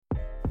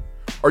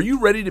Are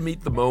you ready to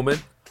meet the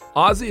moment?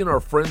 Ozzy and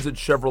our friends at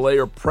Chevrolet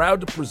are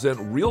proud to present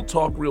Real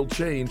Talk, Real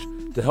Change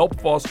to help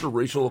foster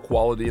racial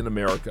equality in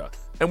America.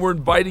 And we're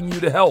inviting you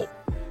to help.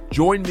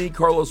 Join me,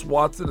 Carlos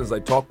Watson, as I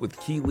talk with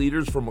key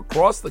leaders from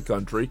across the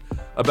country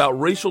about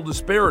racial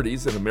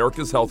disparities in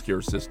America's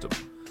healthcare system.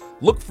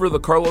 Look for The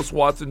Carlos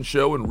Watson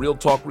Show and Real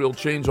Talk, Real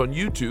Change on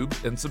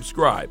YouTube and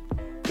subscribe.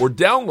 Or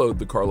download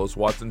The Carlos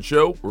Watson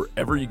Show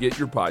wherever you get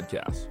your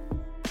podcasts.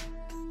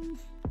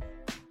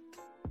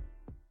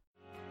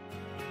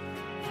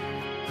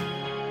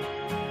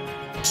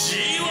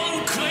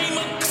 G1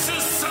 Climax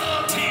 30!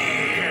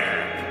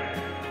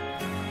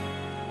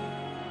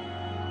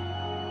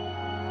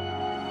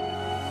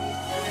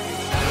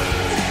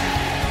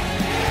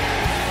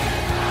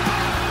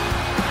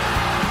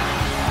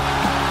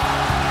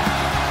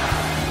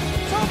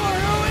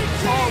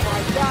 Oh my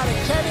God, and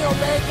Kenny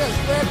Omega's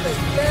lip is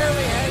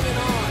barely hanging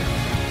on.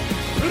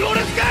 プロ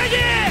レス界に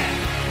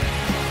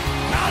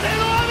風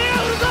の雨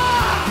が降るぞ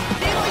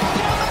今一気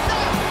に上がった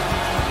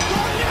ゴ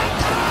ールになっ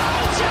た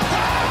落ち合った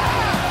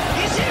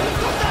石井吹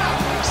っ込んだ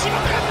柴田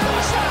が抜け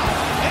ました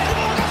エルボ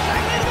ー合戦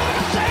エルボー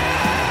合戦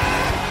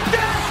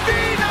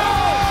Destino!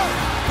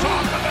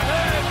 Top of the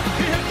head!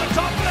 He hit the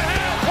top of the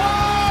head!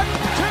 1,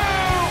 2,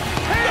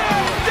 hit!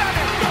 Done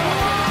it!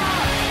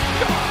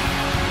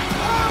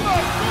 I'm a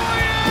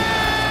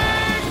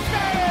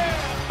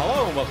Hello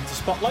and welcome to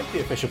Spotlight, the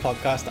official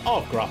podcast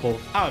of Grapple.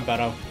 I'm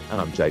Benno. And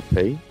I'm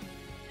JP.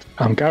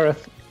 I'm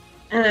Gareth.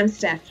 And I'm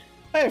Steph.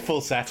 Hey, full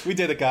set. We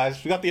did it,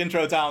 guys. We got the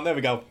intro down. There we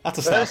go. That's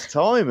a start. First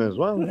time as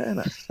well,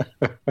 yeah.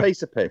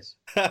 Piece of piss.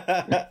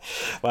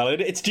 Well,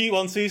 it's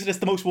G1 season. It's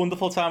the most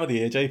wonderful time of the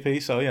year,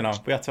 JP. So, you know,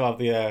 we had to have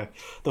the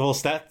whole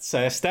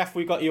stats. Steph,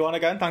 we got you on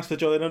again. Thanks for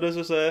joining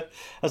us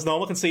as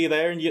normal. I can see you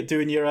there and you're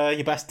doing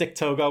your best Dick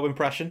Togo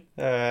impression.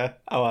 How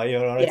are you?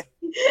 All right? Yeah.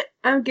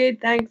 I'm good,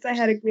 thanks. I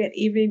had a great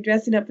evening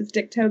dressing up as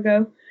Dick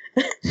Togo.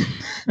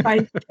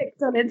 Find pics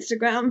on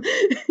Instagram.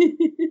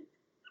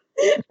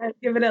 I'd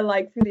give it a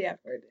like for the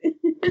effort.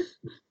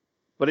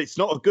 But it's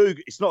not a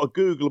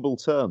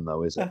Googleable term,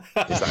 though, is it?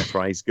 Is that a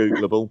phrase,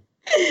 Googleable?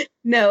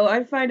 No,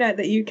 I find out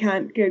that you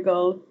can't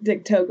Google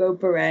Dick Togo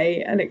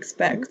beret and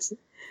expect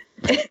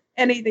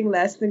anything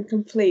less than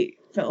complete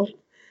filth.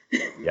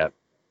 Yeah.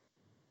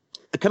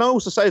 Can I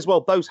also say as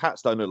well, those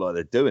hats don't look like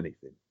they do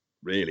anything.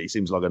 Really, it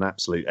seems like an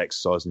absolute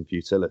exercise in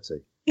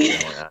futility.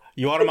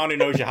 You are a man who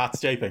knows your hats,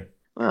 JP.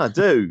 I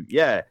do,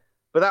 yeah.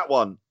 But that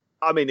one,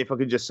 I mean, if I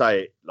can just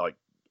say it, like,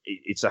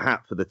 it's a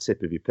hat for the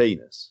tip of your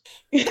penis.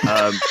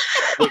 Well,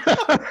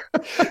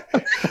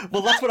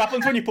 that's what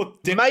happens when you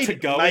put Dick to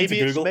go maybe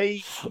into it's Google.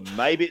 me,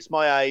 maybe it's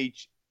my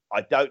age.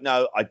 I don't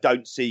know. I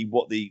don't see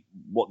what the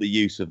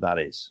use of that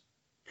is.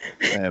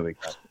 There we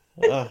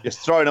go. Just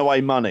throwing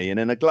away money, and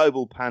in a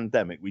global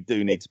pandemic, we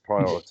do need to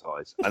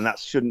prioritise, and that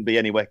shouldn't be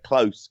anywhere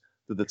close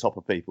to the top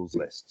of people's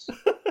lists. Do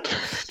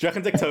you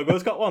reckon Dick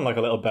Togo's got one, like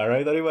a little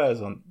beret that he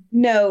wears on?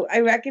 No,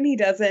 I reckon he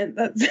doesn't.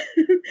 That's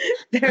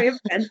very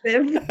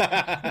offensive.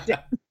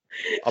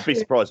 I'd be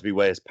surprised if he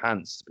wears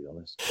pants, to be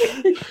honest.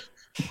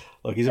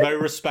 Look, he's a very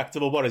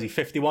respectable. What is he?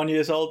 51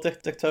 years old,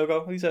 Dick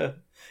Togo. He's a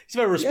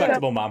very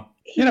respectable man.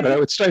 You never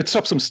know. It'd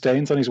stop some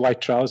stains on his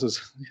white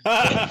trousers.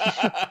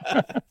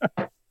 That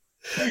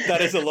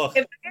is a look.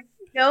 If I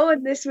didn't know,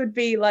 and this would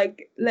be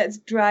like, let's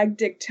drag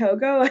Dick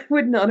Togo, I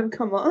would not have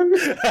come on.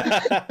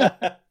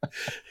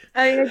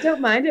 I mean, I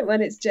don't mind it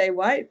when it's Jay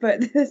White, but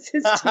this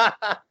is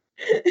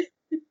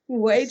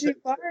way too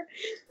far.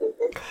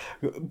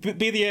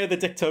 Be the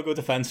Dick Togo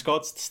defense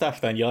squad,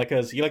 Steph. Then you're like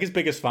his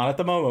biggest fan at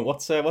the moment.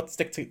 What's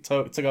Dick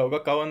Togo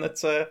got going?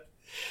 That's so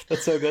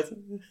good.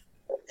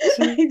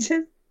 I don't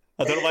know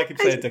if I can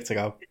say Dick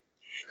Togo.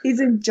 He's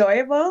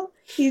enjoyable.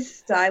 He's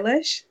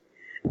stylish.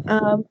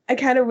 I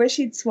kind of wish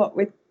he'd swap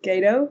with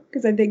Gato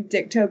because I think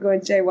Dick Togo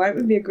and Jay White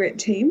would be a great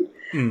team.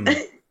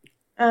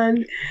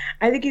 And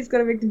I think he's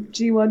going to make the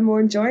G1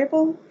 more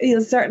enjoyable. He'll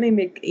certainly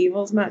make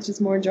Evil's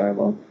matches more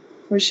enjoyable,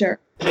 for sure.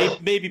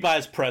 Maybe by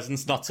his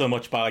presence, not so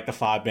much by like the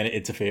 5-minute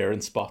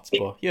interference spots,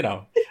 but you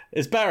know,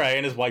 his beret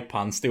and his white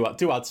pants do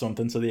add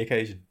something to the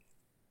occasion.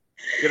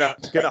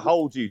 Gonna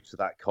hold you to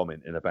that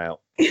comment in about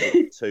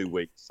 2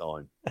 weeks'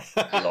 time.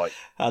 Like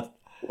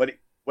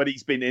when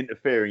he's been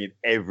interfering in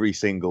every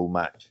single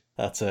match.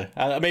 That's it.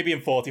 Maybe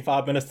in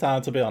 45 minutes'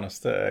 time, to be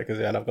honest, because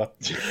I've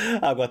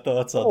got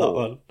thoughts on that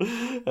one.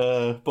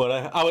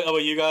 But how are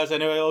you guys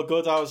anyway? All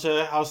good?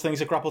 How's things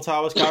at Grapple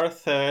Towers,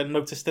 Gareth?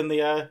 Noticed in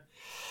the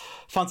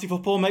fancy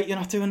football, mate,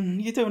 you're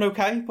doing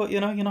okay, but you're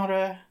not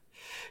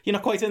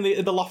quite in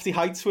the lofty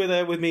heights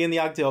with me and the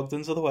Ag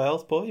Ogdens of the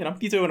world, but you're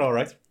doing all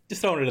right.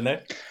 Just throwing it in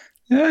there.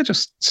 Yeah,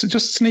 just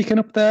sneaking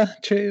up there.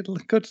 Good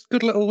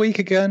little week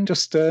again.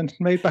 Just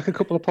made back a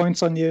couple of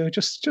points on you.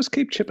 Just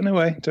keep chipping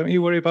away. Don't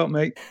you worry about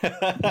me.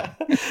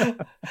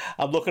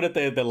 I'm looking at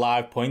the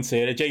live points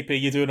here.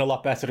 JP, you're doing a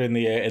lot better in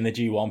the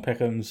G1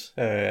 pick'ems.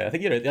 I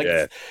think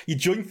you're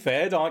joint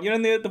third, aren't you?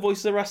 In the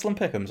Voices of Wrestling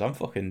pick'ems. I'm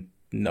fucking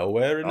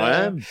nowhere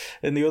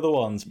in the other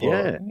ones.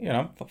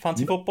 But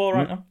fancy football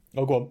right now.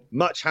 Oh, go on.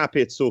 Much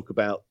happier to talk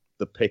about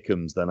the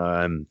pick'ems than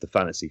I am the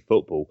fantasy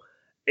football.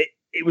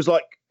 it was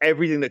like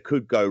everything that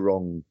could go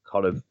wrong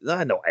kind of,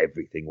 not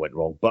everything went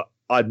wrong, but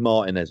I had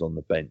Martinez on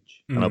the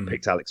bench and I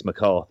picked Alex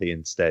McCarthy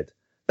instead.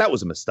 That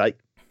was a mistake.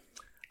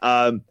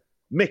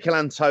 Mikel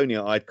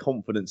Antonio, I had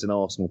confidence in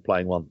Arsenal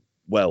playing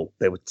well.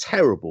 They were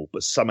terrible,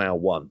 but somehow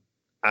won.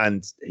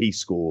 And he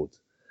scored.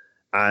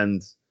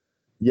 And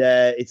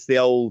yeah, it's the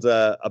old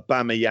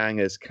Aubameyang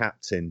as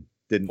captain.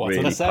 Didn't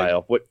really pay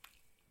off.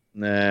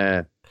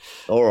 Nah.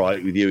 All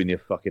right, with you and your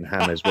fucking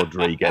James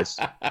Rodriguez.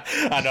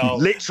 I know.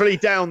 Literally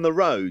down the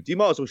road. You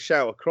might as well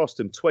shout across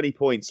him, 20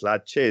 points,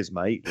 lad. Cheers,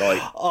 mate. Like,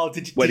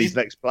 he's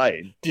next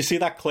playing. Do you see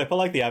that clip of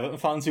like the Everton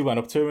fans who went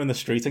up to him in the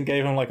street and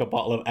gave him like a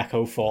bottle of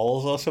Echo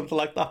Falls or something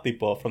like that they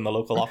bought from the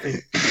local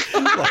office?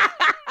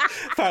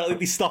 Apparently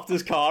they stopped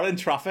his car in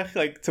traffic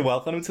like to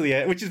welcome him to the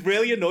air, which is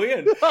really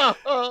annoying.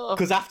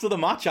 Because after the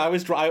match, I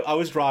was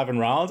driving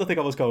round. I think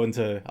I was going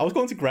to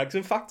Greg's,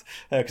 in fact,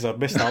 because I'd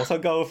missed out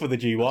on going for the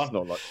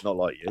G1. It's not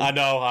like you. I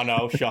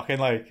know, shocking.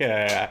 Like,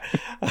 I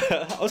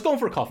was going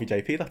for a coffee,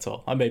 JP. That's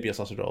all, and maybe a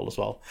sausage roll as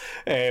well.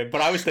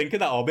 But I was thinking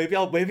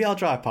that, maybe I'll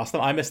drive past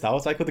them. I missed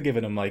out. I could have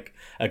given him like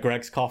a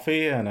Greg's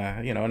coffee and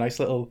a nice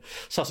little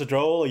sausage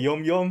roll, a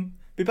yum yum.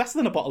 Be better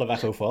than a bottle of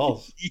Echo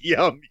Falls.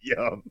 Yum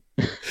yum.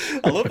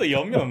 I love the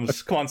yum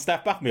yums. Come on,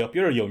 Steph, back me up.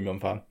 You're a yum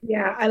yum fan.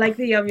 Yeah, I like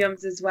the yum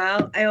yums as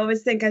well. I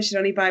always think I should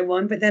only buy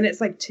one, but then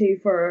it's like 2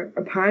 for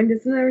 £1,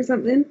 isn't it, or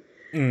something?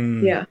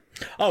 Yeah.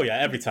 Oh yeah,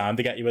 every time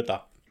they get you with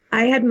that.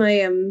 I had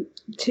my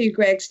 2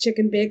 Greg's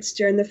chicken bakes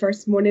during the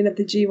first morning of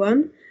the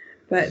G1,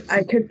 but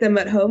I cooked them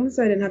at home,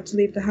 so I didn't have to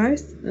leave the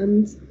house.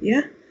 And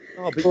yeah.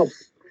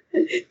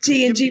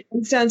 G and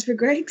G1 stands for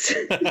Greg's.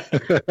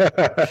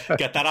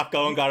 Get that up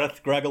going,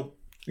 Gareth. Greggle.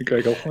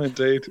 Greggle,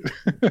 indeed.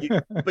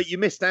 But you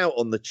missed out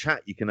on the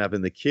chat you can have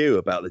in the queue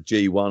about the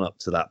G1 up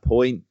to that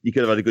point. You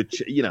could have had a good,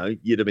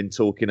 you'd have been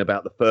talking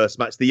about the first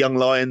match, the Young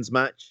Lions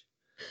match.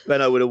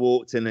 Benno would have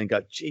walked in and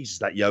go, Jesus,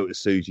 that Yota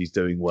Tsuji's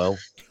doing well.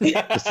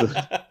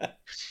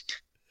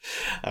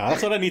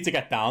 That's what I need to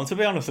get down, to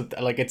be honest.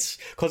 Like, it's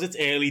because it's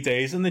early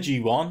days in the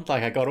G1.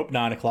 Like, I got up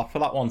 9 o'clock for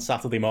that one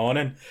Saturday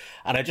morning,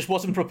 and I just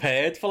wasn't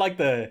prepared for like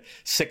the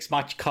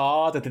 6-match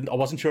card. I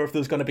wasn't sure if there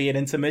was going to be an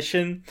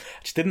intermission.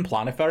 I just didn't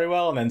plan it very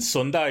well. And then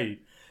Sunday,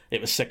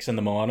 it was 6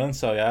 a.m.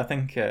 So yeah, I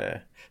think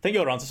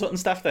you're onto something,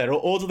 Steph. There,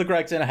 order the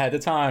Greg's in ahead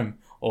of time,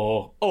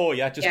 or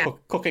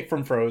cook it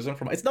from frozen.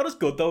 It's not as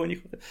good though when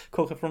you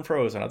cook it from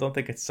frozen. I don't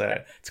think it's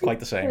quite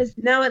the same.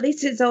 No, at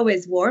least it's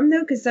always warm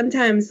though, because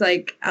sometimes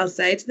like I'll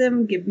say to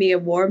them, "Give me a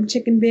warm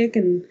chicken bake,"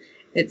 and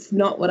it's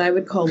not what I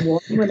would call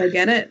warm when I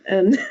get it.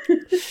 And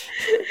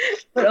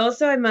but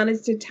also I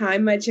managed to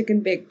time my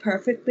chicken bake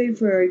perfectly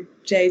for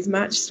Jay's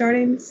match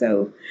starting,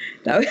 so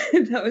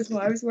that was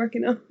what I was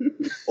working on.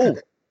 Oh,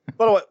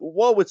 by the way,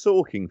 while we're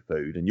talking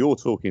food, and you're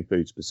talking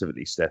food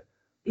specifically, Steph,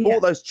 all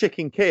those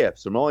chicken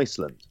Kievs from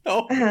Iceland.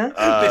 Oh,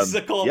 this is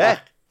a callback. Yeah.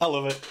 I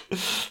love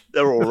it.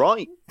 They're all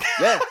right.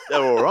 Yeah,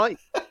 they're all right.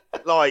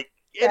 Like,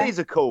 it is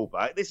a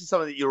callback. This is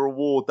something that you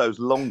reward those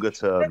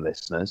longer-term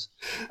listeners.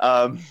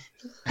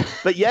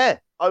 But yeah,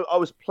 I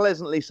was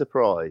pleasantly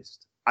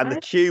surprised. And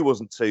the queue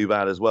wasn't too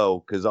bad as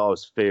well, because I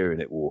was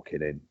fearing it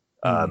walking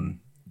in,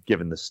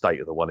 given the state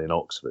of the one in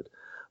Oxford.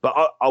 But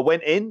I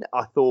went in,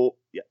 I thought,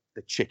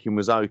 the chicken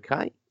was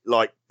okay.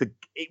 Like,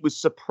 it was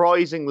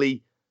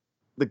surprisingly...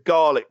 The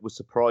garlic was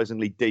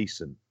surprisingly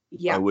decent.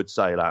 Yeah. I would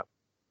say that.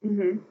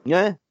 Mm-hmm.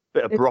 Yeah.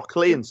 Bit of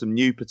broccoli and some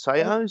new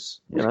potatoes.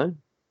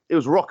 It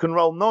was rock and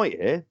roll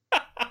night here.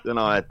 Then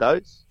I had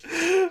those.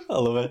 I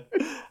love it.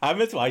 I haven't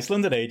been to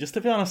Iceland in ages,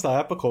 to be honest. I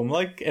have become,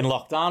 in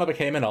lockdown, I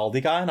became an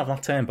Aldi guy and I've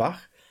not turned back.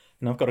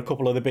 And I've got a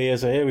couple of the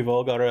beers here. We've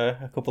all got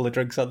a couple of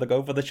drinks on the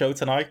go for the show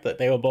tonight that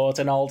they were bought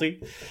in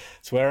Aldi.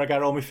 It's where I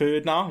get all my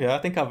food now. Yeah, I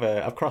think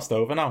I've crossed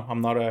over now.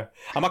 I'm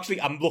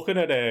looking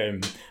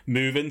at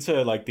moving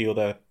to like the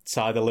other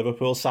side of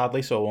Liverpool,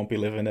 sadly, so I won't be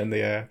living in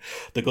the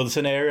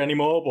Goodison area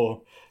anymore.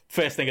 But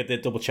first thing I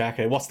did double check,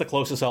 what's the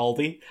closest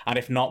Aldi? And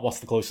if not, what's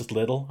the closest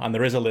Lidl? And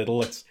there is a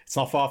Lidl. It's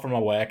not far from my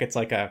work. It's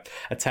like a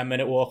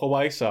 10-minute walk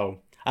away,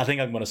 so I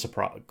think I'm going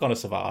to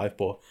survive,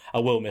 but I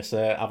will miss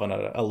having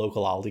a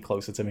local Aldi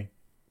closer to me.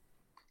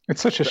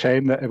 It's such a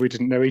shame that we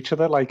didn't know each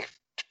other. Like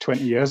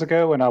 20 years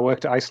ago, when I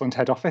worked at Iceland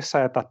head office,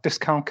 I had that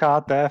discount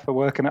card there for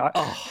working at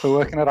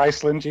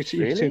Iceland. You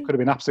two could have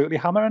been absolutely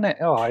hammering it.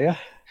 Oh, yeah.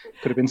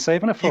 Could have been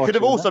saving a fortune. You could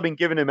have also been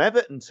giving him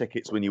Everton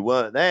tickets when you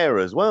weren't there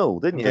as well,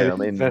 didn't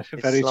you?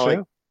 Very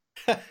true.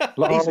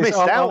 He's missed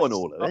out on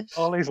all of this.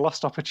 All these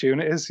lost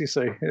opportunities, you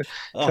see.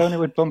 Tony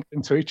would bump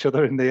into each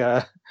other in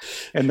the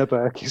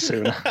Berkey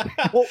soon.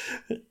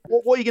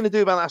 What are you going to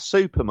do about that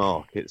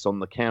supermarket? It's on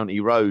the county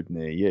road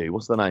near you.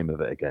 What's the name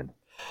of it again?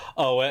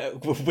 Oh,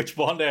 which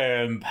one?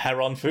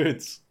 Heron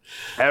Foods.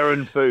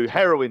 Heroin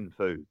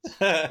Foods.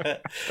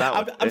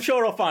 I'm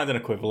sure I'll find an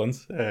equivalent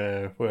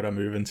where I'm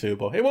moving to,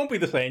 but it won't be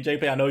the same,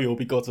 JP. I know you'll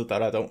be gutted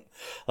that I don't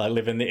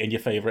live in your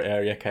favourite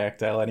area,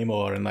 Kirkdale,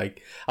 anymore. And I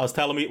was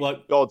telling me,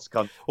 God's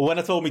cunt. When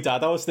I told me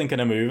dad I was thinking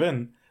of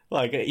moving,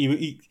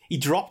 he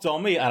dropped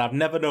on me, and I've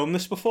never known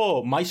this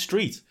before. My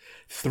street,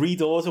 3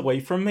 doors away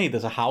from me,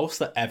 there's a house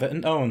that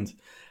Everton owned.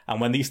 And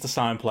when they used to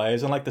sign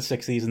players in like the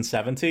 60s and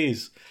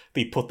 70s,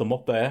 they put them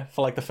up there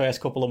for like the first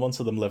couple of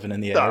months of them living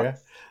in the area.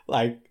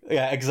 Like,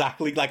 yeah,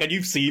 exactly. Like, and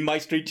you've seen My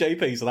Street,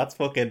 JP, so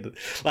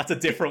that's a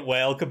different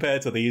world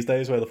compared to these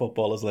days where the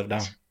footballers live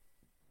now.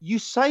 You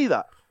say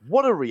that.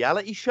 What a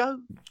reality show.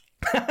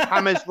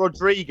 James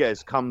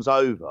Rodriguez comes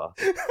over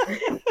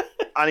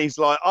and he's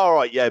like, all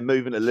right, yeah,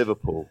 moving to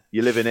Liverpool.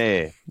 You're living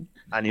here.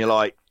 And you're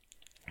like,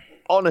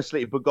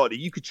 honestly, but God,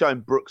 you could show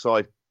him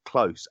Brookside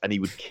Close and he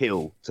would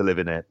kill to live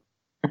in it.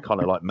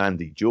 Kind of like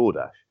Mandy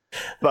Jordash.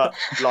 But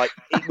like,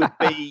 it would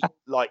be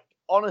like,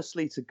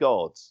 honestly to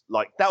God,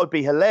 like that would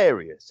be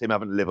hilarious. Him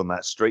having to live on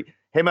that street,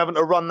 him having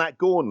to run that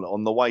gauntlet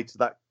on the way to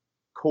that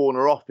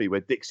corner offie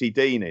where Dixie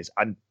Dean is,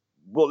 and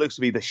what looks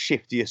to be the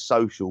shiftiest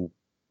social,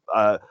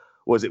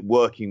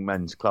 working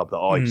men's club that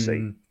I've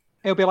seen.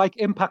 It'll be like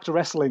Impact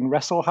Wrestling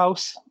Wrestle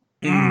House.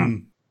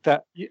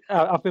 That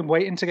I've been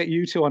waiting to get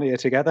you two on here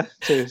together.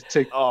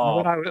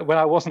 When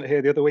I wasn't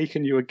here the other week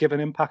and you were giving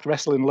Impact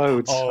Wrestling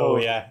loads. Oh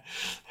yeah.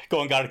 Go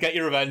on, Gareth, get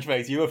your revenge,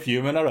 mate. You were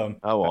fuming at him.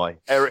 Oh,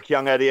 Eric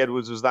Young, Eddie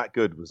Edwards was that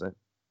good, was it?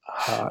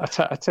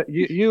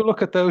 You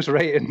look at those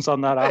ratings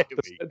on that app.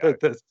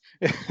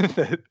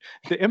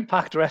 The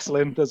Impact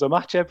Wrestling, there's a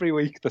match every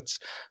week that's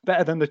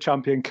better than the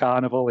Champion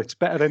Carnival. It's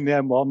better than the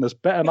M1. There's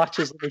better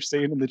matches than we've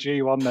seen in the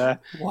G1 there.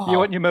 Wow. You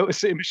want your Motor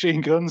City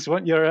Machine Guns, you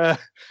want your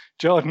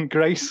Jordan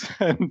Grace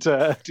and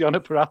Deonna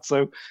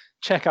Purrazzo.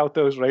 Check out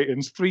those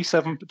ratings.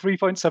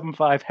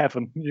 3.75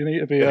 heaven. You need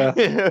to be...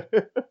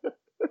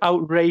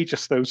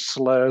 outrageous, those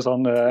slurs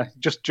on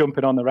just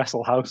jumping on the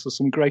Wrestle House. There's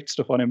some great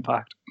stuff on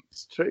Impact.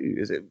 It's true,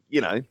 is it?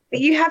 You know,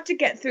 but you have to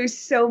get through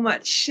so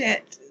much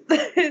shit.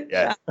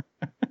 Yeah,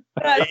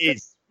 it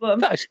is.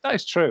 That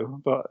is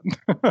true, but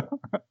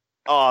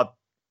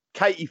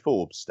Katie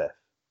Forbes, Steph,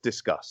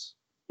 discuss.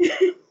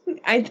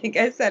 I think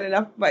I said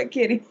enough about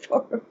Katie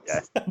Forbes.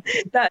 Yeah.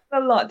 That's a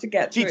lot to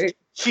get through.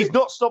 She's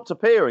not stopped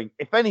appearing.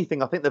 If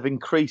anything, I think they've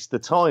increased the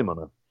time on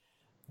her.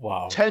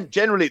 Wow.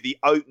 Generally, the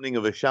opening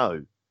of a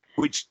show,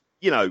 which,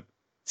 you know,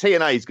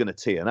 TNA is going to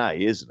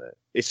TNA, isn't it?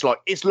 It's like,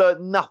 it's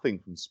learned nothing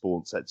from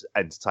Sports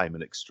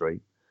Entertainment Extreme.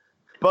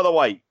 By the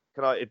way,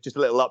 can I just a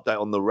little update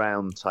on the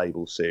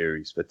Roundtable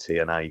series for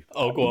TNA?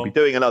 Oh, go on. We'll be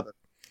doing another.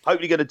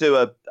 Hopefully going to do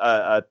a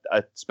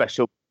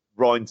special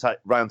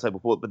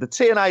Roundtable for it. But the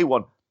TNA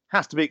one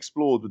has to be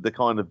explored with the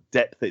kind of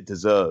depth it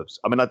deserves.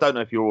 I mean, I don't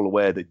know if you're all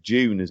aware that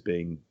June is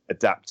being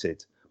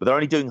adapted, but they're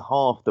only doing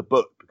half the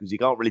book because you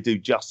can't really do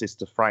justice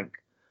to Frank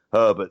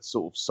Herbert's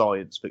sort of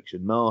science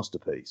fiction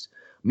masterpiece.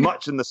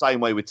 Much in the same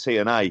way with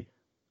TNA,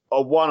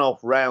 a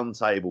one-off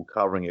roundtable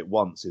covering it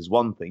once is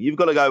one thing. You've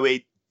got to go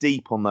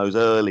deep on those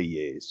early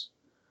years,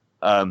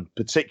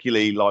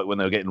 particularly like when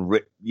they were getting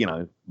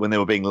when they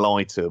were being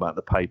lied to about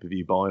the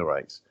pay-per-view buy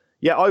rates.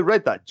 Yeah, I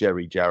read that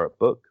Jerry Jarrett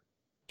book.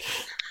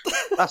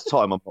 That's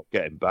time I'm not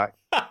getting back.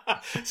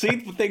 See,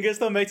 the thing is,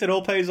 though, mate, it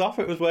all pays off.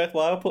 It was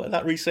worthwhile putting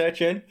that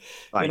research in.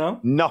 Mate, you know,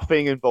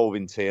 nothing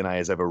involving TNA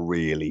has ever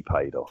really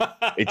paid off.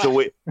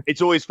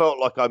 It's always felt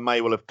like I may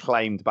well have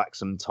claimed back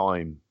some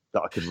time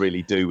that I could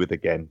really do with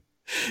again.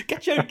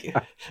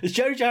 Is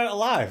Jerry Jarrett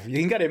alive? You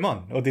can get him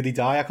on, or did he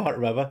die? I can't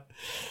remember.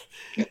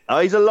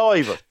 He's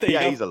alive.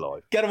 Yeah, he's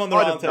alive. Get him on the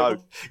round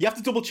table. You have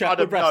to double check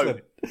with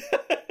wrestling.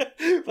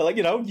 But like,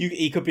 you know,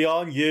 he could be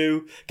on.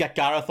 You get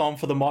Gareth on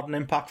for the Modern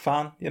Impact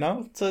fan. You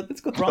know,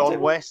 it's good. Don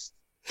West.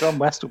 Don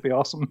West would be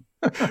awesome.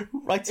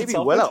 Right to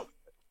top.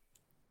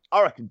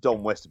 I reckon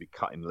Don West would be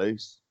cutting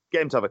loose.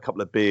 Get him to have a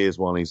couple of beers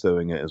while he's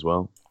doing it as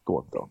well. Go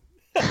on, Don.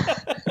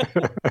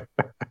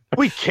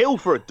 We'd kill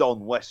for a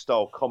Don West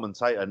style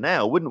commentator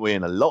now, wouldn't we?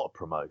 In a lot of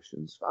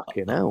promotions.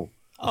 Fucking hell.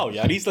 Oh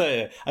yeah,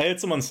 I heard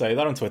someone say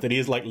that on Twitter.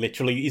 He's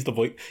the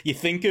voice. You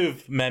think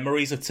of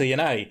memories of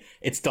TNA,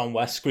 it's Don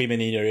West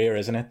screaming in your ear,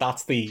 isn't it?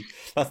 That's the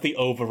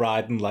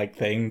overriding like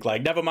thing.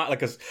 Like never mind.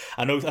 Like, I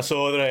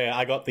saw that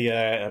I got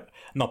the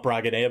not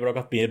bragging here, but I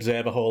got the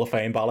Observer Hall of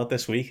Fame ballot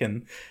this week,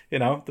 and you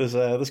know there's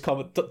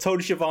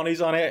Tony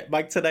Schiavone's on it,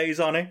 Mike Today's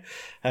on it,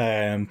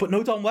 but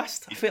no Don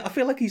West. I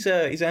feel like he's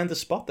earned a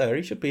spot there.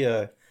 He should be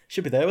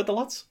there with the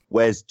lads.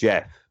 Where's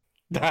Jeff?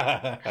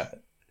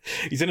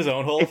 He's in his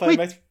own Hall of Fame,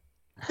 mate.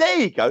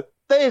 There you go.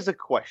 There's a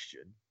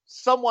question.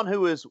 Someone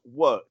who has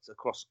worked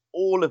across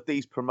all of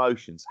these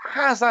promotions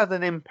has had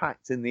an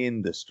impact in the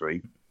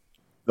industry,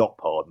 not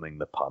pardoning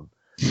the pun.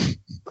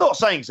 Not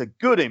saying it's a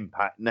good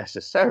impact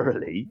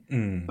necessarily,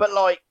 but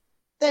like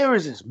there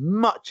is as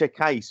much a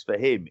case for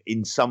him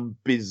in some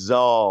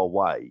bizarre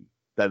way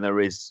than there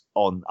is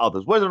on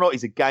others. Whether or not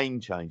he's a game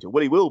changer,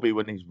 well, he will be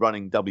when he's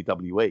running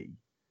WWE.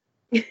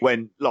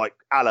 When he's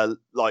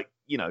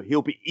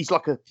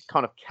like a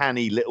kind of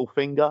canny little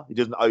finger. He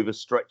doesn't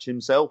overstretch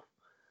himself.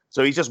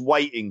 So he's just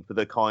waiting for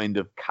the kind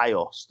of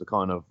chaos to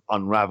kind of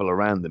unravel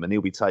around him and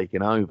he'll be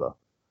taking over.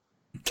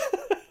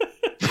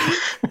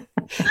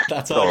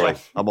 That's sorry,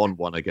 I'm on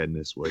one again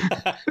this week.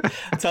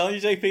 I'm telling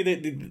you,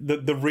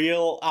 JP, the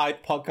real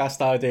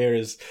podcast idea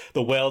is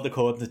the world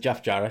according to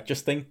Jeff Jarrett.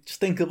 Just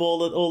think of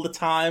all the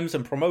times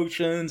and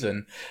promotions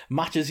and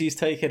matches he's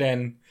taken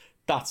in.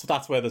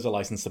 That's where there's a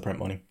license to print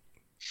money.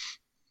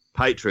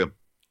 Patreon.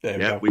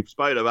 Yeah, we've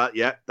spoken about.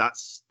 Yeah,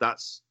 that's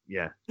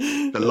the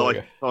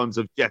lifetimes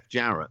of Jeff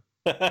Jarrett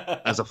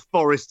as a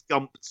Forrest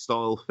Gump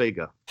style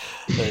figure.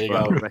 There you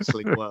go.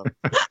 Wrestling world.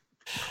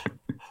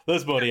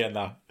 There's money in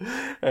that.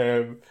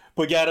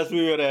 But yeah, as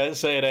we were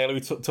saying earlier, we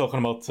talking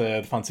about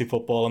the fancy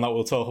football, and that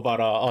we'll talk about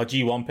our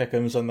G1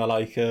 pick'ems and the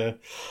like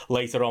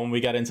later on when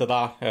we get into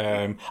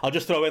that. I'll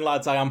just throw in,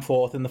 lads, I am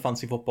fourth in the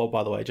fancy football,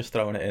 by the way, just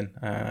throwing it in,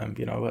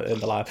 in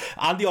the live.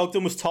 Andy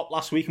Ogden was top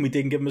last week and we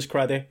didn't give him his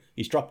credit.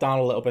 He's dropped down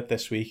a little bit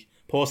this week.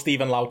 Poor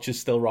Stephen Louch is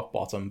still rock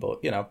bottom,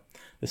 but,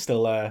 there's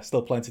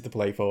still plenty to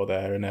play for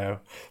there, and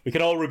we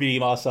can all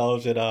redeem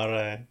ourselves in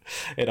our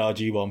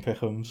G1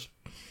 pick'ems.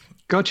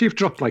 God, you've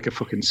dropped like a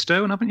fucking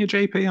stone, haven't you,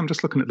 JP? I'm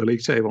just looking at the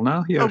league table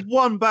now. Yeah.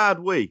 One bad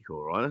week,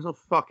 all right? That's not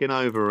fucking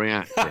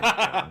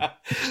overreacting.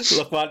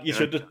 Look, man, you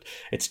should.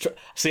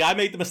 See, I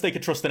made the mistake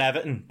of trusting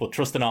Everton, but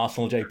trusting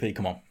Arsenal, JP,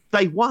 come on.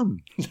 They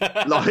won.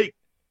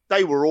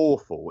 They were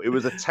awful. It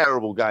was a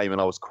terrible game, and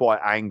I was quite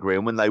angry.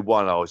 And when they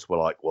won, I was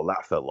like, well,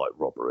 that felt like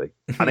robbery.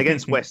 And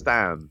against West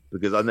Ham,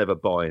 because I never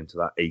buy into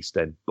that East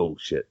End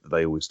bullshit that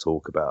they always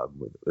talk about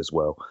as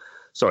well.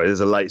 Sorry, there's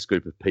a latest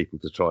group of people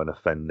to try and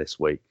offend this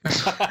week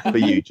for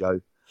you,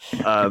 Joe.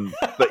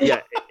 But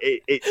yeah,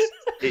 it's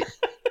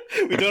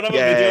we don't have a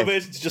video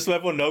version, just so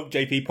everyone knows.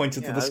 JP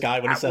pointed to the sky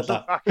when he said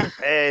that. Fucking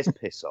bears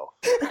piss off.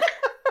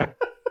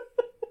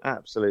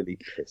 Absolutely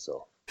piss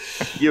off.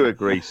 You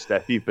agree,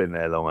 Steph? You've been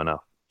there long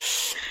enough.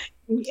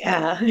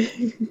 Yeah.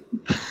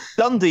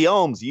 Dundee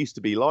Arms used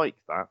to be like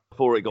that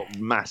before it got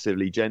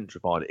massively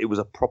gentrified. It was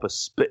a proper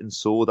spit and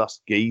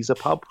sawdust geezer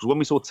pub. Because when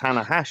we saw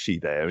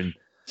Tanahashi there in,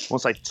 I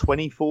want to say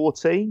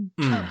 2014,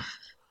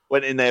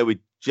 went in there with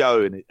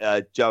Joe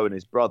and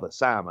his brother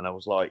Sam, and it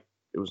was like,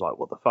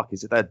 what the fuck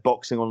is it? They had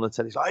boxing on the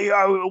telly. He's like,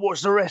 yo,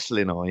 watch the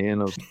wrestling, are you?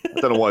 And I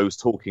don't know why he was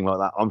talking like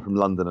that. I'm from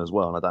London as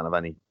well, and I don't have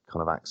any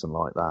kind of accent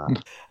like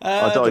that.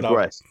 I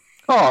digress.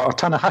 Oh,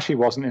 Tanahashi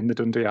wasn't in the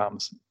Dundee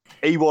Arms.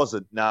 He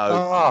wasn't. No.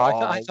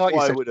 I thought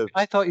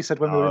you said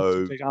when we were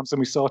in the Dundee Arms and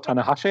we saw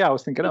Tanahashi. I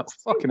was thinking, oh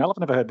fucking hell, I've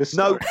never heard this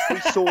story. No,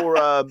 we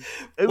saw.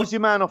 Who was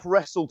your man off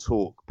Wrestle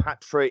Talk?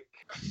 Patrick,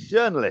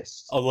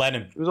 journalist. Oh,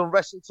 Lennon. He was on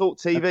Wrestle Talk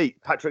TV.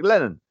 Patrick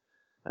Lennon.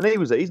 And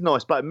he's a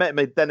nice bloke. Met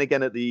me then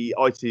again at the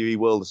ITV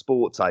World of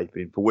Sport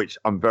taping, for which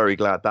I'm very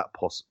glad that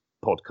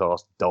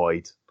podcast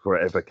died before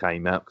it ever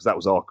came out, because that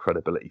was our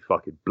credibility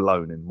fucking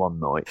blown in one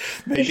night.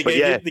 And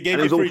it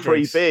was all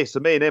free beer. So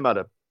me and him had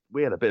a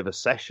bit of a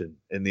session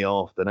in the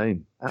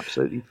afternoon.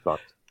 Absolutely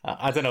fucked.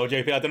 I don't know,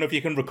 JP. I don't know if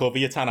you can recover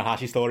your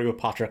Tanahashi story with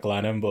Patrick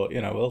Lennon, but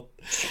we'll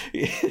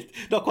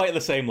not quite at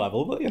the same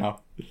level, but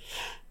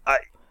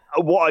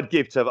what I'd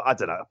give to, I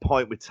don't know, a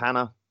pint with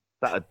Tanner,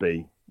 that'd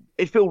be.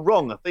 It'd feel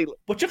wrong. I feel.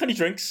 But do you reckon he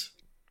drinks?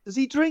 Does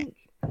he drink?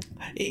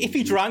 If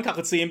he drank, I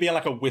could see him being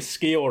like a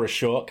whiskey or a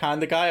short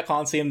kind of guy. I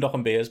can't see him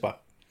knocking beers back.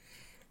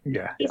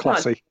 Yeah,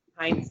 classy.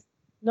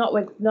 Not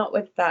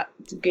with that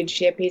good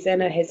shape he's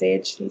in at his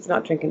age. He's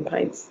not drinking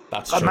pints.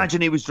 That's true.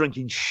 Imagine he was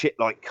drinking shit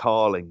like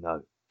Carling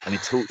though, and he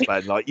talks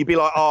about it, like you'd be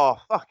like, oh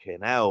fucking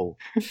hell,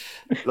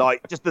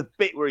 like just the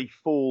bit where he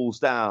falls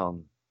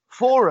down.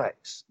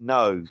 Forex,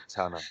 no,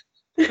 Tanner.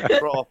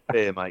 Drop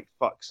here, mate.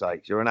 Fuck's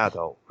sake, you're an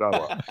adult. Grow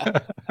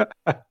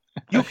up.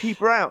 Yuki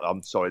Brown.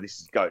 I'm sorry, this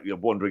is you're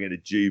wandering into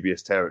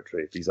dubious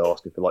territory if he's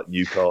asking for like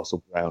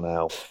Newcastle Brown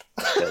Ale.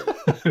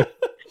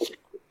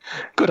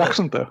 Good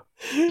accent though.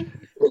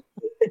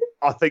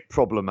 I think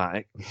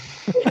problematic.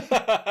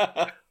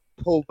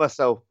 Pulled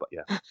myself, but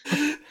yeah.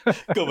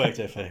 Go back,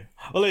 JP.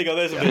 Well, there you go.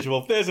 There's a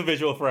visual. There's a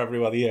visual for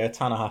everybody. Yeah,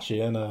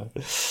 Tanahashi in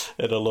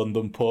a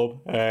London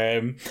pub.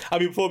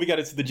 Before we get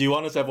into the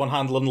G1, is everyone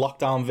handling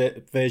lockdown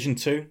version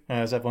 2?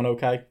 Is everyone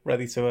okay?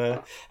 Ready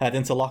to head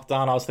into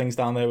lockdown? How's things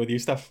down there with you,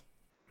 Steph?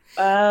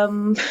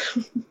 I'm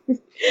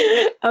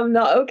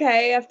not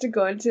okay after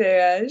going to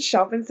a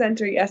shopping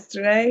centre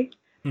yesterday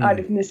out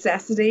of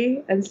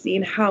necessity and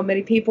seeing how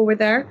many people were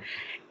there.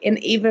 And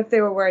even if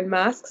they were wearing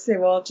masks, they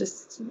were all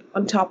just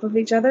on top of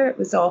each other. It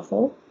was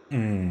awful.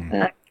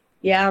 I'm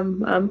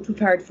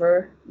prepared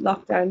for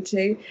lockdown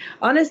 2.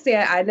 Honestly,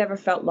 I never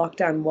felt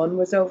lockdown 1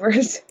 was over,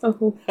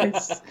 so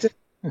it's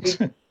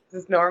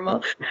just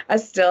normal. I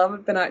still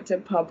haven't been out to a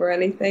pub or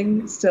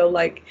anything. Still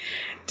like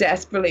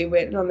desperately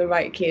waiting on the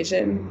right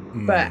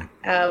occasion. But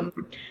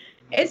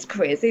it's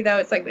crazy though.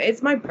 It's like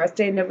it's my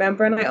birthday in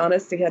November, and I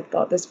honestly had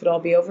thought this would all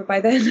be over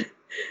by then,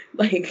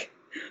 like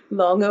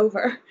long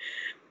over.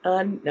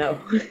 No.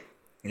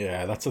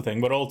 Yeah, that's the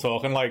thing. We're all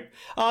talking like,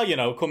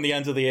 come the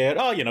end of the year.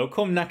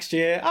 Come next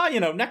year.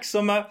 Next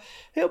summer,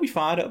 it'll be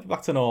fine. It'll be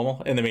back to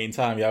normal. In the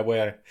meantime, yeah,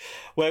 we're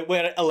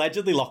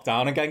allegedly locked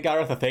down again,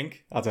 Gareth, I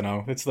think. I don't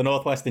know. It's the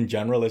Northwest in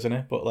general, isn't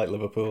it? But like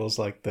Liverpool's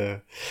like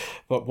but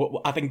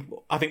I think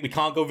we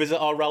can't go visit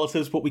our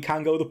relatives, but we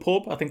can go to the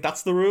pub. I think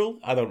that's the rule.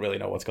 I don't really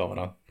know what's going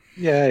on.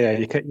 Yeah,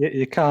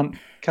 you can't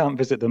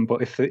visit them,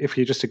 but if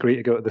you just agree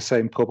to go to the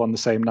same pub on the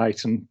same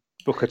night and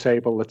book a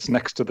table that's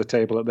next to the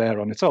table that they're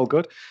on, it's all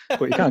good.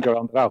 But you can't go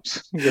around the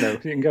house. You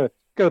can go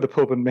go to the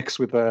pub and mix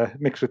with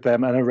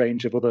them and a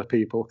range of other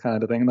people,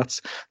 kind of thing.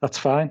 That's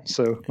fine.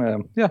 So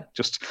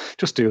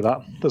just do that.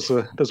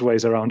 There's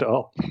ways around it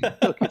all.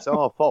 Look, it's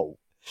our fault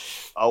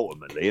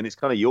ultimately, and it's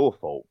kind of your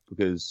fault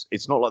because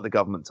it's not like the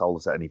government told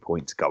us at any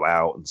point to go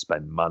out and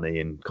spend money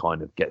and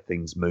kind of get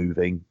things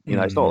moving.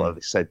 It's not like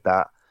they said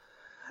that.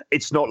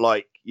 It's not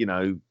like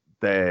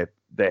they're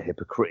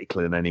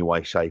hypocritical in any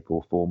way, shape,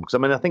 or form. Because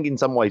I think in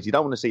some ways you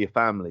don't want to see your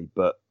family,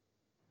 but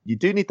you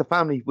do need the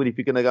family if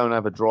you're going to go and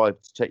have a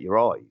drive to check your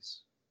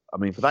eyes.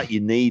 For that you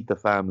need the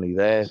family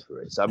there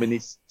for it. So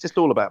it's just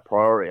all about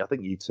priority. I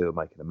think you two are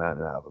making a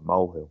mountain out of a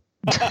molehill.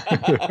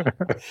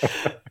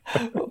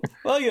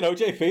 Well,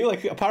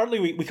 JP, apparently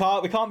we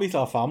can't meet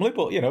our family,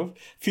 but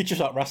Future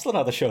Shot Wrestling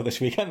had a show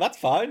this weekend. That's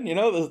fine.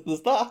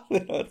 There's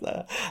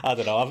that. I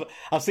don't know.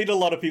 I've seen a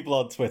lot of people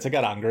on Twitter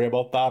get angry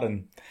about that,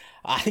 and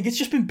I think it's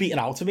just been beaten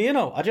out of me.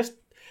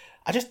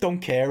 I just don't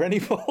care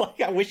anymore.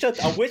 I wish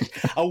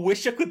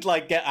I could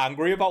get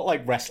angry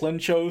about wrestling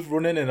shows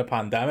running in a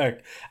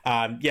pandemic.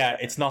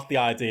 It's not the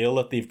ideal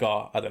that they've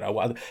got. I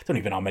don't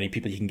even know how many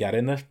people you can get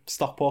in the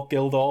Stockport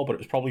Guildhall, but it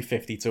was probably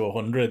 50 to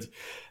 100.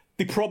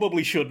 They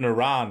probably shouldn't have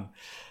ran.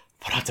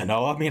 But I don't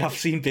know. I've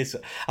seen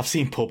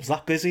pubs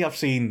that busy.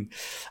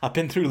 I've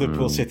been through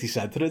Liverpool City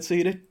Centre and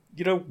seen it,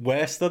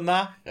 worse than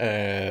that.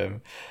 I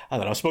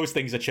don't know. I suppose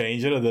things are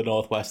changing and the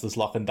Northwest is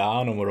locking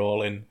down and we're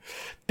all in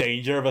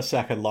danger of a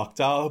second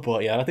lockdown.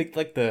 But I think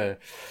the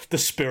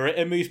spirit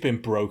in me's been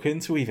broken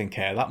to even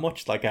care that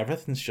much.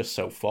 Everything's just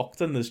so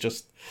fucked and there's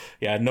just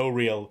no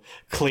real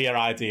clear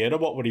idea of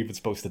what we're even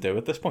supposed to do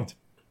at this point.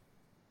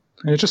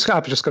 I've just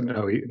got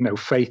no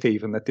faith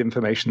even that the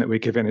information that we're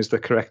given is the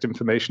correct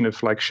information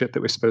of shit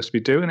that we're supposed to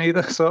be doing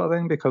either, sort of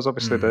thing, because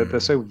obviously they're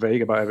so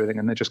vague about everything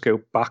and they just go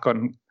back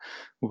on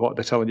what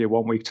they're telling you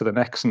one week to the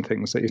next and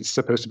things that it's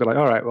supposed to be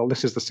all right, well,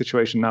 this is the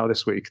situation now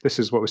this week. This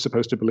is what we're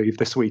supposed to believe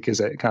this week, is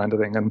it, kind of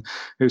thing. And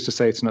who's to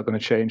say it's not going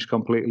to change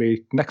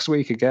completely next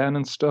week again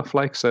and stuff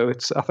so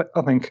it's,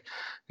 I think,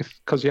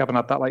 because you haven't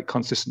had that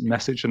consistent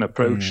message and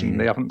approach and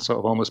they haven't sort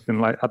of almost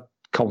been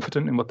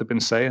confident in what they've been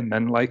saying,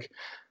 then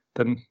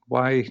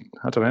why,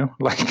 I don't know,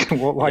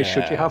 why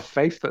should you have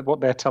faith that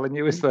what they're telling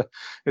you is the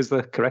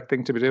correct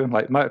thing to be doing?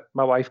 My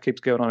wife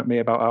keeps going on at me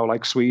about how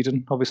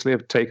Sweden obviously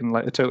have taken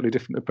a totally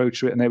different approach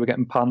to it and they were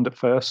getting panned at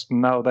first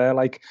and now their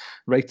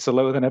rates are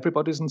lower than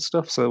everybody's and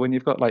stuff. So when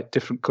you've got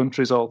different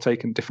countries all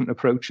taking different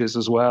approaches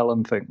as well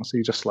and things,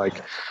 you just I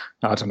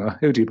don't know,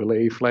 who do you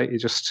believe?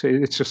 It's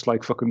just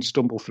fucking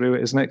stumble through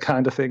it, isn't it,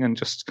 kind of thing, and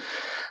just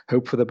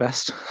hope for the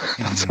best.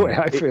 That's the way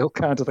I feel,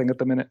 kind of thing at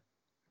the minute.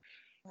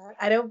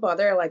 I don't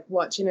bother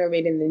watching or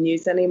reading the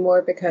news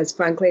anymore because,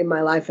 frankly,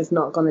 my life is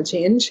not going to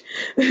change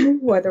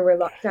whether we're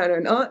locked down or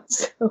not.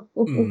 So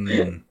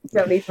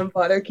don't even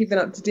bother keeping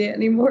up to date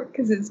anymore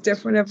because it's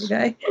different every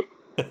day.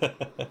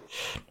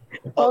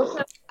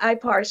 Also, I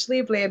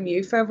partially blame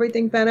you for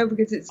everything, Benno,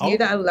 because it's you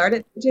that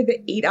alerted to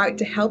the Eat Out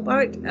to Help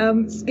Out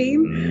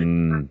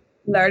scheme.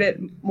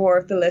 Alerted more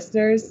of the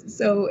listeners.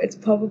 So it's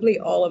probably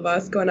all of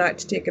us going out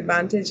to take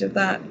advantage of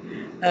that.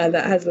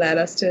 That has led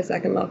us to a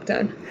second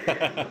lockdown.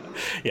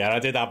 I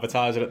did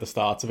advertise it at the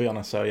start, to be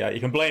honest. So you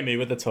can blame me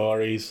with the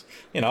Tories.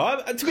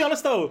 To be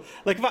honest though,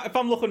 if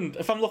I'm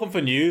looking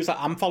for news,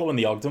 I'm following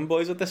the Ogden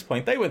boys at this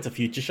point. They went to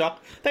Future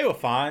Shop. They were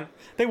fine.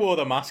 They wore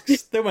their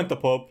masks. They went to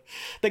the pub.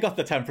 They got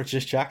their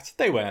temperatures checked.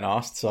 They weren't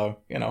asked. So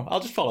I'll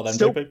just follow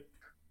them.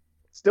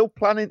 Still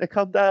planning to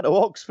come down to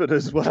Oxford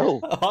as well.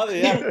 Oh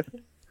yeah.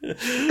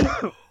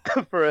 Hang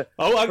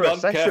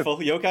on,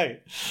 careful. You okay?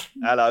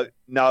 Hello.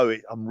 No,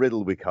 I'm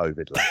riddled with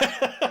COVID,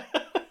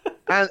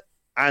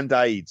 and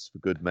AIDS for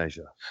good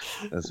measure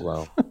as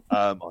well.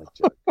 I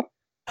joke.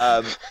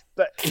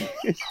 But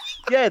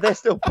they're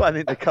still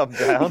planning to come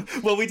down.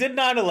 Well, we did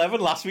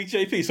 9/11 last week,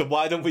 JP. So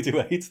why don't we do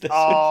AIDS this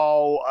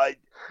week?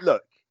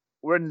 Look,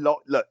 we're in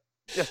look.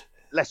 Just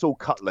let's all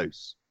cut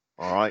loose.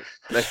 All right.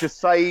 Let's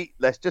just say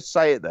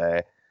it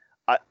there.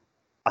 I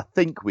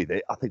think with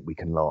it, I think we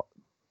can laugh.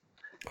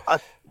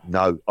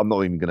 No, I'm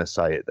not even going to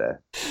say it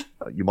there.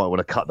 You might want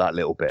to cut that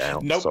little bit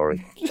out. Nope.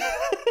 Sorry.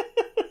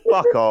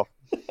 Fuck off.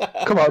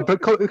 Come on, but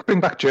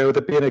bring back Joe.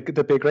 There'd be a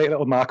great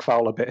little Mark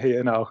Fowler bit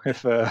here now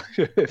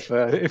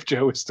if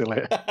Joe was still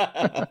here.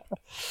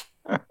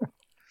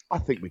 I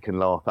think we can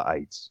laugh at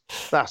AIDS.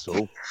 That's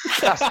all.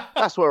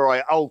 That's where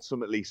I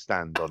ultimately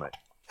stand on it.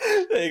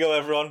 There you go,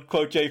 everyone.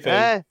 Quote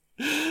JP.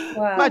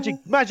 Wow.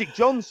 Magic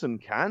Johnson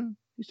can.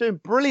 He's doing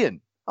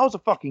brilliant. I was a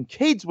fucking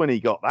kid when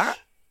he got that.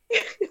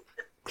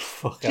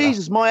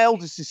 Jesus, my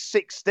eldest is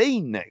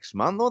 16 next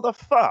month. What the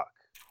fuck?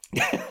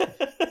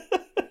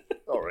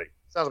 Sorry.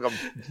 Sounds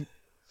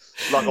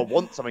like I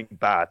want something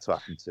bad to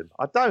happen to him.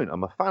 I don't.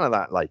 I'm a fan of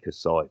that Lakers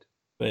side.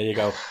 There you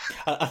go.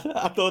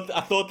 I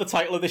thought the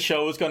title of the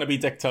show was going to be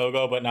Dick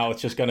Togo, but now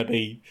it's just going to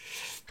be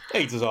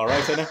AIDS is all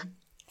right, isn't it?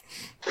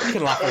 You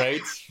can laugh at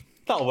AIDS.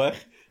 That'll work.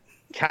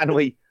 Can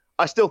we?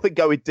 I still think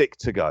go with Dick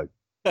to go.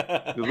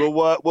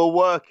 We'll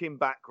work him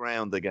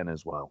background again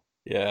as well.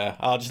 Yeah,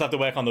 I'll just have to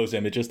work on those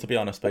images, to be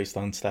honest, based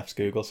on Steph's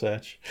Google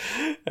search.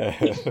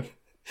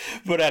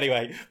 But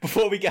anyway,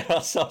 before we get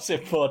ourselves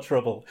in more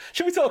trouble,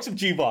 should we talk some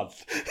G1?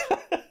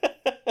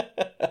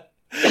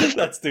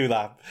 Let's do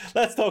that.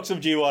 Let's talk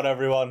some G1,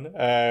 everyone.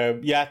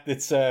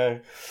 It's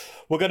we're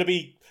going to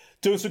be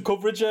doing some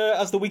coverage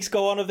as the weeks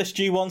go on of this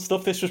G1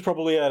 stuff. This was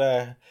probably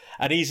an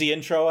easy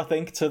intro, I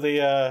think, to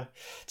the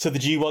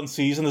G1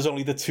 season. There's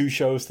only the 2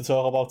 shows to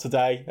talk about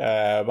today.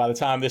 By the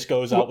time this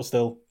goes out, we're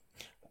still.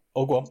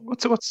 Oh, go on.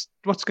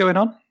 What's going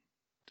on?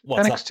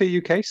 What's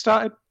NXT UK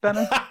started,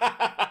 Benno.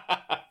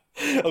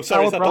 Oh,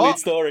 sorry, is that the lead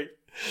story?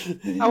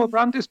 Our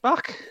brand is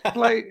back.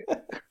 Like,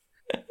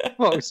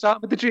 well, we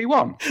start with the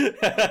G1.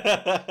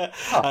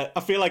 I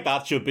feel like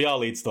that should be our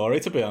lead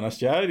story, to be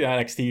honest. Yeah, the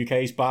NXT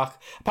UK is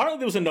back. Apparently,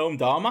 there was a Noam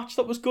Dar match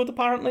that was good.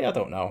 Apparently, I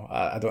don't know.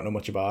 I don't know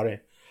much about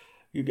it.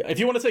 If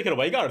you want to take it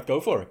away, Gareth,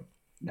 go for it.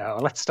 No,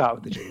 let's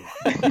start with the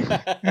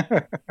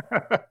G1.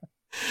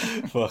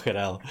 Fucking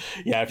hell.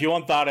 Yeah, if you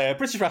want that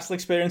British wrestling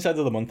experience end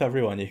of the month,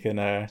 everyone, you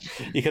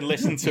can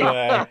listen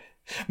to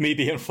me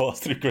being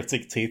forced through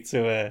gritted teeth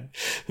to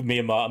me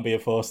and Martin being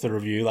forced to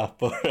review that.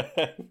 But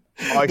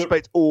I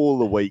expect all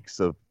the weeks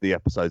of the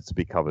episodes to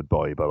be covered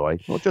by you, by the way,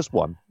 not just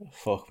one.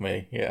 Fuck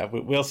me. Yeah,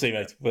 we'll see,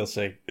 mate. We'll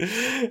see.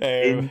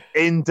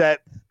 In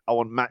depth, I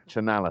want match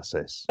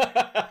analysis.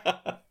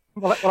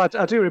 Well,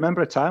 I do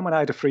remember a time when I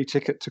had a free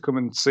ticket to come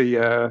and see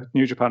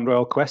New Japan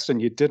Royal Quest and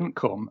you didn't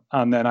come,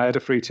 and then I had a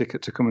free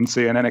ticket to come and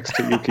see an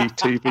NXT UK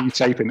TV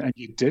taping and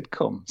you did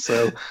come.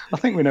 So I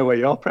think we know where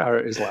your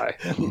priorities lie.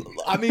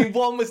 I mean,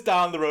 one was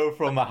down the road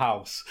from my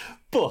house,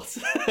 but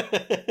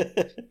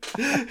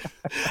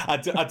I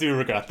do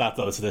regret that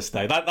though to this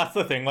day. That's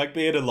the thing. Like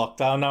being in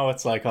lockdown now,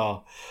 it's like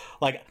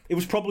it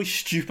was probably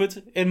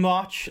stupid in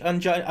March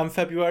and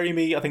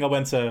February. I think I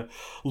went to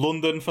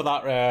London for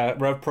that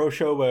Rev Pro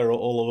show where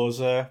all of us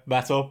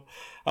met up.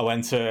 I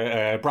went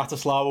to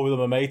Bratislava with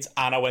my mates,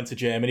 and I went to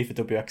Germany for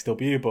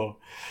WXW. But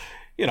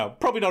you know,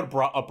 probably not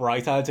a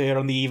bright idea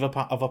on the eve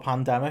of a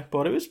pandemic,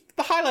 but it was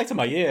the highlight of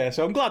my year.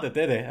 So I'm glad I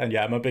did it. And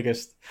yeah, my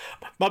biggest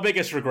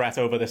regret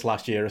over this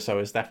last year or so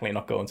is definitely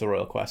not going to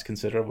Royal Quest,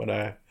 considering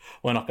we're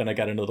not going to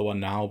get another one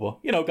now. But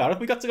you know, Gareth,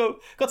 we got to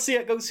see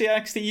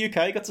NXT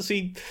UK, got to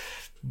see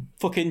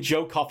fucking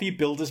Joe Coffey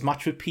build his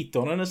match with Pete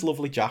Dunne in his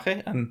lovely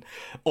jacket, and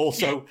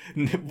also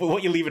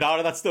what you're leaving out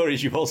of that story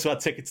is you also had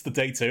tickets to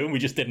day 2 and we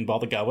just didn't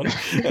bother going.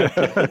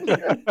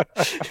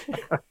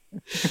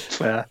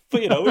 Fair.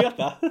 But you know, we had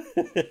that.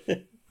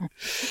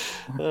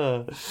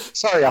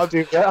 Sorry, I've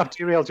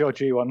derailed your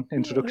G1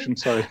 introduction.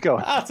 Sorry, go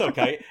on. That's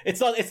okay. It's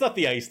not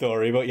the A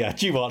story, but yeah,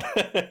 G1.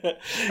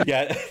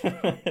 Yeah.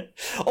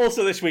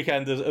 Also this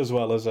weekend, as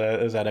well as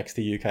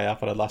NXT UK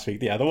happened last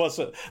week. Yeah, there was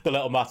the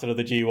little matter of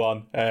the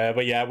G1.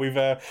 But yeah,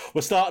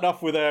 we're starting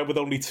off with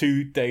only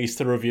 2 days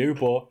to review,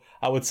 but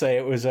I would say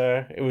it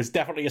was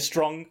definitely a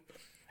strong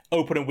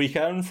opening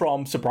weekend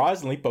from,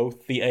 surprisingly,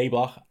 both the A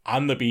block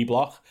and the B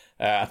block.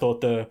 I thought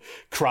the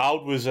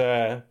crowd was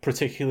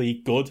particularly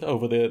good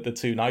over the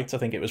 2 nights. I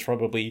think it was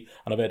probably,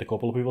 and I've heard a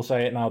couple of people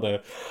say it now,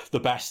 the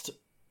best,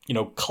 you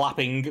know,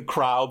 clapping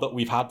crowd that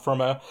we've had from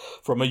a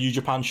New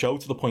Japan show,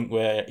 to the point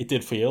where it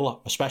did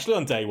feel, especially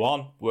on day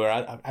 1,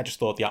 where I just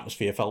thought the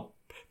atmosphere felt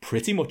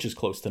pretty much as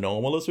close to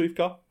normal as we've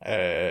got.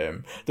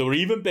 There were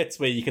even bits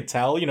where you could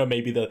tell, you know,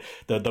 maybe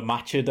the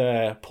match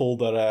had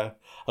pulled a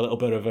little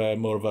bit of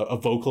more of a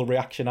vocal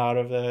reaction out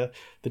of the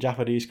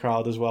Japanese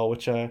crowd as well,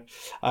 which I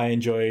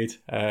enjoyed.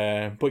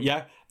 But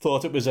yeah,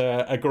 thought it was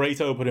a great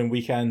opening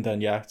weekend,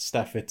 and yeah,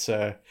 Steph, it's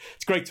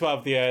great to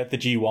have the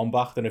G1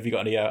 back. And have you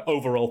got any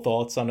overall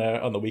thoughts on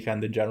the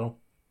weekend in general?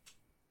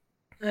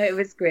 It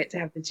was great to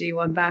have the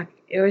G1 back.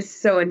 It was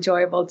so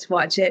enjoyable to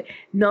watch it.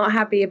 Not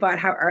happy about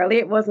how early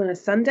it was on a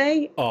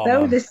Sunday,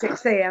 though. The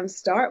 6 a.m.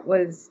 start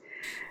was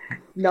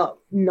not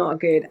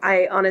good.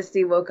 I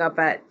honestly woke up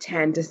at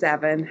 10 to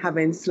 7,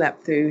 having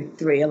slept through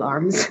 3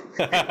 alarms.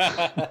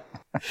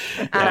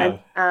 And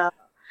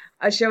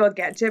I'm sure I'll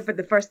get to it, but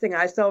the first thing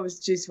I saw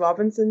was Juice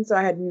Robinson, so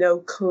I had no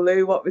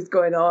clue what was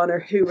going on or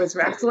who was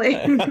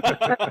wrestling.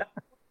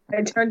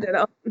 I turned it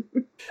on.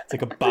 It's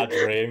like a bad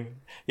dream.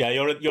 Yeah,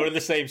 you're in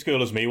the same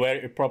school as me, where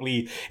it'd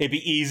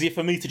be easier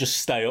for me to just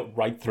stay up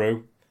right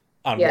through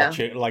and watch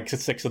it like at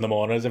 6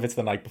 a.m. as if it's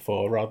the night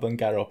before, rather than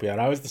get up. Yeah,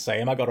 and I was the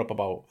same. I got up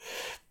about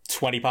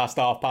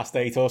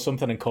 8:20 or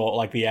something and caught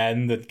like the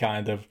end and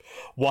kind of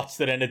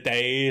watched it in a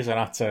daze, and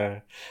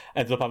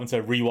ended up having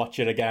to rewatch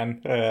it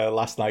again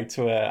last night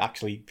to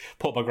actually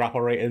put my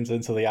grapple ratings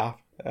into the app.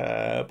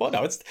 But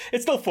no, it's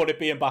still fun it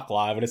being back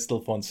live, and it's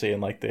still fun seeing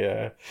like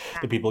the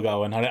people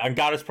going. And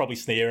Gareth's probably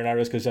sneering at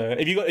us because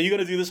are you going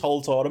to do this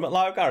whole tournament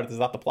live, Gareth? Is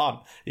that the plan?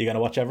 Are you going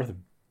to watch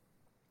everything?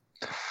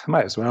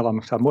 Might as well.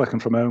 I'm working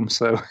from home,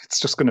 so it's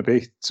just going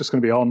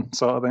to be on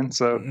sort of thing.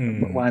 So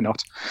why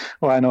not?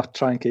 Why not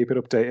try and keep it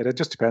updated? It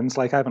just depends.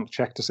 Like I haven't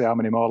checked to see how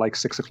many more like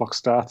 6 o'clock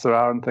starts there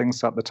are and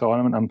things at the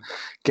tournament. I'm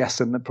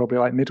guessing that probably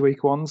like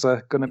midweek ones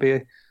are going to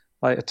be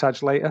like a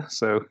tad later.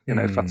 So you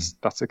know if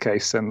that's the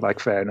case, then like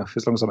fair enough.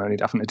 As long as I'm only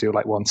having to do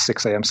like one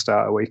 6 a.m.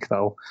 start a week,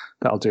 that'll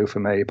do for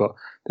me. But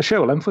the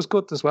show length was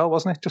good as well,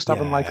 wasn't it? Just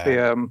having like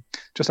the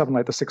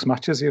 6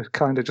 matches, you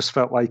kind of just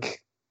felt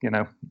like, you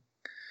know,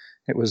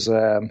 It was,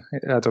 I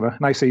don't know,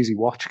 nice easy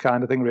watch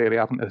kind of thing, really,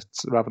 rather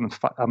than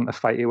having to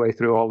fight your way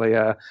through all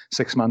the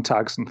 6-man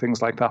tags and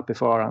things like that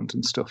beforehand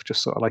and stuff.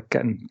 Just sort of like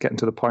getting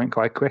to the point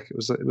quite quick.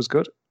 It was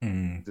good.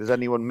 Does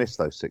anyone miss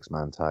those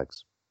 6-man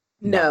tags?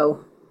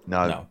 No.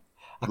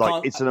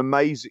 Like, it's an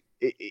amazing.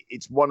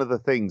 It's one of the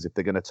things, if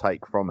they're going to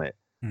take from it,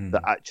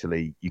 that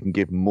actually you can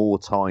give more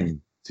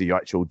time to your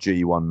actual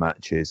G1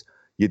 matches.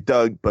 You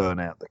don't burn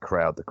out the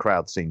crowd. The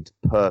crowd seemed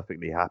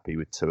perfectly happy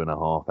with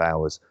 2.5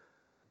 hours.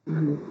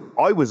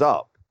 I was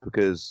up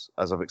because,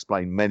 as I've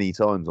explained many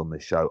times on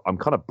this show, I'm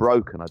kind of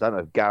broken. I don't know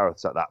if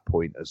Gareth's at that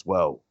point as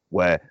well,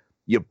 where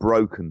you're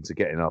broken to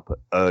getting up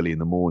early in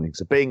the morning.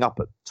 So being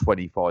up at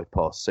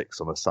 6:25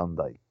 on a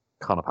Sunday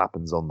kind of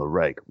happens on the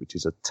reg, which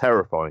is a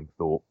terrifying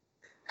thought.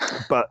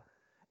 But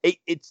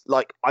it's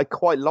like, I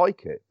quite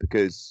like it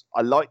because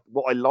what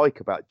I like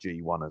about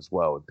G1 as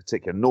well, in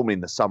particular, normally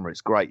in the summer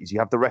it's great, is you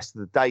have the rest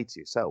of the day to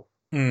yourself.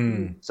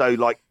 So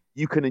like,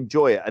 you can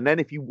enjoy it. And then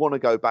if you want to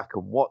go back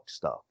and watch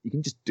stuff, you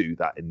can just do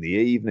that in the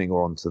evening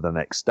or onto the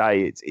next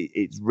day.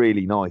 It's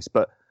really nice.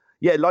 But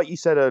yeah, like you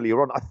said earlier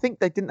on, I think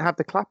they didn't have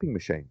the clapping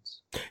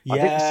machines. Yeah. I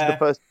think this is the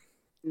first.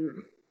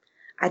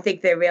 I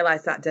think they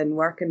realised that didn't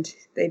work and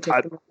they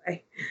took them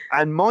away.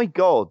 And my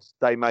God,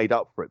 they made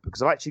up for it,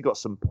 because I've actually got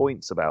some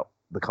points about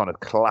the kind of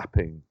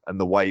clapping and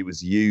the way it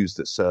was used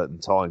at certain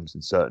times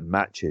in certain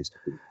matches.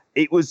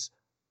 It was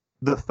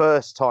the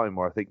first time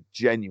where I think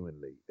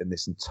genuinely in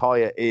this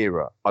entire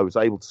era, I was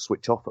able to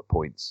switch off at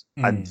points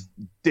and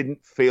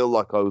didn't feel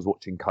like I was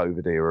watching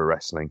COVID era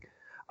wrestling.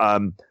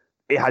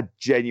 It had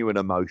genuine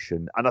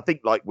emotion. And I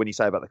think, like when you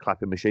say about the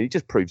clapping machine, it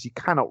just proves you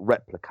cannot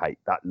replicate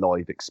that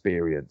live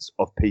experience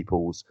of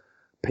people's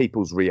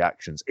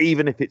reactions,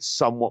 even if it's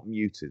somewhat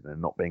muted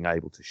and not being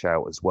able to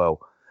shout as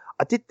well.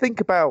 I did think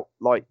about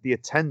like the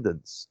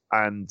attendance,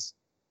 and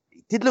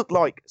it did look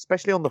like,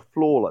 especially on the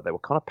floor, like they were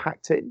kind of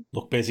packed in.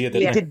 Look busier,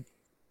 didn't it?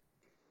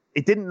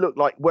 It didn't look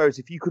like, whereas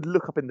if you could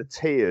look up in the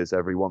tiers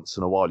every once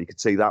in a while, you could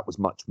see that was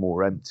much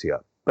more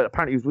emptier. But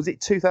apparently, was it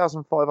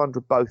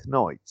 2,500 both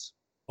nights?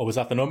 Or was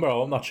that the number?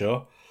 Oh, I'm not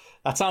sure.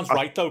 That sounds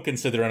right, though,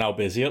 considering how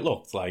busy it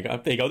looked. Like,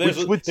 there you go. There's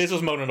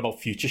us moaning about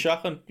Future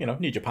Shock and,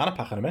 New Japan are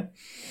packing them in.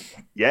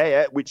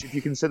 Yeah. Which, if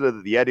you consider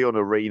that the Edion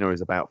Arena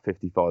is about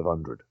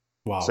 5,500.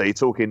 Wow. So you're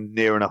talking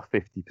near enough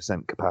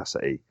 50%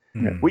 capacity,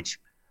 which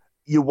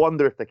you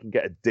wonder if they can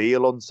get a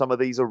deal on some of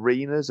these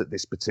arenas at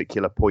this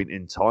particular point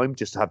in time,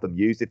 just to have them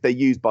used. If they're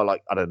used by,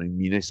 like, I don't know,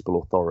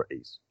 municipal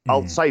authorities.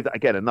 I'll say that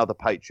again, another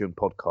Patreon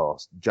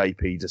podcast,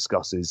 JP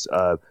discusses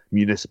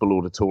municipal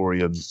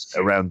auditoriums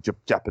around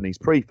Japanese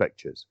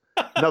prefectures.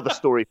 Another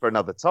story for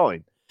another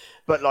time.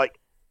 But, like,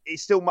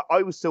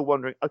 I was still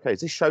wondering, okay,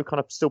 is this show kind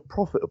of still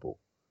profitable?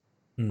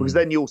 Because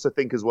then you also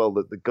think as well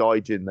that the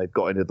gaijin they've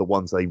got in are the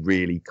ones they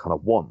really kind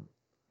of want.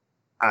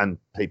 And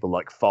people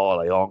like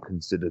Farley aren't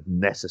considered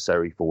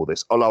necessary for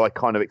this. Although I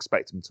kind of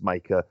expect them to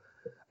make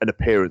an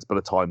appearance by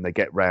the time they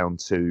get round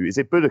to... Is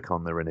it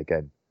Budokan they're in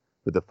again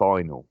with the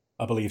final?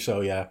 I believe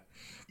so, yeah.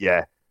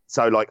 Yeah.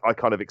 So, like, I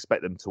kind of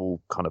expect them to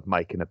all kind of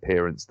make an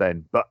appearance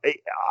then. But it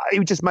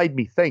just made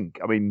me think.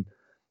 I mean,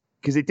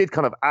 because it did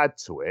kind of add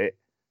to it.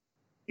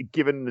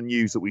 Given the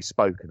news that we've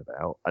spoken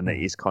about, and it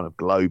is kind of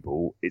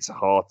global, it's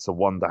hard to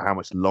wonder how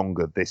much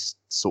longer this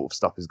sort of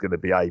stuff is going to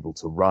be able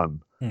to run.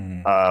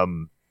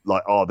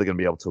 Like, are they going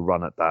to be able to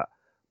run at that?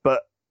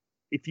 But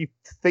if you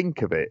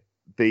think of it,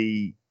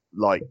 the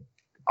like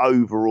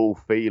overall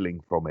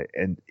feeling from it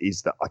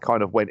is that I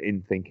kind of went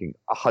in thinking,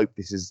 I hope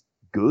this is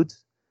good,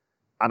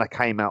 and I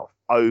came out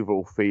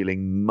overall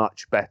feeling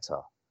much better.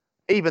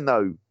 Even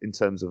though, in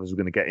terms of, as we're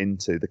going to get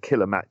into the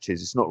killer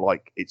matches, it's not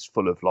like it's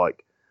full of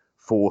like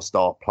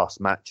 4-star plus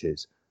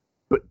matches,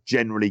 but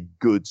generally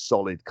good,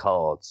 solid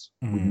cards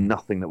with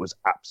nothing that was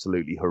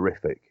absolutely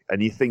horrific.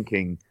 And you're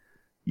thinking,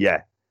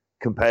 yeah,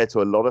 compared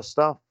to a lot of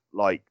stuff,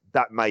 like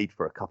that made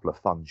for a couple of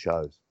fun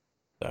shows.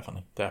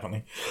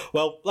 Definitely.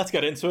 Well, let's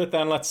get into it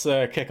then. Let's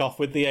kick off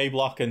with the A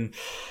block. And,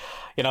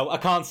 I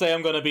can't say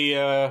I'm going to be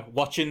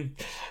watching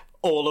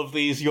all of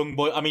these young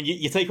boys. I mean,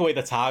 you take away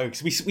the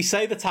tags. We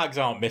say the tags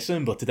aren't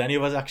missing, but did any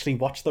of us actually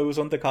watch those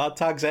undercard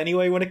tags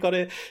anyway when it got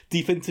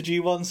deep into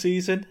G1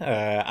 season?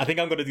 I think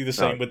I'm going to do the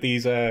same with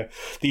these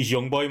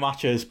young boy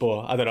matches,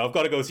 but I don't know. I've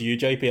got to go to you,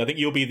 JP. I think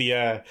you'll be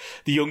the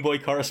young boy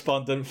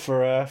correspondent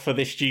for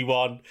this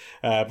G1.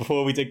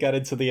 Before we did get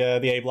into the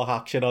A block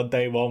action on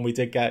day one, we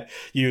did get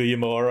Yu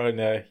Yamura and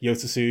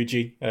Yota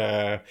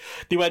Tsuji.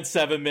 They went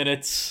 7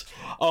 minutes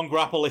on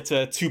Grapple. It's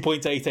a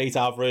 2.88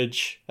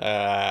 average.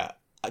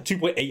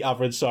 2.8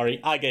 average, sorry.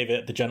 I gave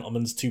it the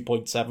gentleman's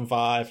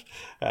 2.75.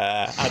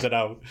 I don't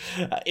know.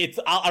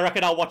 I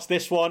reckon I'll watch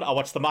this one. I'll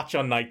watch the match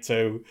on night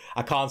 2.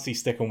 I can't see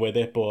sticking with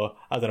it, but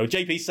I don't know.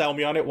 JP, sell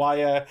me on it.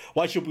 Why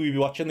should we be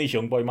watching these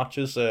young boy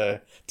matches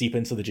deep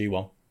into the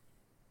G1?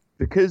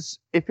 Because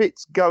if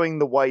it's going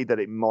the way that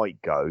it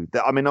might go,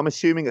 I mean, I'm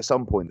assuming at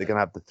some point they're going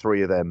to have the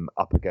 3 of them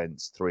up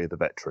against 3 of the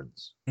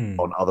veterans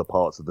on other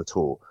parts of the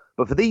tour.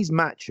 But for these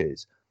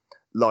matches,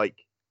 like,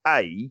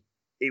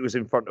 it was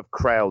in front of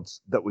crowds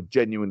that were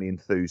genuinely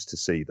enthused to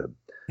see them.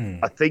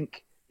 I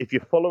think if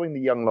you're following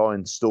the Young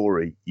Lions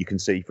story, you can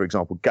see, for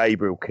example,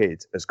 Gabriel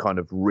Kidd has kind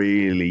of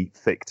really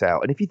thicked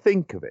out. And if you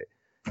think of it,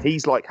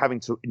 he's like having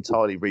to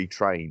entirely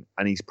retrain,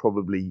 and he's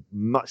probably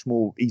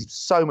he's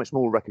so much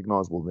more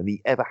recognisable than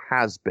he ever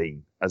has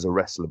been as a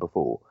wrestler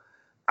before.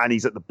 And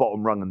he's at the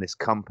bottom rung in this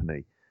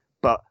company.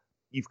 But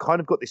you've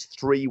kind of got this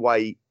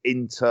three-way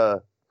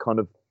kind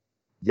of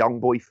young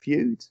boy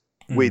feud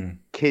with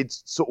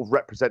kids sort of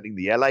representing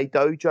the LA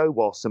dojo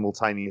while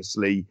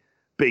simultaneously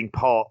being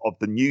part of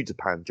the New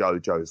Japan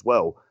dojo as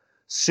well.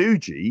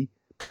 Tsuji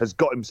has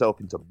got himself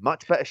into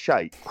much better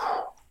shape,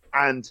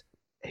 and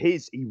he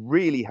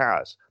really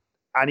has,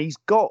 and he's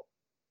got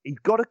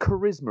a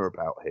charisma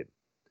about him.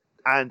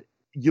 And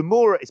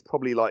Yamura is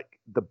probably like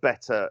the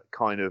better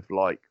kind of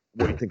like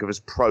what you think of as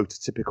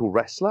prototypical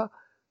wrestler,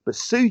 but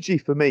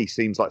Tsuji for me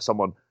seems like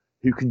someone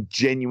who can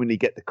genuinely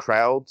get the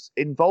crowds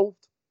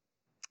involved.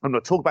 I'm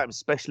going to talk about him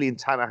especially in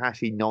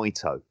Tanahashi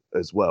Naito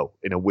as well,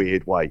 in a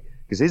weird way,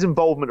 because his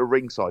involvement at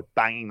ringside,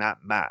 banging that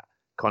mat,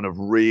 kind of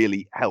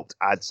really helped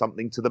add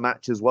something to the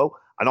match as well.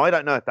 And I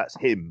don't know if that's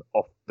him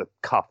off the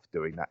cuff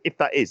doing that. If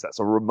that is, that's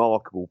a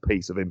remarkable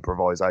piece of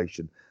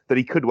improvisation that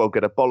he could well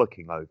get a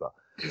bollocking over.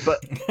 But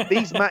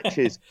these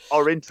matches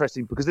are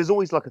interesting because there's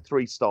always like a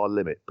 3-star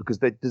limit because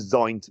they're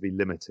designed to be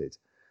limited.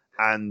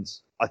 And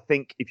I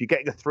think if you're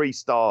getting a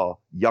 3-star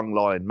Young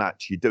Lion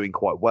match, you're doing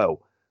quite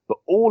well. But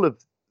all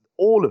of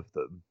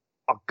them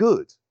are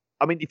good.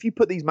 I mean, if you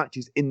put these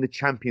matches in the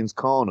Champions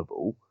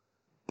Carnival,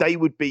 they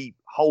would be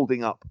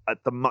holding up at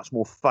the much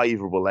more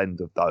favourable end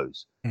of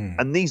those.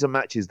 And these are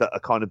matches that are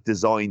kind of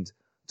designed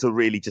to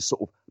really just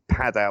sort of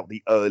pad out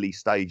the early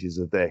stages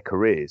of their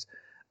careers.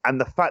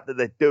 And the fact that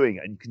they're doing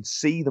it, and you can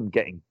see them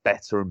getting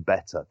better and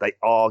better. They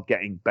are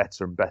getting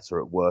better and better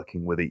at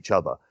working with each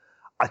other.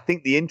 I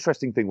think the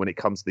interesting thing when it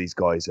comes to these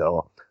guys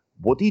are,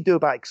 what do you do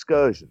about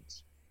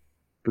excursions?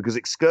 Because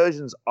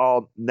excursions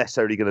aren't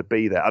necessarily going to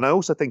be there. And I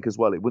also think as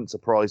well, it wouldn't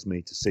surprise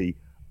me to see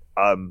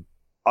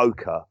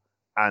Oka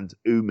and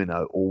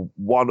Umino, or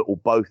one or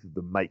both of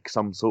them, make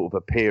some sort of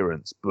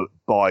appearance, but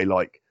by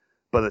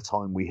the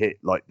time we hit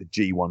like the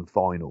G1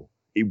 final.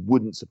 It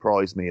wouldn't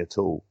surprise me at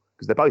all,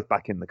 because they're both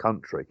back in the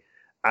country.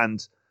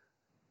 And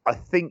I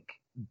think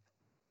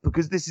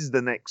because this is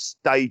the next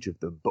stage of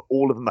them, but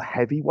all of them are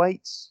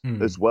heavyweights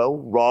as well,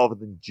 rather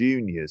than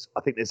juniors,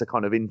 I think there's a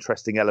kind of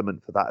interesting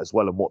element for that as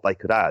well, and what they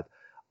could add.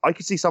 I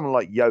could see someone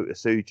like Yota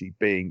Tsuji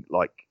being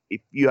like,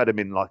 if you had him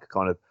in like a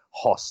kind of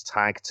Hoss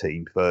tag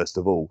team, first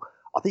of all,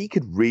 I think he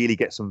could really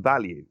get some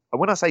value. And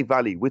when I say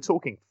value, we're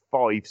talking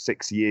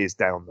 5-6 years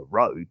down the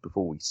road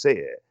before we see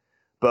it.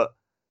 But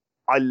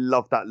I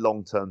love that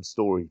long-term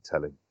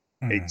storytelling.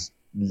 It's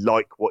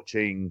like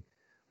watching,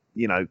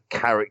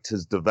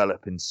 characters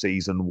develop in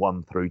season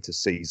 1 through to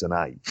season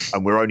 8.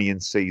 And we're only in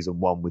season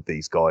 1 with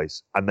these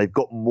guys. And they've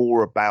got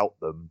more about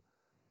them,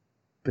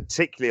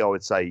 particularly, I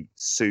would say,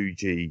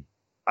 Tsuji.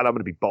 And I'm going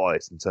to be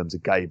biased in terms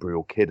of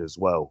Gabriel Kidd as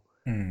well,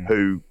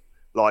 who,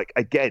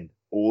 again,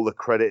 all the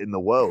credit in the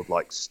world,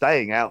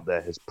 staying out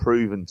there has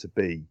proven to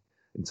be,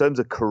 in terms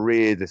of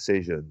career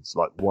decisions,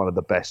 one of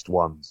the best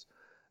ones.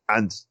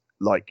 And,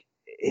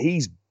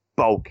 he's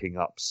bulking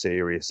up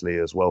seriously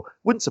as well.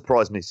 Wouldn't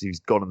surprise me if he's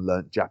gone and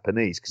learnt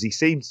Japanese, because he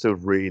seems to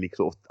have really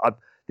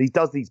he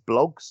does these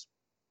blogs,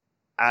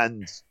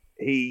 and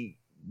he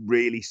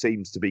really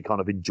seems to be kind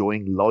of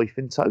enjoying life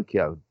in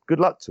Tokyo. Good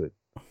luck to him.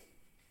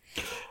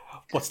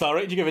 What star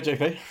rate did you give it,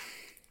 JP?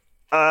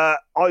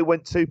 I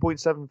went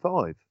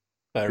 2.75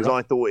 because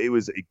I thought it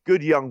was a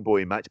good young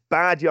boy match.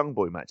 Bad young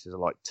boy matches are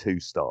like 2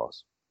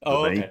 stars.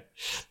 Oh, me. okay.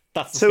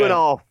 That's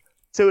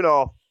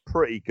 2.5,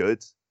 pretty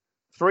good.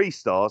 3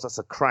 stars, that's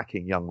a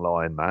cracking Young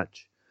Lion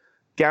match.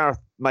 Gareth,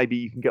 maybe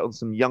you can get on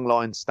some Young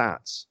Lion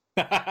stats.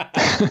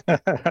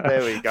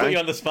 There we go. Put you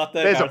on the spot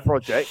there, There's Gareth. a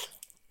project.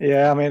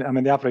 Yeah, I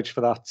mean, the average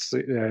for that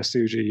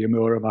Tsuji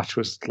Yamura match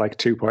was like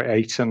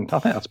 2.8, and I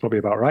think that's probably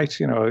about right.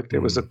 It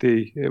was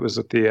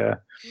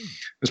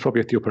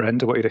probably at the upper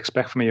end of what you'd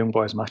expect from a young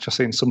boys match. I've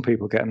seen some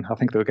people I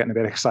think they were getting a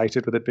bit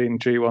excited with it being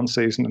G1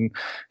 season and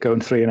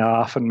going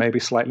 3.5 and maybe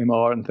slightly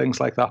more and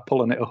things like that,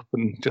 pulling it up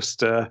and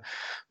just,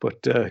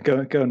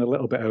 going a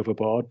little bit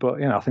overboard.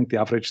 But I think the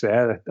average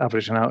there,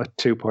 averaging out at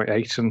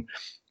 2.8,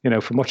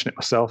 and from watching it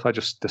myself, I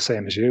just the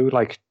same as you,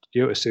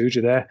 Yota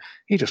Tsuji there,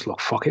 he just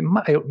looked fucking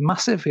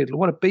massive.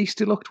 What a beast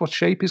he looked, what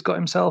shape he's got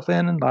himself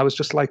in. And I was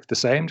just the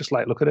same, just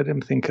looking at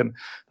him thinking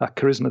that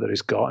charisma that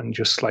he's got, and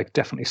just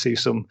definitely see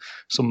some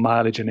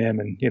mileage in him.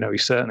 And, he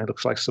certainly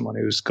looks like someone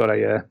who's got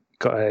a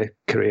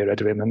career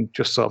ahead of him. And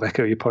just sort of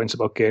echo your points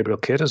about Gabriel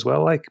Kidd as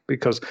well,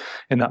 because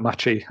in that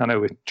match, I know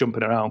we're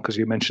jumping around because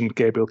you mentioned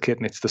Gabriel Kidd,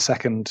 and it's the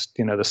second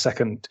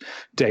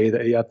day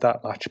that he had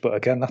that match. But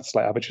again, that's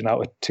averaging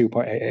out at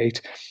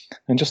 2.88.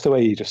 And just the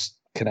way he just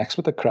connects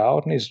with the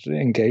crowd and he's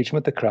engaging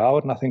with the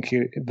crowd, and I think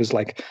there's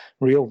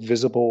real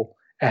visible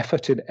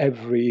effort in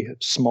every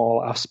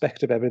small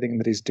aspect of everything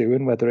that he's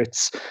doing, whether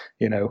it's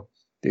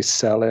he's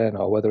selling,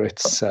 or whether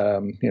it's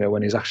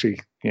when he's actually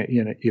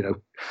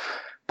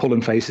pulling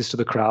faces to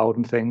the crowd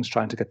and things,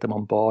 trying to get them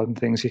on board and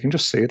things. You can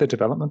just see the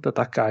development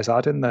that guy's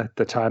had in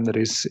the time that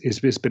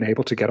he's been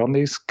able to get on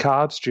these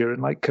cards during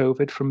like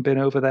COVID from being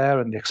over there,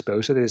 and the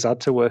exposure that he's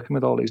had to working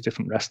with all these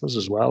different wrestlers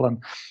as well.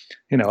 And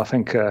I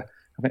think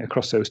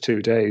across those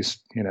 2 days,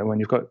 when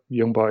you've got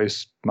young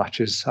boys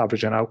matches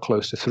averaging out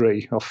close to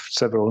 3 off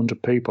several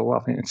hundred people,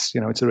 I think it's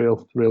it's a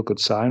real good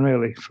sign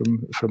really from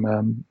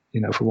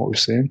what we've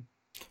seen.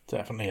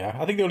 Definitely, yeah.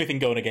 I think the only thing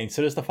going against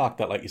it is the fact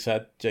that, like you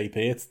said, JP,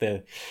 it's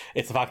the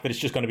fact that it's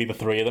just going to be the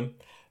 3 of them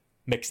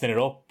mixing it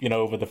up,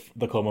 over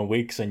the coming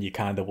weeks, and you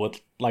kind of would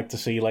like to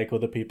see like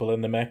other people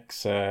in the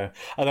mix. I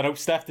don't know,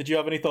 Steph, did you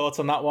have any thoughts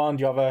on that one?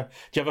 Do you have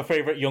a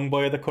favourite young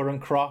boy of the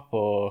current crop,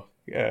 or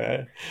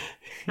you're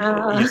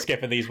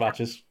skipping these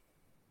matches?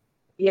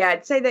 Yeah,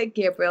 I'd say that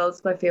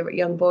Gabriel's my favourite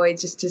young boy,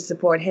 just to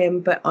support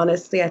him. But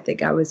honestly, I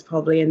think I was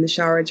probably in the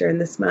shower during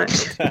this match.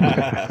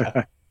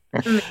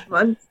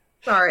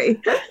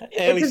 Sorry.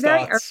 Early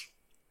starts.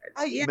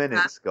 8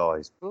 minutes,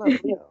 guys. Bloody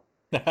hell.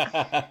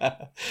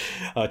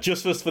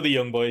 Just for the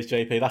young boys,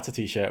 JP. That's a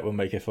t-shirt. We'll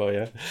make it for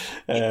you.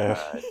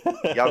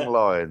 Young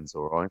lions,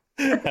 all right.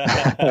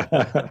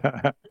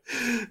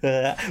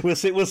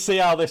 We'll see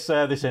how this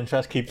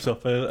interest keeps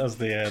up as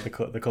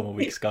the coming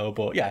weeks go.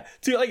 But yeah,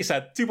 like you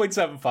said,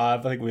 2.75.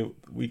 I think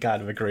we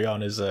kind of agree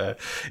on is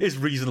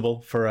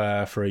reasonable for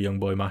a young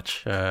boy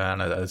match,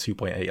 and a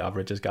 2.8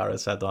 average, as Gareth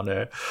said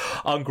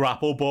on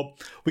Grapple. But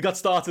we got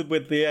started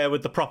with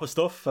the proper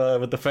stuff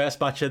with the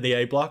first match in the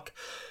A block.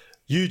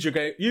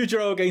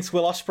 Yujiro against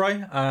Will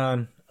Ospreay,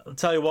 and I'll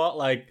tell you what,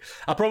 like,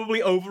 I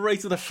probably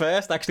overrated the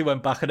first. I actually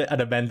went back and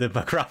amended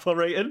my grapple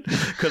rating,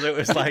 because it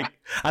was like,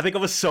 I think I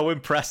was so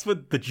impressed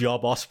with the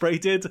job Ospreay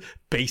did,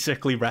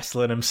 basically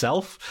wrestling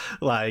himself.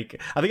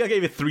 Like, I think I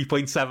gave it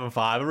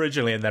 3.75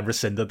 originally, and then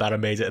rescinded that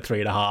and made it a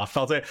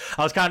 3.5.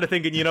 I was kind of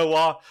thinking, you know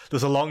what,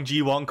 there's a long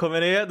G1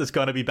 coming here, there's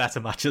going to be better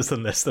matches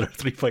than this that are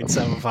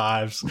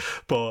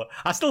 3.75s, but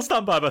I still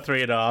stand by my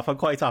 3.5. I'm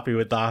quite happy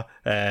with that.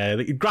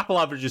 The grapple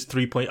average is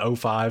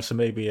 3.05, so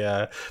maybe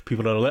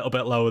people are a little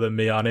bit lower than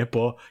me on it,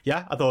 but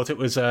yeah, I thought it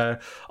was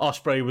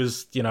Ospreay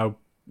was,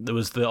 there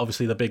was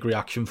obviously the big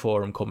reaction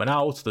for him coming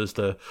out. There's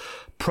the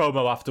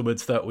promo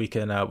afterwards that we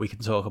can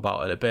talk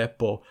about in a bit.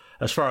 But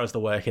as far as the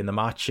work in the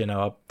match,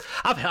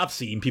 I've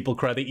seen people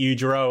credit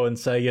Yujiro and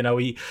say,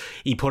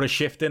 he put a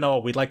shift in,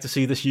 or we'd like to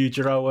see this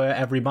Yujiro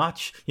every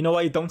match. You know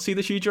why you don't see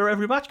this Yujiro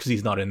every match? Because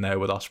he's not in there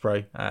with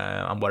Ospreay.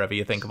 And whatever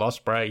you think of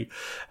Ospreay,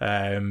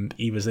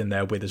 he was in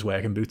there with his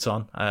working boots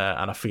on,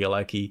 and I feel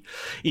like he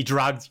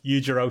dragged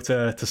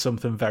Yujiro to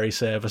something very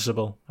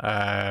serviceable.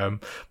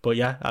 But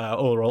yeah,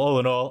 all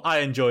in all, I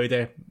enjoyed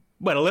it.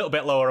 Went a little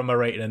bit lower on my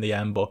rating in the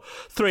end, but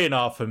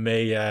 3.5 for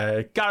me.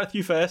 Gareth,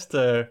 you first.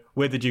 Where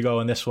did you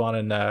go on this one,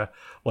 and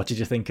what did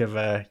you think of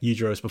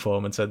Yujiro's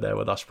performance in there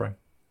with Ospreay?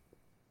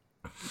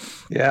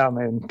 Yeah, I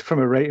mean, from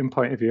a rating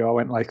point of view, I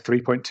went like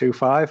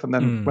 3.25, and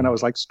then when I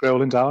was like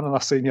scrolling down and I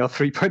seen your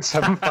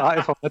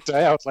 3.75 on the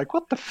day, I was like,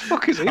 what the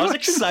fuck is he? I was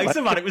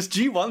excited, man. It was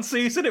G1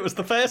 season. It was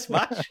the first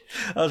match.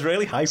 I was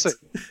really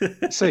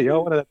hyped. So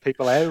you're one of the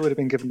people there who would have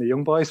been giving the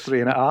young boys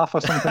 3.5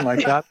 or something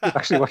like that. You'd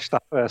actually watched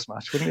that first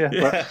match, wouldn't you?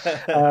 Yeah.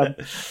 But,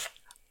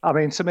 I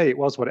mean, to me, it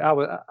was what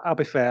I'll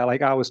be fair.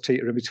 Like, I was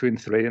teetering between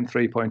 3 and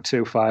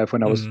 3.25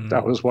 when I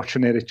was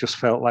watching it. It just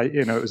felt like,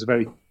 it was a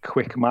very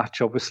quick match,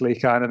 obviously,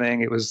 kind of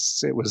thing. It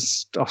was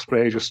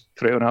Ospreay just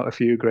throwing out a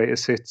few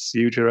greatest hits.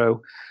 Yujiro,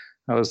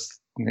 I was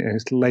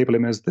label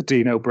him as the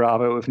Dino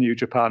Bravo of New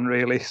Japan,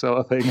 really, sort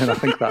of thing. And I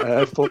think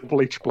that full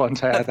bleach blonde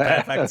hair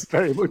there, that's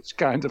very much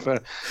kind of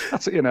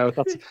that's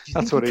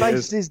what it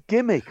is. His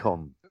gimmick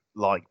on.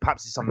 Like,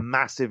 perhaps it's a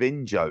massive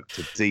in-joke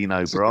to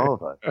Dino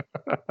Bravo.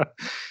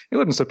 It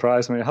wouldn't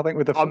surprise me. I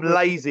think I'm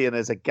lazy and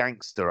there's a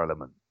gangster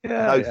element.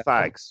 No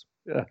fags.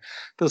 Yeah,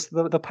 there's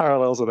the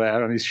parallels are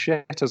there, and he's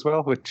shit as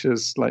well, which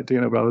is like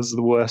Dino Bravo's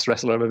the worst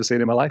wrestler I've ever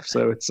seen in my life.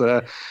 So it's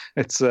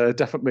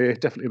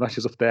definitely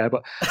matches up there.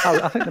 But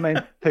I think the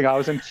main thing I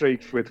was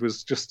intrigued with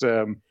was just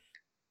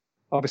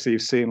obviously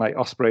you've seen like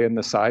Ospreay and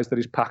the size that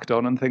he's packed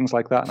on and things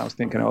like that. And I was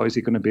thinking, is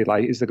he going to be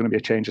like, is there going to be a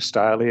change of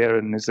style here?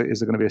 And is there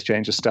going to be a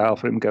change of style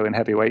for him going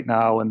heavyweight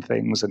now and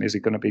things? And is he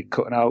going to be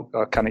cutting out,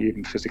 or can he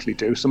even physically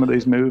do some of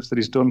these moves that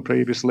he's done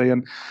previously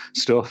and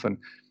stuff? And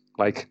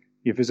like,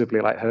 you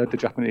visibly like heard the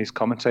Japanese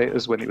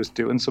commentators when he was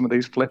doing some of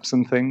these flips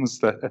and things,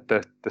 that at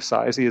the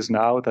size he is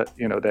now, that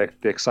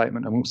the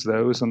excitement amongst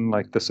those and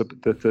like the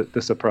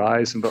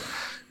surprise. And but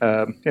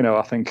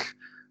I think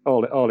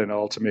all in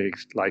all, to me,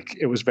 like,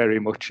 it was very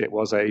much, it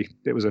was a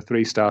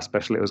 3-star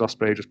special. It was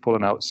Ospreay just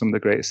pulling out some of the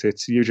greatest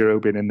hits,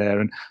 Yujiro being in there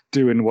and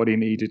doing what he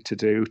needed to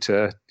do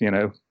to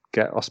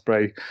get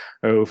Ospreay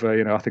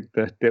over. I think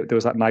that there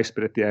was that nice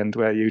bit at the end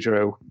where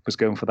Yujiro was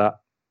going for that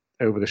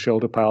over the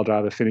shoulder pile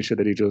driver finisher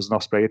that he does, and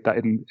Ospreay hit that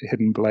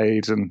hidden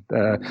blade and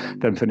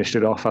then finished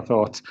it off. I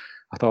thought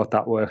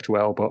that worked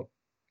well, but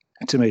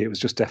to me, it was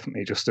just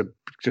definitely just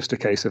a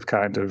case of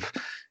kind of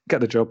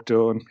get the job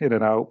done, in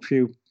and out,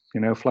 few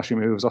flashy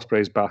moves,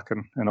 Ospreay's back,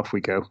 and off we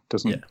go.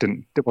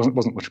 It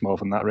wasn't much more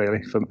than that,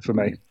 really, for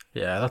me.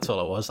 Yeah, that's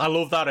all it was. I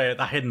love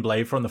that hidden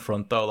blade from the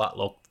front, though. That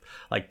looked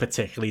like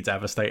particularly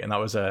devastating. That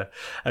was a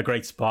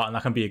great spot, and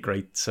that can be a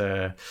great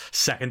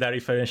secondary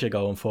finisher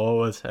going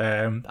forward.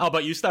 How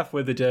about you, Steph?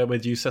 Where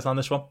did you sit on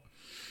this one?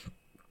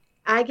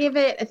 I give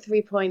it a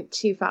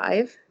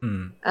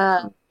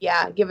 3.25.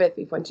 Yeah, give it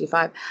a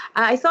 3.25.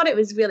 I thought it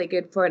was really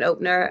good for an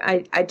opener.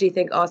 I do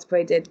think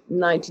Ospreay did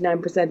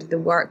 99% of the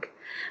work.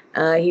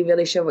 He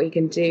really showed what he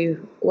can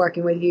do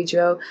working with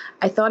Yujiro.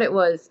 I thought it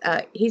was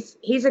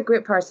he's a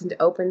great person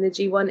to open the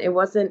G1. It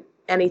wasn't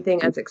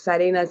anything as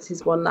exciting as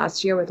his one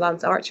last year with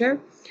Lance Archer,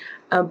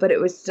 but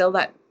it was still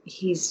that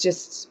he's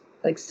just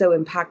like so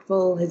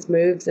impactful, his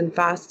moves and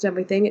fast and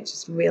everything. It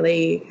just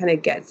really kind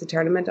of gets the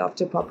tournament off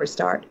to a proper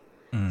start.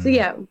 So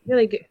yeah,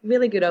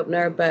 really good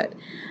opener, but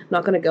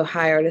not going to go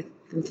higher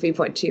than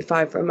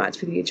 3.25 for a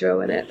match with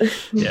Yujiro in it.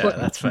 Yeah,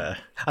 that's fair.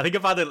 I think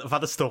if I'd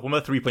have stuck with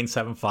a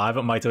 3.75,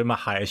 it might have been my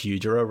highest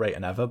Yujiro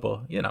rating ever.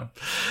 But you know,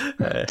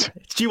 it's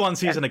G1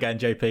 season again.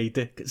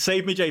 JP,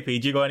 save me,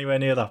 JP. Do you go anywhere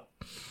near that?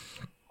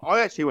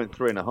 I actually went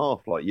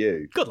 3.5 like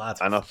you. Good lad.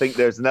 And I think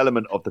there's an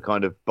element of the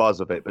kind of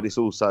buzz of it, but it's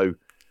also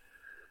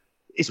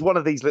one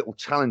of these little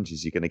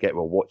challenges you're going to get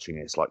while watching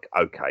it. It's like,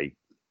 okay,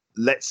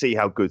 let's see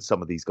how good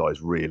some of these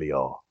guys really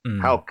are.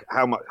 How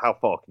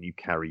far can you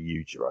carry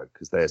Yujiro?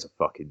 Because there's a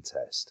fucking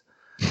test.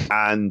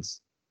 And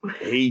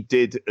he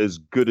did as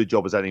good a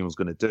job as anyone's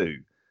going to do.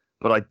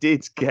 But I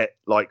did get,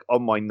 like,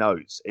 on my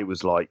notes, it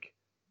was like,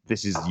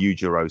 this is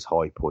Yujiro's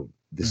high point.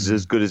 This is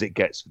as good as it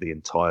gets for the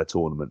entire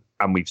tournament.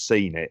 And we've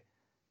seen it.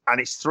 And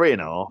it's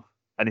 3.5.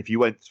 And if you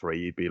went 3,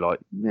 you'd be like,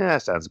 yeah,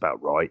 sounds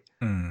about right.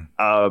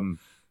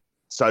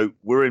 So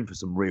we're in for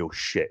some real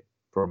shit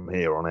from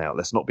here on out.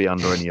 Let's not be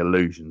under any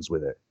illusions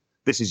with it.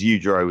 This is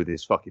Yujiro with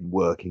his fucking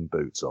working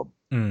boots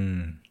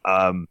on.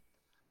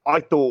 I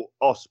thought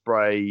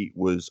Ospreay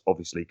was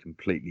obviously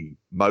completely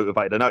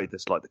motivated. I noticed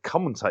this, like the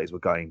commentators were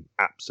going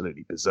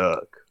absolutely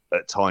berserk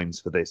at times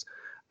for this.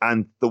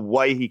 And the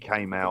way he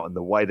came out and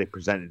the way they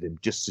presented him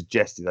just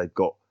suggested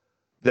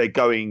they're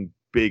going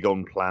big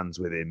on plans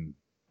with him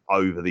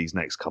over these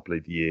next couple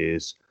of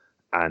years.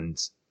 And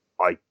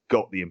I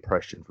got the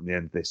impression from the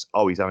end of this,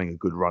 he's having a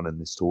good run in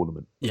this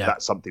tournament. Yeah.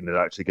 That's something they're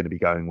actually going to be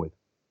going with.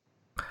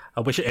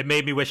 It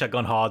made me wish I'd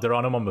gone harder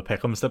on him on the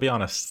pick'ems, to be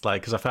honest.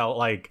 Like, because I felt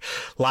like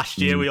last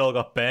year we all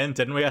got burnt,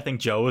 didn't we? I think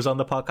Joe was on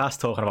the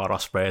podcast talking about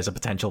Ospreay as a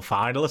potential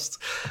finalist.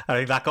 I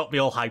think that got me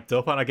all hyped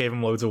up, and I gave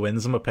him loads of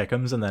wins on the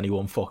pick'ems, and then he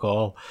won fuck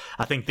all.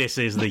 I think this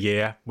is the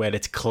year where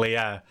it's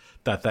clear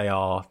that they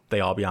are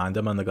behind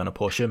him and they're going to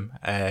push him.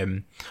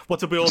 What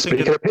did we all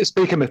think?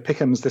 Speaking of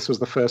pick'ems, this was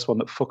the first one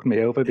that fucked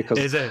me over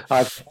because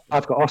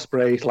I've got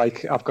Ospreay,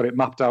 like I've got it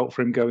mapped out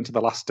for him going to the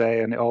last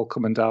day, and it all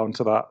coming down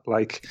to that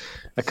like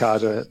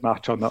Okada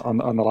match on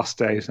the last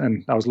day.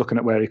 And I was looking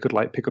at where he could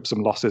like pick up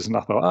some losses, and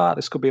I thought,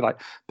 this could be like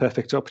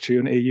perfect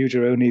opportunity.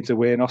 Yujiro needs a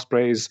win.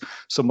 Ospreay's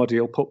somebody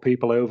who'll put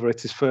people over.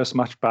 It's his first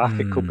match back.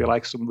 It could be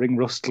like some ring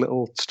rust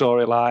little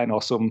storyline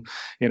or some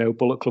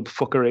Bullet Club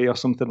fuckery or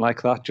something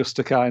like that, just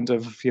to kind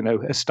of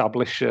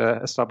establish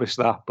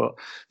that. But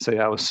so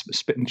yeah, I was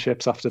spitting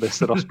chips after this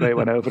that Ospreay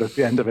went over at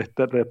the end of it,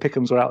 that the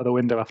pick'ems were out of the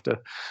window after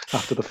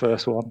the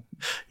first one.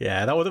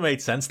 Yeah, that would have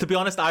made sense. To be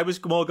honest, I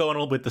was more going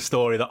on with the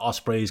story that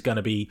Ospreay is going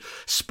to be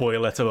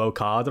spoiler to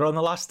Okada on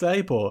the last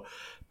day, but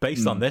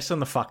based on this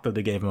and the fact that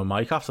they gave him a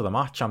mic after the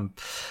match, I don't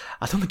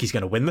think he's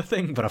going to win the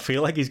thing, but I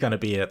feel like he's going to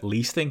be at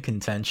least in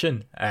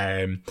contention.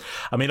 I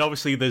mean,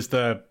 obviously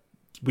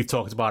we've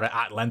talked about it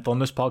at length on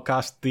this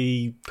podcast,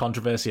 the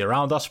controversy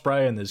around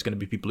Ospreay, and there's going to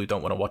be people who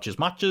don't want to watch his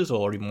matches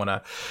or even want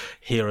to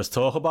hear us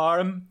talk about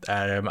him.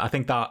 I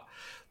think that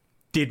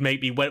did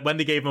make me, when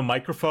they gave him a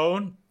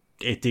microphone,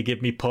 it did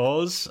give me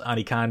pause, and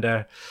he kind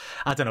of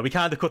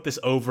cut this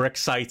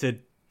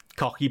overexcited,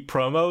 cocky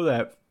promo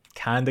that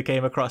kind of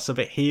came across a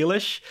bit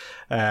heelish.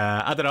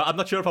 I don't know. I'm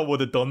not sure if I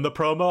would have done the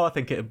promo. I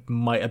think it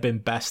might have been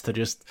best to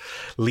just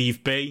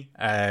leave be.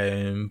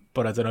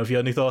 But I don't know if you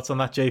have any thoughts on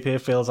that, JP. It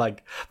felt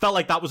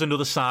like that was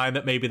another sign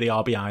that maybe they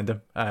are behind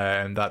him.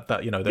 In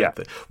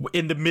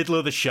the middle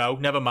of the show,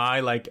 never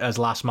mind, like as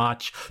last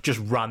match, just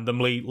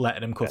randomly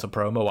letting him cut a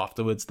promo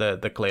afterwards. They're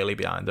clearly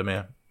behind him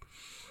here.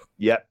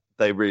 Yeah,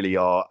 they really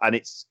are, and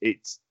it's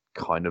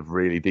kind of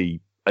really the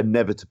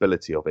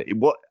inevitability of it.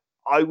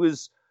 I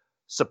was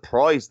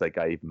surprised they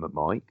gave him a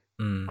mic.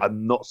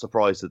 I'm not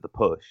surprised at the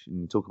push.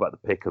 And you talk about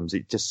the pick'ems,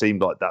 it just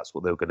seemed like that's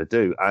what they were going to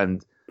do.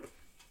 And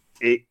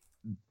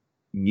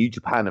New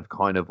Japan have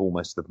kind of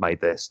almost have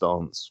made their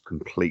stance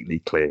completely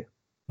clear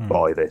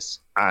by this.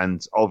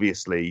 And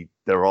obviously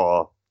there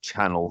are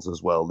channels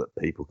as well that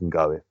people can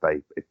go if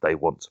they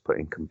want to put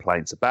in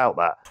complaints about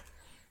that.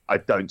 I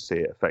don't see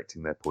it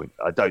affecting their point.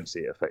 I don't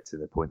see it affecting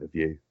their point of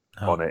view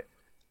on it.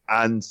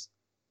 And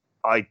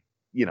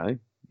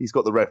he's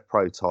got the Rev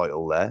Pro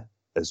title there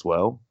as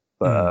well,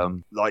 but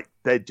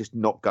they're just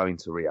not going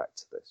to react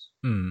to this.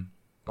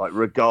 Like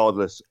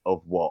regardless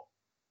of what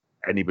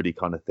anybody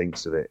kind of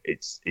thinks of it,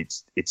 it's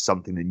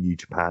something that New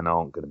Japan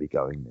aren't going to be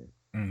going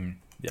near.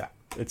 Yeah,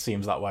 it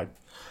seems that way.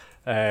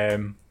 But I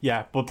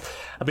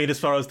mean, as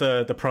far as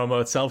the promo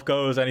itself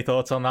goes, any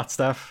thoughts on that,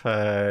 Steph?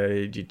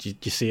 Do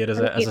you see it as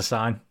a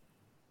sign?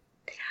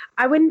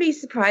 I wouldn't be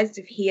surprised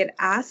if he had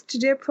asked to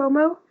do a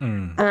promo,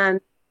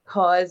 and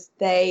because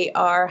they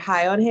are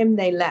high on him,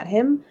 they let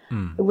him.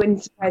 It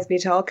wouldn't surprise me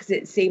at all, because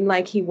it seemed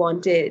like he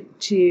wanted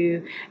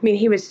to. I mean,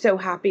 he was so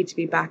happy to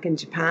be back in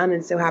Japan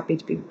and so happy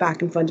to be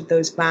back in front of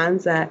those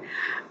fans that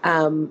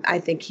I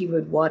think he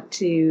would want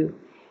to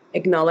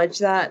acknowledge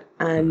that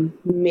and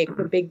make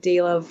a big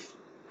deal of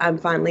I'm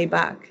finally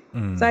back.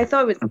 So I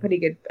thought it was a pretty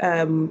good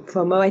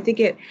promo. I think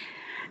it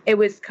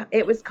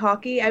was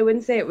cocky. I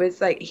wouldn't say it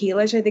was like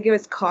heelish. I think it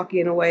was cocky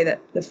in a way that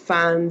the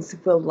fans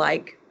will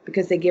like,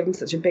 because they give him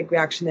such a big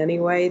reaction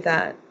anyway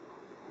that,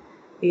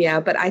 yeah,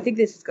 but I think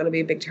this is going to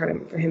be a big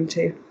tournament for him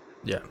too.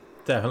 Yeah,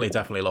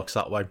 definitely looks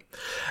that way.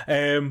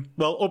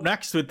 Well, up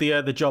next with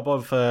the job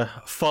of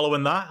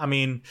following that, I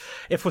mean,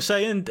 if we're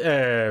saying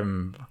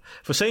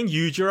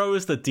Yujiro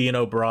is the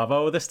Dino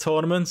Bravo of this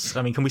tournament,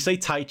 I mean, can we say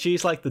Taichi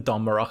is like the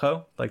Don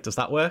Morocco? Like, does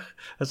that work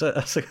as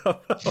a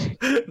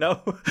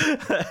no?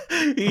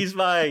 He's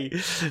my.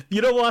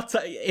 You know what?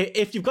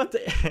 If you've got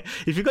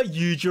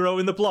Yujiro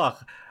in the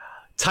block,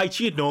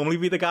 Taichi would normally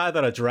be the guy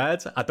that I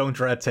dread. I don't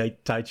dread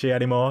Taichi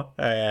anymore.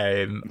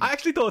 I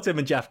actually thought him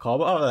and Jeff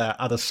Cobb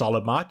had a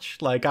solid match.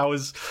 Like,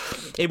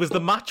 it was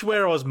the match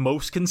where I was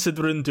most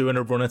considering doing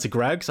a run into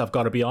Greg's, I've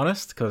got to be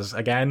honest, because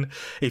again,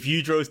 if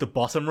Yujiro's the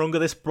bottom rung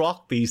of this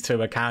block, these two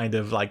are kind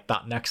of like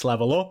that next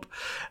level up.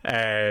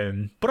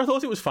 But I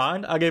thought it was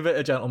fine. I gave it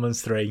a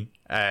gentleman's 3.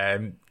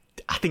 I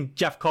think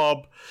Jeff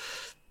Cobb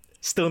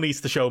still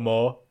needs to show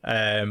more.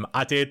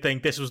 I did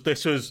think this was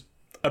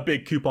a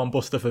big coupon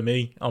buster for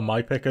me on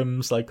my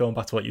pick'ems, like going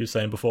back to what you were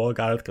saying before,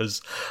 Gareth,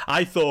 because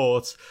I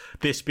thought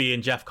this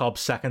being Jeff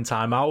Cobb's second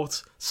time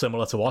out,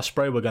 similar to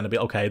Ospreay, we're going to be,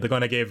 okay, they're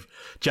going to give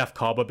Jeff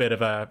Cobb a bit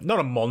of a, not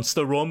a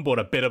monster run, but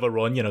a bit of a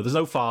run. You know, there's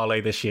no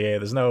Farley this year.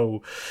 There's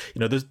no,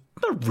 there's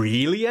not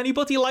really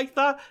anybody like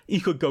that.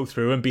 He could go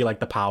through and be like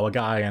the power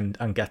guy and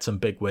get some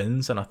big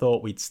wins. And I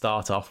thought we'd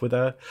start off with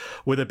a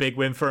big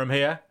win for him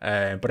here.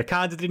 But it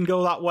kind of didn't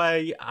go that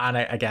way. And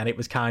again, it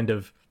was kind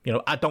of,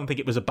 I don't think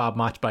it was a bad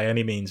match by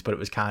any means, but it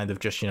was kind of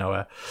just,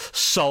 a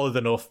solid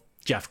enough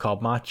Jeff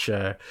Cobb match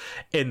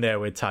in there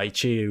with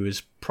Taichi, who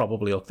was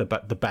probably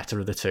the better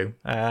of the two,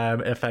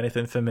 if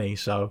anything, for me.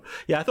 So,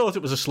 yeah, I thought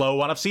it was a slow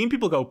one. I've seen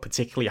people go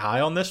particularly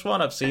high on this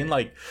one. I've seen,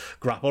 like,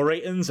 grapple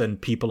ratings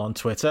and people on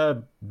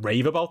Twitter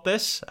rave about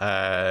this.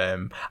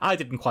 I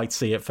didn't quite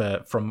see it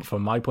from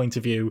my point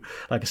of view.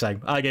 Like I say,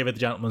 I gave it the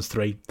gentleman's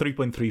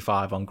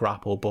 3.35 on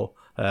grapple,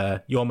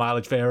 but your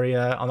mileage vary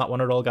on that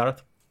one at all,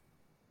 Gareth?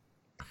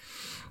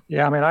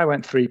 Yeah, I mean, I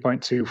went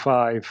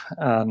 3.25,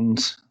 and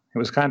it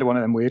was kind of one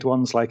of them weird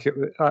ones. Like, it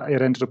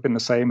ended up being the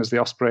same as the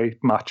Ospreay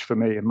match for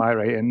me in my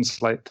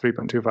ratings, like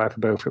 3.25 for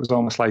both. It was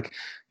almost like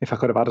if I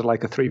could have added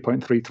like a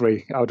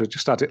 3.33, I would have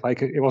just added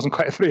like it wasn't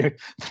quite a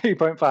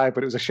 3.5,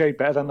 but it was a shade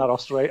better than that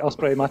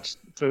Ospreay match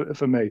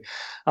for me.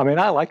 I mean,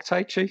 I like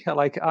Taichi.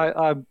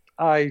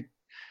 I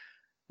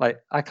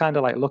kind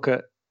of like look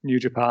at New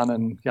Japan,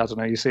 and I don't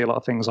know, you see a lot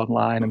of things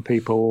online and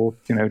people,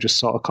 just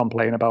sort of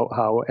complain about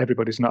how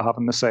everybody's not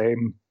having the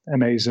same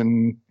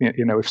amazing,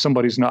 if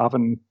somebody's not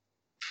having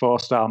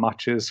 4-star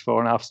matches,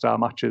 4.5-star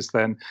matches,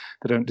 then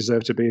they don't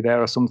deserve to be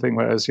there or something.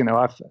 Whereas,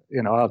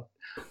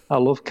 I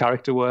love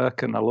character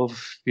work, and I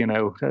love,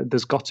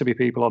 there's got to be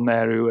people on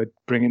there who are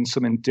bringing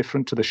something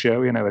different to the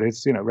show. It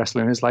is,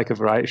 wrestling is like a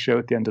variety show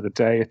at the end of the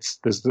day.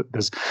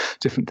 There's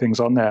different things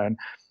on there, and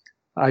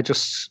I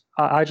just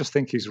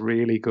think he's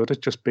really good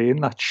at just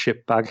being that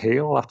shitbag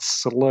heel, that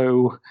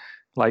slow,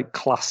 like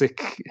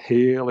classic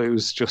heel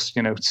who's just,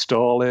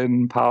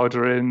 stalling,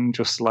 powdering,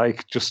 just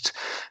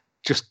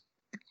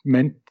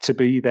meant to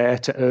be there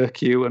to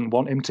irk you and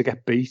want him to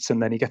get beat,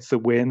 and then he gets the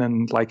win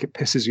and like it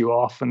pisses you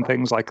off and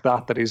things like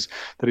that. That he's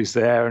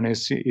there and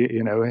is,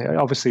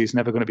 obviously he's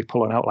never going to be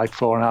pulling out like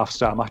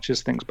 4.5-star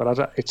matches, things,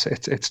 but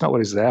it's not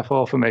what he's there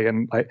for me.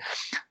 And like,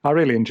 I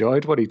really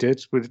enjoyed what he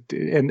did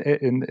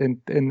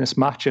in this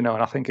match, and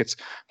I think it's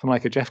from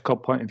like a Jeff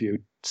Cobb point of view,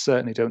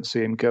 certainly don't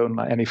see him going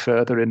like any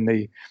further in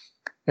the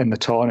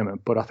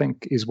tournament, but I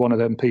think he's one of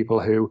them people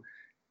who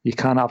you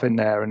can have in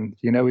there, and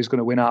he's going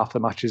to win half the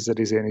matches that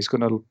he's in. He's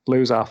going to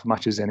lose half the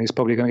matches in. He's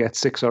probably going to get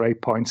 6 or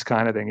 8 points,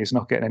 kind of thing. He's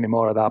not getting any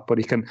more of that, but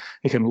he can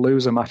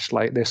lose a match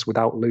like this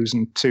without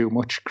losing too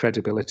much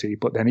credibility.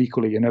 But then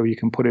equally, you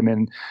can put him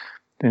in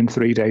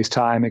 3 days'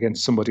 time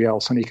against somebody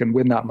else, and he can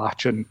win that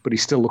match, but he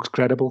still looks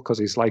credible because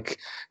he's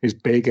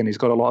big and he's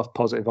got a lot of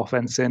positive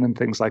offense in and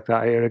things like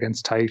that here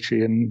against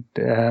Taichi and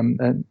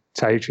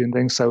Taichi and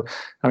things. So,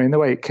 I mean, the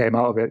way it came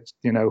out of it,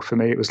 for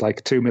me, it was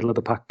like 2 middle of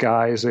the pack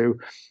guys who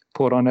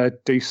put on a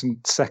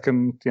decent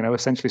second,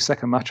 essentially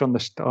second match on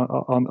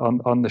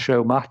the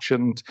show match.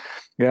 And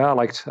yeah, I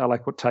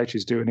like what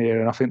Taichi's doing here,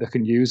 and I think they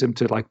can use him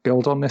to like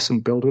build on this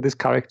and build with his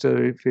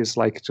character. If he's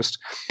like just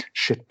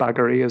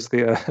shitbaggery as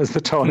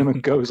the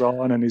tournament goes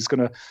on, and he's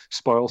going to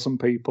spoil some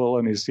people,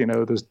 and he's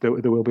there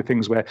will be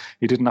things where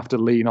he didn't have to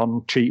lean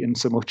on cheating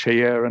so much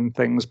here and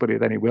things, but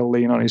then he will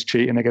lean on his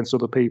cheating against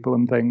other people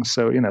and things.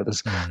 So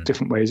there's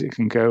different ways it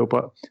can go,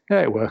 but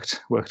yeah, it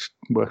worked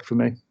for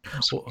me.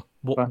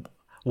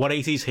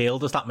 180s heel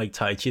does that make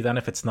Taichi then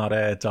if it's not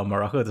Don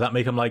Morocco? Does that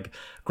make him like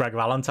Greg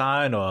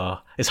Valentine,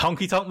 or is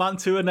Honky Tonk Man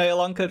 2 a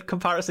nail-on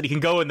comparison? He can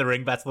go in the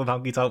ring better than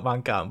Honky Tonk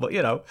Man can, but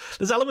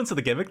there's elements of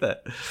the gimmick there.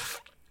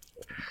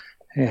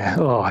 Yeah.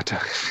 Oh,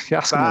 you're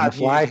asking me on the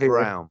fly here.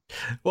 Brown.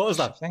 What was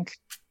that? I think.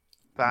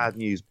 Bad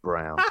News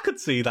Brown. I could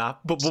see that,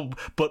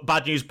 but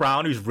Bad News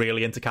Brown, who's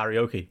really into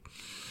karaoke.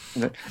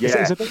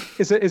 Yeah.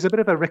 Is a bit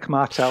of a Rick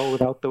Martel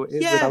without the work.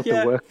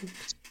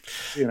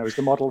 He's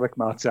the model Rick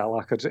Martel.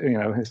 I could,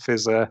 if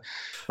his where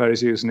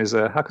he's using his,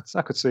 I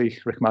could see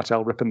Rick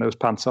Martel ripping those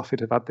pants off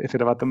if he'd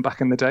have had them back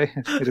in the day.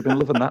 He'd have been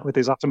loving that with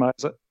his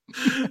atomizer.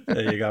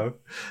 There you go.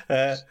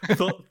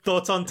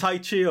 Thoughts on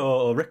Taichi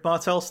or Rick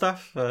Martel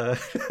stuff? Are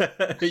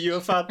you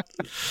a fan?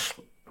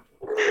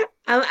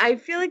 I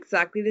feel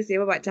exactly the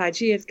same about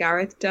Taichi as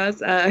Gareth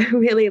does. I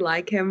really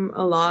like him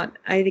a lot.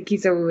 I think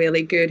he's a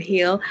really good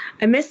heel.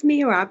 I miss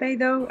Miho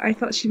though. I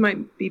thought she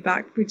might be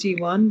back for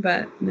G1,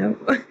 but no.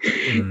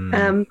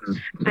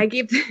 I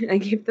gave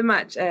the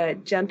match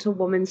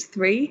Gentlewoman's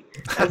 3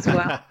 as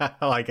well.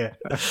 I like it.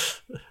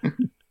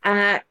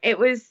 It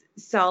was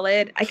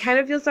solid. I kind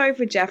of feel sorry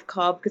for Jeff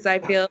Cobb because I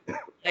feel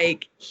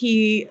like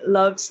he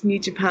loves New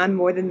Japan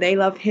more than they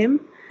love him.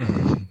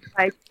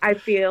 I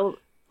feel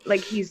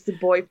like he's the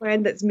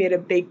boyfriend that's made a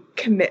big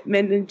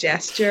commitment and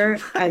gesture,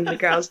 and the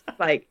girl's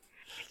like,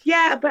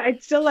 yeah, but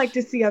I'd still like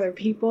to see other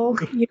people.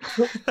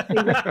 That's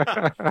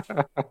kind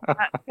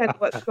of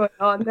what's going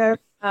on there.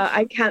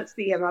 I can't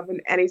see him having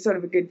any sort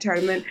of a good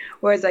tournament,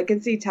 whereas I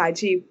can see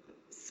Taichi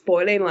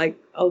spoiling like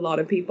a lot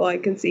of people. I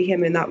can see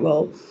him in that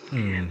role.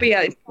 But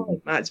yeah, it's a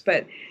solid match,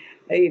 but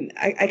I mean,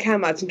 I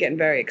can't imagine getting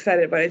very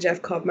excited about a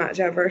Jeff Cobb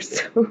match ever,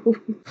 so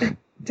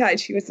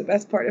Taichi was the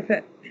best part of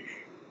it.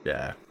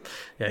 Yeah,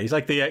 he's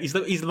like he's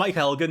the Mike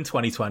Elgin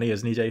 2020,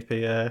 isn't he,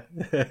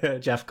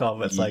 JP? Jeff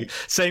Cobb. It's like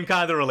same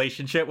kind of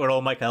relationship where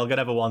all Mike Elgin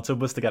ever wanted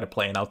was to get a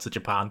plane out to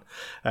Japan,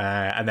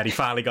 and then he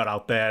finally got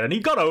out there, and he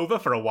got over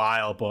for a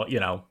while, but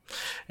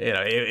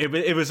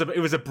it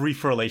was a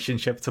brief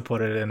relationship, to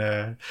put it in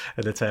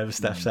the terms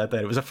Steph said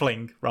there. It was a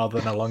fling rather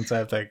than a long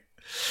term thing.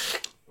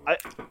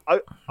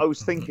 I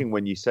was thinking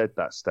when you said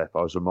that, Steph,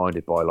 I was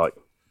reminded by like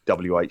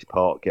WH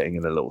Park getting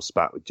in a little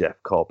spat with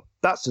Jeff Cobb.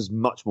 That's as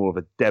much more of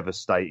a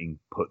devastating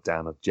put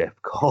down of Jeff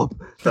Cobb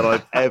than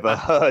I've ever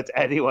heard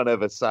anyone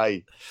ever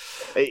say.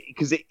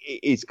 Because it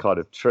is kind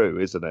of true,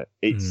 isn't it?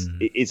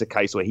 It is a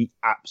case where he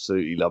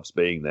absolutely loves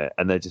being there,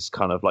 and they're just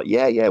kind of like,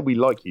 yeah, we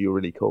like you, you're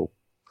really cool.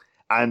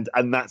 And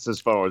that's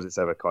as far as it's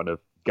ever kind of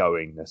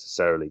going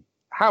necessarily.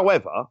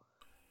 However,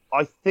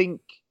 I think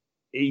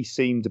he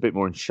seemed a bit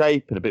more in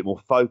shape and a bit more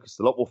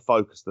focused, a lot more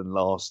focused than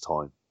last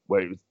time,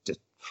 where it was just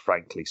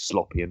frankly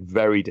sloppy and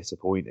very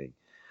disappointing.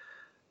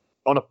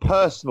 On a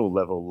personal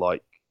level,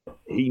 like,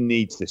 he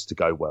needs this to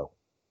go well.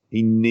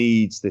 He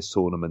needs this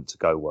tournament to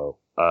go well,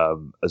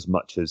 as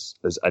much as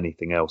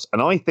anything else.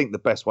 And I think the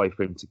best way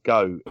for him to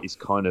go is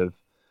kind of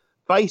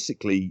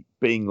basically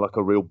being like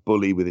a real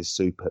bully with his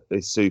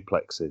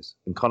suplexes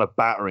and kind of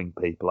battering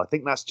people. I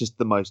think that's just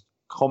the most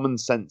common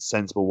sense,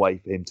 sensible way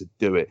for him to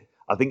do it.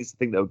 I think it's the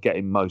thing that will get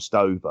him most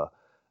over.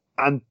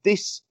 And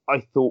this, I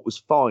thought, was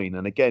fine.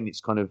 And again,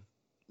 it's kind of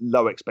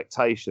low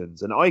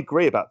expectations. And I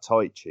agree about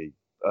Taichi,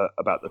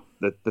 about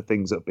the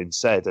things that have been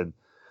said. And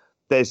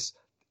there's,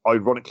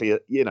 ironically,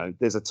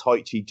 there's a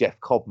Taichi Jeff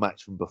Cobb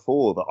match from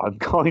before that I'm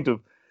kind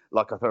of,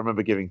 like, I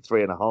remember giving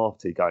 3.5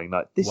 to, going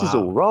like, this is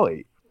all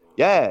right.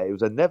 Yeah, it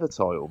was a never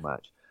title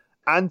match.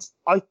 And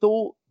I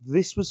thought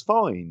this was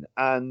fine.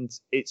 And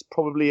it's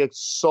probably a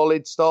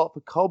solid start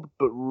for Cobb,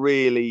 but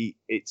really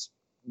it's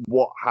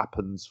what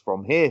happens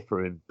from here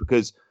for him,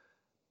 because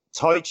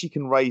Taichi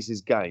can raise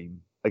his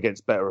game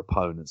against better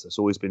opponents. That's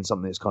always been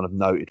something that's kind of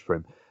noted for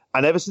him.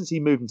 And ever since he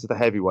moved into the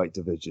heavyweight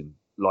division,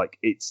 like,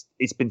 it's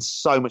been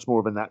so much more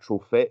of a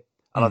natural fit.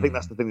 And I think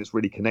that's the thing that's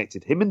really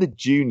connected. Him in the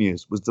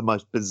juniors was the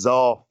most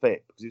bizarre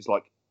fit, because it's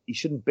like, he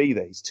shouldn't be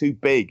there. He's too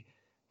big.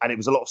 And it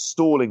was a lot of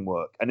stalling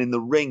work. And in the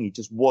ring, he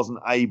just wasn't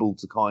able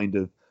to kind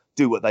of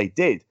do what they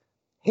did.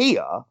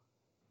 Here,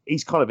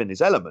 he's kind of in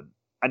his element,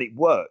 and it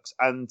works.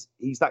 And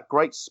he's that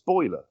great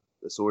spoiler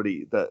that's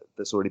already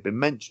been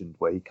mentioned,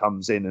 where he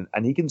comes in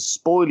and he can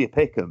spoil your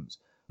pick'ems,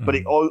 but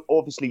it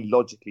obviously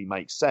logically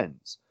makes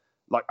sense.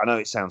 Like, I know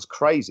it sounds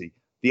crazy.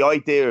 The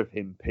idea of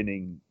him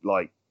pinning,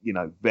 like,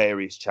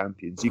 various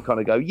champions, you kind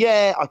of go,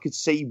 yeah, I could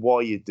see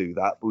why you'd do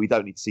that, but we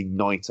don't need to see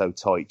Naito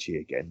Taichi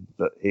again.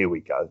 But here we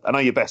go. I know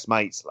you're best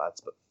mates,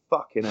 lads, but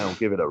fucking hell,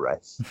 give it a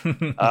rest.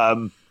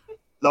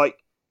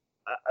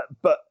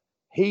 But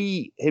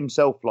he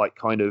himself, like,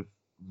 kind of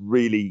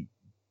really,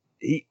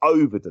 he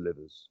over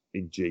delivers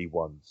in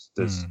G1s,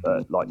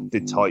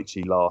 did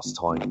Taichi last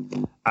time.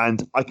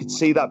 And I could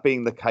see that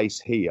being the case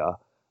here.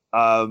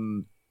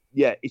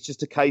 It's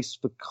just a case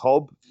for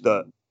Cobb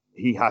that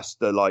he has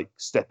to, like,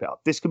 step it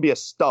up. This can be a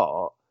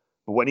start,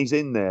 but when he's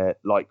in there,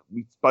 like,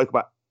 we spoke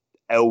about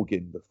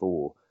Elgin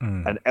before,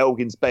 and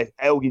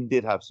Elgin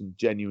did have some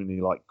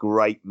genuinely, like,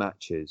 great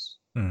matches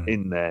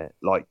in there,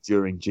 like,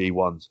 during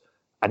G1s,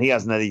 and he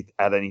hasn't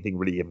had anything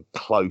really even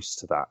close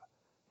to that.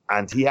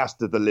 and he has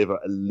to deliver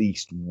at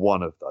least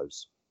one of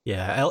those.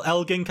 Yeah,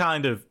 Elgin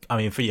kind of, I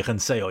mean, you can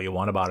say all you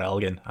want about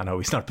Elgin. I know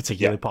he's not a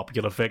particularly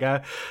popular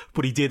figure,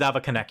 but he did have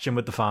a connection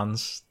with the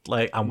fans.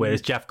 And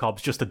whereas Jeff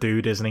Cobb's just a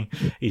dude, isn't he?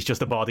 He's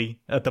just a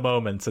body at the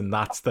moment. And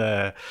that's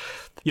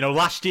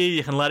last year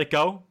you can let it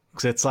go.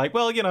 Because it's like,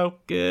 well,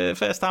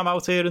 first time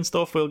out here and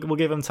stuff, we'll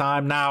give him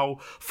time. Now,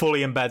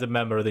 fully embedded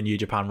member of the New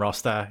Japan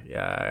roster,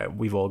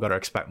 we've all got to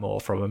expect more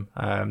from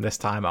him this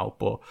time out.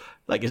 But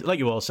like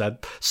you all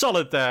said,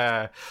 solid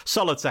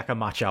second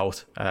match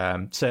out.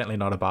 Certainly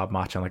not a bad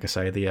match. And like I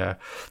say, there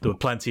were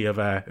plenty of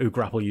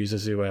grapple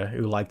users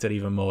who liked it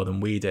even more than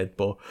we did.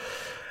 But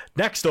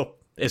next up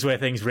is where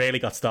things really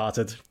got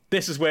started.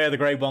 This is where the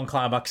Grade 1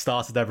 Climax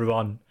started,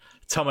 everyone.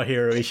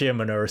 Tomohiro Ishii and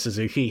Minoru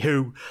Suzuki,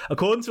 who,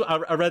 according to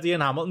I read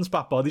Ian Hamilton's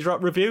Back Body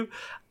Drop review,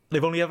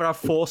 they've only ever had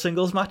 4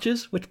 singles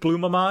matches, which blew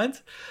my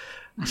mind.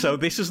 So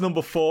this is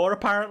number 4,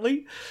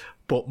 apparently.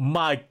 But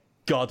my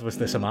God, was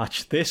this a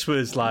match. This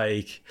was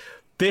like...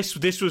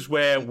 This was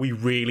where we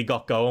really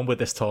got going with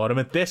this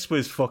tournament. This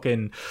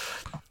made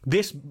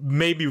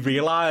me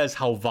realise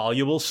how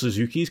valuable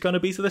Suzuki's going to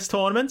be to this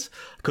tournament,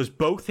 because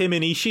both him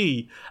and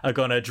Ishii are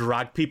going to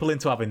drag people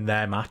into having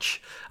their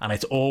match, and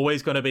it's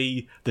always going to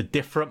be the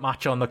different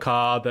match on the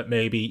card that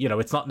maybe,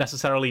 it's not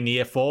necessarily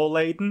near fall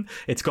laden.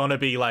 It's going to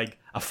be like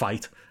a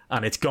fight,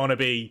 and it's going to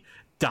be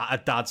a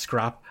dad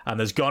scrap, and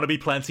there's going to be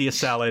plenty of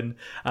selling,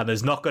 and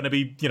there's not going to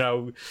be,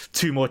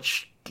 too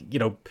much,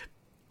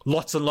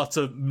 lots and lots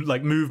of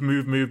like move.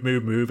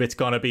 It's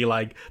gonna be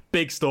like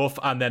big stuff,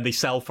 and then they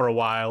sell for a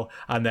while,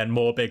 and then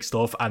more big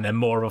stuff, and then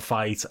more of a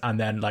fight, and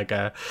then like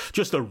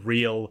just a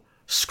real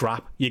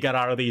scrap you get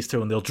out of these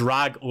two, and they'll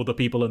drag other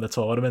people in the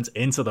tournament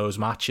into those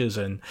matches.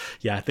 And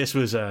yeah, this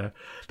was a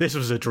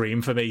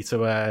dream for me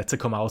to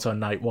come out on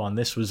night one.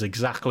 This was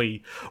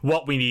exactly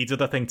what we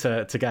needed, I think,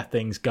 to get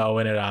things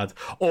going. It had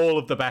all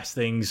of the best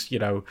things,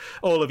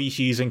 all of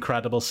Ishii's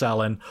incredible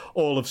selling,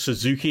 all of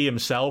Suzuki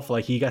himself,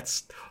 like he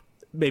gets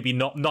maybe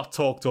not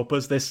talked up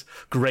as this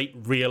great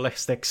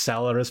realistic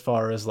seller as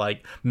far as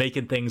like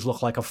making things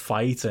look like a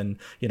fight, and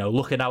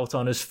looking out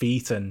on his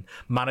feet and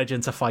managing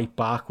to fight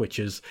back, which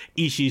is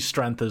Ishii's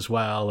strength as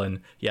well.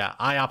 And yeah,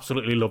 I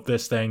absolutely love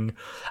this thing.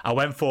 I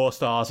went 4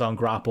 stars on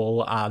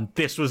Grapple, and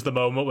this was the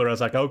moment where I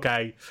was like,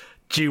 okay,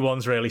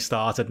 G1's really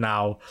started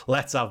now.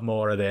 Let's have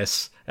more of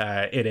this.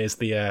 It is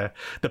the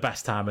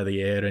best time of the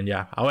year. And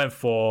yeah, I went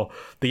for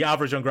the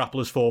average on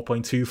Grapple is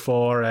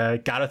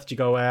 4.24. Gareth, did you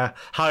go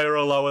higher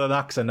or lower than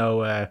that? Because I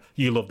know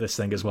you love this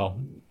thing as well.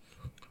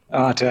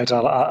 I did.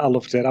 I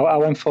loved it. I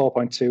went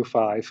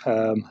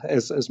 4.25.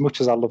 As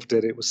much as I loved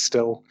it, it was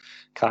still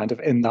kind of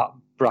in that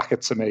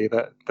bracket to me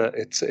that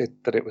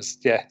it was,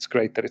 it's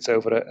great that it's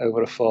over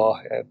a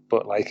 4.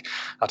 But like,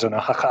 I don't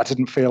know, I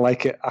didn't feel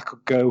like I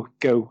could go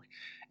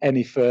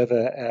any further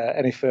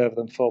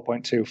than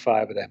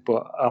 4.25 with it.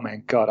 But I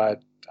mean, God,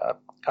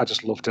 I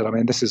just loved it. I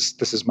mean, this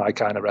is my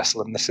kind of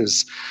wrestling. This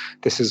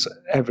is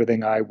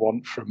everything I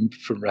want from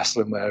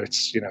wrestling, where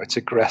it's it's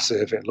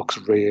aggressive, it looks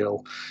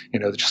real.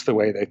 Just the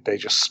way they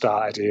just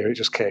started here, it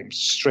just came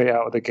straight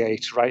out of the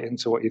gate, right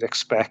into what you'd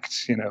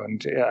expect.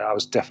 And I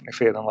was definitely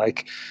feeling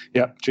like,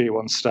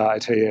 G1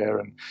 started here,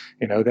 and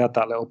they had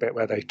that little bit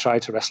where they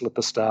tried to wrestle at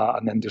the start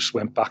and then just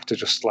went back to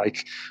just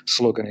like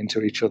slugging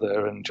into each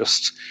other, and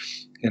just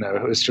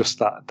it was just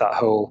that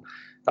whole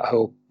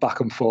back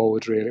and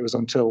forward, really. It was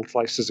until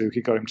like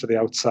Suzuki got him to the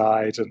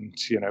outside and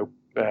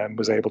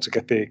was able to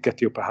get the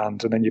upper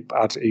hand, and then you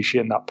add Ishii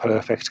in that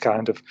perfect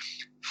kind of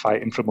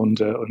fighting from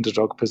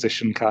underdog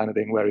position kind of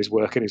thing, where he's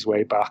working his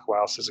way back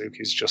while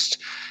Suzuki's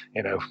just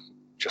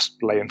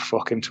laying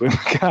fuck into him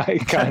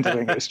kind of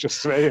thing. It's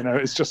just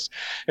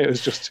it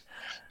was just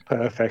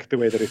perfect the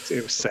way that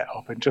it was set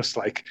up, and just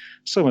like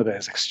some of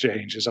those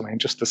exchanges. I mean,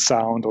 just the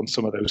sound on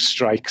some of those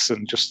strikes,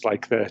 and just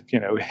like the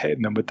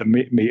hitting them with the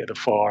meat of the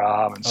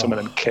forearm, and some of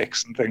them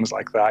kicks and things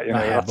like that.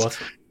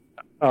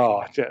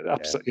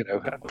 Absolutely,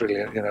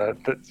 brilliant.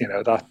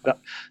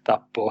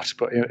 That butt.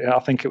 But I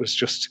think it was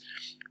just.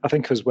 I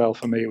think as well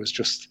for me, it was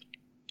just.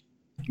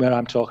 When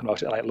I'm talking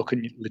about it, like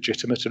looking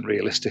legitimate and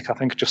realistic, I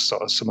think just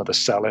sort of some of the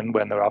selling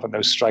when they're having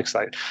those strikes,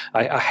 like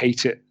I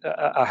hate it.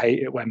 I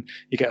hate it when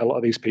you get a lot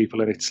of these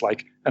people and it's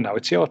like, and now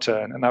it's your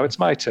turn, and now it's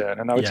my turn,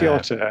 and now it's your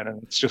turn,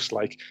 and it's just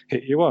like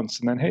hit you once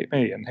and then hit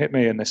me,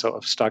 and they sort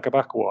of stagger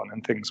back one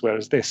and things.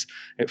 Whereas this,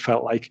 it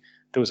felt like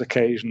there was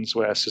occasions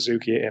where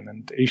Suzuki hit him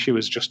and Ishii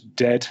was just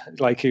dead,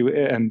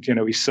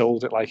 he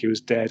sold it like he was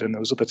dead. And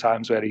there was other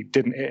times where he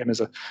didn't hit him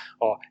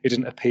or he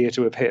didn't appear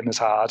to have hit him as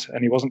hard,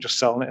 and he wasn't just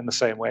selling it in the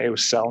same way. He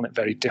was selling it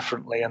very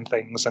differently and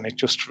things. And it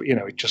just,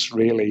 it just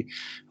really,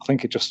 I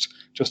think it just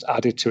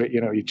added to it.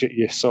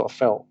 You sort of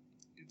felt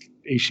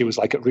Ishii was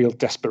like at real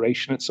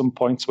desperation at some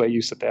points, where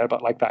you sit there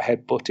about like that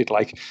headbutt,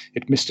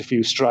 it missed a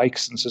few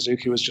strikes and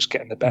Suzuki was just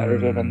getting the better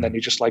of him, and then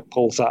he just like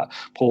pulls that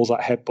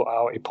headbutt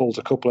out. He pulls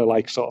a couple of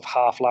like sort of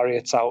half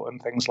lariats out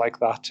and things like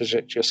that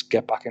to just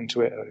get back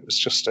into it. It was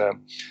just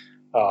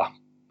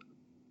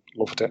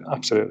loved it,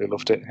 absolutely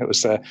loved it. It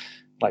was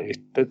like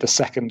the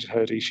second I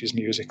heard Ishii's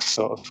music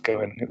sort of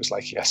going, it was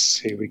like, yes,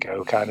 here we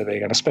go kind of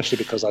thing. And especially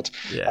because I'd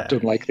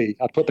done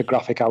I'd put the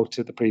graphic out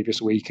to the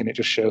previous week, and it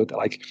just showed that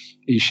like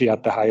Ishii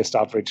had the highest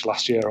average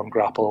last year on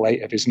Grapple.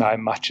 8 of his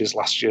 9 matches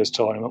last year's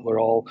tournament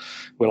were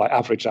like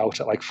averaged out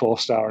at like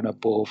 4-star and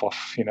above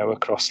off,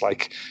 across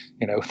like,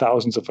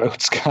 thousands of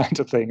votes kind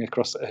of thing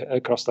across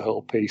the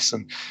whole piece.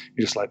 And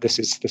you're just like, this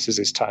is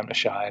his time to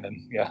shine.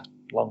 And yeah,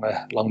 long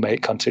may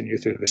it continue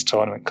through this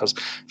tournament, because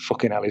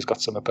fucking hell, he's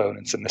got some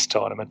opponents in this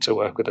tournament to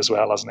work with as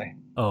well, hasn't he?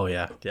 Oh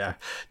yeah.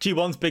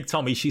 G1's big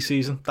Tom Ishii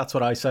season. That's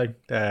what I say.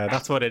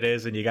 That's what it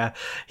is. And you got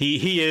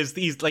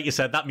he's like you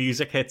said, that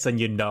music hits and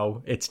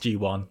it's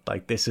G1.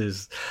 Like this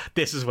is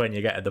when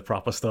you're getting the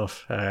proper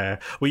stuff.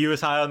 Were you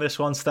as high on this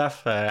one,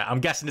 Steph? I'm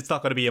guessing it's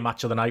not going to be a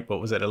match of the night, but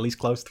was it at least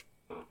close?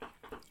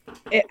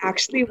 It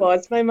actually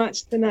was my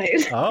match of the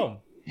night. Oh.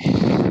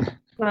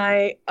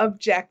 My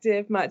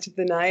objective match of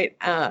the night.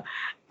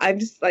 I'm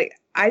just like,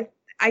 I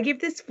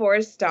give this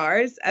 4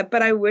 stars,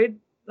 but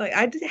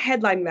I'd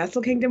headline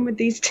Wrestle Kingdom with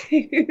these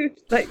two.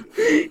 Like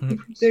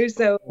they're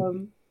so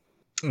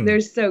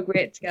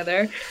great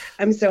together.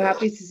 I'm so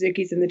happy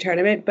Suzuki's in the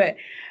tournament, but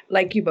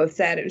like you both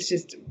said, it was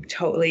just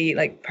totally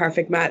like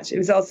perfect match. It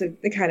was also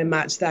the kind of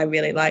match that I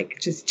really like,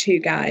 just 2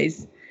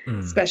 guys,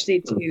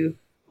 especially 2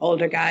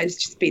 older guys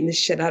just beating the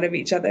shit out of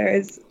each other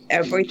is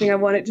everything I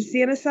wanted to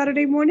see on a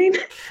Saturday morning.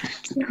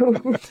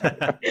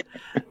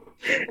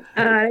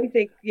 I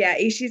think,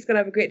 Ishii's going to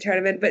have a great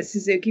tournament, but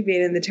Suzuki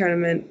being in the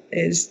tournament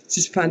is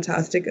just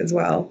fantastic as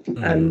well.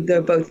 And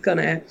they're both going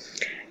to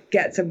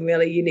get some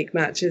really unique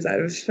matches out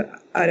of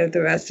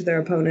the rest of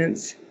their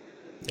opponents.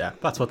 Yeah,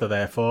 that's what they're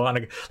there for.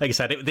 And like I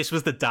said, this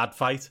was the dad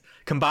fight.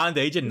 Combined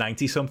age of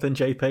 90-something,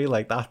 JP.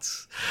 Like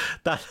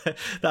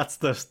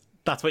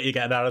that's what you're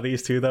getting out of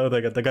these two, though.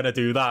 They're going to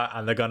do that,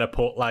 and they're going to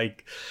put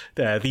like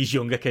these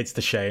younger kids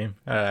to shame.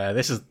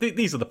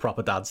 These are the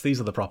proper dads.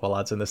 These are the proper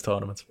lads in this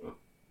tournament.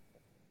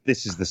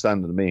 This is the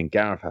standard that me and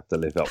Gareth have to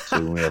live up to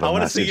when we have a I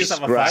want to see you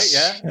have a fight,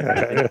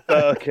 yeah.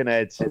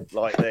 Birkenhead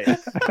like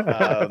this.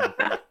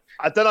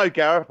 I don't know,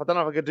 Gareth. I don't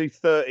know if I could do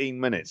 13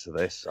 minutes of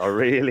this. I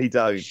really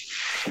don't.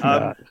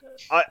 I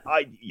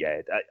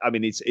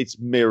mean, it's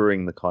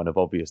mirroring the kind of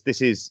obvious.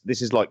 This is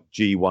like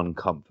G1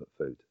 comfort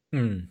food.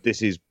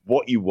 This is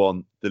what you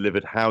want,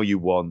 delivered how you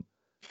want,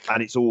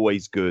 and it's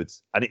always good,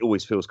 and it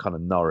always feels kind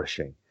of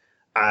nourishing.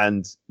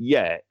 And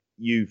yeah,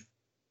 you've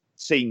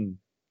seen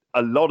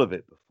a lot of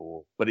it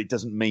before, but it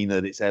doesn't mean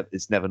that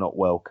it's never not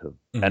welcome.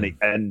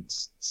 And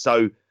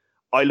so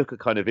I look at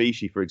kind of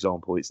Ishii, for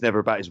example. It's never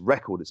about his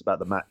record; it's about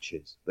the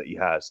matches that he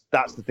has.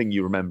 That's the thing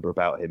you remember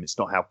about him. It's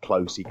not how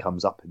close he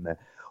comes up in there.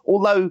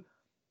 Although,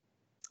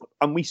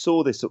 and we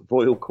saw this at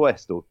Royal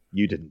Quest, or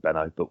you didn't,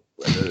 Benno, but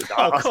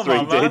us come three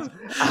on, did.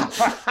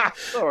 Man.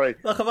 Sorry,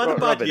 look, I've had a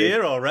bad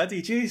year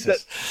already.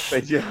 Jesus.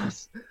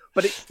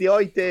 But it's the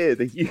idea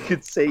that you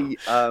could see,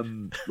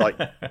 like,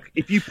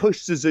 if you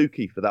push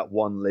Suzuki for that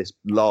one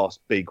last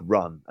big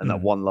run and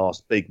that one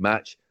last big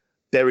match,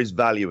 there is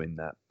value in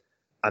that.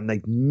 And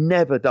they've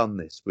never done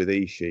this with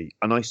Ishii.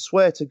 And I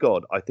swear to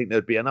God, I think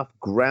there'd be enough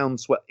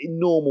groundswell in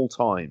normal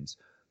times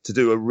to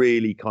do a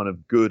really kind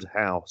of good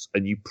house,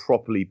 and you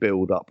properly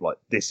build up like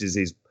this is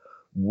his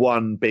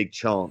one big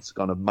chance to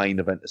kind of main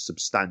event a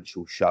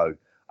substantial show.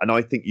 And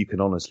I think you can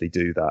honestly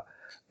do that.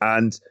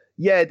 And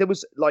yeah, there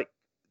was like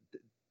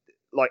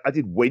I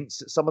did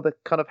wince at some of the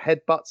kind of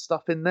headbutt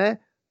stuff in there,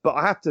 but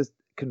I have to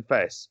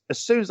confess, as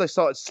soon as they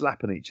started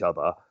slapping each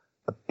other,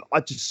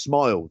 I just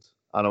smiled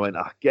and I went,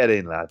 get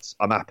in, lads,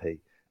 I'm happy.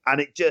 And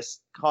it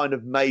just kind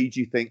of made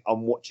you think,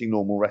 I'm watching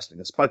normal wrestling.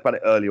 I spoke about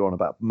it earlier on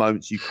about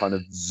moments you kind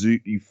of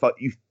you thought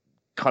you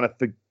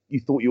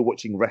were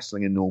watching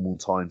wrestling in normal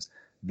times.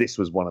 This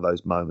was one of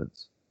those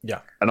moments. Yeah.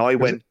 And I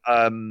went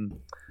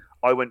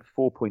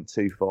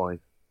 4.25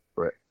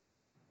 for it.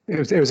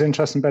 It was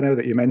interesting, Benno,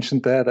 that you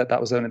mentioned there that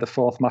was only the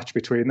 4th match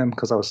between them,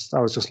 because I was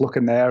just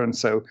looking there, and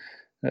so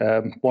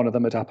one of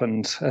them had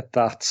happened at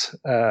that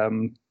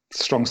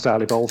Strong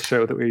Style Evolve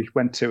show that we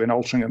went to in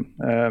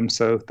Altrincham.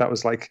 So that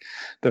was like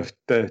we'd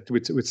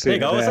see there you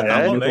go, I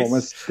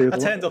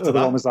turned up to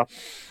that.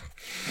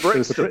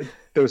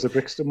 There was a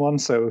Brixton one,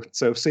 so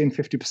seeing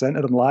 50%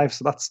 of them live,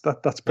 so that's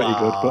pretty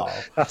good.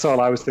 But that's all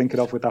I was thinking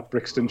of with that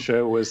Brixton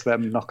show was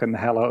them knocking the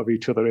hell out of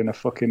each other in a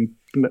fucking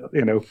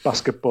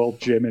basketball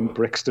gym in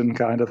Brixton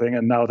kind of thing,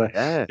 and now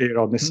they're here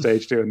on this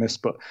stage doing this.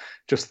 But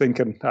just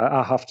thinking,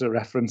 I have to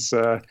reference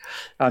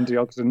Andy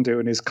Ogden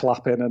doing his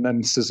clapping, and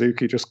then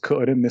Suzuki just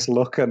cutting in this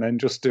look, and then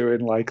just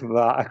doing like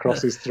that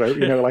across his throat,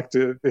 like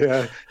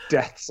the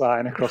death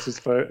sign across his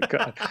throat,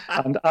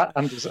 and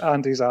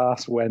Andy's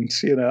ass went,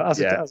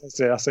 as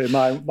I say,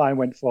 mine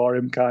went for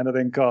him kind of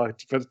thing.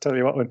 God, but I tell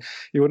you what, when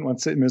you wouldn't want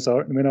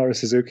Minoru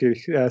Suzuki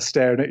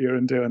staring at you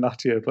and doing that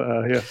to you,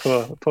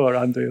 but poor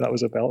Andy, that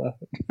was a belter.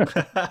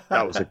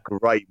 That was a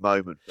great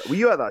moment. Were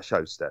you at that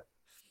show, Steph?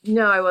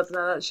 No, I wasn't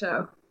at that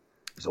show.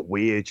 It was a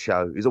weird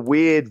show. It was a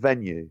weird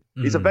venue.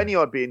 It's a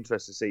venue I'd be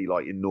interested to see,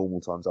 like in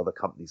normal times, other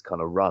companies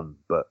kind of run.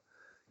 But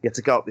he had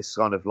to go up this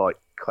kind of like,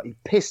 he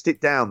pissed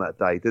it down that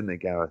day, didn't he,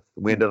 Gareth?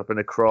 And we ended up in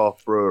a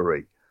craft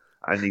brewery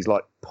and these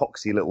like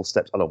poxy little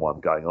steps. I don't know why I'm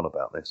going on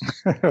about this.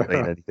 I don't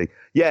mean anything.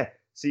 Yeah.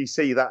 So you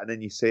see that and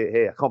then you see it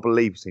here. I can't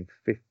believe you've seen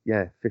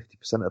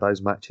 50% of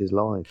those matches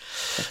live.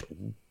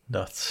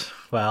 Nuts.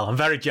 Well, I'm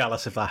very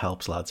jealous if that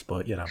helps, lads,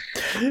 but you know.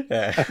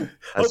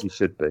 As you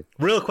should be.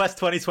 Real Quest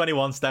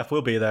 2021, Steph,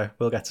 we'll be there.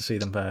 We'll get to see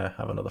them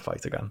have another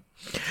fight again.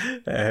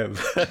 But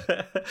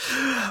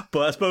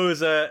I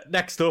suppose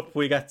next up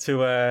we get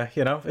to,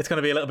 it's going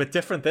to be a little bit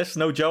different this.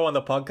 No Joe on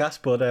the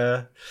podcast,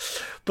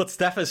 but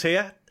Steph is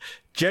here.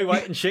 Jay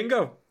White and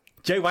Shingo.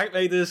 Jay White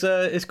made his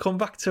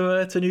comeback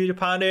to New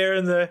Japan here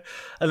in the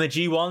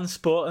G1,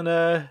 sporting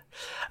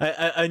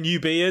a new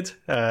beard.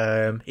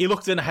 He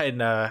looked in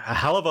a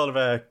hell of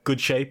a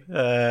good shape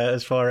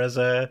as far as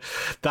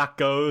that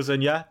goes,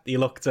 and yeah, he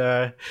looked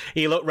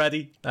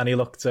ready, and he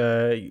looked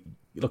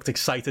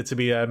excited to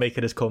be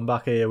making his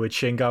comeback here with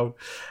Shingo.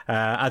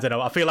 I don't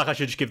know. I feel like I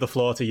should just give the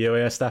floor to you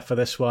here, Steph, for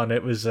this one.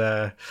 It was,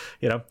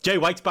 Jay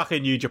White's back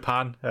in New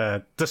Japan.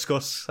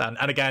 Discuss. And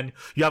again,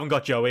 you haven't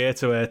got Joe here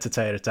to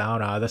tear it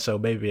down either. So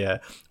maybe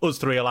us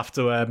three will have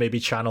to maybe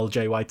channel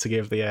Jay White to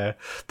give the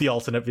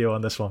alternate view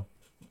on this one.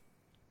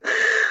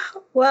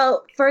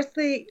 Well,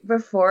 firstly,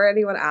 before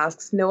anyone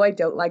asks, no, I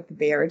don't like the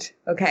beard.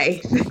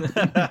 Okay.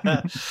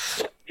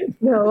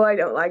 No, I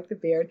don't like the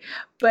beard.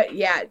 But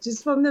yeah,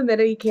 just from the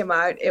minute he came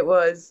out, it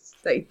was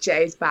like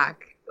Jay's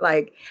back.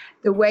 Like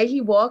the way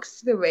he walks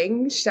to the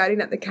ring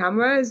shouting at the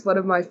camera is one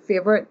of my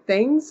favorite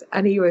things.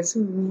 And he was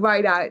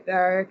right out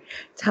there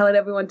telling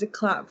everyone to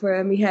clap for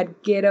him. He had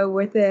Gato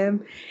with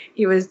him.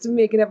 He was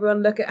making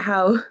everyone look at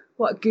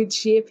what good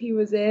shape he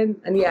was in.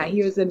 And yeah,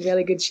 he was in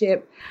really good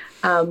shape.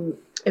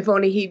 If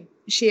only he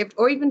shaved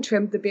or even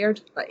trimmed the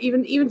beard,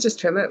 even just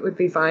trim it would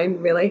be fine,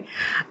 really.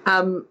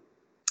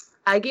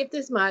 I gave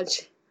this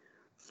match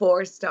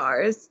 4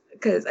 stars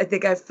because I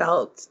think I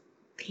felt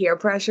peer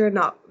pressure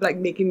not like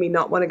making me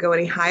not want to go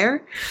any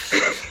higher.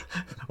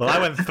 Well, I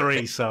went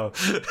 3, so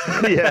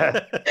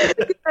yeah.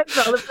 I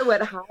felt if I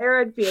went higher,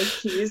 I'd be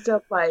accused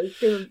of like,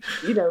 trying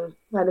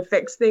to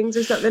fix things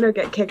or something or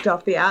get kicked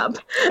off the app.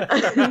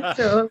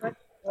 So I went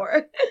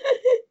 4.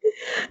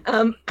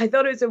 I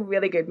thought it was a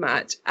really good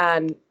match,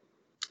 and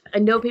I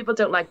know people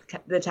don't like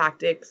the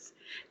tactics.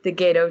 The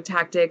Gato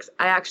tactics.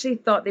 I actually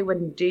thought they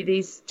wouldn't do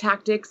these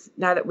tactics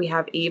now that we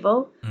have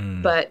Evil,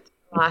 but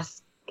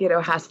last Gato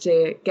has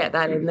to get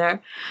that in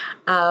there.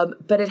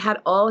 But it had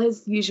all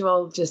his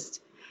usual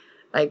just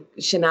like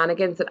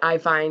shenanigans that I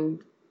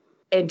find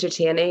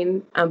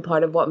entertaining and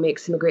part of what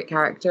makes him a great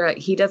character. Like,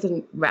 he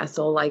doesn't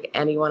wrestle like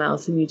anyone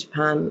else in New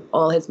Japan.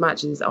 All his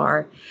matches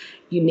are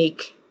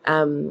unique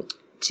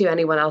to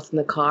anyone else in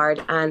the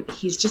card, and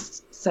he's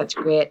just such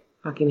a great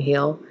fucking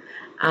heel.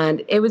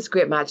 And it was a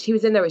great match. He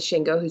was in there with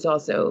Shingo, who's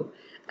also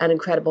an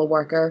incredible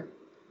worker.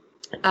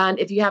 And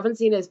if you haven't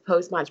seen his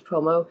post-match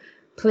promo,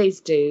 please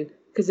do,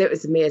 because it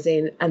was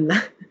amazing. And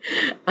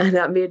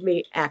that made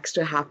me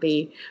extra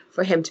happy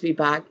for him to be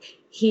back.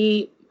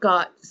 He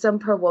got some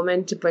poor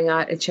woman to bring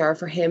out a chair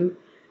for him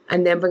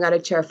and then bring out a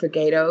chair for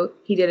Gato.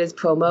 He did his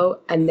promo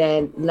and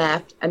then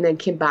left and then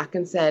came back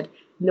and said,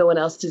 no one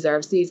else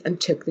deserves these,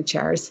 and took the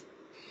chairs.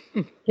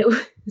 It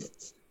was...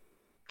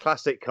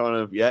 Classic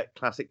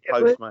classic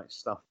post-match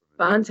stuff.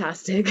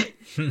 Fantastic.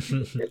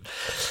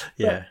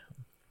 Yeah.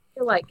 I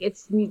feel like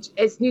it's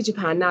New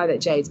Japan now that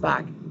Jay's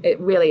back. It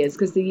really is,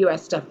 because the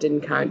US stuff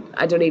didn't count.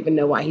 I don't even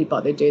know why he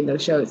bothered doing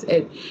those shows.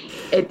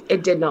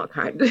 It did not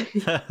count.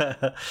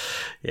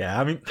 Yeah,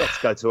 I mean, let's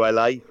go to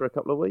LA for a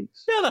couple of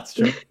weeks. Yeah, that's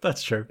true.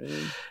 That's true.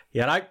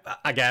 Yeah,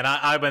 and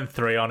I went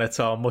 3 on it,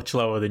 so I'm much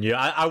lower than you.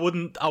 I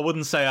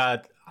wouldn't say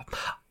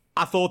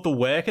I thought the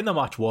work in the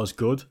match was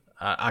good.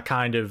 I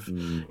kind of,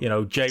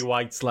 Jay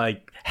White's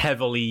like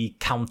heavily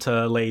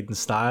counter-laden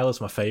style is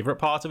my favourite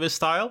part of his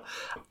style.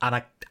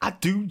 And I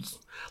do,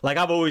 like,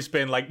 I've always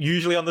been, like,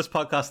 usually on this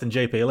podcast, and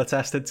JP will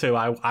attest it too,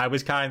 I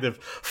was kind of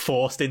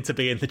forced into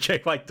being the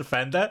Jay White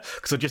defender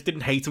because I just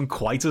didn't hate him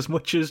quite as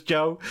much as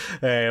Joe.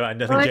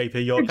 And I think,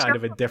 JP, you're kind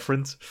of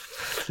indifferent.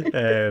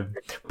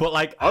 But,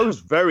 like... I was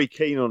very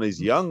keen on his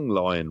young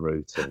lion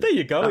routine. There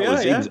you go, He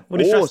was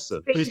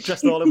awesome. He's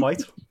dressed all in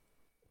white.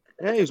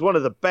 Yeah, he was one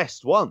of the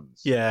best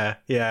ones. Yeah.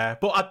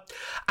 But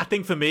I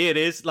think for me, it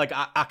is, like,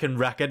 I can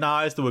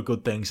recognise there were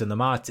good things in the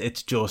match.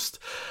 It's just...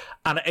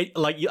 And,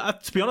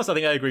 to be honest, I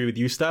think I agree with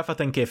you, Steph. I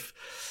think if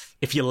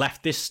you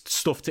left this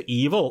stuff to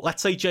Evil,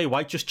 let's say Jay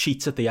White just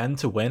cheats at the end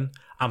to win,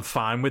 I'm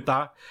fine with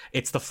that.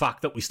 It's the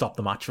fact that we stopped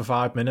the match for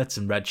 5 minutes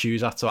and Red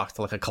Shoes had to act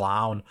like a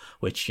clown,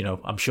 which,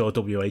 I'm sure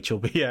WH will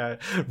be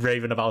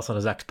raving about on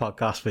his next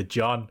podcast with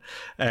John.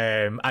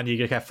 And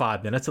you get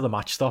 5 minutes of the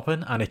match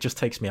stopping, and it just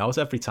takes me out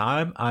every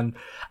time. And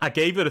I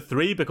gave it a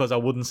 3 because I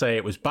wouldn't say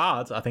it was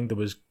bad. I think there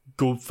was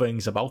good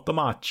things about the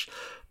match,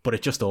 but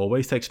it just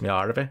always takes me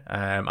out of it.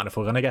 And if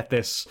we're going to get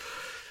this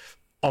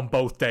on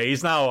both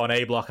days now, on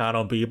A block and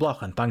on B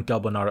block, and thank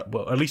God we're not.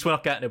 Well, at least we're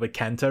not getting it with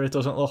Kenta. It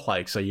doesn't look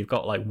like, so you've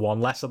got like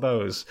one less of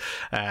those.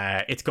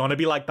 It's gonna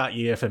be like that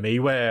year for me,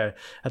 where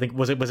I think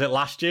was it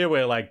last year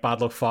where like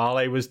Bad Luck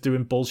Fale was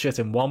doing bullshit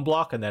in one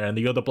block, and then in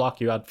the other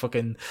block you had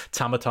fucking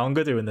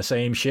Tamatonga doing the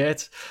same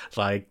shit.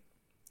 Like,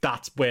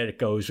 that's where it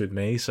goes with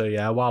me. So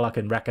yeah, while I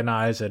can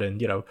recognise it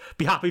and, you know,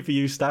 be happy for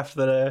you, Steph,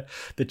 that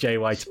Jay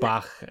White's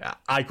back,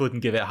 I couldn't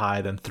give it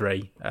higher than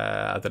 3.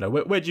 I don't know.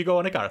 Where'd you go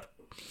on it, Gareth?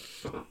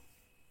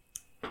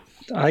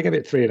 I give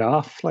it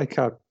 3.5.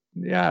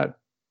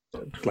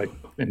 Like,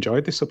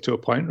 enjoyed this up to a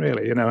point,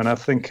 really, you know. And I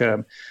think,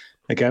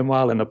 again,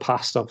 while in the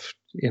past I've,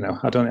 you know,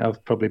 I don't think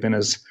I've probably been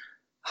as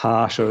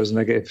harsh or as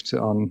negative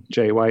on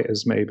Jay White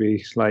as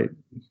maybe like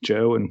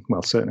Joe, and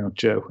well, certainly not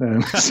Joe.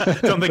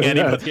 Don't think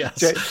anybody else.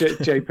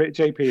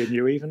 JP and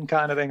you even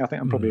kind of thing. I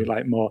think I'm probably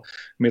like more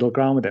middle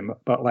ground with him.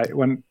 But like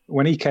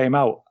when he came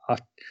out,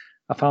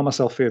 I found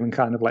myself feeling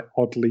kind of like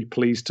oddly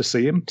pleased to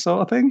see him,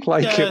 sort of thing.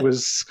 Like, it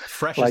was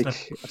fresh, like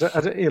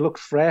he looked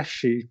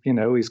fresh.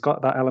 He's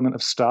got that element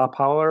of star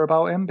power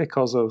about him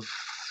because of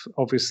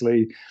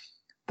obviously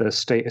the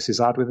status he's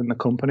had within the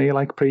company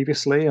like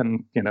previously,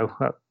 and you know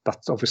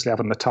that's obviously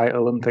having the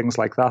title and things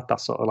like that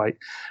sort of like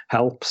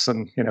helps.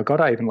 And you know, God,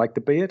 I even like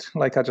the beard.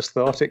 Like, I just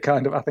thought it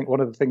kind of, I think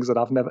one of the things that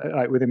I've never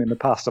like with him in the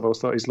past, I've always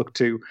thought he's looked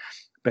too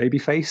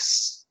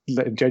babyface,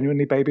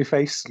 genuinely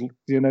babyface,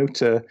 you know,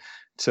 to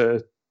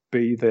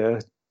be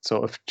the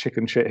sort of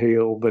chicken shit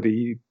heel that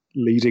he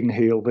leading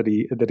heel that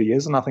he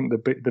is. And I think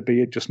the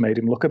beard just made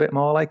him look a bit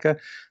more like a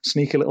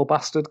sneaky little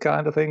bastard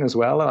kind of thing as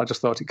well. And I just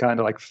thought it kind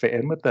of like fit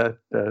in with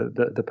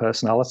the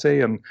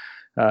personality. And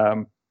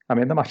I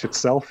mean, the match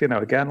itself, you know,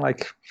 again,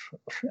 like,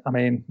 I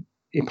mean,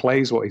 he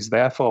plays what he's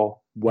there for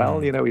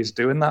well. You know, he's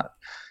doing that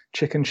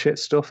chicken shit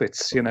stuff.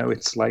 It's, you know,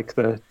 it's like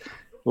the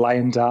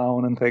lying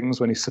down and things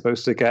when he's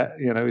supposed to get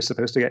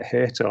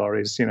hit, or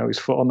his, you know, his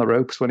foot on the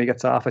ropes when he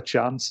gets half a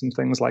chance and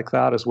things like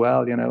that as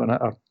well, you know. And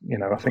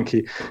I think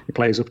he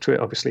plays up to it.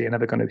 Obviously, you're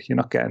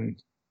not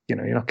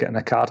getting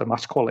a card of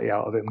match quality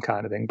out of him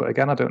kind of thing. But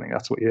again, I don't think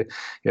that's what you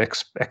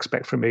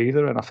expect from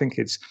either. And I think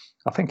he's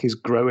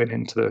growing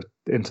into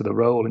the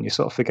role, and you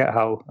sort of forget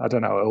how, I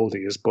don't know how old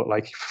he is, but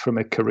like from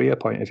a career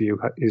point of view,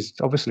 he's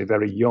obviously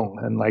very young.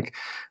 And like,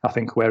 I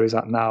think where he's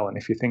at now, and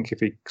if he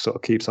sort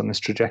of keeps on this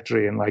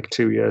trajectory in like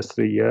 2 years,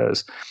 3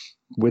 years,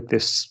 with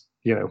this,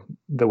 you know,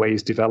 the way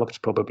he's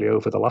developed probably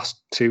over the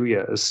last 2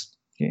 years,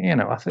 you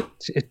know, I think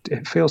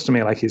it feels to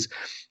me like he's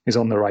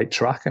on the right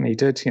track. And he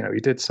did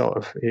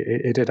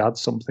add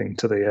something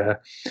to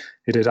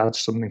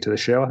the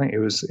show. I think it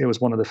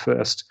was one of the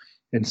first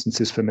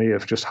instances for me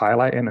of just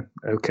highlighting,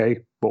 okay,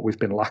 what we've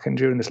been lacking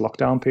during this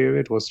lockdown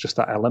period was just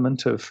that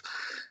element of,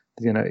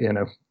 you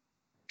know,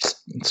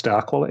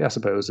 star quality, I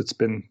suppose, that's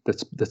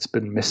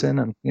been missing.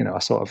 And, you know, I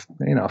sort of,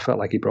 you know, I felt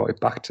like he brought it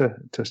back to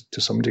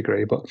some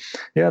degree. But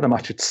yeah, the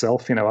match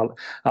itself, you know,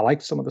 I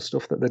liked some of the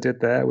stuff that they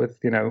did there with,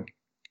 you know,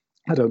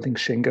 I don't think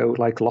Shingo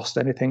like lost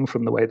anything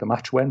from the way the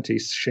match went.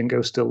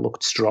 Shingo still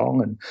looked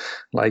strong, and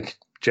like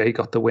Jay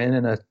got the win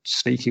in a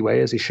sneaky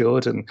way as he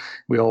should. And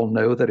we all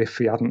know that if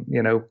he hadn't,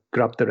 you know,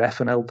 grabbed the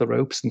ref and held the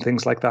ropes and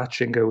things like that,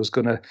 Shingo was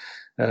going to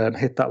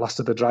hit that last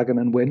of the dragon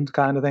and win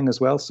kind of thing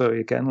as well. So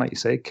again, like you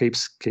say,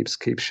 keeps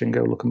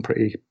Shingo looking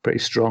pretty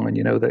strong, and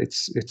you know that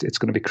it's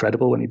going to be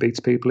credible when he beats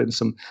people in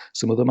some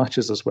other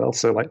matches as well.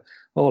 So like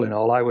all in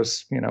all, I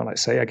was, you know, like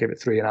say I gave it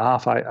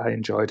 3.5. I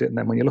enjoyed it. And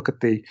then when you look at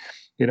the,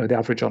 you know, the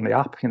average on the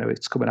app, you know,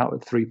 it's coming out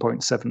at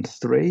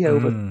 3.73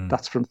 over.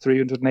 That's from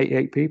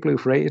 388 people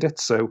who've rated it.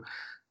 So,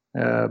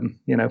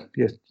 you know,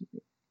 you're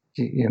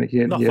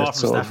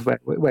sort of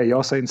where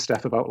you're saying,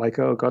 Steph, about like,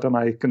 oh God, am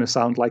I going to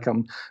sound like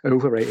I'm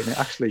overrating it?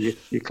 Actually,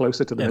 you're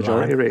closer to the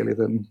majority really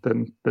than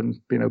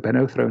you know,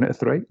 Benno throwing it a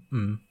 3.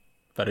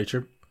 Very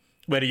true.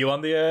 Where are you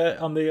on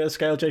the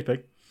scale,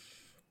 JP?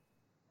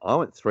 I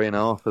went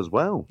 3.5 as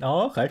well.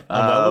 Oh, okay.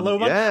 I'm well,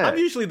 yeah. I'm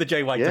usually the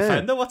Jay White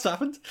defender. What's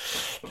happened?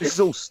 This is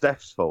all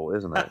Steph's fault,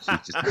 isn't it?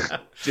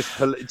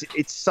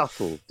 It's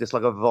subtle, just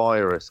like a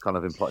virus kind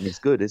of implying he's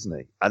good, isn't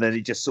he? And then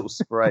it just sort of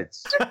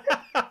spreads.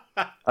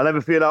 I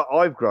never feel like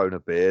I've grown a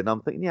beard, and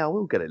I'm thinking, yeah,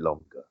 we'll get it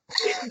longer.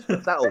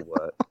 That'll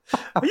work.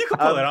 Well, you can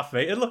pull it off,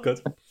 mate. It'll look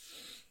good.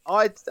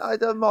 I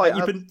don't mind.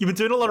 You've been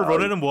doing a lot of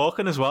running and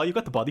walking as well. You've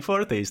got the body for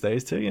it these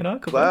days too, you know.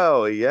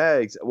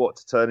 Yeah. What,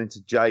 to turn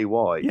into Jay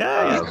White?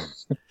 Yeah.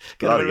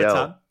 Get a bit of a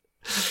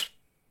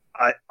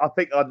tan. I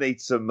think I need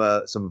some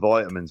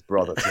vitamins,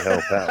 brother, to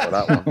help out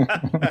with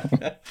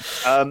that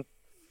one.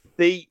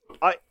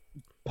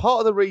 Part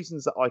of the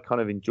reasons that I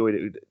kind of enjoyed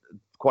it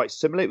quite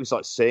similar. It was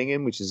like seeing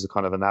him, which is a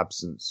kind of an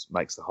absence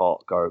makes the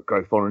heart go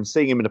fonder, and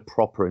seeing him in a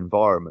proper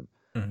environment.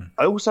 Mm-hmm.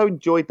 I also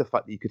enjoyed the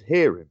fact that you could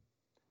hear him,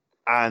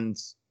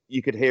 and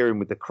you could hear him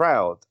with the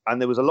crowd,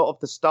 and there was a lot of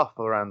the stuff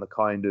around the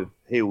kind of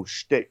heel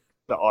shtick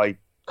that I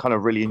kind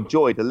of really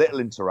enjoyed, the little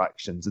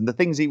interactions and the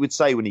things he would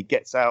say when he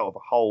gets out of a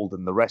hold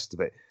and the rest of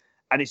it.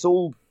 And it's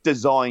all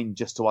designed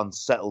just to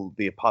unsettle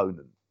the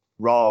opponent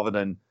rather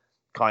than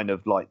kind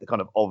of like the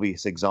kind of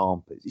obvious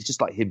examples. It's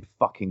just like him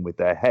fucking with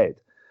their head.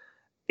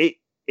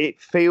 It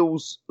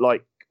feels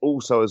like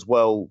also as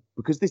well,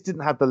 because this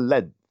didn't have the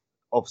length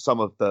of some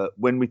of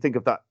when we think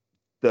of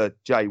the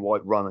Jay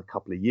White run a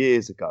couple of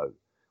years ago,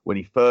 when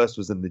he first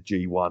was in the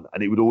G1,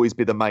 and it would always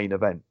be the main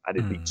event, and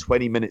it'd be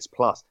 20 minutes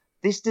plus.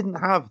 This didn't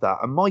have that,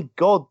 and my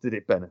God, did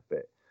it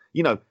benefit.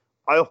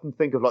 I often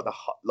think of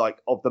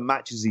of the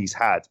matches he's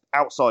had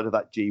outside of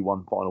that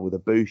G1 final with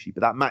Ibushi,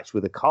 but that match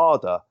with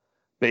Okada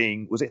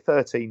was it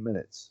 13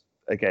 minutes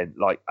again?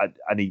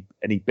 And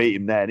he beat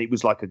him there, and it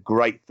was like a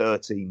great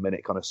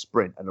 13-minute kind of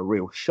sprint and a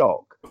real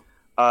shock.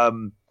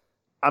 And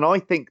I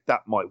think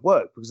that might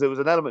work because there was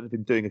an element of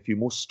him doing a few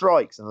more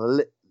strikes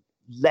and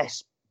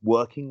less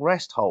working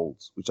rest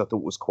holds, which I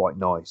thought was quite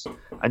nice,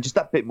 and just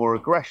that bit more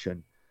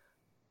aggression.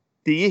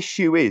 The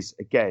issue is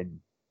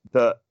again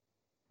that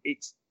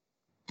it's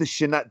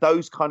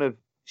those kind of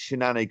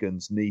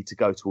shenanigans need to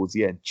go towards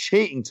the end.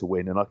 Cheating to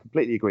win, and I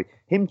completely agree.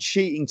 Him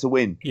cheating to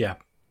win,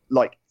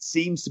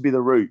 seems to be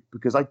the route,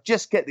 because I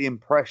just get the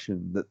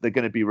impression that they're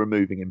going to be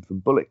removing him from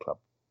Bullet Club.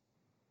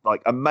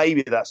 And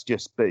maybe that's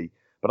just me,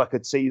 but I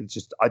could see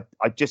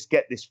I just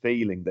get this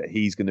feeling that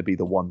he's going to be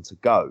the one to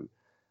go,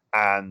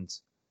 and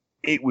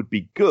it would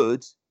be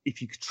good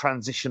if you could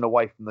transition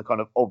away from the kind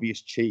of obvious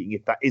cheating,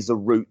 if that is a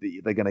route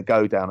that they're going to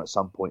go down at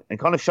some point, and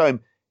kind of show him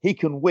he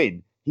can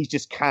win. He's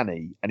just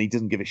canny and he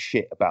doesn't give a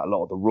shit about a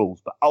lot of the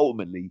rules, but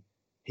ultimately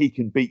he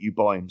can beat you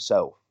by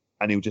himself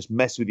and he'll just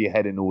mess with your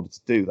head in order to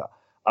do that.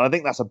 And I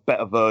think that's a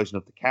better version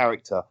of the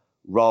character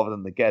rather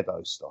than the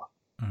Gedo stuff.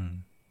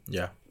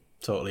 Yeah,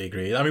 totally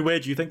agree. I mean, where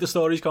do you think the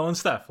story's going,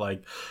 Steph?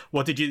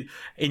 What did you,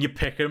 in your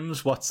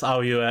pick'ems,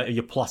 how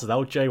you plotted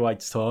out Jay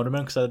White's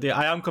tournament? Because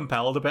I am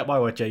compelled a bit by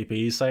what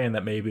JP is saying,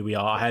 that maybe we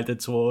are headed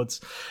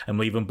towards and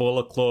leaving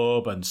Bullet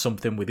Club and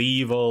something with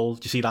Evil.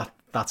 Do you see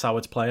that's how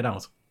it's playing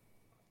out?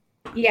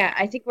 Yeah,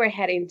 I think we're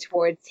heading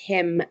towards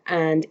him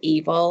and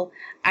Evil.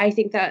 I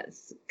think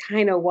that's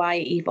kind of why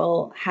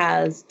Evil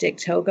has Dick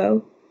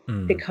Togo,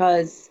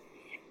 because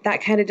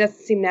that kind of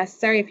doesn't seem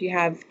necessary if you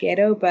have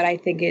Gedo, but I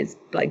think it's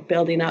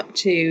building up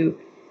to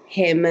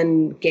him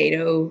and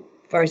Gedo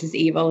versus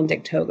Evil and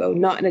Dick Togo,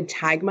 not in a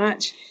tag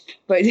match,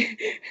 but yeah,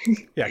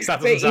 because that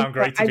doesn't sound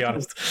great, to be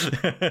honest.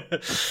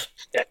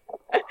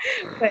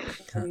 But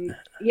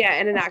yeah,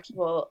 in an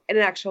actual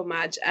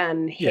match,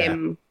 and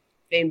him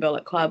being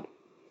Bullet Club.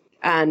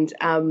 And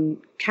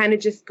kind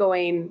of just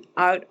going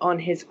out on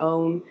his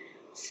own,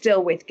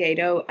 still with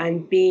Gedo,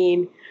 and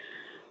being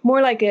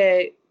more like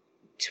a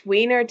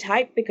tweener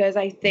type, because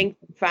I think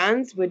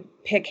fans would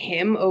pick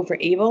him over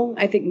Evil.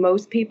 I think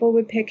most people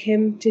would pick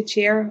him to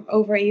cheer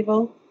over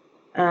Evil.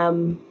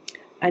 And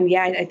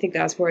yeah, I think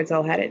that's where it's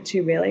all headed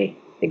to, really.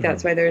 I think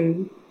that's why they're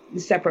in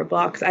separate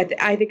blocks. I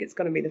think it's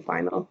going to be the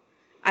final.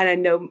 And I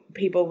know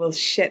people will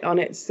shit on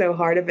it so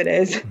hard if it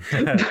is,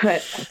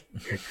 but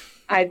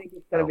I think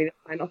it's going to be the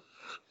final.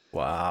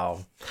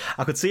 Wow.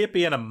 I could see it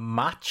being a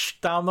match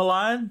down the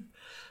line,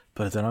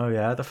 but I don't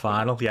know, the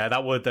final. Yeah,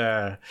 that would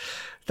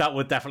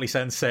definitely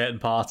send certain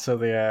parts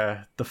of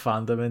the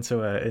fandom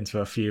into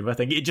a fume. I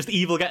think just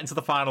Evil getting to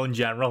the final in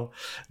general,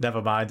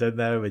 never mind in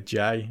there with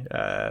Jay.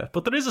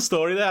 But there is a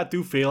story there. I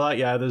do feel like,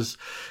 there's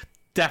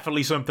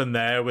definitely something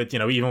there with,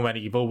 even when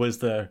Evil was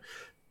the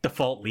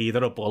default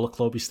leader of Bullet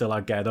Club, he still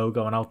had Gedo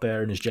going out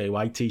there in his Jay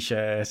White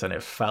t-shirt, and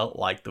it felt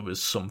like there was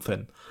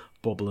something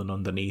bubbling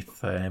underneath.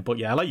 But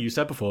yeah, like you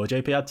said before,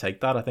 JP, I'd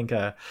take that. I think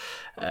a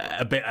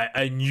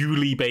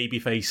newly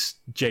babyface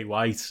Jay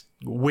White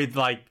with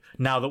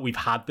now that we've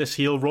had this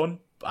heel run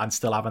and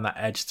still having that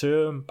edge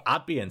to him,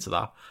 I'd be into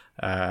that.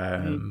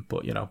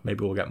 But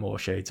maybe we'll get more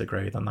shades of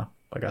grey than that.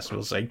 I guess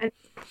we'll see. And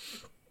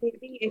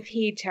maybe if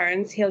he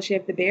turns, he'll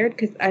shave the beard,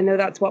 because I know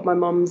that's what my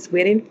mum's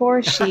waiting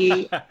for.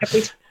 She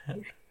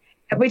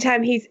every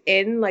time he's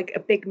in a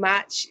big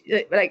match,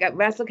 like at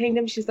Wrestle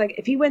Kingdom, she's like,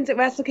 if he wins at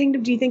Wrestle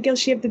Kingdom, do you think he'll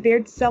shave the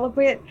beard to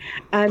celebrate?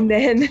 And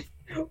then,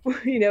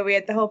 we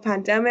had the whole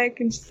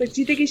pandemic, and she's like,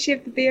 do you think he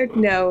shaved the beard?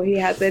 No, he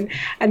hasn't.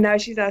 And now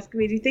she's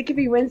asking me, do you think if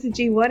he wins the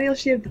G1, he'll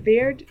shave the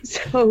beard?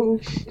 So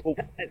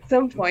at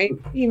some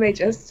point, he may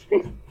just...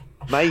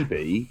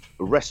 Maybe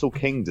Wrestle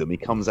Kingdom, he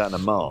comes out in a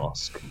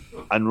mask,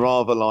 and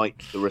rather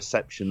like the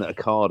reception that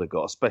Okada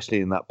got, especially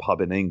in that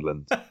pub in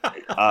England,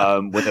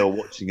 when they were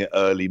watching it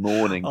early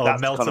morning. Oh,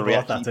 that's the kind of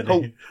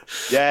reaction.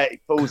 He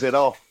pulls it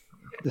off,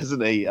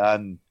 doesn't he?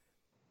 And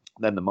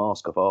then the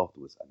mask off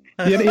afterwards.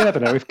 You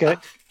never know if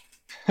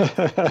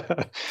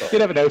you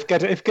never know if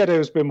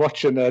Gedo's been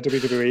watching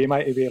WWE, he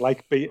might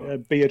be a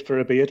beard for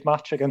a beard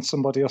match against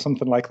somebody or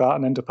something like that,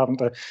 and end up having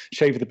to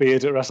shave the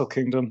beard at Wrestle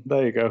Kingdom.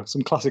 There you go,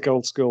 some classic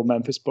old school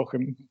Memphis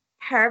booking.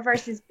 Her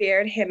versus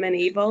beard, him and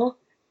Evil.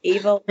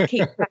 Evil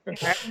keeps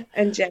her,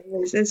 and Jay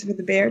loses for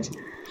the beard.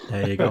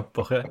 There you go,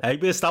 Booker. Hey,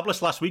 we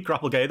established last week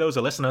Grapple Gedo's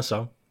a listener,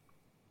 so.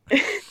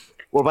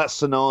 What about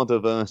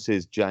Sonada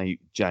versus Jay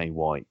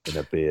White in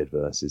a beard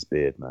versus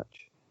beard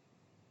match?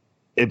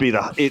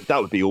 That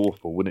would be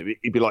awful, wouldn't it?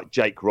 It'd be like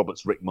Jake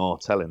Roberts, Rick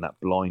Martel in that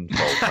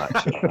blindfold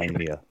match at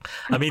Mania.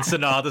 I mean,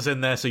 Sonada's in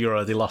there, so you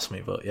already lost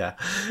me, but yeah.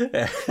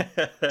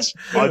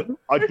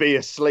 I'd be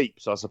asleep,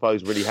 so I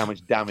suppose really how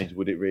much damage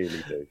would it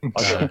really do?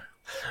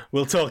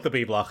 We'll talk the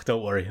B block,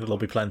 don't worry. There'll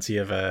be plenty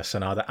of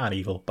Sonata and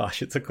Evil Bash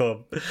to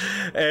come.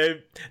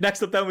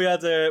 Next up then we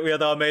had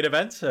our main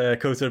event,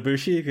 Kota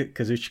Ibushi,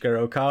 Kazuchika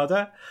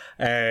Okada.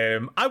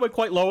 I went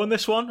quite low on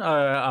this one.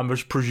 I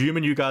was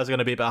presuming you guys are going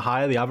to be a bit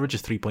higher. The average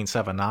is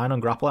 3.79 on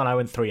Grapple, and I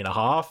went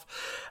 3.5.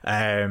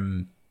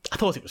 I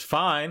thought it was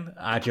fine.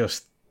 I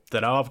just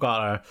don't know. I've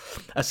got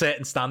a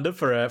certain standard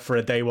for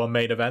a day one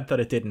main event that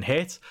it didn't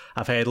hit.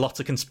 I've heard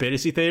lots of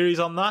conspiracy theories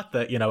on that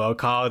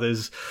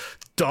Okada's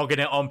dogging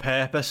it on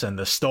purpose, and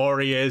the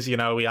story is, he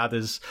had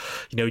his,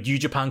 New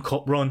Japan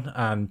Cup run,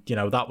 and,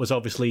 that was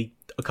obviously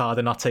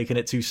Okada not taking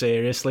it too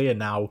seriously, and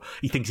now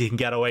he thinks he can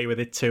get away with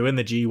it too in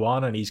the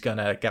G1, and he's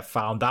gonna get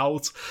found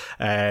out.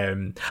 I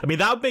mean,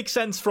 that would make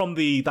sense from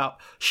that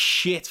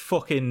shit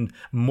fucking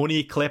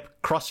money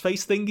clip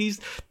crossface thing he's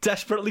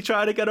desperately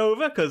trying to get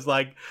over, because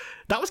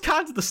that was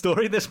kind of the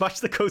story of this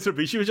match. The Kota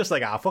Ibushi was just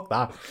fuck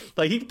that.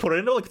 He put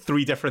it in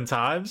 3 different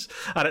times,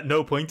 and at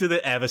no point did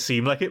it ever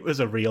seem like it was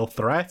a real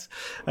threat.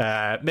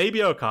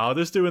 Maybe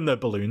Okada's doing the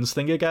balloons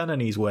thing again,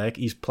 and he's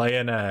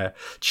playing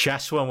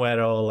chess when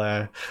we're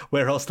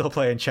all still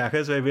playing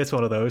checkers. Maybe it's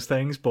one of those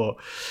things. But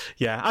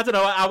yeah, I don't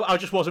know. I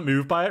just wasn't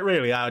moved by it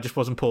really. I just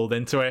wasn't pulled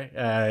into it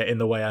in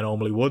the way I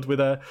normally would with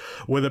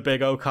a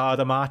big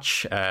Okada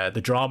match.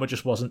 The drama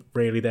just wasn't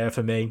really there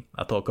for me.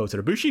 I thought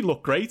Kota Ibushi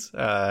looked great,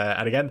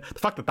 and again, the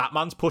fact that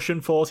man's pushing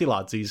 40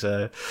 lads, he's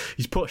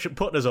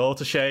putting us all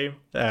to shame.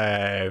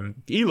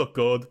 He looked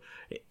good.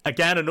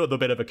 Again, another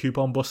bit of a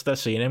coupon buster,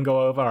 seeing him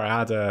go over. I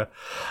had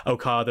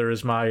Okada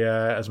as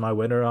my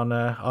winner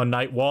on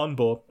night one,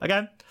 but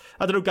again,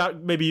 I don't know.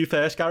 Maybe you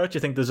first, Garrett. Do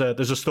you think there's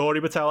a story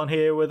we're telling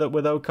here with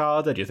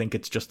Okada? Do you think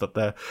it's just that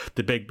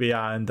the big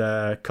behind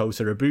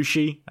Kota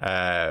Ibushi?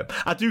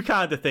 I do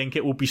kind of think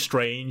it would be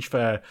strange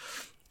for.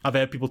 I've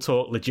heard people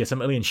talk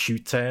legitimately in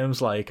shoot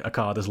terms like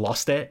Okada's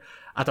lost it.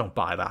 I don't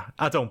buy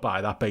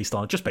that based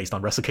on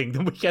Wrestle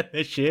Kingdom weekend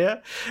this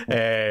year.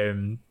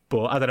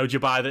 But I don't know, do you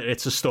buy that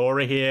it's a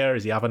story here?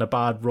 Is he having a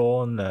bad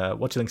run?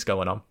 What do you think's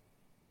going on?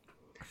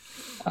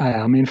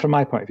 I mean, from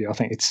my point of view, I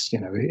think it's,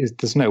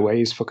 there's no way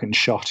he's fucking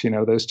shot.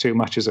 Those 2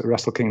 matches at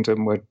Wrestle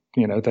Kingdom were,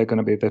 they're going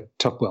to be the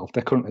top,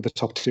 they're currently the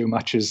top 2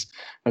 matches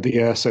of the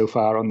year so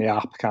far on the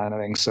app kind of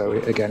thing. So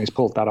again, he's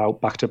pulled that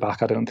out back to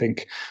back. I don't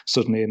think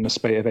suddenly in the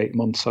space of 8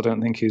 months, I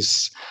don't think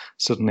he's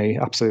suddenly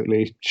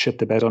absolutely shit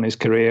the bed on his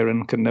career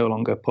and can no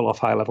longer pull off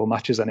high level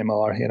matches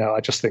anymore. I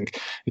just think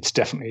it's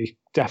definitely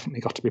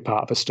got to be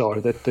part of a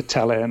story that they're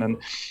telling.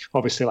 And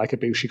obviously,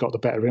 Ibushi got the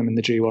better of him in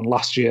the G1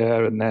 last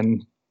year, and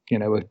then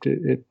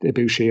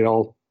Ibushi, it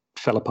all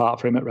fell apart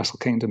for him at Wrestle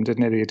Kingdom,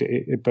 didn't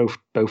it?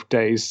 Both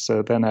days.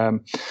 So then, I had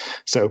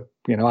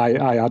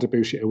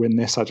Ibushi to win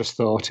this. I just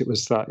thought it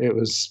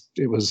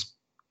was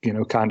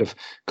kind of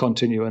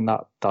continuing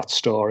that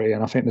story.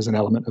 And I think there's an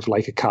element of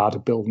Okada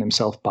building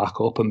himself back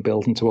up and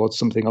building towards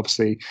something.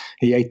 Obviously,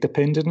 he ate the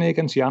pin, didn't he,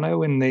 against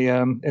Yano in the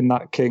in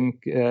that King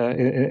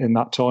in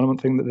that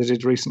tournament thing that they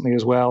did recently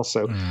as well.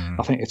 So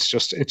I think it's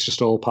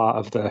just all part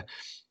of the.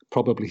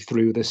 Probably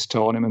through this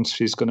tournament,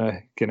 he's going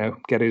to,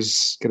 get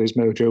his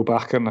mojo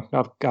back, and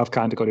I've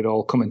kind of got it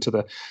all coming to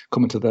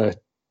the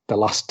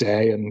last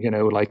day, and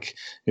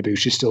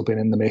Ibushi's still been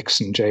in the mix,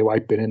 and Jay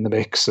White been in the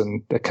mix,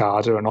 and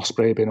Okada and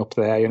Ospreay been up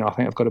there. I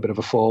think I've got a bit of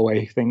a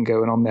 4-way thing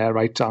going on there,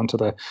 right down to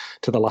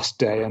the last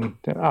day, and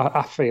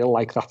I feel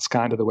like that's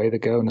kind of the way they're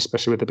going,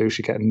 especially with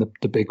Ibushi getting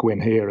the big win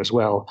here as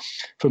well.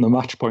 From the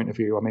match point of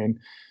view, I mean.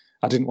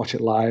 I didn't watch it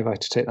live. I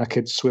had to take my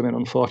kids swimming.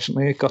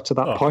 Unfortunately, it got to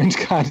that point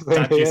kind of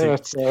thing here.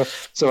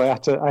 So I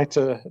had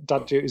to.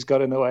 Dad duties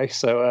got in the way.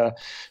 So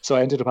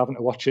I ended up having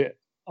to watch it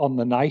on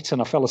the night,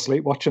 and I fell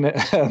asleep watching it.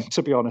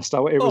 To be honest,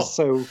 it was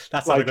so.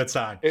 That's not a good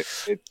sign.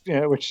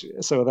 Which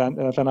so then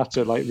I had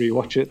to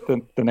rewatch it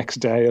the next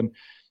day, and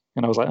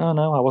I was like, oh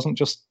no, I wasn't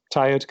just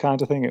tired kind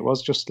of thing. It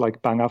was just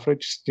bang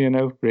average,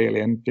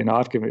 really. And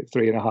I've given it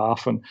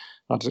 3.5, and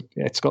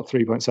it's got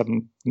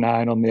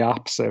 3.79 on the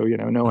app. So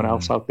no one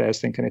else out there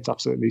is thinking it's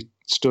absolutely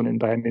stunning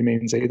by any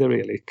means either.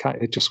 Really,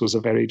 it just was a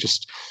very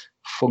just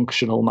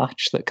functional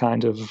match that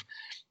kind of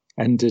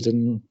ended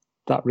in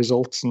that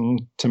result, and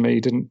to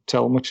me didn't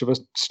tell much of a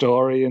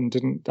story and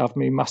didn't have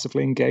me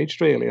massively engaged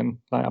really. And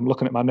I'm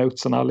looking at my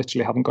notes and I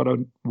literally haven't got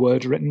a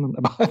word written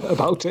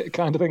about it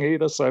kind of thing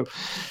either. So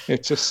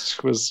it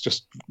just was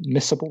just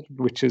missable,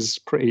 which is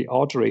pretty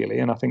odd really.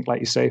 And I think,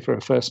 like you say, for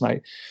a first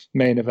night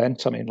main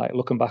event, I mean,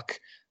 looking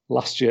back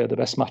last year, the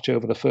best match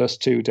over the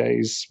first 2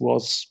 days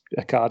was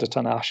Okada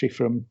Tanahashi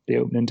from the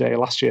opening day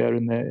last year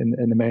in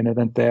the main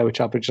event there,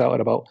 which averaged out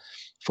at about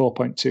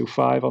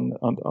 4.25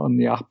 on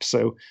the app.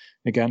 So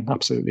again,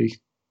 absolutely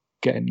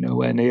getting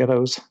nowhere near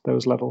those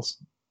levels.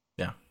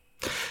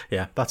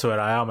 Yeah, that's where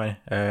I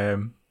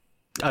am.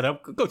 I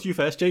don't go to you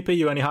first, JP.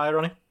 You any higher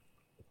on it?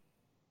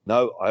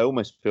 No, I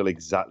almost feel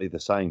exactly the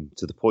same,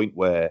 to the point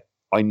where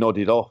I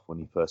nodded off when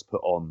he first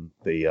put on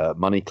the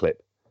money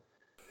clip,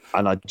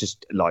 and I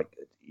just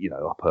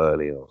up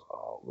early. And I was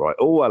right.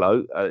 Oh,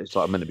 hello. It's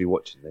like I'm meant to be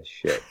watching this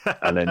shit,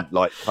 and then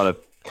kind of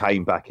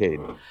came back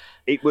in.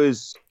 It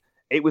was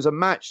a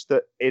match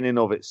that in and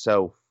of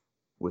itself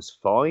was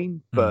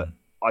fine, but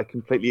I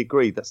completely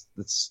agree. That's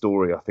the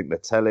story I think they're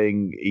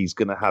telling. He's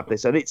going to have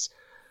this, and it's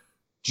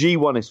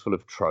G1 is full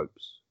of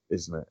tropes,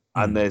 isn't it?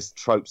 And there's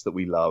tropes that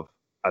we love,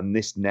 and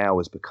this now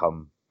has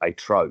become a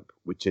trope,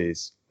 which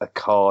is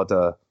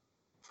Okada,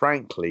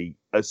 frankly,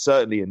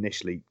 certainly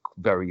initially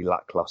very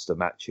lackluster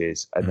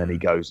matches, and then he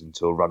goes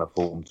into a run of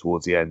form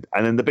towards the end.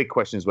 And then the big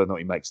question is whether or not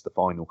he makes the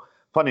final.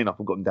 Funny enough,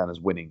 I've got him down as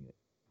winning it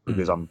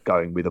because I'm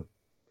going with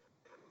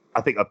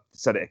I think I've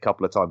said it a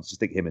couple of times, just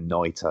think him and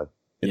Naito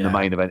in the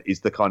main event is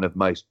the kind of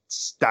most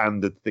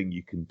standard thing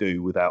you can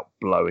do without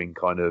blowing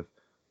kind of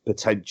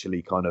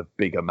potentially kind of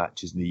bigger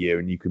matches in the year,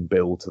 and you can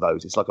build to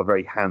those. It's like a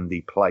very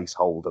handy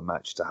placeholder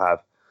match to have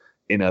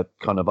in a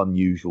kind of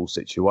unusual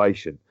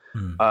situation.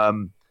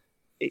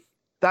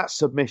 That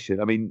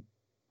submission, I mean,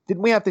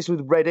 didn't we have this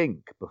with Red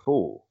Ink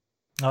before?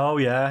 Oh,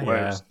 yeah,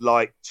 where it's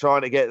like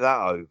trying to get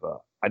that over,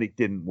 and it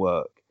didn't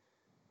work.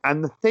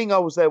 And the thing I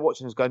was there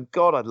watching was going,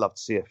 God, I'd love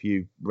to see a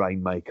few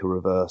Rainmaker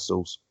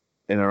reversals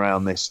in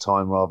around this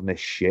time rather than this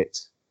shit.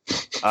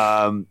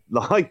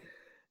 Like,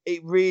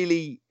 it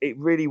really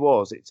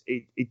was.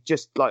 It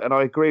just like, and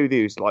I agree with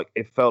you. It's like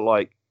it felt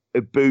like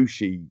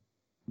Ibushi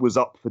was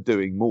up for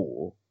doing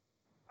more,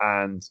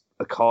 and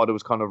Okada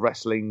was kind of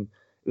wrestling.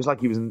 It was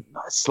like he was in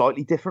a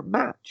slightly different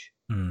match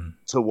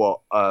to what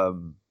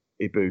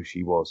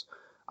Ibushi was.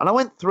 And I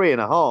went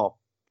 3.5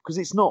 because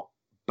it's not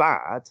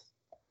bad.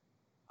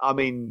 I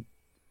mean,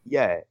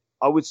 yeah,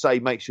 I would say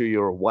make sure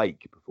you're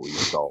awake before you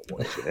start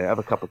watching it. Have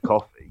a cup of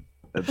coffee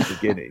at the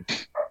beginning.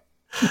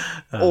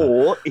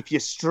 Or if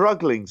you're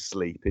struggling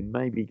sleeping,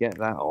 maybe get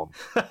that on.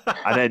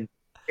 And then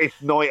if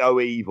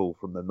Naito Evil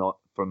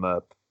from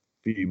a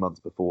few months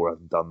before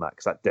hasn't done that,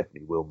 because that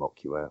definitely will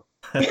knock you out.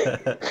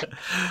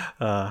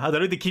 I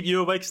don't know, to keep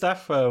you awake,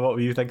 Steph. What were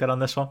you thinking on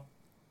this one?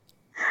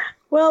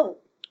 Well,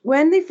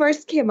 when they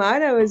first came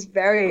out, I was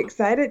very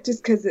excited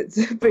just because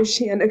it's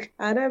Bushi and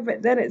Okada,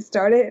 but then it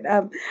started.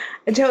 I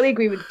totally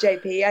agree with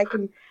JP. I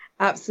can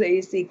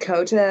absolutely see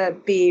Kota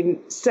being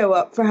so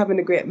up for having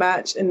a great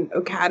match, and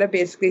Okada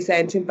basically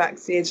saying to him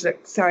backstage,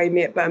 look, sorry,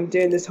 mate, but I'm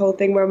doing this whole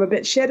thing where I'm a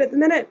bit shit at the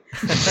minute.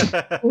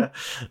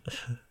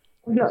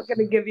 I'm not going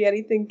to give you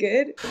anything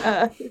good.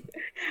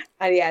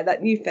 And yeah,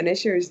 that new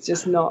finisher is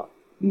just not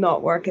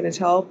working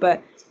at all.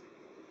 But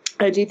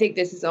I do think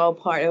this is all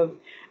part of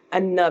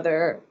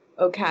another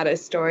Okada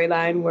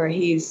storyline where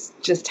he's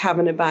just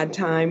having a bad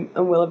time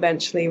and will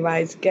eventually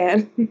rise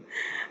again.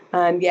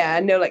 And yeah, I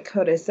know like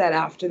Kota said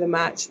after the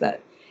match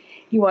that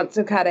he wants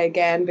Okada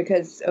again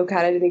because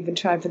Okada didn't even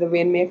try for the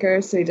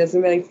Rainmaker, so he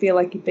doesn't really feel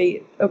like he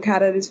beat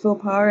Okada at his full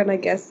power, and I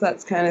guess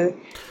that's kind of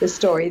the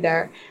story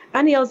there.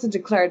 And he also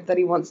declared that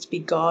he wants to be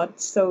God,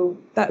 so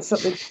that's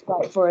something to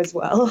fight for as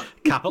well.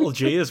 Capital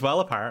G as well,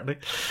 apparently.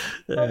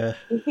 Yeah,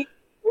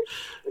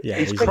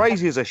 he's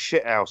crazy as a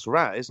shithouse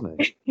rat, isn't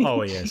he?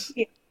 Oh, he is.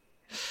 Yeah.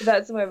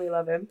 That's why we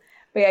love him.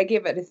 But yeah, I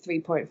gave it a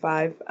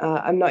 3.5.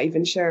 I'm not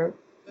even sure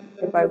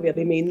if I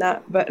really mean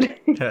that, but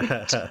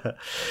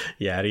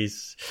yeah, I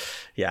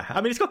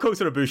mean, he's got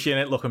Kota Ibushi in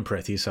it looking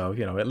pretty, so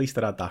you know, at least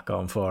it had that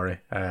going for it.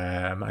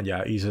 And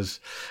yeah, he's as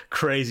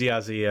crazy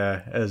as he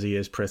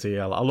is pretty.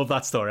 I love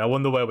that story. I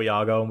wonder where we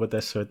are going with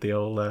this, with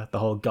the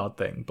whole God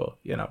thing. But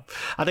you know,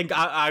 I think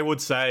I would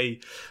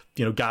say,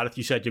 you know, Gareth,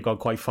 you said you've gone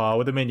quite far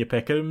with him in your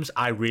pick'ems.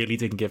 I really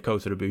didn't give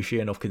Kota Ibushi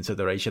enough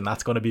consideration.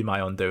 That's going to be my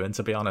undoing,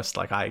 to be honest.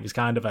 Like, I was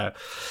kind of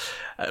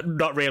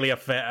not really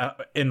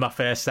in my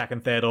first,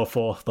 second, third, or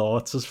fourth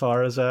thoughts as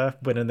far as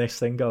winning this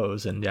thing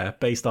goes. And yeah,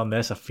 based on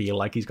this, I feel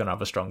like he's going to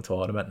have a strong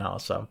tournament now.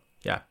 So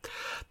yeah,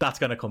 that's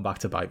going to come back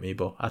to bite me.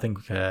 But I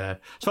think as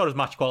far as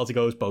match quality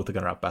goes, both are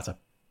going to have better.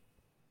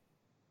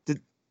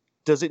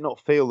 Does it not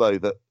feel though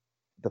that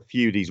the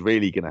feud he's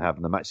really going to have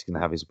and the match he's going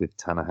to have is with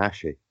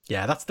Tanahashi?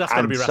 Yeah, that's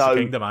going to be Wrestle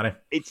Kingdom, man.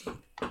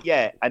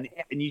 And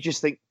you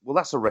just think, well,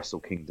 that's a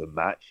Wrestle Kingdom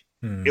match.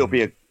 It'll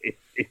be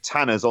if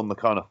Tana's on the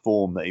kind of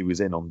form that he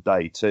was in on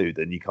day 2,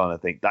 then you kind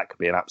of think that could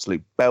be an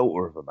absolute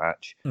belter of a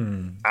match.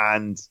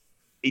 And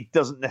it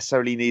doesn't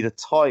necessarily need a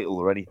title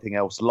or anything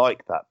else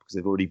like that because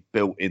they've already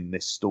built in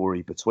this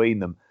story between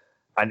them.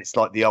 And it's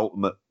like the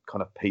ultimate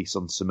kind of piece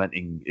on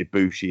cementing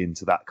Ibushi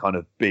into that kind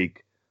of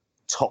big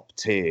top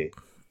tier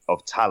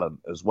of talent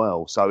as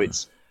well. So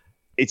it's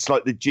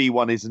like the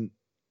G1 isn't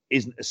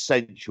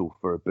essential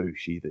for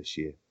Ibushi this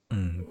year.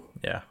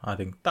 Yeah, I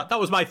think that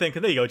was my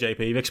thinking. There you go,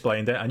 JP. You've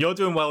explained it, and you're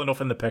doing well enough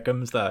in the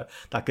pick'ems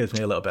that gives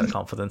me a little bit of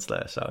confidence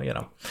there. So you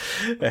know,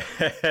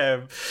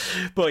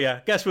 but yeah,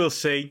 guess we'll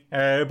see.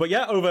 But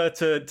yeah, over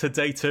to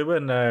day 2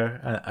 and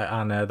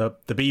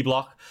the B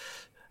block.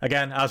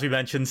 Again, as we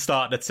mentioned,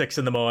 starting at 6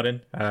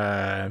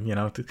 a.m. You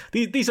know,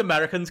 these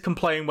Americans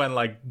complain when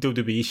like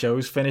WWE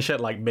shows finish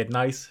at like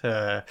midnight. You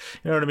know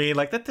what I mean?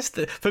 Like that.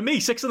 For me,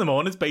 6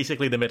 a.m. is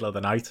basically the middle of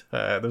the night.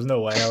 There's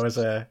no way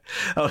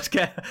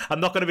I'm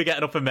not going to be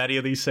getting up for many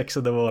of these 6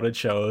 a.m.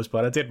 shows,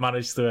 but I did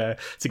manage to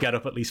get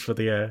up at least for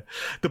the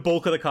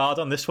bulk of the card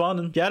on this one.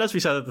 And yeah, as we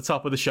said at the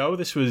top of the show,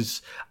 this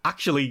was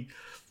actually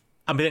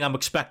I mean, I'm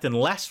expecting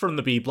less from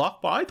the B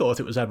block, but I thought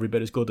it was every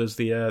bit as good as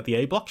the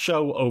A block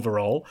show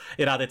overall.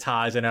 It had its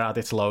highs and it had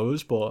its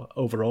lows, but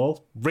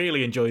overall,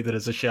 really enjoyed it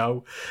as a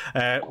show.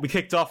 We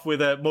kicked off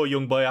with more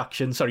young lion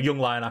action,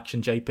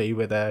 JP,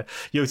 with Yota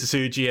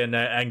Tsuji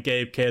and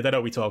Gabe Kidd. I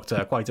know we talked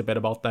quite a bit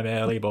about them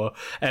early, but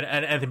and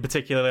anything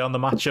particularly on the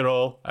match at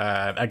all?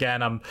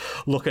 Again, I'm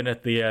looking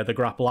at the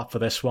grapple app for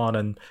this one,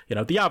 and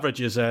the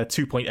average is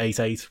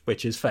 2.88,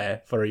 which is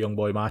fair for a young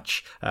boy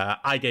match.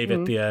 I gave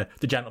it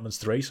the gentleman's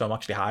 3, so I'm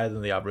actually higher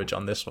than the average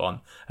on this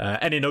one.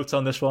 Any notes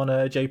on this one,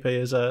 JP,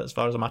 as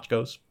far as the match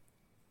goes?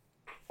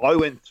 I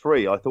went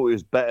 3. I thought it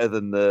was better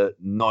than the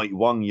night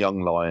 1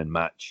 Young Lion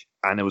match,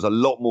 and there was a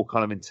lot more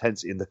kind of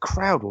intensity, and the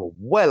crowd were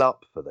well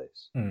up for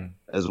this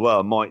as well,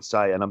 I might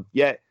say. And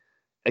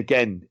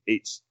again,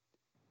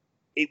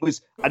 it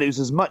was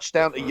as much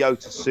down to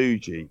Yota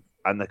Tsuji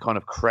and the kind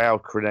of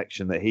crowd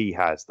connection that he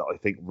has that I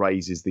think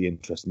raises the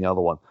interest in the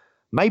other one.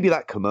 Maybe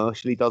that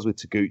commercially does with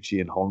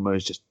Taguchi and Honma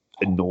is just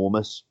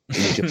enormous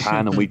in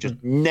Japan, and we just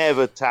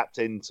never tapped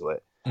into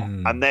it.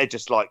 And they're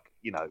just like,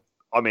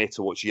 I'm here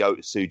to watch Yota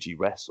Tsuji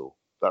wrestle.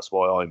 That's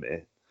why I'm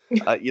here.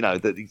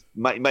 That he's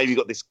maybe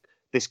got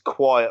this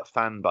quiet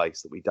fan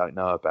base that we don't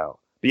know about.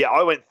 But yeah,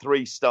 I went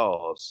 3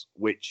 stars,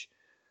 which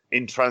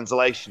in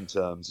translation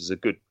terms is a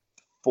good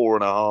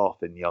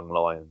 4.5 in Young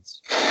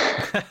Lions.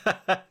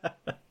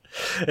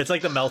 It's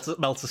like the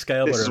Meltzer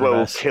scale. This is where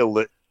we'll kill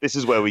it. This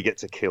is where we get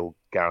to kill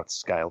Gareth's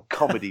scale.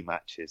 Comedy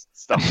matches,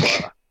 stuff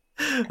like that.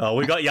 Oh,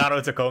 we got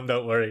Yano to come,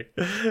 don't worry.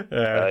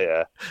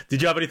 Yeah.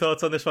 Did you have any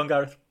thoughts on this one,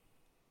 Gareth?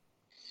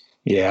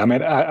 Yeah, I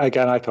mean,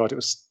 I thought it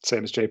was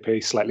same as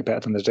JP, slightly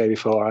better than the day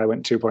before. I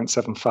went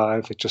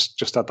 2.75. It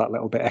just had that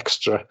little bit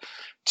extra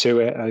to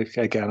it.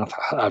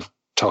 I've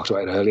talked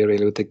about it earlier,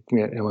 really, with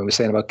when we were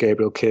saying about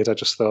Gabriel Kidd. I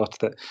just thought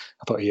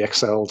he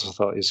excelled. I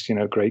thought he's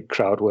great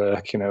crowd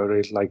work,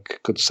 really like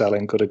good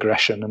selling, good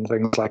aggression, and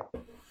things like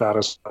that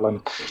as well.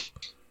 And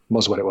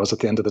was what it was at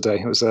the end of the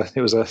day. It was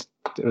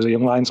a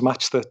Young Lions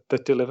match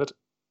that delivered.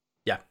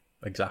 Yeah,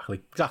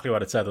 exactly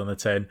what it said on the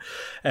tin.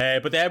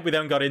 But then we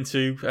got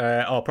into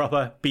our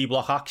proper B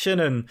block action,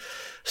 and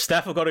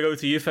Steph, I've got to go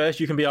to you first.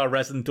 You can be our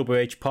resident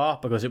WH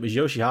Pop, because it was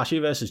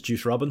Yoshihashi versus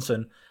Juice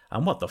Robinson.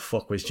 And what the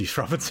fuck was Juice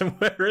Robinson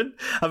wearing?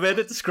 I've heard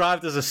it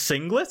described as a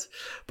singlet,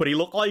 but he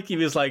looked like he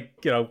was like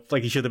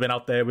he should have been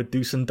out there with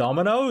Deuce and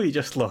Domino. He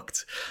just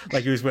looked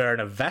like he was wearing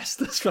a vest,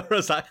 as far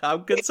as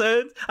I'm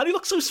concerned. And he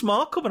looked so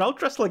smart coming out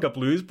dressed like a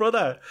blues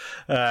brother.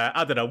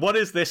 I don't know. What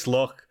is this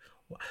look?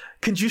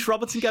 Can Juice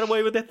Robinson get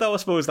away with it, though? I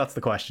suppose that's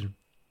the question.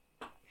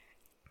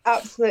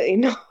 Absolutely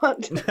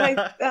not.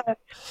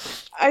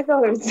 I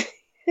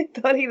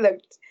thought he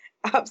looked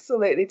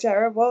absolutely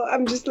terrible.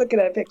 I'm just looking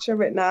at a picture of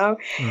it now.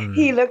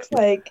 He looks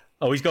like...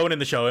 Oh, he's going in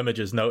the show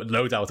images.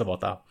 No doubt about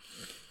that.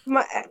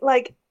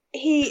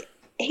 He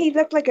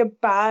looked like a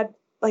bad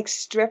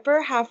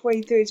stripper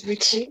halfway through his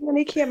routine when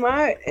he came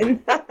out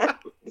in that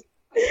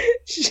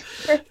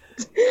shirt.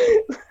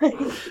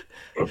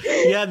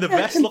 Yeah, the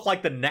vest looked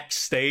like the next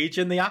stage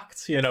in the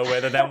act,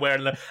 where they're then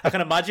wearing I can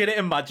imagine it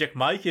in Magic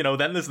Mike,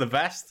 then there's the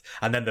vest,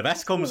 and then the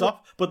vest comes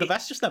off, but the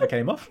vest just never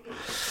came off.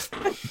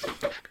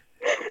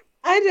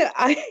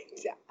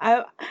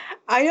 I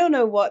don't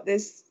know what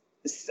this...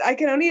 I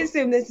can only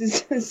assume this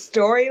is a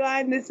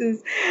storyline. This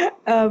is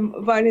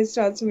about his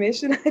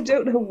transformation. I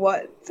don't know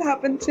what's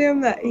happened to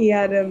him, that he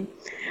had a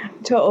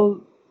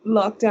total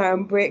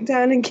lockdown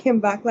breakdown and came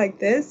back like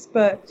this.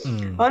 But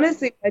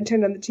honestly, when I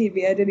turned on the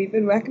TV, I didn't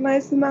even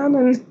recognize the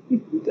man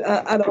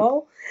at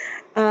all.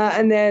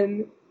 And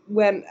then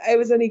when I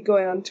was only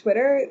going on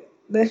Twitter,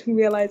 then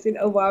realizing,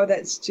 oh wow,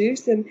 that's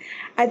Juice. And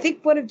I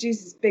think one of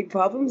Juice's big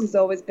problems has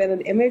always been an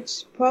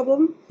image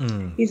problem.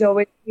 He's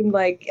always seemed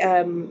like,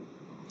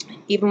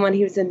 even when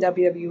he was in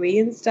WWE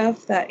and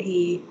stuff, that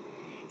he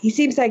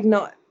seems like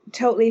not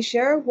totally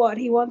sure what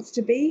he wants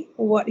to be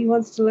or what he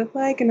wants to look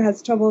like, and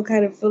has trouble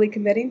kind of fully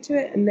committing to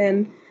it. And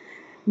then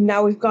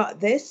now we've got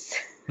this.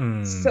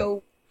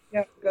 So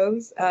yeah, it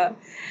goes.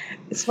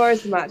 As far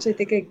as the match, I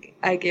think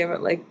I gave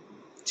it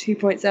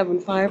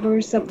 2.75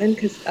 or something,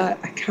 because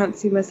I can't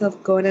see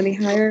myself going any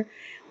higher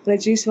than a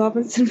Juice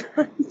Robinson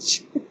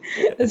match.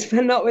 It's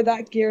not with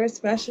that gear,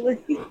 especially.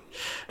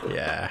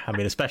 Yeah, I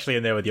mean, especially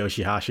in there with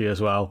Yoshihashi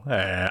as well.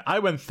 I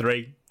went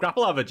 3.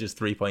 Grapple average is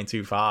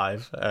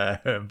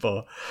 3.25.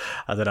 But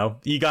I don't know.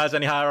 You guys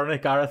any higher on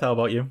it, Gareth? How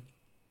about you?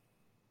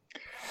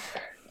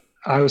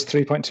 I was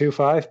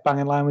 3.25, bang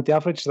in line with the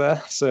average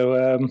there.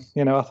 So,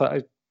 I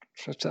thought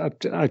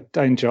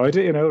I enjoyed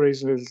it,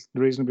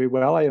 reasonably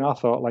well. I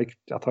thought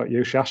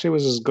Yoshihashi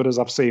was as good as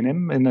I've seen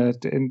him in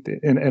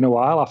a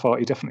while. I thought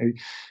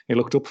he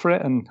looked up for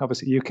it, and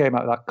obviously you came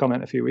out with that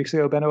comment a few weeks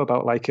ago, Benno,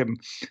 about him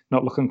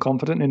not looking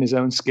confident in his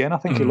own skin. I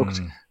think he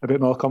looked a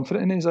bit more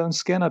confident in his own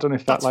skin. I don't know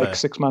if that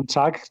six-man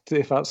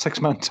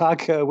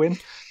tag win,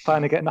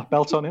 finally getting that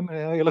belt on him.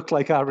 He looked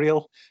like our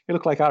real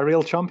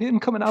champion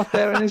coming out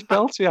there in his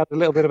belt. He had a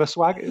little bit of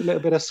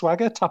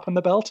swagger, tapping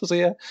the belt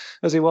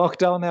as he walked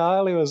down the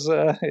aisle.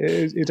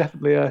 He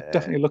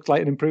definitely looked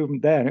like an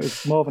improvement there, and it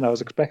was more than I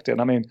was expecting.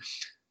 I mean,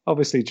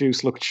 obviously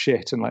Juice looked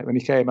shit, and like when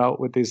he came out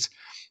with his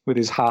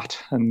hat,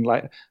 and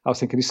like I was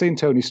thinking, he's seen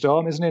Tony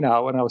Storm, isn't he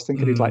now? And I was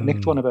thinking he'd like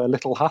nicked one of her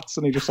little hats,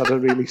 and he just had a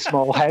really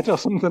small head or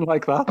something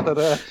like that.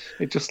 That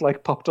it just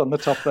like popped on the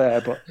top there.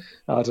 But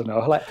I don't know.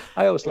 Like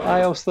I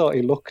always thought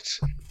he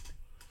looked.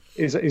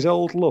 His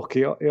old look,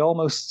 he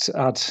almost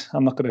had,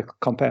 I'm not going to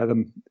compare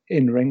them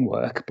in ring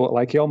work, but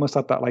like he almost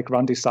had that like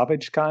Randy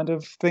Savage kind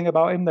of thing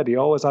about him, that he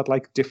always had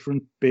like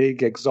different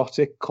big,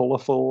 exotic,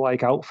 colourful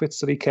like outfits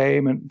that he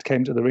came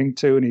to the ring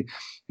to, and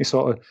he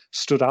sort of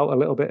stood out a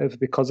little bit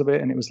because of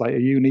it, and it was like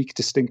a unique,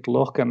 distinct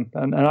look,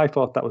 and I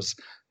thought that was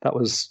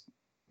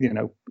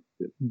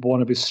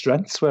one of his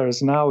strengths,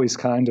 whereas now he's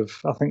kind of,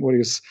 I think what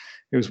he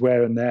was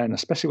wearing there, and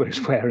especially what he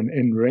was wearing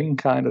in ring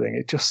kind of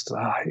thing,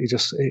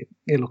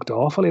 he looked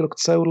awful. He looked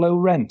so low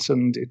rent,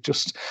 and it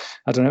just,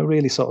 I don't know,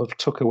 really sort of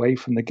took away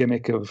from the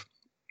gimmick of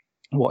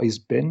what he's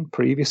been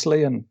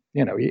previously. And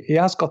he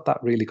has got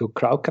that really good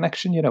crowd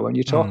connection. When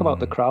you talk about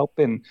the crowd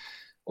being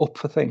up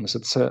for things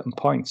at certain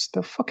points,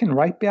 they're fucking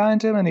right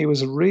behind him, and he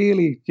was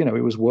really, he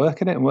was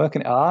working it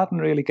hard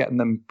and really getting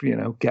them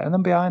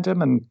behind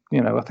him. And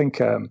I think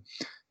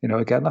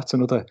again, that's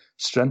another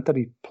strength that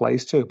he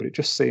plays to, but it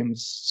just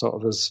seems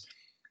sort of, as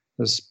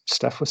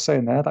Steph was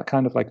saying there, that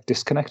kind of like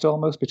disconnect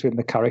almost between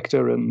the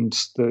character and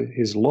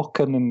his look,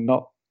 and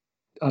not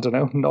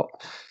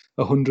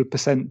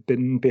 100%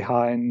 been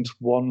behind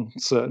one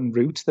certain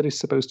route that he's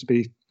supposed to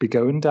be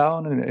going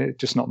down, and it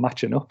just not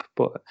matching up.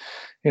 But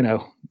it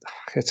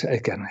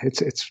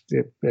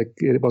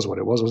was what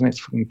it was, wasn't it? It's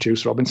from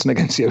Juice Robinson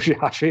against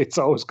Yoshihashi. It's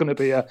always going to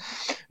be a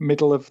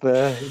middle of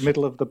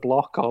the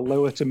block or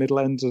lower to middle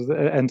end of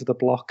the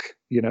block,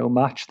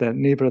 match. That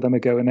neither of them are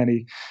going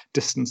any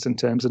distance in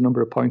terms of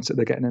number of points that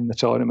they're getting in the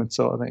tournament,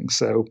 sort of thing.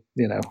 So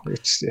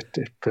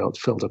it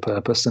filled a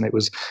purpose, and it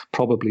was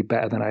probably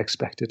better than I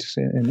expected,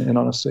 in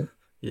honesty.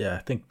 Yeah, I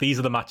think these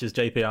are the matches,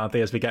 JP, aren't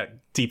they? As we get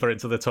deeper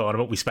into the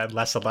tournament, we spend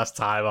less and less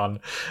time on.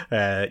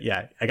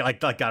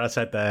 Like Gareth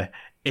said there,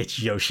 it's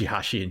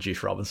Yoshihashi and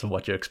Juice Robinson.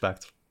 What do you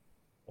expect?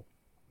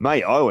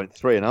 Mate, I went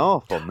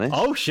 3.5 on this.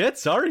 Oh shit!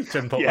 Sorry,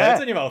 didn't put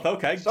words in your mouth.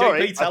 Okay,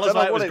 sorry, JP, tell us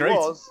why it was great.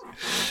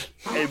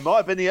 It might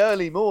have been the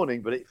early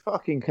morning, but it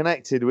fucking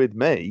connected with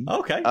me.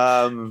 Okay,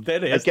 there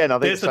it is. Again, I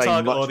think it's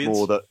saying much audience.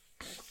 more that.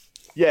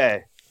 Yeah,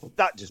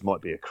 that just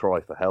might be a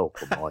cry for help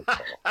on my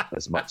part,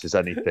 as much as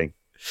anything.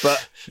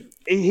 But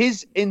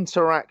his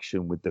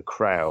interaction with the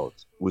crowd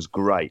was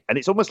great. And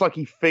it's almost like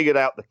he figured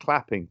out the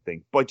clapping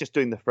thing by just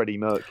doing the Freddie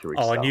Mercury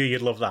stuff. I knew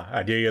you'd love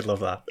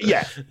that.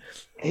 Yeah.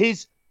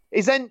 His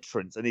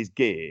entrance and his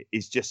gear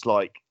is just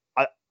like,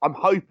 I'm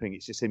hoping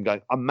it's just him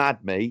going, I'm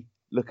mad, me.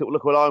 Look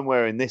what I'm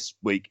wearing this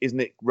week.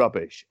 Isn't it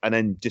rubbish? And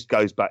then just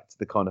goes back to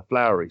the kind of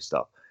flowery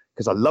stuff.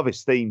 Because I love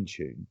his theme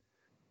tune.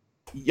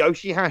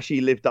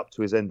 Yoshihashi lived up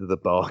to his end of the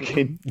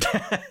bargain,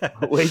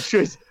 which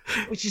is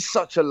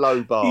such a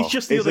low bar. He's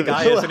just the other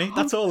guy, isn't he?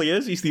 That's all he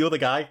is. He's the other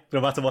guy,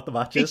 no matter what the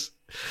match is.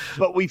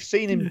 But we've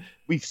seen him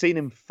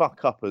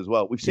fuck up as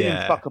well. We've seen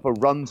him fuck up a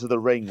run to the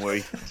ring where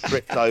he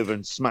tripped over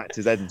and smacked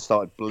his head and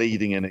started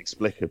bleeding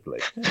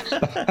inexplicably.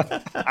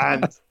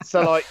 And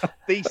so, like,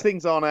 these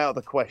things aren't out of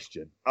the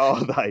question,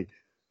 are they?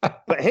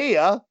 But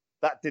here,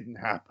 that didn't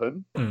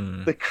happen.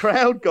 The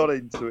crowd got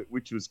into it,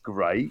 which was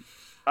great.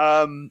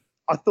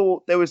 I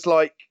thought it was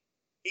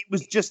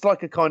just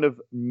like a kind of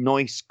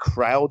nice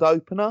crowd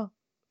opener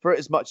for it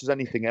as much as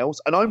anything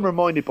else. And I'm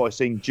reminded by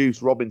seeing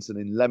Juice Robinson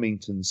in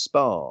Leamington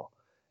Spa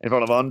in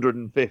front of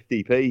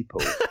 150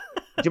 people.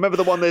 Do you remember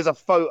the one? There's a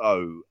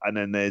photo, and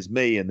then there's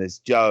me, and there's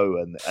Joe,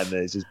 and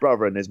there's his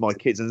brother, and there's my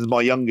kids, and there's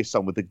my youngest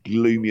son with the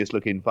gloomiest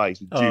looking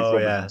face. With Juice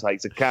Robinson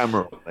takes a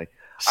camera on me.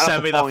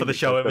 Send me that for the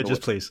show images,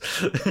 please.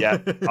 Yeah,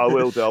 I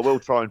will do. I will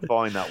try and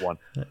find that one.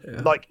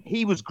 Like,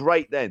 he was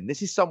great then.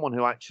 This is someone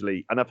who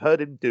actually, and I've heard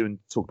him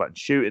talk about in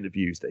shoot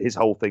interviews, that his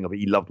whole thing of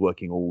he loved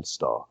working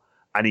All-Star,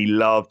 and he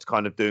loved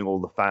kind of doing all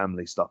the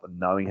family stuff and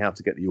knowing how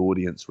to get the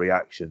audience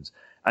reactions.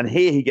 And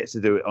here he gets to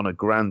do it on a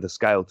grander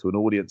scale to an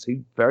audience who's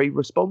very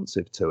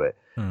responsive to it.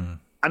 And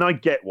I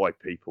get why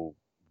people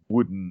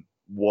wouldn't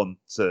want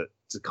to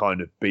kind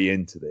of be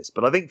into this.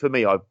 But I think for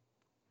me, I've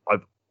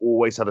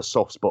always had a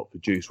soft spot for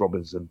Juice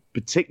Robinson,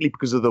 particularly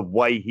because of the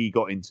way he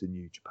got into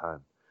New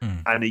Japan.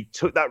 And he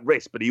took that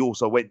risk, but he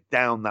also went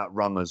down that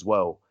rung as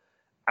well.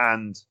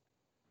 And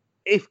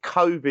if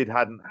COVID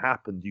hadn't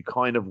happened, you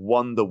kind of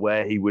wonder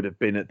where he would have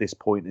been at this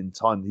point in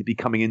time. He'd be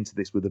coming into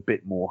this with a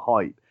bit more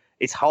hype.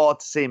 It's hard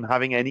to see him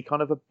having any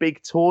kind of a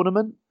big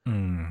tournament,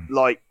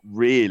 like,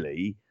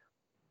 really.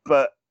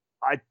 But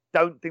I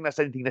don't think that's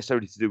anything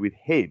necessarily to do with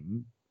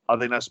him. I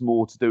think that's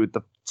more to do with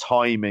the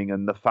timing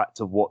and the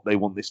fact of what they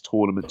want this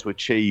tournament to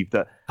achieve.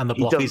 That and the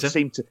he doesn't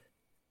seem to.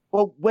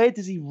 Well, where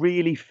does he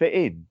really fit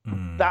in?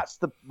 That's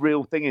the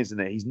real thing, isn't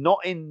it? He's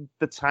not in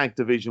the tag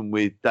division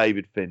with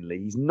David Finlay.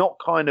 He's not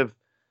kind of.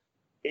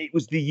 It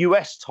was the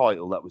US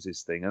title that was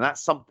his thing, and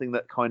that's something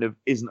that kind of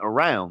isn't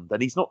around.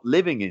 And he's not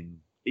living in.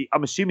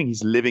 I'm assuming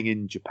he's living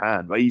in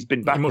Japan. Right? He's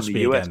been back in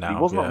the US, but he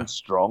wasn't on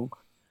Strong.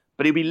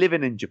 But he'll be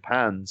living in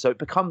Japan, so it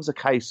becomes a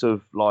case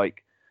of,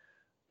 like,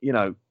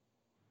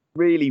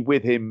 really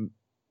with him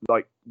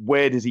like,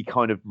 where does he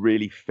kind of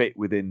really fit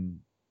within?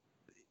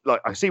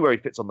 Like, I see where he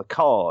fits on the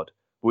card,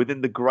 but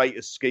within the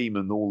greater scheme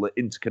and all the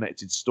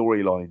interconnected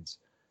storylines,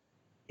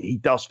 he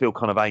does feel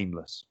kind of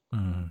aimless.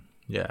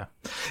 Yeah.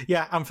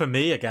 And for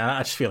me, again,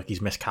 I just feel like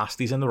he's miscast.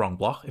 He's in the wrong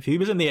block. If he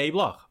was in the A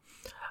block,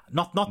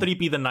 not that he'd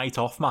be the night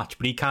off match,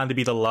 but he'd kind of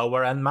be the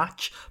lower end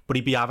match. But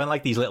he'd be having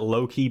like these little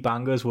low key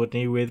bangers, wouldn't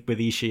he, with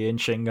Ishii and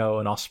Shingo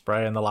and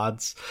Ospreay and the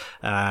lads.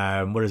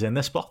 Whereas in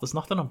this block, there's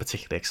nothing I'm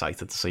particularly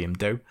excited to see him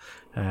do.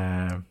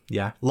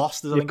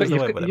 Lost is, I think, is the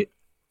way with him.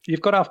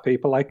 You've got to have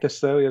people like this,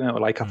 though.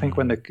 Like, I think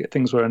when the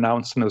things were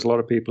announced, and there was a lot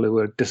of people who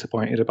were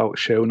disappointed about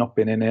Sho not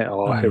being in it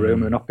or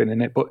Hiromu not being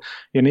in it. But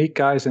you need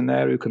guys in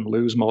there who can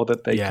lose more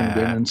that they can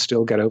win and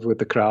still get over with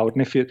the crowd.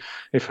 And if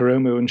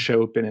Hiromu and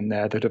Sho had been in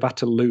there, they'd have had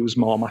to lose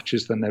more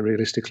matches than they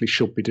realistically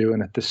should be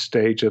doing at this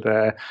stage of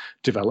their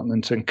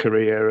development and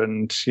career.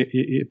 And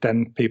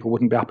then people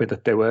wouldn't be happy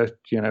that they were,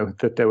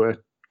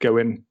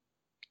 going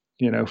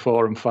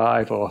 4 and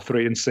 5 or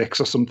 3 and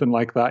 6 or something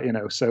like that.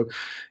 So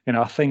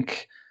I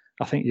think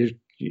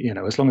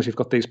as long as you've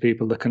got these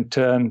people that can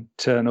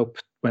turn up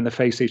when they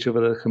face each other,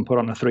 that can put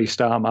on a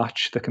 3-star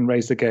match, that can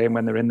raise the game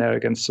when they're in there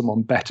against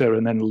someone better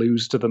and then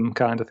lose to them,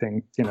 kind of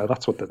thing.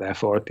 That's what they're there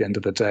for at the end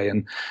of the day.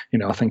 And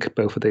I think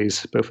both of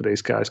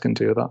these guys can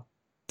do that.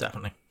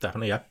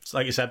 Definitely, yeah.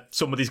 Like you said,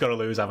 somebody's got to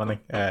lose, haven't they?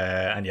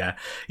 And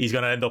he's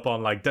going to end up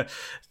on like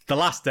the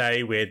last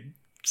day with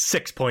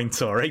 6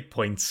 points or 8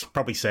 points,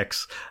 probably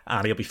 6,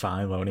 and he'll be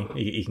fine, won't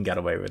he? He can get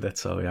away with it.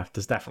 So yeah,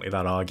 there's definitely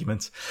that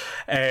argument.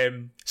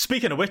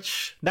 Speaking of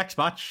which, next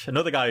match,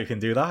 another guy who can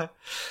do that,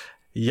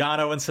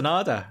 Yano and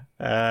Sanada.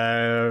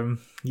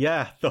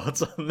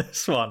 Thoughts on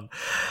this one?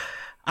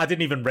 I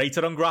didn't even rate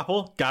it on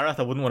Grapple. Gareth,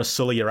 I wouldn't want to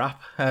sully your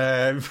app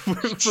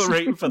for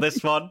rating for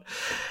this one.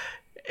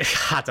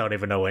 I don't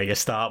even know where you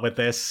start with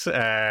this.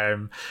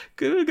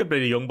 Could be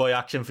a young boy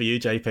action for you,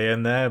 JP,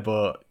 in there,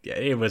 but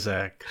it was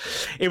a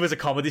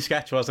comedy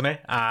sketch, wasn't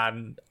it?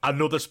 And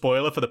another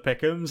spoiler for the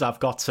pick'ems. I've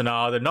got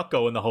Sanada not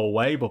going the whole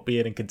way, but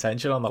being in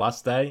contention on the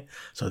last day,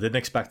 so I didn't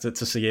expect it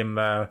to see him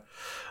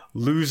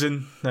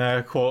losing,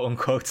 quote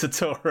unquote, to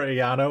Toru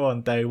Yano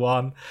on day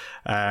one.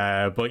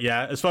 But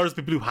yeah, as far as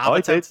people who have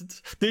attempted,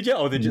 did you?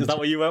 Is that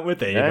what you went with?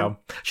 There you go.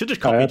 Should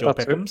just copied your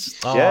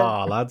pick'ems.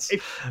 Lads.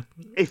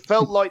 It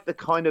felt like the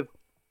kind of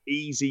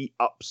easy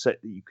upset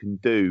that you can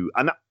do.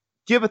 And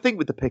do you ever think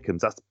with the pick'ems,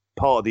 that's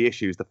part of the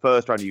issue, is the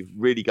first round you're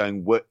really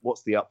going,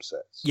 what's the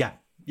upsets? Yeah.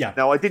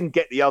 Now, I didn't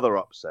get the other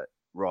upset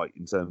right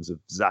in terms of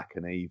Zack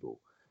and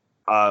Evil.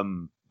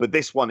 But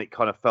this one, it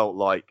kind of felt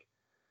like,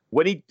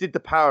 when he did the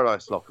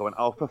Paradise Lock, I went,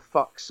 oh, for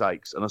fuck's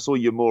sakes. And I saw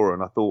Yamura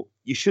and I thought,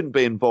 you shouldn't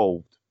be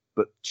involved,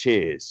 but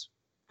cheers.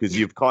 Because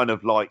you've kind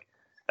of like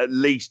at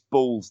least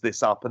balls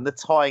this up. And the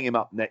tying him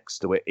up next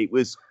to it, it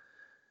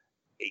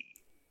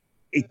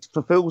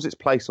fulfills its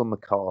place on the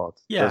card,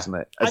 doesn't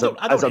it? As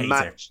a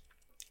match.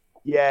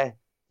 Yeah,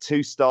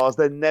 2 stars.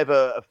 They're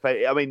never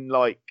affected. I mean,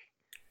 like,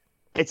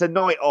 it's a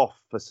night off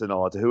for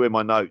Sanada, who in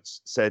my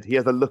notes said he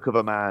has the look of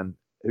a man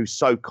who's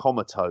so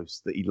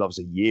comatose that he loves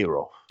a year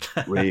off,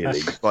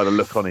 really, by the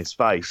look on his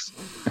face.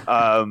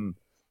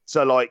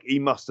 So, like, he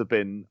must have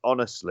been,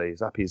 honestly,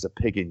 as happy as a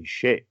pig in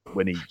shit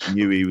when he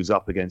knew he was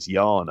up against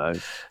Yano.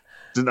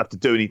 Doesn't have to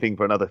do anything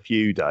for another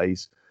few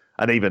days.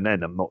 And even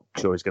then, I'm not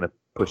sure he's going to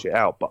push it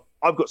out. But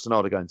I've got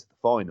Sanada going to the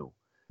final.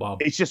 Wow.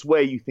 It's just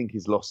where you think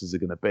his losses are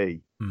going to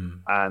be.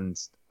 And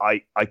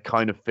I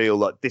kind of feel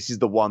like this is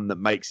the one that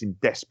makes him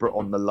desperate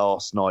on the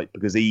last night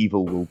because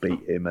Evil will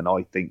beat him. And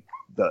I think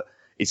that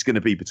it's going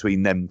to be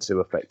between them two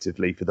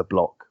effectively for the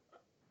block.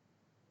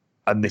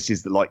 And this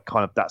is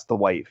that's the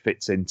way it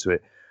fits into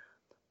it.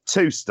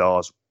 2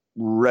 stars,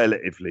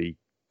 relatively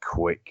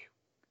quick.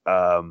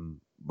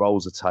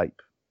 Rolls of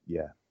tape.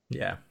 Yeah.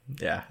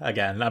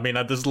 Again, I mean,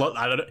 there's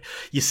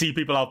you see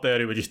people out there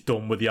who are just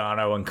done with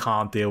Yano and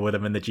can't deal with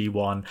him in the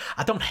G1.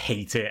 I don't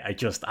hate it.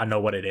 I know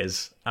what it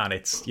is, and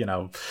it's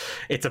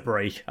it's a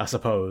break, I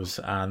suppose.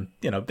 And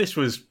this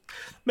was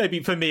maybe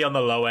for me on the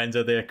low end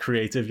of the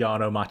creative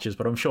Yano matches,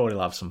 but I'm sure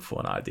he'll have some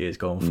fun ideas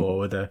going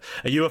forward. Are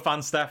you a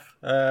fan, Steph,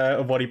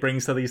 of what he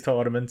brings to these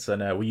tournaments?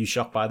 And were you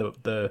shocked by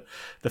the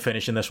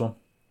finish in this one?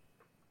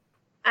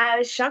 I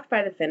was shocked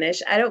by the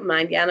finish. I don't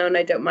mind Yano, and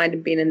I don't mind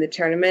him being in the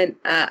tournament.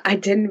 I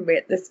didn't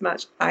rate this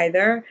match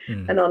either.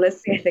 And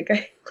honestly, I think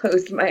I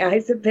closed my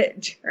eyes a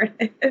bit during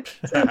it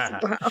as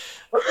well.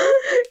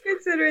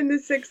 Considering the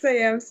 6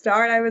 a.m.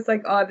 start, I was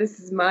like, oh,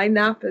 this is my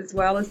nap as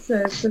well as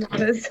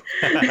Sonata's.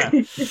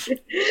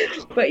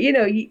 But,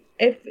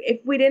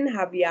 if we didn't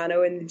have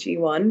Yano in the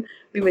G1,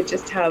 we would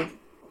just have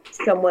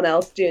someone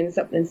else doing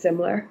something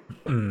similar.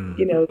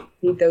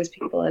 Need those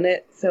people in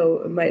it,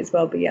 so it might as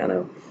well be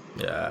Yano.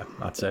 Yeah,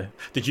 that's it.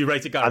 Did you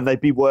rate it, Gareth? And they'd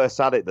be worse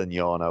at it than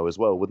Yano as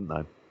well, wouldn't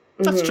they?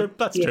 That's true.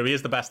 That's true. He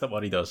is the best at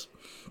what he does.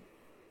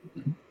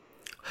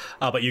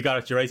 How about you,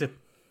 Gareth? Do you rate it?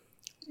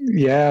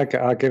 Yeah,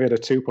 I'll give it a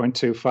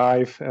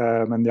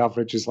 2.25, and the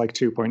average is like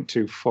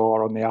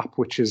 2.24 on the app,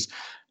 which is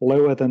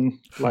lower than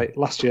like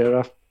last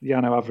year.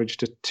 Yano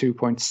averaged at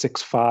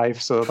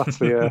 2.65, so that's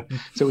the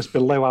so it was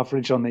below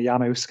average on the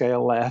Yano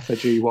scale there for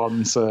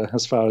G1s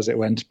as far as it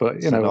went. But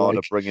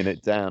Sonada bringing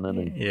it down,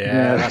 isn't he?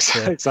 Yeah, that's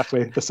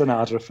exactly the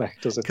Sonada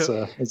effect as it's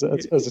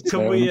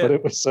but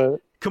it was.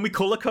 Can we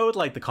color code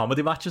like the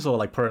comedy matches or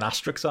like put an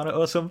asterisk on it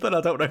or something? I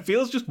don't know. It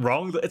feels just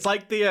wrong. It's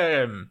like the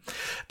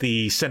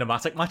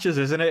cinematic matches,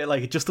 isn't it?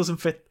 Like it just doesn't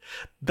fit.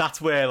 That's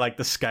where like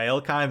the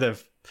scale kind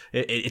of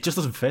it just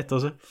doesn't fit,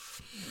 does it?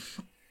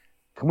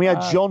 Can we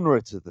add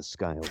genre to the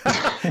scale?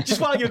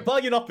 Just while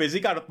you're not busy,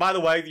 by the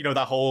way,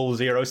 that whole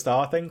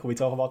 0-star thing. Can we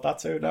talk about that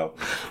too? No.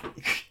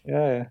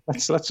 Yeah.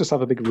 Let's just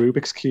have a big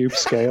Rubik's Cube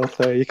scale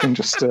there. You can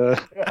just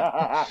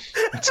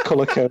it's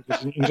color coded.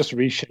 You can just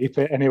reshape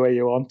it any way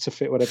you want to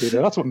fit whatever you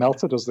do. That's what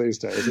Melter does these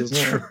days, isn't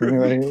it?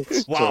 Anyway,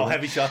 wow,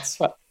 heavy shots.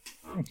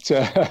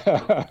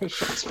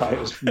 Shots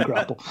fired from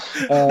grapple.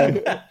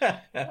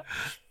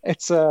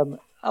 It's for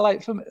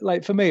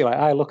me,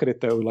 I look at it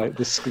though, like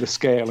the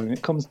scale, and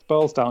it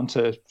boils down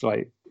to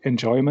like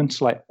enjoyment.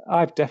 Like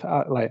I've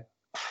definitely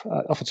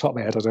off the top of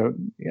my head, I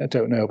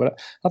don't know, but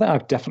I think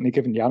I've definitely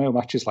given Yano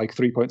matches like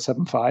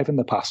 3.75 in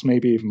the past,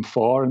 maybe even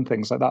 4 and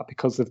things like that,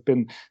 because they've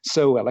been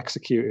so well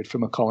executed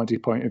from a comedy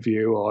point of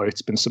view, or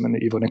it's been something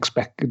that you've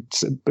unexpected,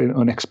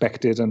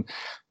 and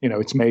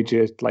it's made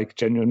you like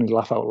genuinely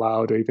laugh out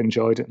loud, or you've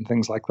enjoyed it and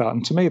things like that.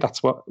 And to me,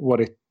 that's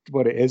what it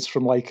is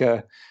from like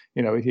a.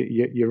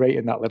 You're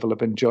rating that level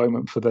of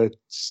enjoyment for the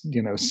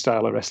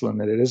style of wrestling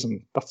that it is,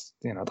 and that's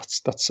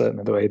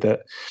certainly the way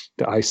that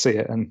I see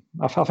it. And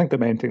I think the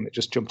main thing that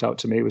just jumped out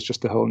to me was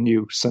just the whole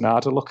new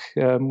Sonada look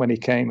when he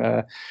came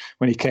out.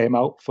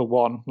 For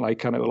one,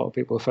 like I know a lot of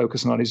people are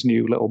focusing on his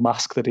new little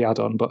mask that he had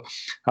on, but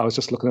I was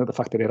just looking at the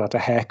fact that he had a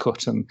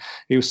haircut, and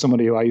he was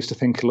somebody who I used to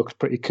think looked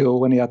pretty cool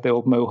when he had the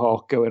old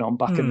mohawk going on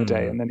back in the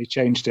day, and then he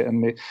changed it,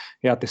 and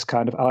he had this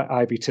kind of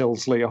Ivy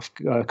Tilsley off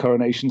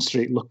Coronation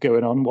Street look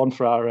going on. One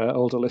for our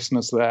older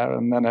listeners there,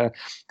 and then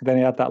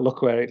he had that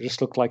look where it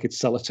just looked like he'd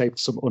sellotaped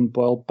some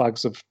unboiled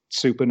bags of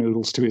super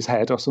noodles to his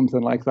head or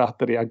something like that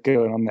he had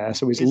going on there.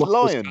 So his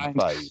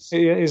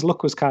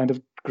look was kind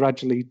of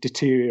gradually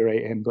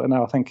deteriorating, but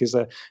now I think he's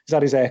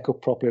had his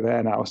haircut properly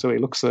there now, so he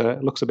looks a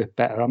bit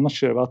better. I'm not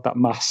sure about that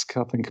mask,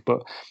 I think,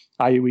 but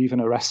are you even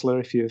a wrestler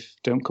if you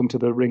don't come to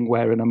the ring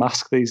wearing a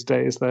mask these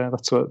days? There,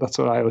 that's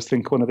what I always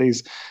think. One of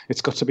these,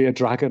 it's got to be a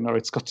dragon, or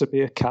it's got to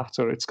be a cat,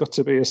 or it's got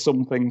to be a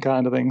something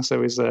kind of thing.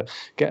 So he's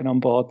getting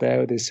on board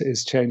there with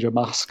his change of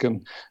mask,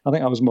 and I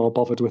think I was more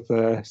bothered with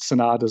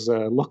Sonada's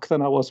look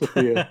than I was with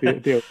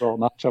the overall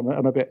match. I'm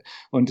a bit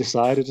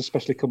undecided,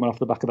 especially coming off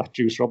the back of that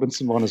Juice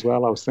Robinson one as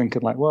well. I was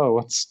thinking like, whoa,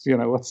 what's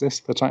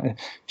this? They're trying to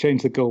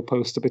change the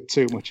goalpost a bit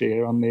too much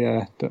here on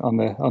the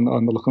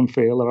look and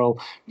feel. They're all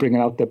bringing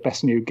out the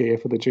best new gear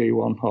for the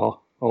G1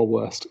 or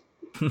worst.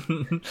 I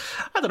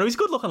don't know. He's a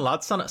good-looking lad,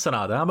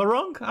 Sonada. Am I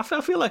wrong? I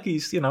feel like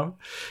he's been hard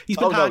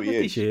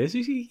these years.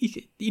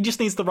 He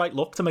just needs the right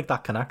look to make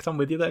that connect. I'm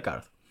with you there,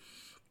 Gareth.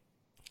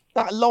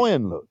 That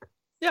lion look.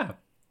 Yeah,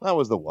 that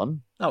was the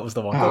one.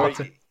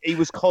 He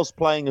was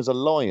cosplaying as a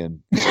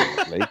lion.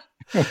 Basically,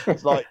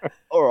 it's like,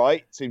 all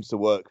right, seems to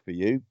work for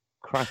you.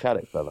 Crack at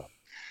it, fella.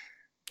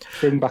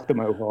 Bring back the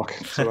mohawk,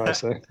 that's what I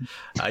say.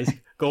 Nice.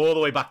 Go all the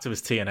way back to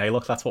his TNA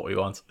look. That's what we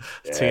want.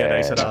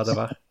 TNA Sonada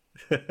back.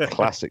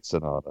 Classic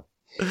Sonada.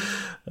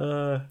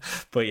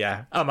 But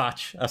yeah, a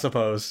match, I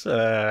suppose,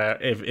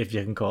 if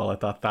you can call it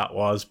that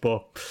was.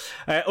 But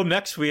up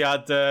next we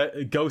had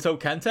Goto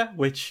Kenta,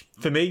 which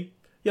for me,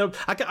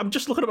 I'm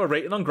just looking at my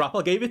rating on Grapple.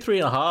 I gave it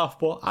 3.5,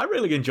 but I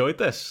really enjoyed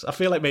this. I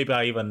feel like maybe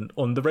I even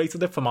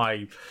underrated it for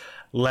my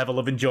level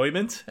of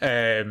enjoyment.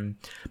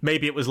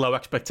 Maybe it was low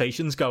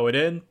expectations going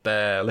in.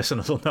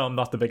 Listeners will know I'm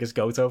not the biggest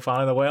Goto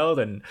fan in the world,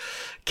 and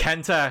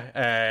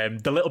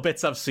Kenta, the little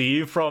bits I've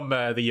seen from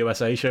the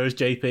USA shows,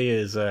 JP,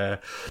 has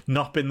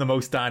not been the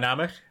most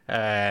dynamic,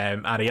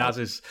 and he has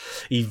his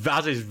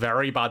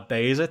very bad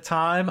days at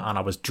time, and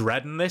I was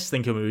dreading this,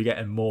 thinking we were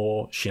getting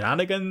more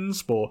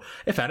shenanigans, but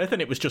if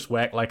anything, it was just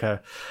worked like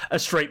a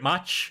straight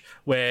match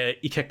where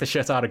he kicked the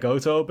shit out of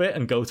Goto a bit,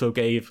 and Goto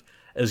gave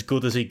as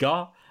good as he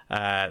got.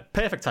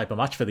 Perfect type of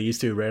match for these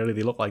two, really.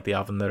 They look like they're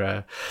having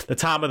the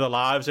time of their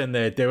lives and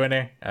they're doing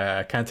it.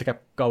 Kenta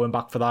kept going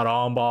back for that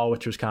armbar,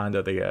 which was kind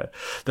of the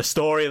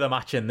story of the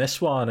match in this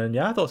one. And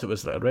yeah, I thought it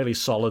was a really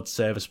solid,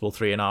 serviceable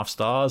 3.5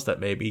 stars that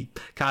maybe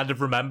kind of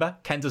remember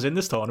Kenta's in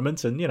this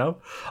tournament. And,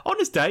 on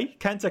his day,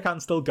 Kenta can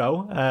still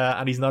go.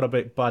 And he's not a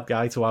bad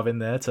guy to have in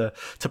there to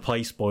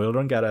play spoiler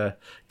and get a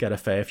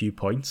fair few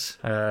points.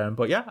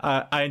 But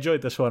yeah, I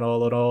enjoyed this one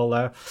all in all.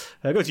 I'll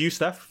go to you,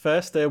 Steph,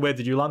 first. Where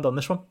did you land on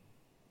this one?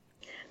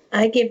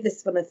 I gave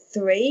this one a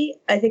 3.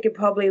 I think it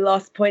probably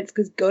lost points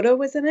because Goto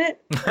was in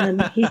it.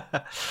 And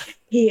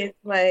he is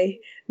my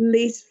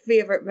least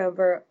favourite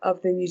member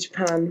of the New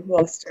Japan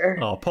roster.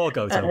 Oh, poor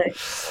Goto.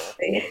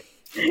 Yeah,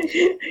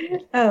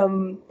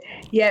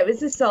 it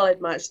was a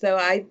solid match, though.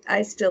 I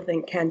still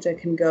think Kenta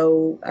can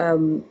go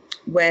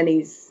when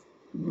he's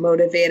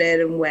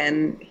motivated and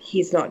when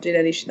he's not doing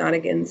any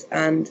shenanigans.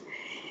 And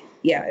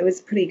yeah, it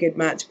was a pretty good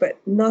match, but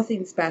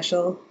nothing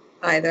special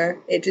either.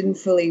 It didn't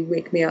fully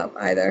wake me up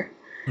either.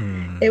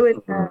 It was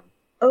an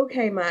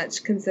okay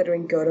match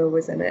considering Goto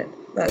was in it.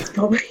 That's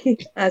probably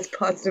as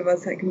positive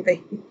as I can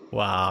be.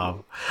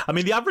 Wow. I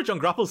mean, the average on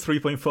Grapple's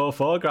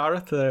 3.44,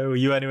 Gareth. Were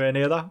you anywhere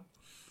near that?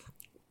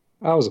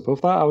 I was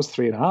above that. I was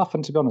 3.5,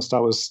 and to be honest, I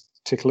was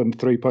tickling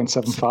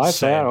 3.75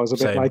 there. I was a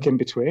bit like in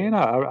between.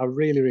 I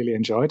really, really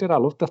enjoyed it. I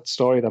loved that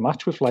story of the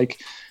match with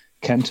like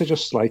Kenta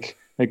just like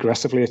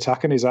aggressively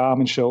attacking his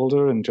arm and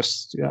shoulder and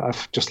just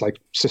like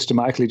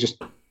systematically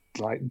just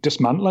like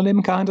dismantling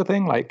him kind of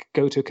thing. Like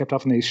Goto kept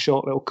having these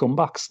short little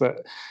comebacks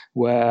that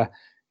were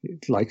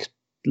like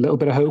a little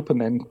bit of hope,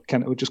 and then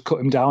Kenta would just cut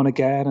him down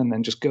again and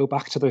then just go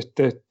back to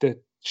the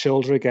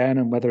shoulder again,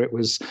 and whether it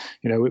was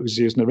it was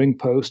using the ring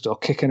post or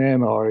kicking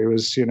him, or he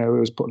was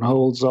putting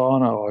holds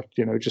on, or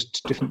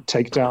just different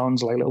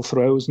takedowns like little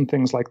throws and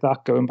things like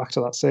that, going back to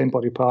that same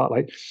body part.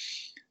 Like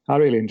I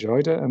really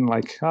enjoyed it, and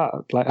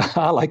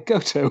I like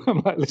Goto. I'm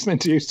like listening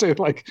to you too,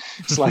 like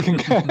slacking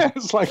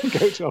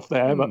Goto off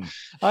there, but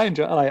I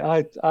enjoy.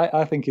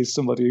 I think he's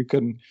somebody who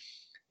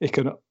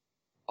can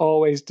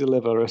always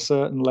deliver a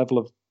certain level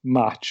of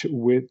match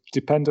with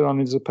depending on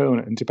his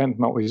opponent and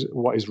depending on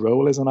what his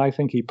role is, and I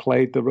think he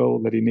played the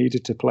role that he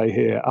needed to play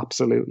here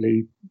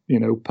absolutely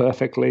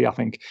perfectly. I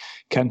think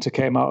Kenta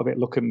came out of it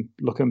looking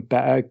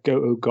better.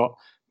 Goto got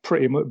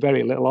pretty much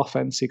very little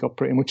offense. He got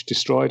pretty much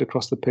destroyed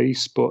across the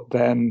piece, but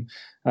then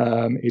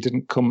he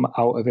didn't come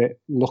out of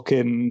it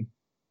looking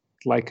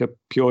like a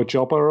pure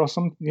jobber or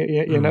something.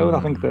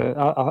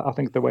 I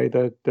think the way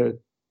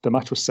the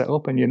match was set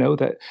up, and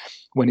that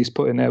when he's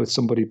put in there with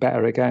somebody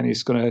better again,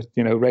 he's going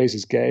to raise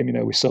his game.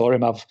 We saw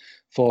him have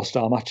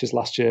 4-star matches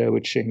last year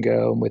with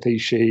Shingo and with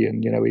Ishii,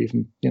 and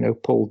even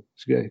pulled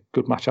a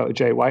good match out of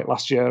Jay White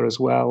last year as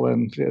well,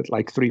 and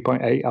like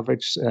 3.8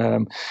 average. I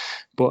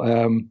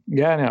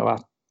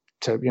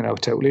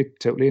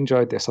totally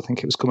enjoyed this. I think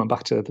it was coming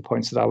back to the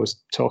points that I was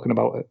talking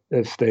about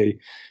of the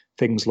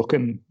things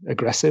looking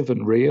aggressive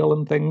and real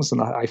and things,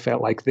 and I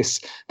felt like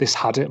this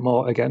had it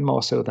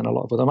more so than a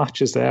lot of other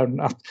matches there.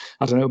 And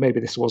I don't know, maybe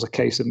this was a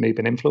case of me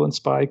being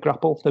influenced by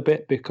Grapple a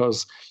bit,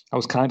 because I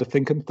was kind of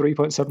thinking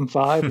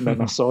 3.75 and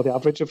then I saw the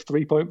average of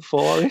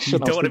 3.4ish. You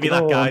don't want to be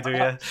that guy, do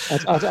you?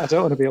 I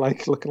don't want to be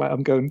like looking like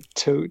I'm going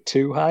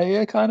too high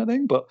here kind of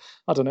thing, but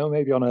I don't know,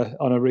 maybe on a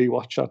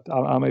rewatch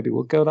I maybe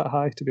will go that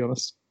high, to be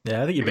honest.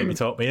 Yeah, I think you maybe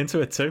talked me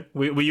into it too.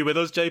 Were you with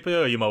us, JP,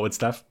 or are you more with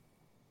Steph?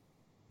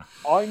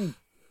 I'm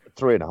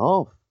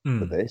 3.5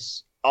 for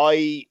this.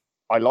 I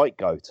like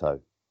Goto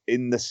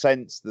in the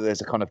sense that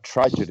there's a kind of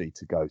tragedy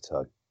to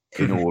Goto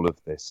in all of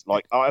this.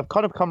 Like I've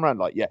kind of come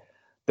around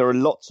there are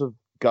lots of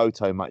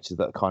Goto matches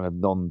that are kind of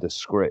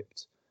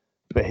nondescript,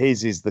 but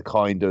his is the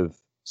kind of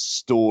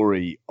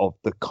story of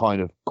the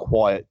kind of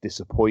quiet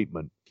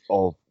disappointment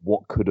of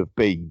what could have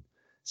been.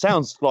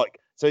 Sounds like,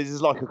 so this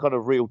is like a kind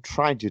of real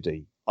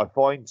tragedy, I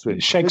find, to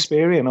it.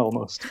 Shakespearean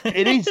almost.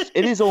 It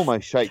is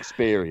almost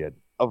Shakespearean,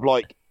 of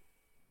like,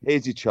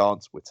 here's your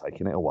chance, we're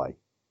taking it away.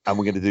 And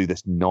we're going to do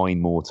this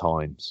 9 more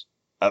times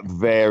at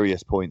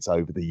various points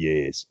over the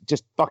years.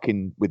 Just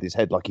fucking with his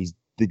head like he's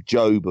the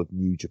Job of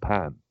New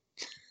Japan.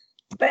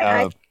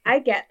 But I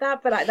get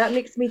that, but that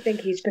makes me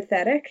think he's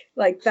pathetic.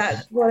 Like,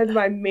 that's one of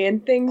my main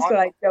things that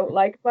I don't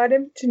like about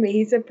him. To me,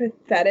 he's a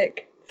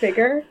pathetic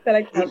figure that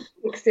I can't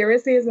take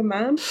seriously as a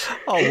man.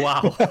 Oh,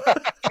 wow.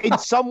 In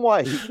some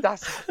ways,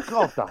 that's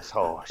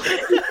harsh.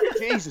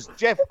 Jesus,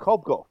 Jeff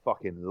Cobb got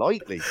fucking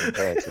lightly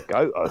compared to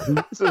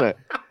Goto, isn't it?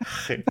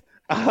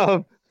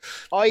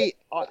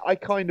 I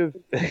kind of,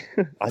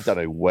 I don't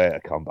know where to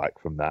come back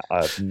from that.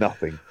 I have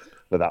nothing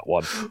for that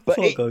one. But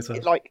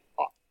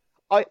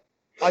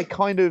I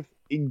kind of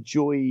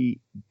enjoy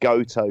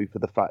Goto for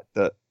the fact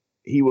that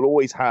he will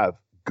always have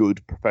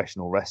good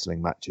professional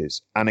wrestling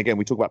matches. And again,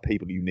 we talk about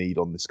people you need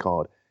on this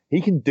card.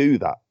 He can do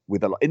that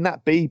with a lot. In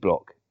that B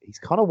block, he's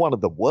kind of one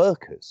of the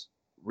workers,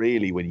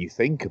 really, when you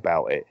think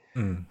about it.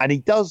 And he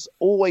does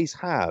always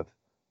have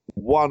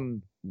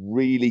one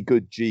really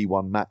good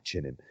G1 match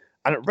in him.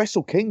 And at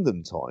Wrestle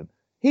Kingdom time,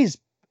 his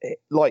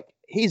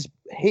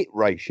hit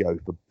ratio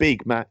for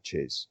big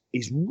matches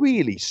is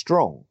really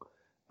strong.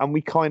 And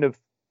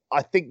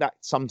I think that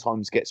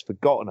sometimes gets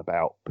forgotten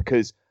about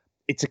because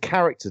it's a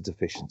character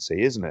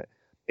deficiency, isn't it?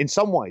 In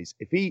some ways,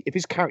 if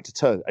his character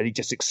turned and he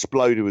just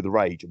exploded with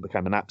rage and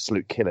became an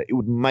absolute killer, it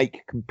would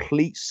make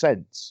complete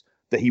sense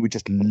that he would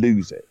just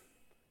lose it.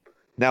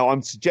 Now,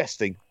 I'm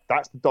suggesting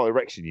that's the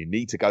direction you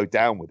need to go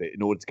down with it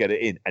in order to get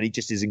it in. And he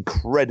just is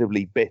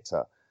incredibly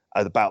bitter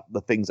about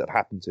the things that have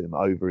happened to him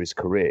over his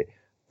career.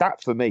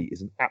 That, for me,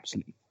 is an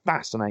absolutely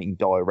fascinating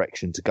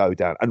direction to go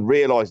down, and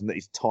realising that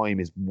his time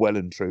is well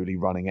and truly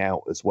running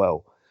out as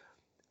well.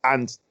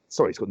 And,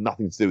 sorry, it's got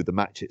nothing to do with the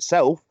match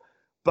itself,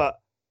 but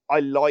I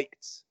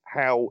liked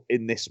how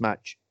in this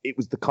match, it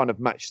was the kind of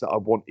match that I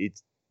wanted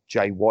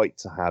Jay White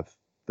to have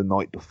the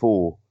night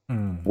before,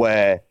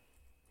 where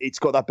it's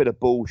got that bit of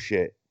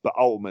bullshit, but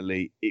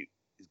ultimately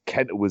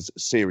Kenta was a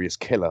serious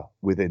killer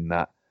within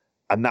that,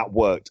 and that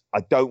worked.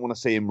 I don't want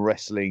to see him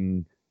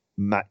wrestling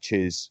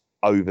matches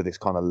over this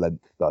kind of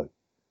length, though.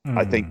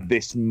 I think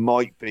this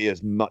might be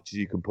as much as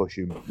you can push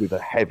him with a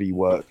heavy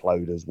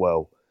workload as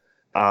well.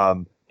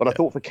 But I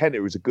thought for Kent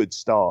it was a good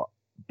start,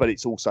 but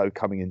it's also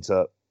coming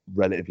into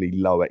relatively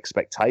low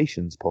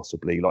expectations,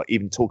 possibly. Like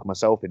even talking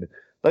myself in,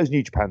 those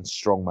New Japan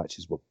Strong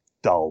matches were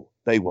dull.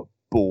 They were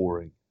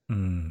boring.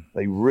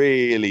 They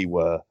really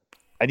were.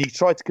 And you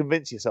try to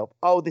convince yourself,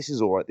 oh, this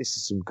is all right. This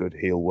is some good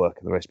heel work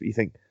and the rest. But you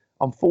think,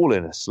 I'm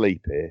falling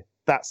asleep here.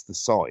 That's the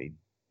sign,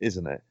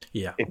 isn't it?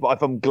 Yeah.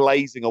 If I'm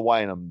glazing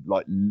away and I'm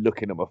like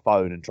looking at my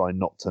phone and trying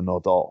not to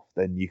nod off,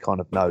 then you kind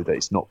of know that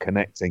it's not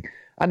connecting.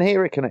 And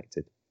here it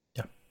connected.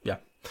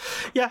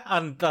 Yeah,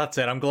 and that's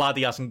it. I'm glad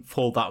he hasn't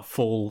pulled that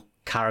full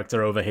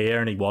character over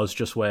here, and he was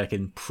just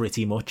working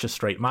pretty much a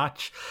straight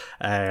match.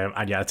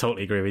 And yeah, I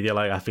totally agree with you.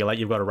 Like, I feel like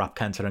you've got to wrap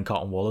Kenta in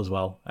cotton wool as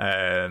well.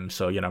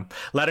 So, you know,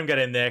 let him get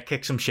in there,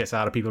 kick some shit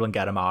out of people and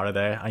get him out of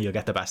there, and you'll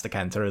get the best of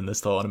Kenta in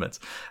this tournament.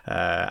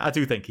 I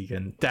do think he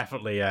can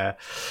definitely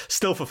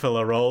still fulfill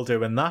a role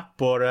doing that.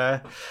 But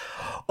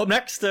up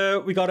next,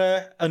 we got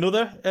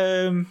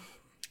another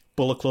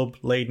Bullet Club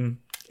laden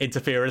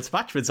interference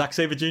match with Zack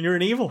Sabre Jr.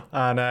 and Evil.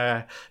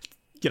 And,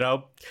 you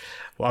know,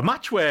 a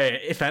match where,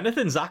 if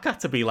anything, Zack had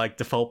to be like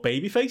default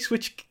babyface,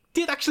 which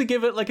did actually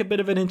give it like a bit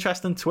of an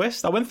interesting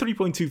twist. I went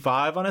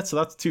 3.25 on it, so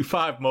that's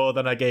 2.5 more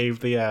than I gave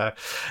the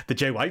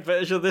Jay White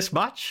version of this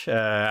match.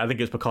 I think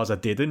it's because I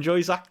did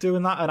enjoy Zack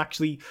doing that and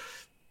actually,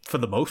 for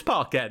the most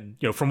part, getting,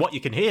 you know, from what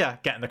you can hear,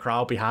 getting the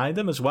crowd behind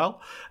him as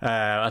well.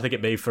 I think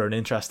it made for an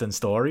interesting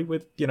story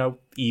with, you know,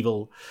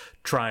 Evil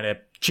trying to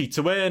cheat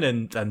to win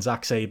and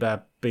Zack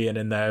Sabre being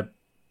in there,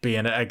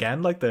 being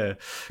again like the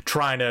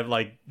trying to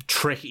like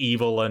trick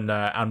Evil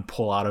and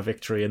pull out a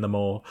victory in the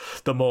more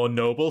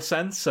noble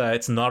sense.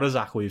 It's not a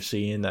Zack we've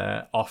seen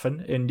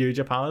often in New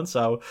Japan,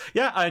 so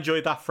yeah, I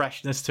enjoyed that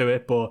freshness to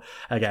it. But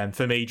again,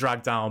 for me,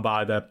 dragged down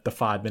by the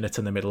 5 minutes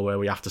in the middle where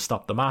we have to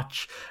stop the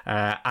match,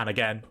 and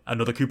again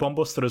another coupon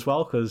buster as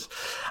well, because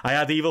I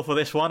had Evil for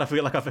this one. I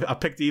feel like I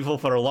picked Evil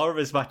for a lot of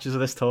his matches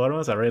of this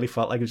tournament. I really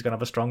felt like he was going to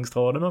have a strong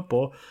tournament,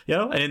 but you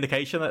know, an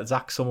indication that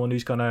Zack's someone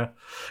who's going to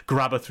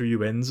grab a few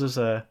wins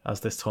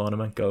as this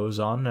tournament goes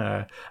on.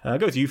 I'll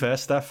go to you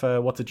first, Steph.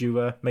 What did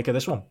you make of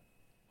this one?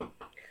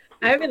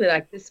 I really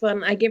like this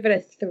one. I give it a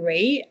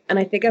 3, and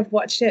I think I've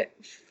watched it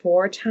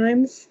 4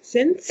 times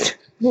since.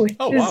 Which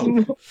oh, wow.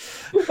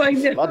 I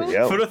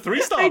know. For a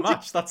 3-star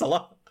match, that's a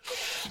lot.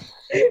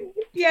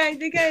 Yeah, I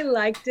think I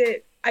liked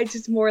it. I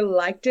just more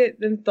liked it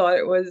than thought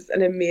it was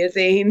an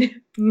amazing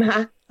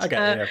match. Okay,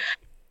 yeah.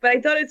 But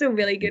I thought it's a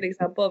really good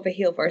example of a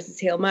heel versus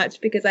heel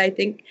match, because I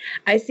think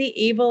I see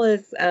Evil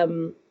as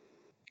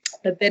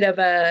a bit of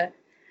a,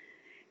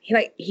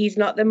 he's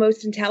not the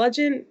most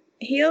intelligent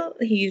heel.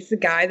 He's the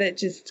guy that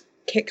just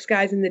kicks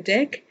guys in the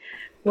dick,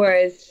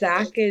 whereas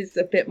Zack is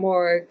a bit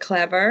more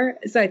clever.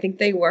 So I think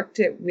they worked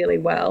it really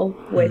well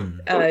with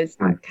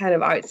Zack kind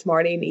of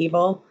outsmarting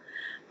Evil.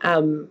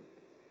 And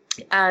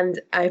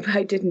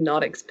I did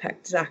not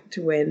expect Zack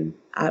to win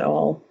at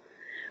all.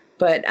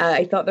 But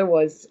I thought there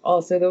was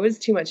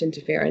too much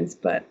interference,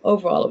 but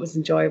overall it was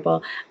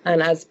enjoyable.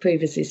 And as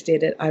previously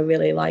stated, I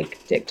really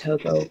like Dick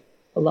Togo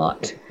a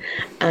lot.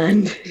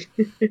 And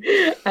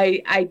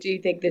I do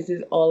think this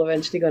is all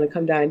eventually going to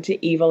come down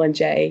to Evil and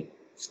Jay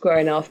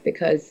squaring off,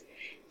 because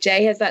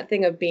Jay has that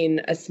thing of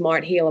being a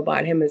smart heel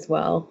about him as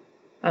well,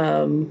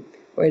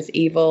 whereas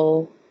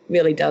Evil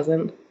really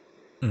doesn't.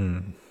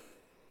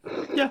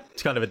 Yeah,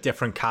 it's kind of a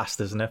different cast,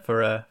 isn't it,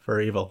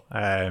 for Evil?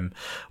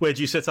 Where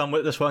do you sit on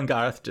with this one,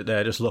 Gareth?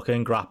 Just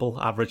looking, grapple,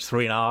 average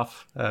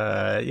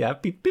 3.5. Yeah,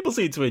 people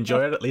seem to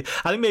enjoy it at least.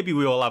 I think maybe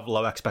we all have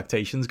low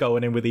expectations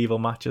going in with Evil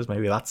matches.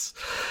 Maybe that's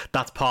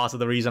part of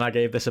the reason I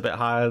gave this a bit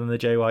higher than the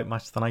Jay White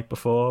match the night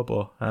before.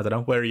 But I don't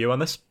know. Where are you on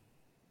this?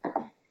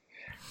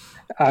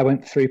 I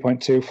went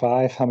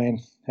 3.25. I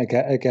mean,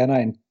 again,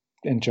 I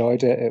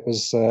enjoyed it. It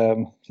was,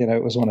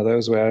 it was one of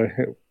those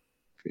where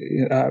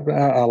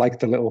I liked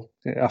the little.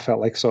 I felt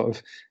like sort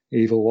of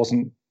Evil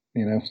wasn't,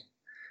 he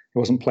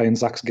wasn't playing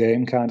Zack's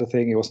game kind of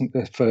thing. He wasn't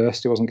at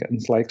first. He wasn't getting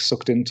like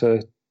sucked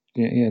into,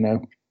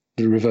 the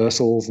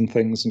reversals and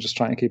things, and just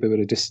trying to keep a bit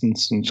of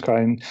distance and try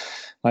and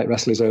like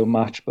wrestle his own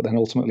match. But then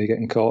ultimately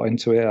getting caught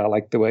into it. I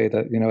like the way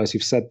that, as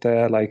you've said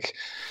there, like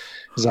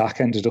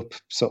Zack ended up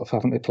sort of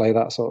having to play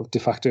that sort of de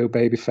facto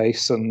baby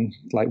face, and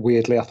like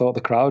weirdly, I thought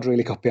the crowd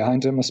really got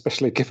behind him,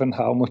 especially given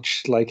how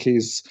much like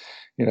he's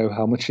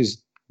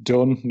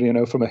done,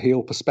 from a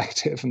heel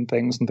perspective and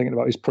things, and thinking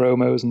about his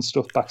promos and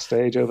stuff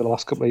backstage over the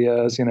last couple of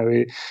years.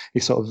 He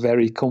sort of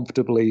very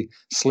comfortably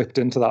slipped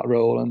into that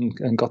role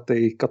and got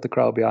the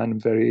crowd behind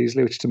him very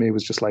easily, which to me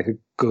was just like a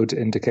good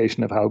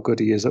indication of how good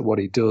he is at what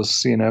he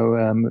does.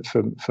 From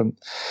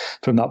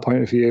that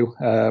point of view,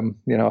 I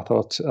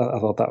thought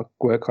that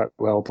worked quite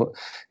well. But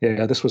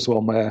yeah, this was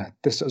one where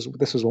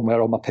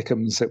on my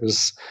pick'ems it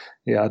was.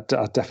 Yeah,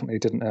 I definitely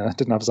didn't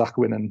have Zack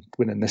winning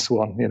this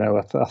one.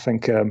 I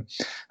think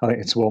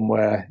it's one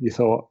where you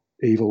thought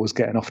Evil was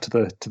getting off to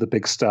the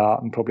big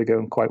start and probably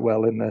going quite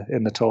well in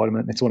the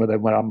tournament. It's one of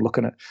them where I'm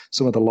looking at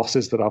some of the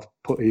losses that I've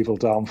put Evil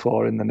down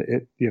for in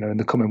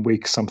the coming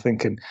weeks. I'm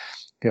thinking,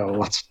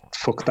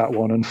 fuck that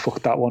one and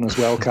fuck that one as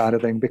well kind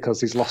of thing because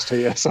he's lost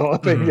here sort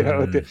of thing. You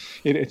know,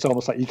 it's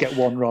almost like you get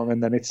one wrong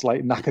and then it's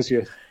like knackers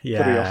you 3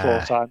 or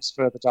 4 times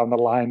further down the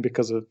line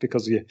because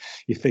your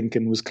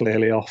thinking was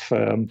clearly off.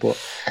 But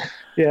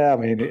yeah, I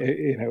mean,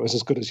 it was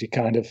as good as you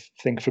kind of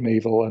think from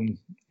Evil. And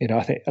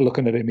I think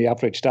looking at him, he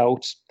averaged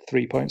out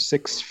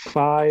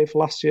 3.65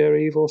 last year,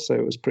 Evil. So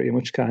it was pretty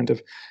much kind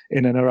of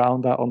in and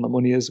around that on the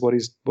money as what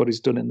he's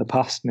done in the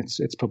past. And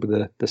it's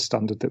probably the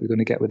standard that we're going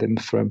to get with him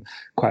from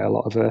quite a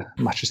lot of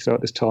matches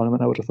throughout this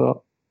tournament, I would have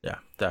thought. Yeah,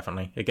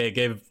 definitely. It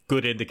gave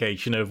good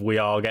indication of we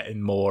are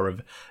getting more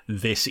of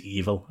this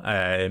Evil.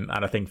 And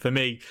I think for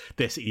me,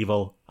 this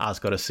Evil has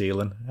got a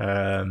ceiling.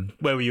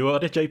 Where were you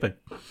at it, JP?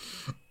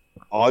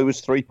 I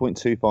was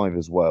 3.25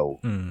 as well.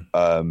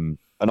 And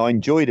I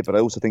enjoyed it, but I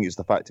also think it's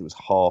the fact it was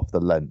half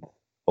the length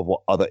of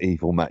what other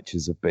Evil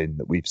matches have been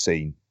that we've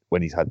seen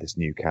when he's had this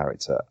new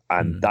character.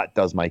 And that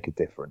does make a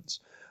difference.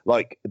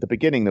 Like, at the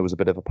beginning, there was a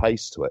bit of a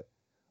pace to it.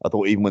 I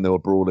thought even when they were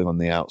brawling on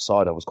the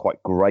outside, I was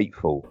quite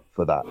grateful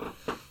for that.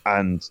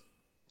 And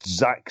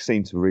Zach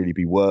seemed to really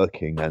be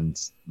working and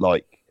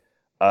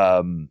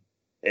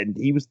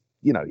he was,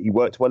 he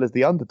worked well as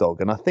the underdog.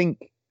 And I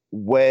think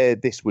where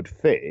this would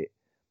fit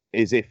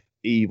is if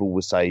Evil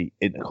was, say,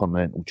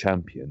 Intercontinental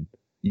Champion,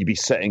 you'd be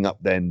setting up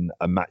then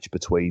a match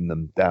between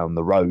them down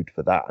the road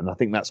for that. And I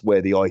think that's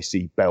where the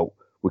IC belt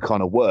would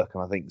kind of work.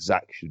 And I think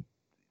Zach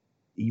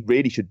he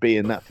really should be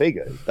in that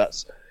figure.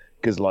 That's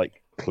because,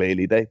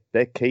 clearly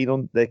they're keen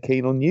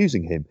on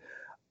using him.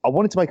 I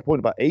wanted to make a point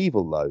about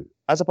Evil, though,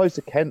 as opposed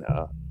to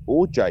Kenta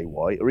or Jay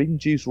White or even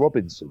Juice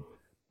Robinson.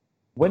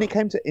 When it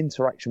came to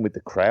interaction with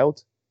the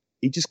crowd,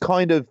 he just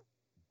kind of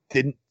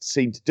didn't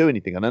seem to do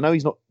anything. And I know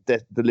he's not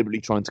deliberately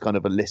trying to kind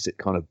of elicit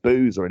kind of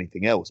boos or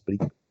anything else, but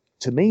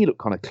to me, he looked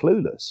kind of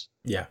clueless.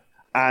 Yeah.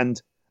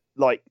 And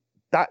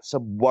that's a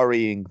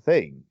worrying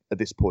thing at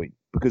this point,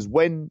 because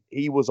when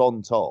he was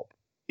on top,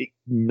 it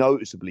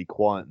noticeably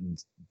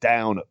quietened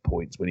down at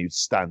points when he would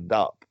stand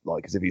up,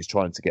 as if he was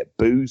trying to get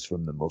boos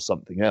from them or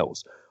something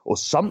else or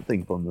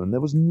something from them. There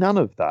was none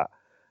of that.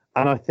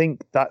 And I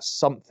think that's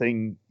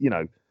something,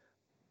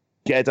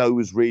 Gedo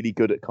was really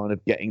good at kind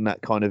of getting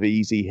that kind of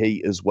easy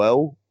heat as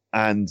well.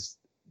 And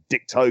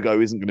Dick Togo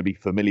isn't going to be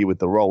familiar with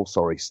the role,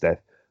 sorry,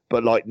 Steph,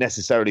 but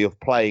necessarily of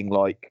playing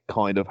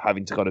kind of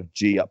having to kind of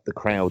G up the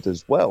crowd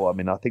as well. I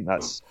mean, I think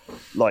that's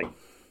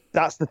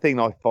the thing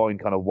I find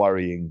kind of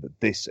worrying, that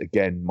this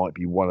again might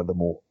be one of the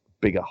more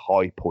bigger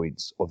high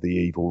points of the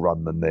Evil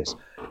run than this.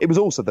 It was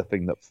also the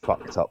thing that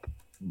fucked up.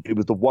 It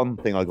was the one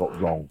thing I got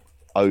wrong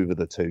over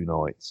the 2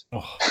 nights.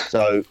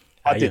 So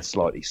I did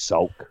slightly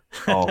sulk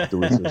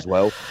afterwards as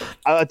well.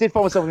 And I did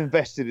find myself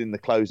invested in the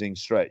closing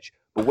stretch,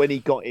 but when he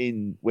got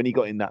in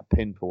that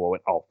pinfall, I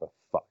went, oh, for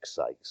fuck's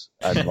sakes.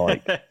 And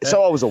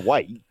so I was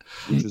awake,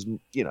 which was,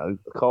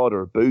 Okada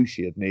or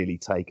Ibushi had nearly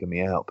taken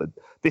me out, but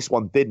this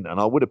one didn't. And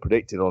I would have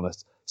predicted on a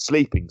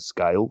sleeping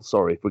scale,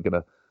 sorry, if we're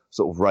going to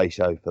sort of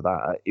ratio for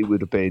that, it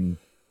would have been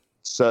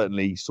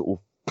certainly sort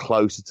of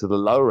closer to the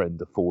lower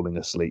end of falling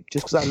asleep,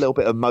 just because that little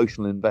bit of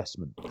emotional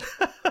investment.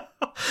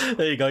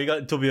 There you go. You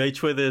got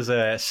WH with his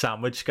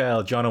sandwich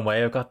scale. John and Way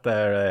have got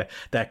their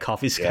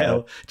coffee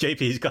scale. Yeah.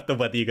 JP's got the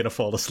whether you're going to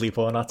fall asleep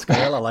on that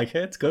scale. I like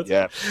it. It's good.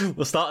 Yeah.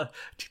 We'll start.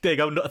 There you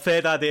go.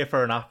 Third idea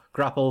for an app.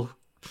 Grapple.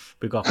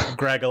 We've got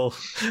Greggle.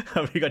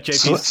 We got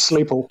JP's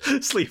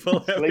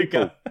Sleeple. There we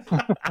go.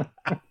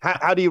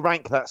 How do you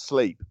rank that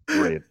sleep?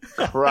 Brilliant.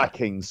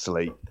 Cracking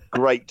sleep.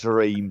 Great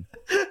dream.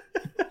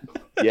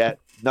 Yeah.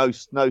 No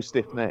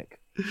stiff neck.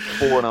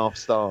 4.5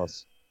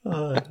 stars.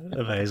 Oh,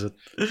 amazing.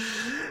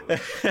 I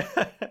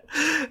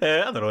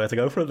don't know where to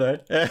go from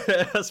there.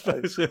 I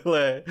suppose we'll...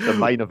 the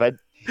main event.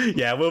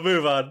 Yeah, we'll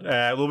move on.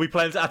 We'll be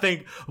playing... I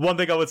think one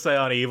thing I would say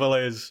on Evil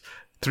is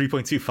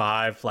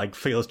 3.25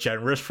 feels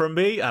generous from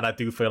me, and I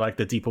do feel like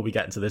the deeper we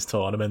get into this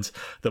tournament,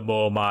 the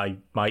more my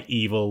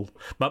Evil...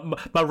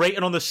 My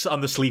rating on the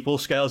Sleeple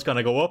scale is going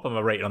to go up, and my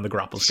rating on the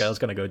Grapple scale is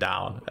going to go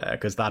down,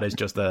 because that is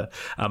just a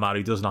man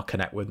who does not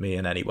connect with me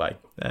in any way.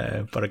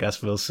 But I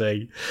guess we'll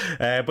see.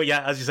 But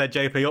yeah, as you said,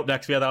 JP, up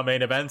next we had our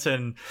main event,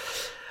 and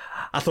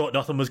I thought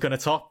nothing was going to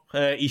top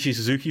Ishii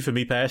Suzuki for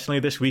me personally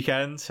this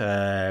weekend.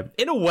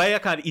 In a way,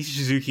 Ishii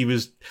Suzuki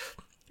was...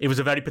 It was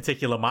a very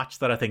particular match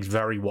that I think is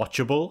very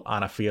watchable,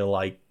 and I feel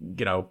like,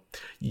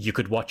 you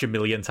could watch a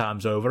million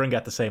times over and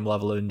get the same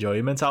level of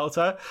enjoyment out of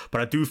her.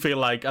 But I do feel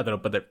like, I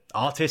don't know, but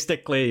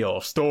artistically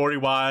or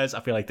story-wise, I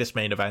feel like this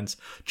main event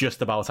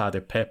just about had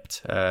it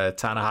pipped.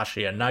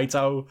 Tanahashi and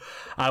Naito.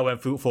 I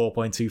went for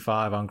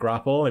 4.25 on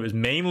Grapple. It was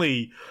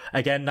mainly,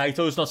 again,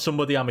 Naito's not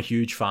somebody I'm a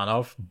huge fan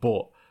of,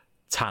 but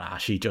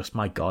Tanahashi, just,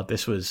 my God,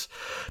 this was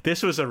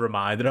a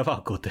reminder of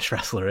how good this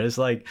wrestler is.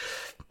 Like,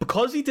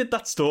 because he did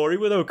that story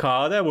with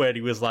Okada where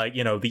he was like,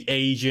 the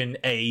Asian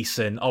ace,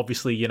 and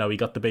obviously, he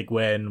got the big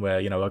win where,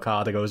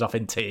 Okada goes off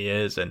in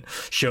tears and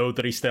showed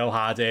that he still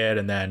had it.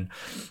 And then,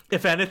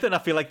 if anything, I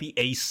feel like the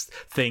ace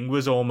thing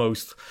was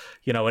almost,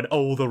 an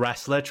older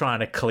wrestler trying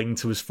to cling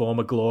to his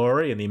former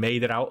glory, and he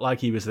made it out like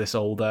he was this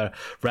older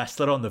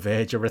wrestler on the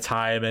verge of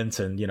retirement,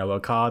 and,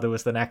 Okada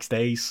was the next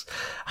ace.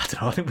 I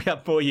don't know, I think we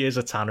have more years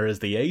of Tanner as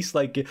the ace,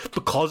 like,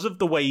 because of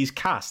the way he's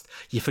cast,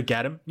 you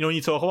forget him. When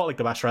you talk about, like,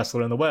 the best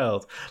wrestler in the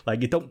world,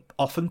 like, you don't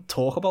often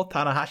talk about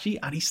Tanahashi,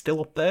 and he's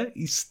still up there.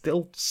 He's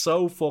still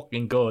so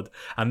fucking good.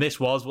 And this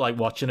was like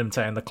watching him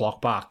turn the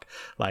clock back,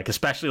 like,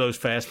 especially those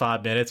first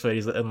 5 minutes where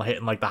he's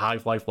hitting like the high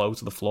fly flow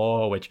to the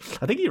floor, which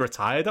I think he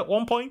retired at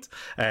one point,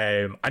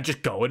 and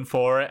just going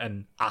for it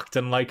and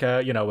acting like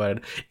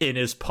an in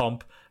his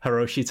pump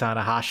Hiroshi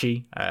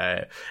Tanahashi.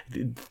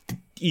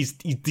 He's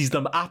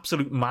the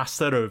absolute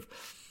master of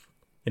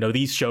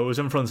these shows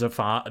in front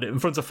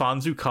of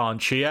fans who can't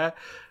cheer.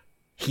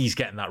 He's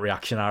getting that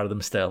reaction out of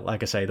them still.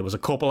 Like I say, there was a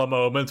couple of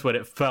moments where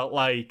it felt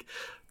like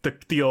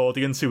the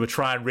audience who were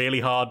trying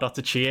really hard not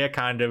to cheer,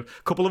 kind of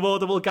a couple of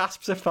audible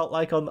gasps, it felt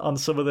like, on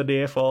some of the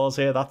near falls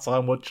here. That's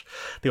how much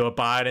they were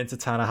buying into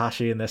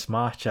Tanahashi in this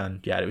match.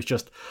 And yeah, it was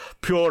just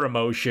pure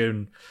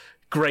emotion,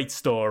 great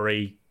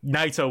story.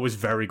 Naito was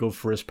very good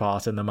for his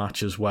part in the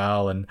match as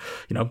well. And,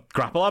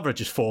 grapple average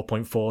is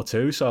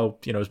 4.42. So,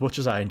 as much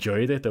as I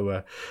enjoyed it, there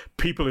were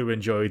people who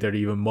enjoyed it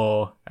even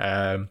more.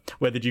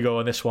 Where did you go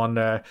on this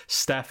one,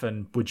 Steph?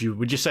 And would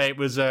you say it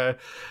was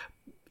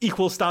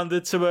equal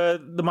standard to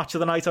the match of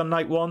the night on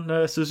night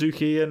one,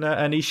 Suzuki and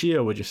Ishii,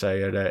 or would you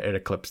say it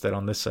eclipsed it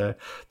on this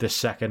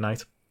second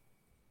night?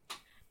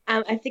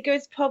 I think it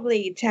was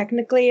probably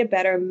technically a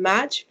better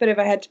match, but if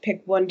I had to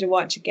pick one to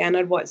watch again,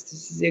 I'd watch the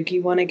Suzuki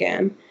one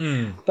again.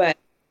 But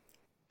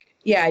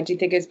yeah, I do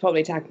think it's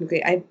probably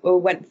technically. I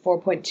went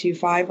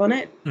 4.25 on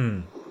it,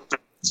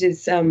 which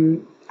is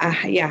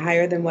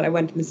higher than what I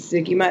went in the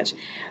Suzuki match.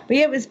 But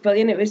yeah, it was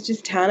brilliant. It was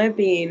just Tana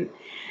being,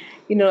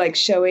 like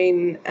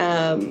showing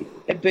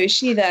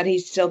Ibushi that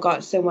he's still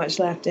got so much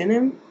left in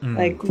him.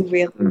 Like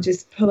really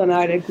just pulling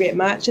out a great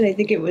match, and I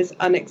think it was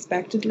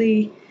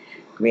unexpectedly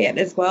great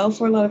as well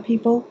for a lot of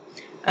people.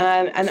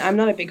 And I'm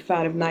not a big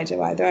fan of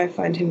Naito either. I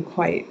find him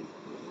quite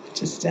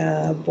just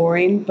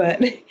boring,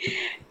 but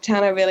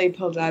Tana really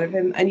pulled out of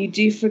him, and you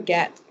do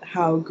forget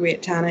how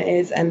great Tana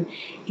is, and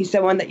he's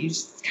someone that you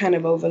just kind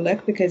of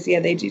overlook because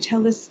they do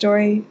tell this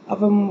story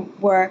of him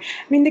where,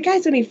 the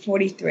guy's only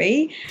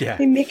 43. Yeah.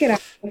 They make it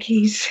out like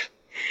he's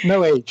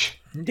no age.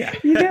 Yeah.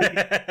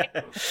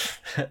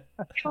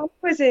 Tom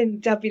was in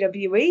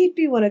WWE, he'd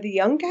be one of the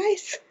young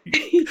guys.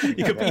 You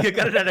could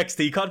get an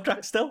NXT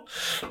contract still.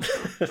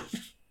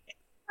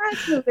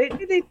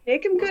 Absolutely, they'd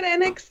make him go to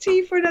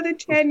NXT for another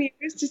 10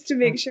 years just to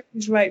make sure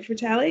he's right for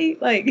telly.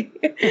 Like,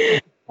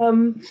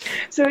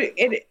 so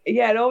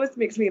it always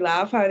makes me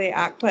laugh how they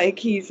act like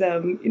he's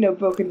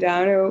broken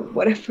down or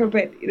whatever.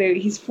 But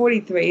he's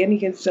 43 and he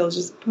can still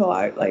just pull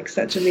out like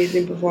such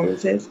amazing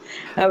performances.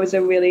 That was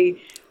a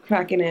really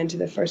cracking end to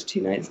the first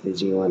 2 nights of the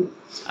G1.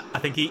 I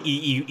think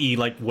he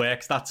like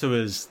works that to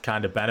his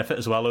kind of benefit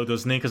as well, though,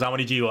 doesn't he? Because how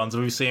many G1s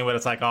have we seen where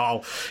it's like,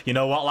 oh, you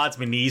know what, lads,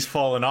 my knee's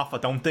falling off, I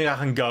don't think I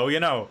can go,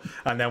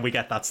 and then we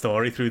get that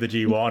story through the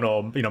G1,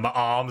 or my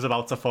arm's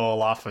about to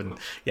fall off, and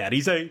yeah,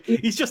 he's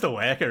just a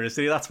worker,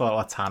 isn't he? That's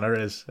what Tanner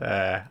is.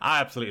 I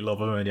absolutely love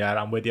him, and yeah,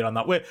 I'm with you on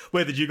that.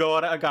 Where did you go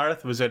on it,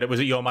 Gareth? Was it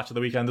your match of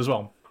the weekend as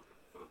well?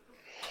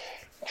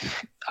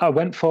 I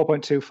went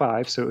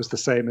 4.25, so it was the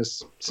same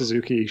as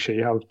Suzuki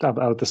Ishii. I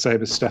would the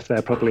same as Steph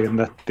there probably,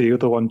 and the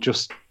other one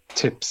just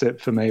tips it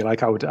for me.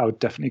 Like I would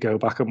definitely go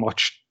back and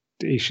watch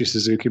Ishii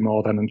Suzuki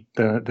more than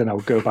I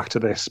would go back to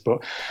this. But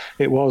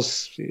it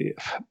was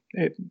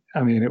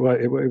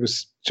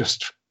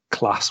just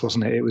class,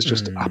 wasn't it? It was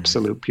just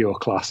absolute pure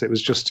class. It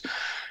was just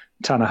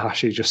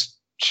Tanahashi just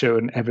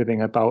showing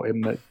everything about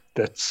him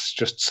that's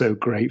just so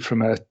great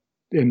from a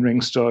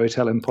in-ring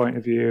storytelling point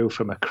of view,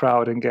 from a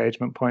crowd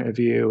engagement point of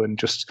view, and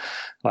just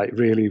like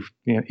really,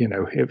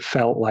 it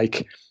felt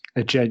like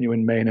a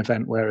genuine main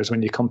event. Whereas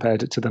when you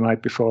compared it to the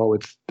night before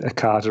with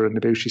Okada and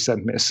Ibushi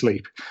sent me to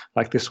sleep,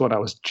 like this one, I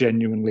was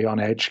genuinely on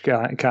edge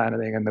kind of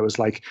thing. And there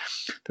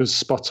was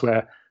spots where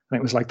I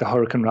think it was like the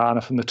Hurricane Rana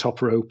from the top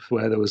rope,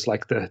 where there was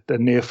like the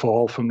near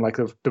fall from like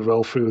the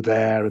roll through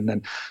there, and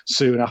then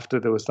soon after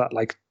there was that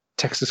like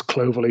Texas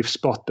Cloverleaf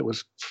spot that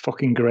was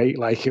fucking great.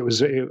 Like it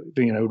was,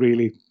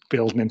 really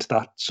building into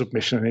that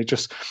submission, and it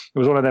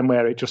was one of them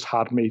where it just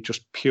had me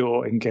just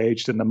pure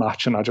engaged in the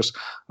match, and I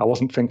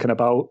wasn't thinking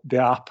about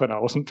the app, and I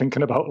wasn't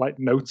thinking about like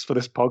notes for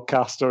this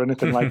podcast or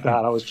anything like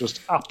that. I was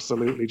just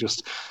absolutely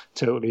just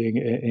totally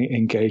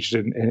engaged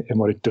in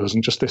what it does,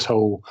 and just this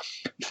whole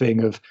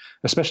thing of,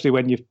 especially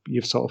when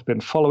you've sort of been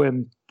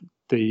following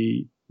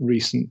the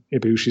recent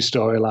Ibushi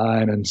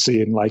storyline and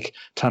seeing like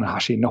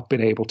Tanahashi not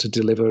been able to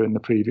deliver in the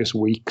previous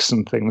weeks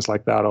and things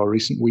like that, or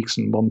recent weeks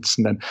and months,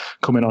 and then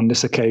coming on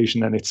this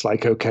occasion and it's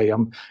like, okay,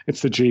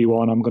 it's the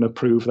G1, I'm going to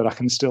prove that I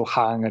can still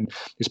hang, and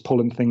he's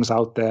pulling things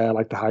out there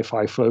like the high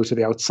five flow to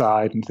the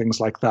outside and things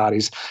like that.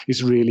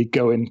 He's really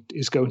going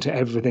to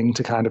everything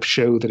to kind of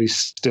show that he's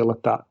still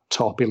at that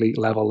top elite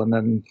level, and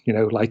then, you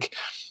know, like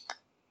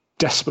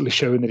desperately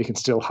showing that he can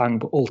still hang,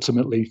 but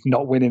ultimately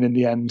not winning in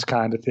the end,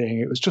 kind of thing.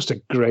 It was just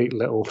a great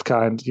little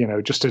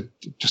just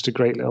a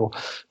great little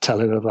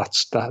telling of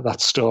that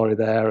story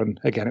there. And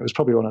again, it was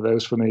probably one of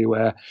those for me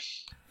where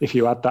if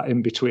you add that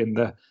in between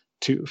the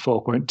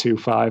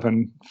 4.25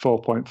 and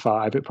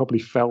 4.5, it probably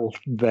fell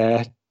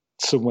there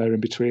somewhere in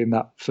between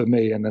that for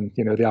me. And then,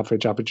 you know, the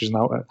average averages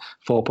now at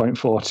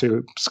 4.42.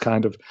 It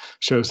kind of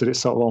shows that it's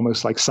sort of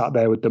almost like sat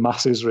there with the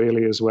masses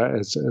really as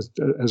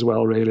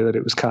well, really, that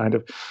it was kind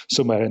of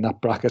somewhere in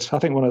that bracket. I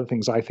think one of the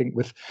things I think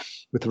with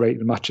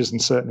rating matches,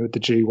 and certainly with the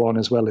G1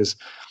 as well, is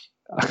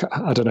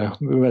I don't know,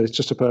 it's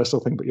just a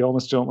personal thing, but you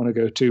almost don't want to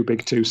go too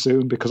big too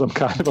soon, because I'm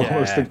kind of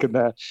almost thinking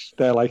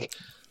they're like,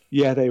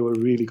 yeah, they were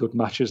really good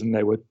matches, and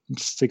they were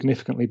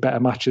significantly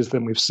better matches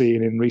than we've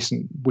seen in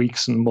recent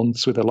weeks and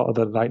months with a lot of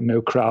the like no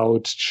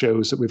crowd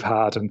shows that we've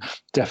had, and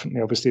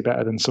definitely obviously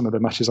better than some of the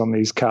matches on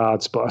these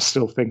cards. But I'm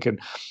still thinking,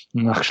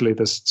 actually,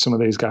 there's some of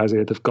these guys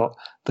here, they've got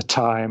the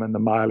time and the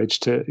mileage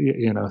to,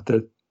 you know,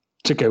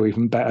 to go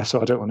even better. So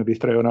I don't want to be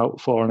throwing out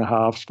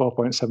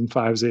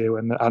 4.75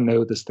 when I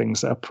know there's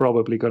things that are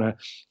probably going to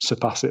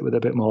surpass it with a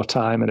bit more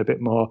time and a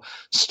bit more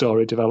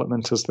story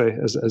development as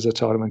the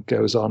tournament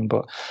goes on.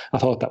 But I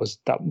thought that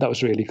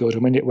was really good.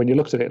 And when you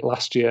looked at it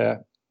last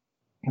year,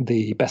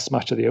 the best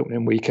match of the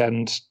opening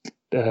weekend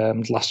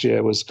last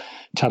year was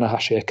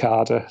Tanahashi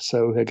Okada.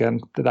 So again,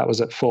 that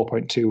was at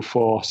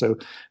 4.24. So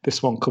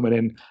this one coming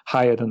in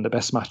higher than the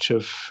best match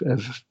of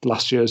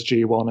last year's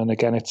G1. And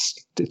again, it's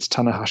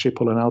Tanahashi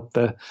pulling out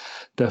the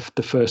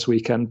first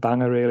weekend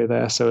banger really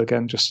there. So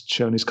again, just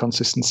showing his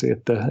consistency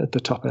at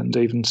the top end,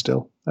 even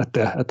still at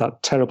that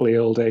terribly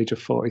old age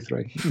of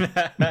 43.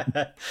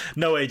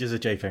 No age as a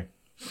JP.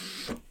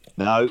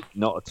 No,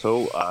 not at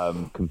all.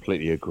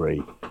 Completely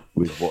agree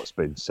with what's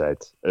been said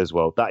as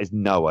well. That is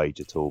no age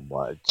at all,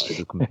 Mike.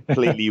 To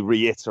completely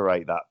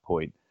reiterate that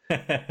point.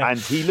 And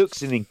he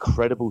looks in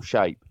incredible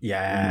shape.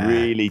 Yeah, he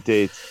really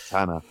did,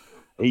 Tanner.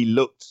 He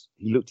looked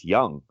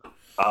young.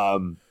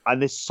 And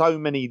there's so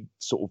many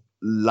sort of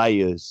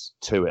layers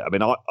to it. I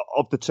mean, I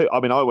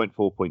went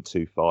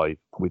 4.25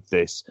 with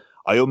this.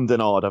 I and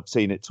ahed. I've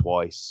seen it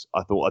twice.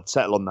 I thought I'd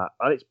settle on that.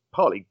 And it's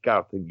partly,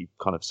 Gareth, I think you've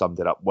kind of summed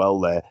it up well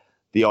there.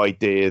 The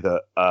idea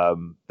that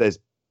there's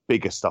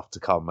bigger stuff to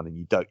come,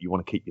 and you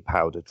want to keep your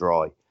powder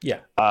dry.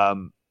 Yeah.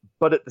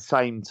 But at the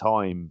same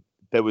time,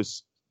 there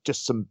was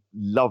just some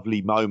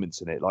lovely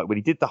moments in it. Like when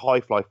he did the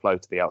high fly flow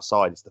to the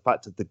outside, it's the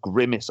fact of the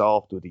grimace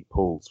afterward he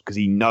pulls, because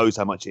he knows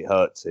how much it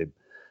hurts him,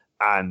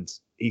 and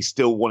he's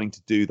still wanting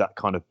to do that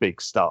kind of big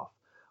stuff,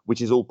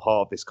 which is all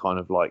part of this kind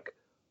of like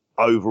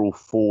overall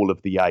fall of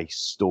the ace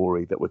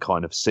story that we're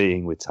kind of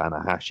seeing with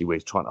Tanahashi, where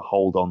he's trying to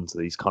hold on to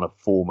these kind of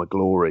former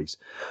glories.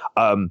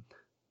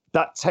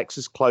 That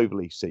Texas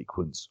Cloverleaf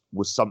sequence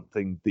was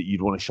something that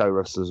you'd want to show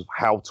wrestlers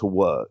how to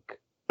work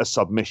a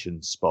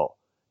submission spot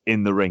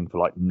in the ring for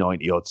like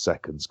 90 odd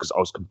seconds, because I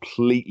was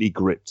completely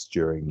gripped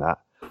during that.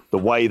 The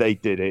way they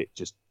did it,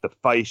 just the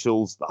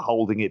facials, the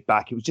holding it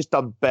back, it was just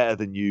done better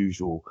than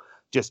usual.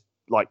 Just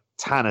like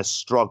Tanner's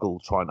struggle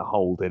trying to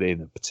hold it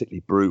in, a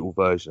particularly brutal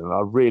version. And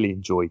I really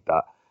enjoyed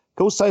that. I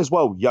can also say as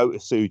well, Yota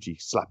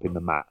Tsuji slapping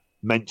the mat,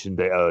 mentioned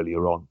it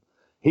earlier on.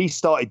 He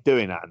started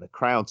doing that, and the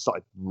crowd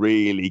started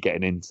really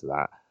getting into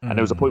that. And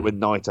there was a point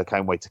when Naito came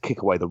away to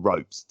kick away the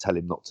ropes, tell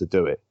him not to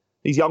do it.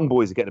 These young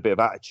boys are getting a bit of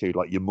attitude,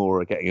 like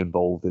Yamura getting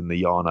involved in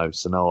the Yano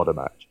Sanada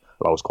match.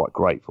 But I was quite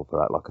grateful for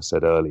that, like I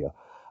said earlier.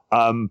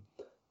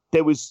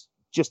 There was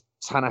just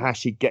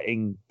Tanahashi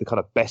getting the kind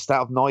of best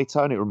out of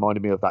Naito, and it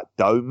reminded me of that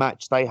Dome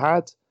match they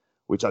had,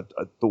 which I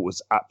thought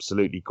was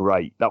absolutely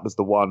great. That was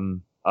the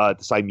one the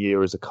same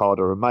year as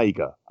Okada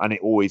Omega, and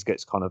it always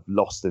gets kind of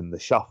lost in the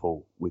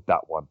shuffle with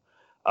that one.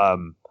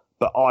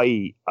 But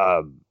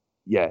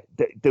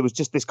there was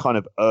just this kind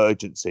of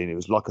urgency, and it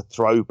was like a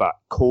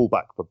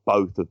callback for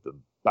both of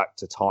them back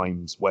to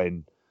times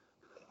when,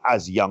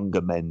 as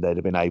younger men, they'd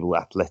have been able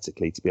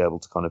athletically to be able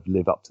to kind of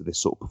live up to this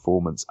sort of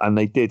performance. And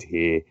they did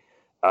here.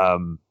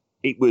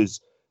 It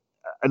was,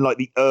 and like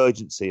the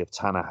urgency of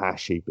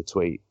Tanahashi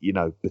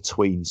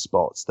between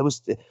spots. There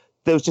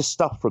was just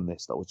stuff from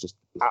this that I was just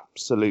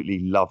absolutely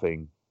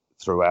loving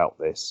throughout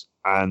this.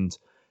 And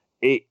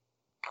it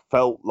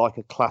felt like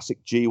a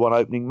classic G1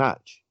 opening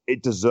match.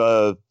 It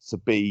deserved to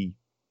be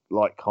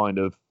like kind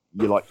of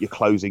your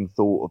closing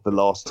thought of the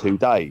last 2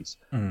 days.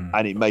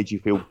 And it made you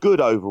feel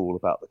good overall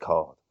about the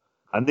card.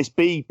 And this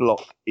B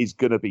block is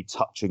going to be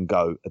touch and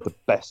go at the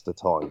best of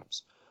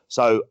times.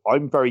 So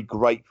I'm very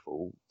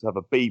grateful to have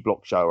a B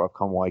block show where I've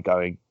come away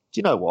going, do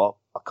you know what?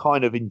 I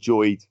kind of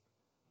enjoyed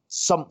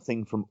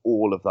something from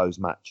all of those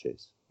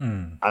matches.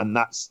 and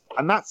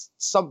that's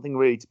something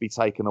really to be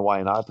taken away.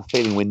 And I have a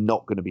feeling we're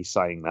not going to be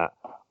saying that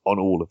on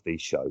all of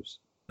these shows.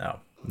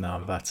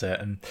 No, that's it.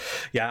 And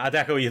yeah, I'd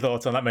echo your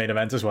thoughts on that main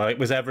event as well. It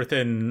was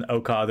everything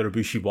Okada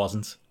Ibushi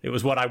wasn't. It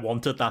was what I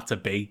wanted that to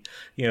be.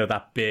 You know,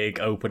 that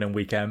big opening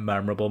weekend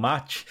memorable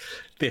match.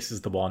 This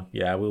is the one.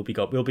 Yeah, we'll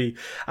be.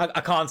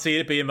 I can't see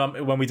it being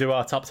when we do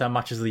our top 10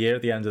 matches of the year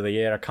at the end of the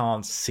year. I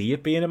can't see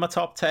it being in my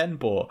top 10,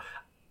 but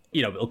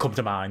you know, it'll come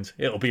to mind.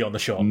 It'll be on the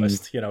short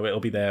list. You know, it'll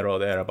be there or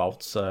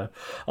thereabouts,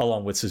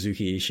 along with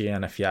Suzuki Ishii.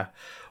 And if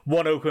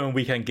one opening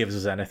weekend gives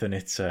us anything,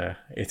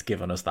 it's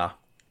given us that.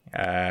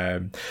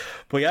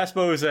 But yeah, I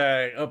suppose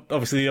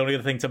obviously the only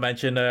other thing to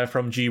mention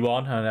from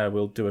G1, and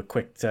we'll do a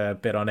quick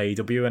bit on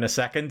AEW in a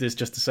second, is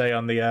just to say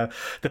on the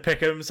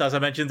pick'ems, as I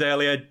mentioned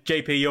earlier,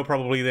 JP, you're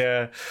probably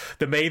the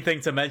main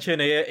thing to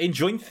mention here. In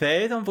joint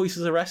third on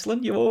Voices of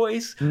Wrestling, you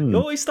always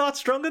start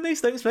strong in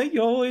these things, mate.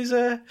 You always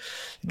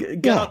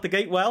get out the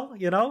gate well,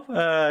 you know,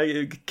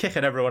 you're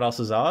kicking everyone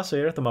else's arse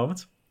here at the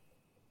moment.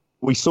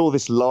 We saw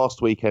this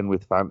last weekend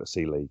with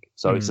Fantasy League,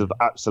 so it's of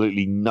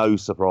absolutely no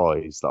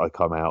surprise that I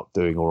come out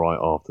doing all right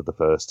after the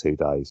first 2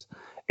 days.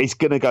 It's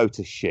going to go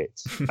to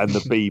shit, and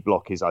the B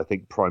block is, I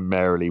think,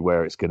 primarily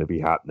where it's going to be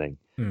happening.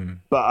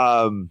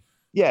 But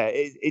yeah,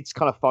 it's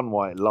kind of fun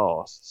while it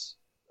lasts,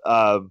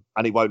 and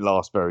it won't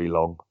last very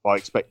long. I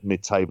expect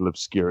mid-table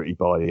obscurity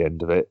by the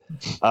end of it.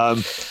 I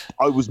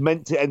was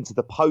meant to enter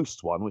the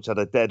post one, which had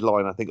a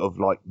deadline, I think, of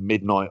like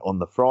midnight on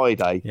the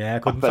Friday.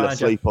 Yeah, I fell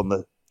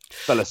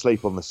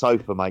asleep on the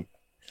sofa, mate.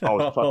 I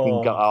was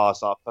fucking gut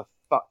arse up, for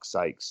fuck's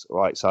sakes.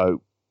 Right,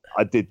 so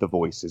I did the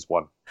Voices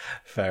one.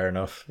 Fair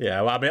enough.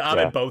 Yeah, well, I mean, I'm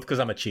in both because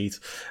I'm a cheat,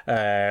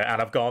 and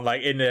I've gone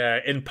like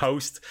in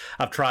post.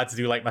 I've tried to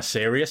do like my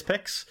serious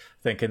picks,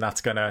 thinking that's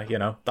gonna, you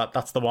know,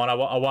 that's the one I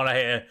want to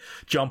hear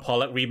John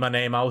Pollock read my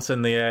name out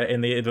in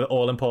the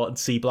all important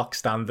C block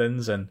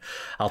standings, and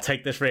I'll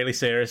take this really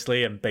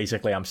seriously. And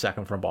basically, I'm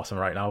second from bottom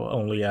right now,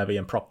 only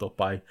being propped up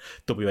by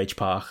WH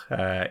Park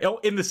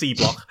in the C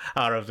block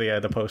out of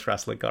the post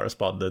wrestling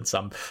correspondence.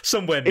 I'm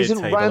somewhere mid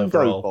table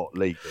overall.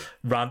 Leading?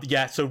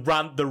 So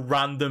the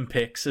random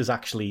picks is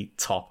actually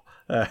top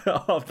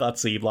of that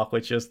C block,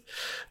 which just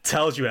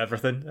tells you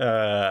everything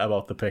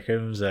about the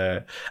pick'ems.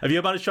 Have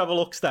you managed to have a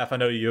look, Steph? I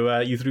know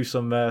you threw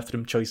some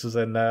choices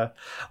in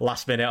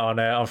last minute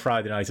on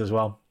Friday night as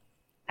well.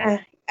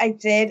 I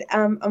did.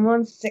 I'm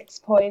on 6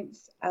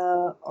 points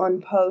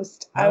on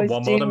post. I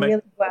was doing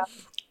really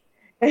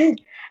well.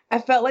 I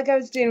felt like I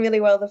was doing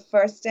really well the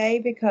first day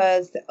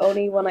because the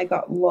only one I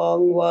got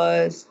wrong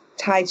was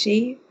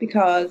Taichi,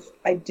 because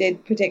I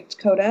did predict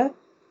Coda.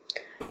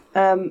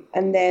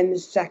 And then the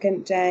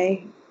second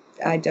day,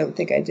 I don't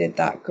think I did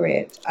that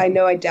great. I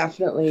know I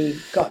definitely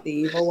got the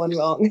evil one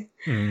wrong.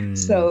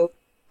 So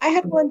I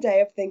had one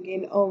day of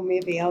thinking, oh,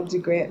 maybe I'll do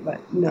great,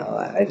 but no,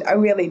 I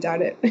really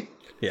doubt it.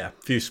 Yeah,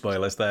 a few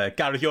spoilers there.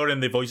 Gareth, you're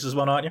in the Voices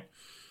one, aren't you?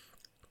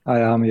 I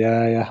am,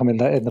 yeah. I'm in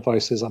the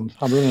Voices. I'm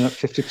running at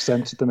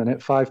 50% at the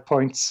minute, 5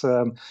 points.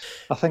 I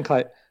think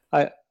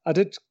I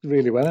did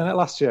really well in it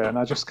last year, and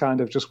I just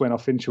kind of just went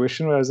off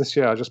intuition, whereas this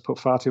year I just put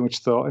far too much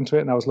thought into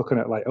it, and I was looking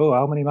at like, oh,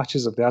 how many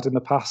matches have they had in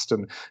the past,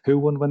 and who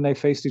won when they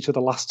faced each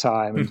other last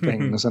time, and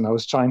things, and I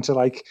was trying to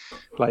like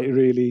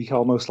really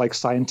almost like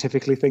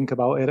scientifically think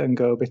about it and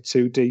go a bit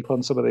too deep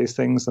on some of these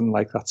things, and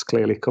like that's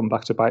clearly come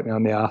back to bite me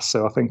on the ass.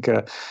 So I think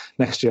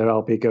next year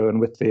I'll be going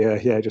with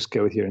the just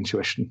go with your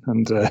intuition,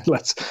 and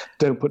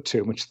don't put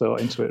too much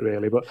thought into it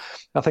really. But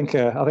I think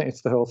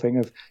it's the whole thing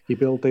of you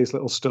build these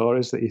little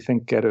stories that you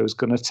think Ghetto's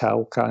going to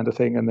tell kind of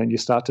thing, and then you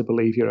start to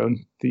believe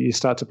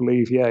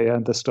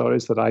the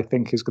stories that I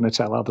think is going to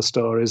tell other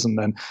stories, and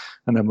then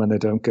when they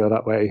don't go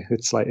that way,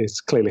 it's like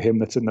it's clearly him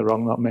that's in the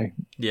wrong, not me.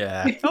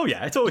 Yeah. Oh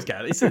yeah, it's always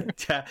good. It's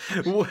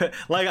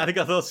like I think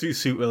I thought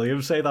Sue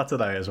Williams say that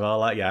today as well.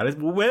 Like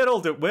we're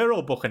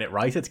all booking it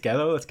right. It's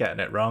Ghetto that's getting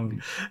it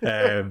wrong.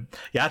 I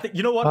think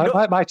you know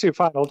what my two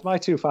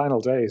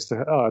final days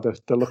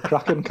they look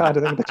cracking kind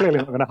of thing. They're clearly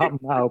not going to happen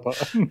now,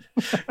 but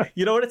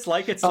you know what it's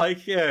like. It's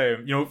like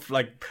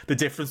like the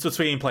difference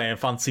between playing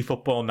fantasy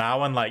football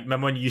now and like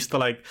remember when you used to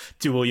like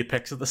do all your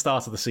picks at the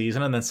start of the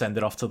season and then send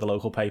it off to the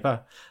local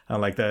paper,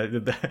 and like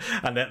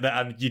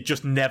and you'd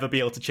just never be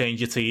able to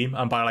change your team,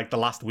 and by like the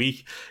last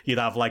week you'd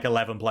have like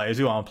 11 players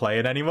who aren't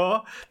playing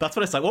anymore. That's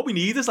what it's like. What we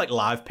need is like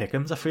live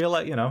pick'ems. I feel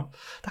like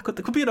there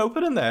could be an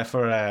opening there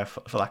for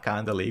that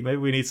kind of league. Maybe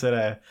we need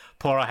to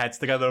pour our heads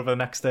together over the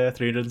next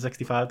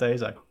 365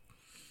 days.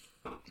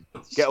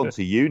 Get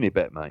onto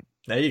Unibet, mate.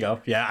 There you go.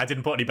 Yeah, I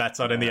didn't put any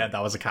bets on in the end.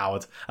 I was a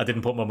coward. I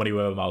didn't put my money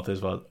where my mouth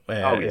is. Well,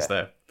 is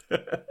there?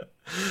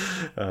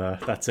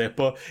 That's it.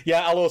 But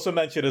yeah, I'll also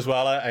mention as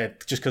well,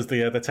 just because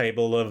the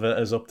table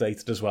is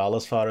updated as well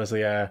as far as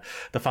the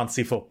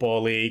fantasy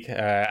football league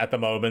at the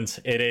moment.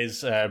 It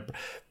is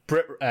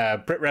Brit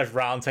Res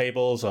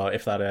roundtables, or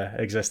if that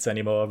exists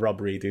anymore.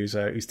 Rob Reed,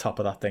 who's top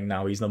of that thing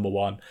now, he's number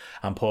one,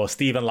 and poor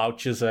Stephen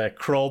Lauch has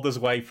crawled his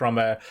way from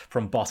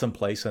bottom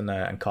place,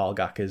 and Carl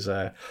Gack is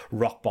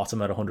rock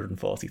bottom at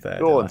 143rd.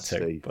 Go on,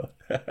 Steve. But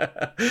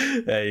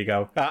there you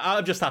go.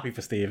 I'm just happy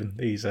for Stephen.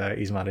 He's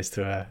managed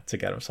to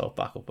get himself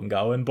back up and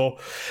going. But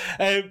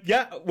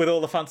with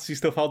all the fantasy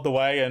stuff out the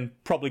way, and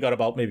probably got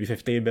about maybe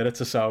 15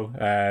 minutes or so.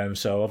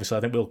 So obviously,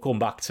 I think we'll come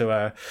back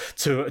to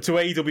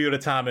AEW at a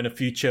time in the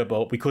future.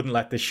 But we couldn't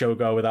let this show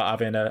go without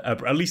having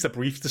at least a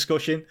brief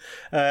discussion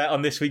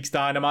on this week's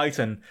Dynamite,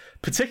 and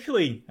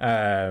particularly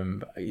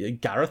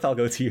Gareth. I'll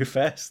go to you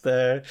first.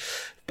 Our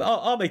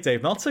mate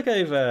Dave Meltzer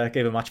gave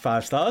a match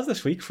 5 stars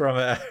this week from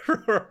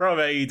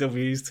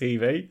AEW's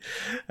TV.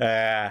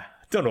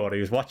 Don't know what he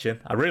was watching.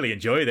 I really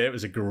enjoyed it. It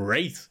was a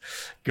great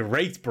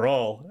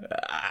brawl.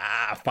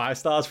 5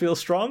 stars feels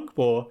strong,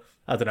 but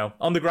I don't know.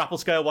 On the grapple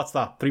scale, what's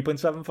that?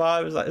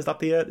 3.75? Is that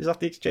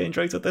the exchange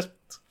rate at this?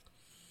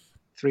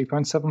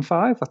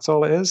 3.75. That's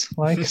all it is.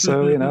 Like,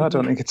 so I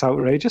don't think it's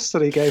outrageous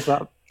that he gave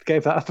that a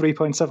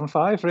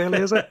 3.75. Really,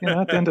 is it?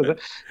 At the end of it,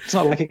 it's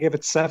not like he gave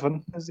it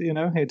 7. He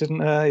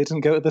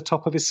didn't go to the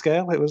top of his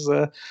scale. It was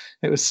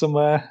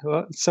somewhere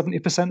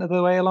 70% of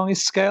the way along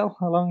his scale,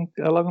 along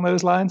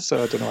those lines.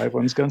 So I don't know why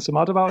everyone's going so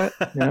mad about it.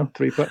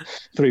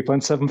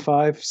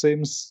 3.75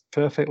 seems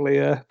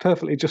perfectly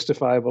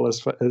justifiable as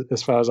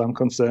far as I'm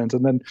concerned.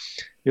 And then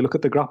you look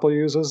at the grapple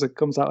users, it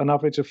comes out an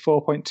average of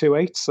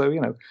 4.28. So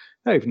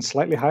they're even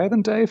slightly higher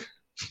than Dave.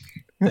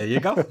 There you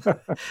go.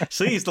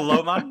 See, he's the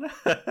low man.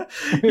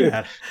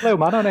 Yeah. Low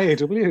man on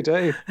AEW,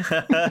 Dave.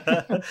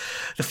 The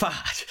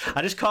fact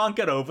I just can't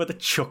get over the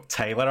Chuck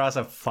Taylor as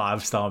a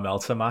 5-star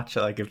Meltzer match.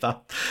 I give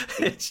that.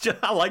 It's just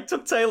I like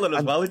Chuck Taylor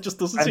as well. It just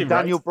doesn't seem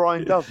Daniel right.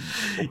 Bryan doesn't.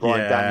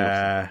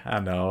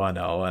 Danielson.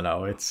 I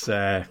know. It's.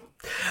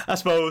 I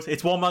suppose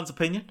it's one man's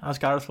opinion, as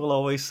Gareth will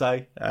always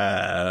say. But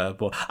I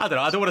don't know.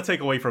 I don't want to take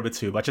away from it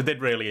too much. I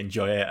did really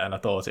enjoy it, and I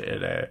thought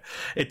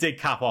it did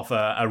cap off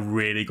a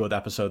really good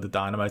episode of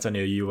Dynamite. I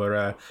knew you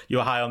were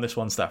high on this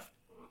one, Steph.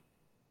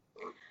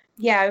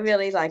 Yeah, I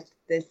really liked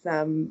this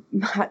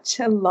match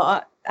a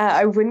lot.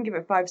 I wouldn't give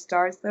it 5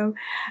 stars though.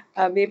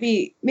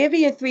 Maybe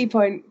a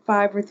 3.5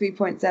 or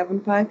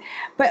 3.75.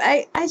 But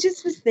I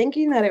just was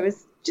thinking that it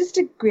was just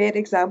a great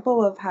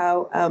example of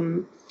how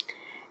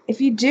if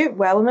you do it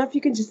well enough,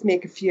 you can just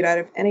make a feud out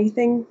of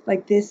anything.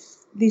 Like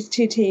these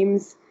 2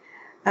 teams,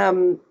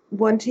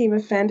 one team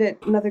offended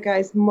another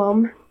guy's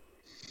mum,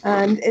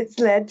 and it's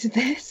led to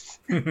this.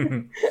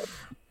 And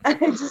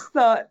I just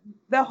thought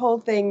the whole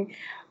thing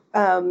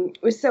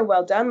was so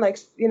well done. Like,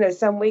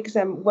 some weeks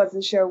I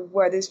wasn't sure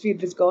where this feud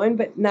was going,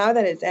 but now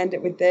that it's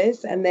ended with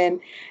this, and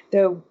then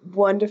the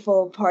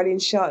wonderful parting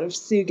shot of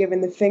Sue giving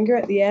the finger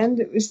at the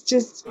end, it was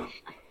just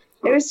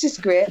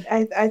great.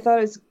 I thought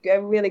it was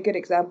a really good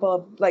example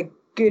of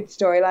good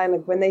storyline.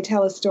 Like when they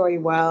tell a story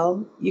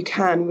well, you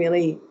can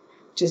really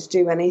just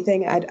do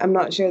anything. I'm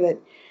not sure that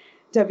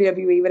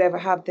WWE would ever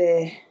have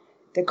the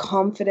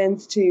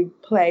confidence to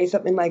play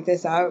something like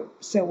this out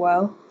so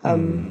well.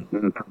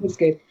 It was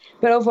good.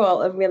 But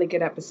overall, a really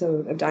good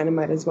episode of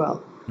Dynamite as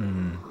well.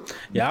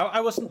 Yeah,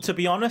 I wasn't, to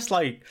be honest,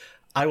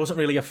 I wasn't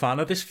really a fan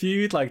of this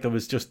feud. It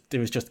was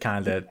just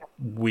kind of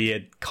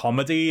weird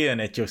comedy,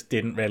 and it just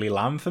didn't really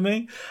land for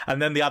me.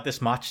 And then they had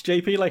this match,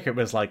 JP, it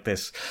was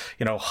this,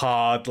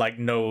 hard,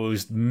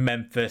 nosed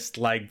Memphis,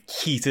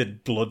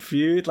 heated blood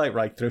feud,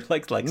 right through,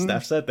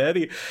 Steph said there.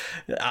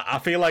 I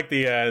feel like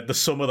the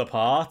sum of the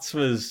parts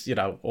was,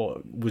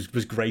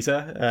 was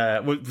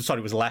greater.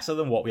 Was lesser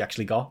than what we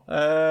actually got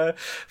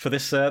for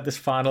this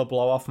final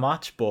blow off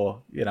match. But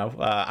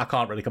I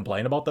can't really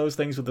complain about those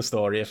things with the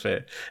story if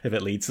it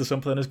leads to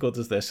something as good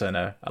as this.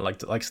 And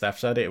like Steph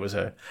said, it was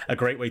a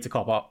great way to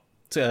cap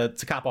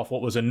off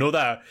what was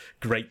another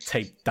great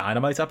taped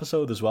Dynamite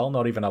episode as well.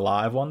 Not even a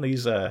live one.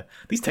 These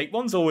taped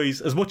ones always,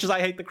 as much as I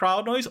hate the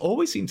crowd noise,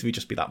 always seem to be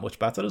just be that much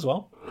better as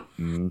well.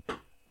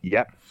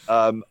 Yeah,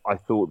 I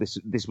thought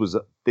this was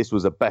a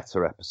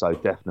better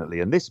episode,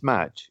 definitely. And this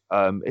match,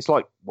 it's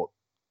like what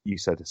you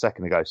said a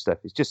second ago,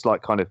 Steph. It's just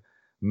kind of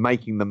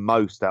making the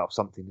most out of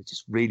something that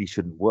just really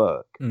shouldn't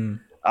work.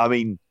 I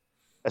mean,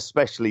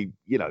 especially,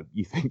 you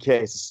think,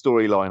 it's a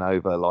storyline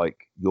over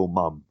your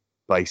mum,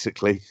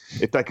 basically.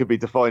 If that could be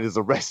defined as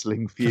a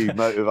wrestling feud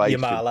motivation. You're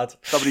my lad.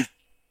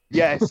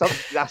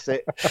 That's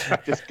it.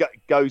 Just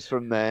goes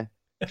from there.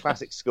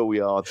 Classic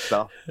schoolyard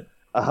stuff.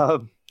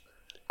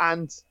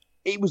 And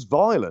it was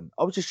violent.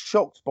 I was just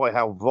shocked by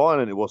how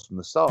violent it was from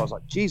the start. I was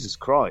like, Jesus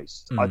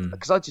Christ.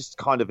 Because I just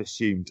kind of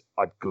assumed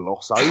I'd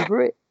gloss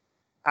over it.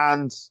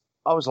 And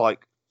I was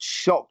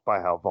shocked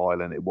by how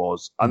violent it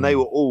was, and they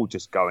were all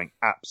just going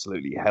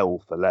absolutely hell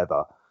for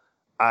leather,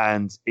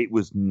 and it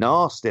was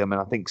nasty. I mean,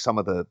 I think some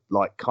of the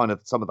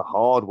some of the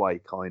hard way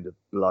kind of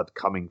blood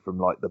coming from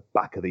the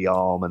back of the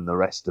arm and the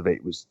rest of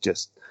it was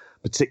just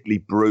particularly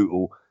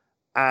brutal,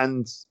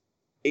 and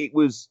it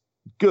was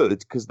good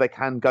because they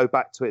can go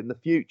back to it in the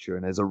future,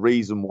 and there's a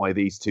reason why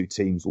these 2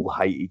 teams will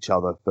hate each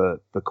other for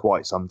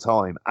quite some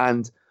time.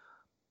 And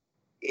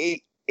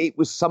it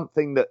was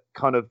something that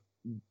kind of,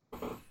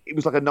 it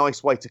was like a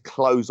nice way to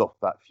close off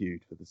that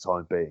feud for the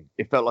time being.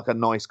 It felt like a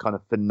nice kind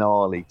of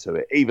finale to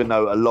it, even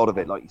though a lot of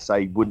it, like you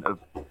say, wouldn't have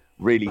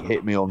really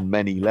hit me on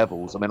many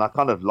levels. I mean, I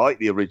kind of like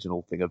the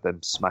original thing of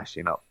them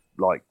smashing up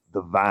like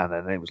the van,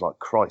 and it was like,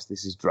 Christ,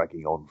 this is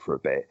dragging on for a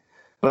bit.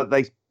 But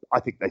I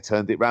think they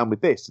turned it around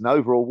with this. And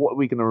overall, what are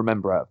we going to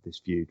remember out of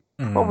this feud?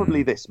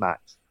 Probably this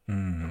match.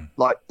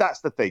 Like,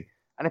 that's the thing.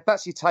 And if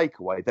that's your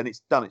takeaway, then it's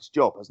done its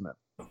job, hasn't it?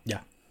 Yeah,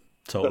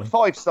 totally. But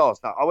 5 stars.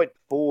 No, I went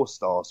 4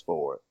 stars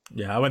for it.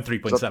 Yeah, I went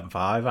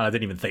 3.75, and I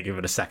didn't even think of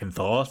it a second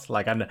thought.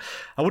 Like, I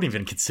wouldn't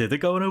even consider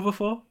going over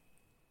 4.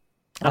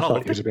 I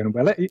thought you'd have been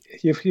well.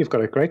 You've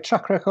got a great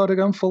track record of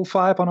going full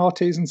 5 on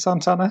Ortiz and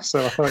Santana,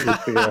 so I thought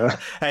you'd be.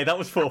 Hey, that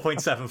was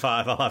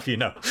 4.75. I'll have you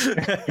know.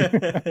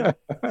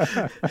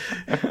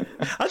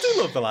 I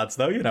do love the lads,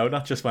 though.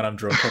 Not just when I'm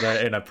drunk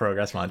in a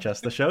Progress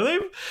Manchester show.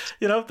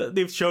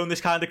 They've shown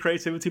this kind of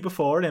creativity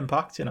before in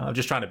Impact. I'm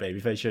just trying to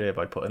babyface you here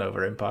by putting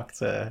over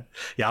Impact.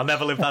 I'll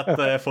never live that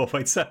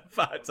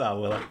 4.75 down,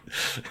 will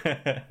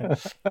I?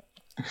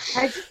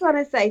 I just want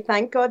to say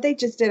thank God they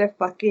just did a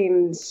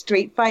fucking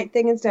street fight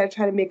thing instead of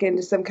trying to make it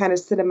into some kind of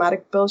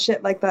cinematic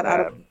bullshit like that out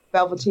of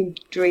Velveteen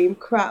Dream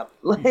crap.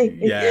 Like,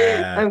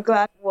 yeah. I'm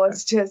glad it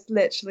was just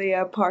literally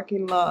a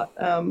parking lot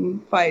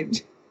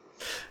fight.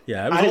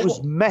 Yeah, it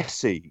was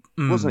messy,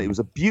 wasn't it? It was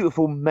a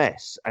beautiful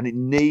mess, and it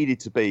needed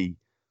to be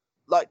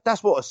like,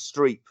 that's what a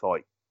street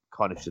fight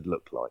kind of should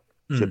look like,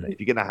 shouldn't it? If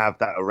you're going to have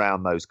that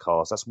around those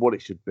cars, that's what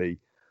it should be,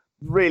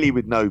 really,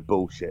 with no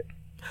bullshit.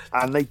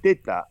 And they did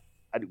that.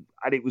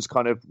 And it was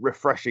kind of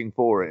refreshing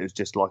for it as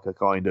just like a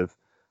kind of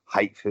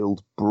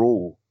hate-filled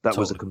brawl that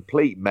was a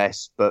complete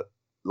mess, but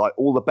like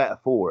all the better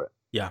for it.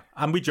 Yeah,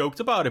 and we joked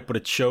about it, but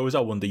it shows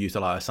how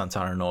underutilized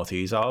Santana and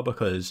Ortiz are,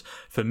 because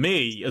for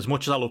me, as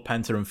much as I love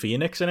Penta and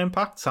Phoenix in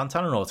Impact,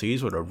 Santana and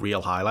Ortiz were a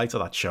real highlight of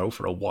that show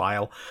for a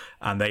while.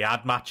 And they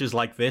had matches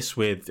like this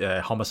with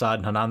Homicide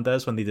and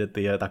Hernandez when they did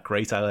that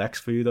great LX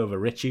feud over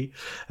Richie.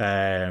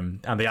 And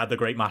they had the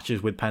great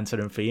matches with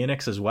Penta and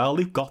Phoenix as well.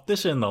 They've got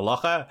this in the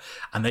locker,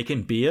 and they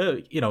can be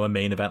a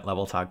main event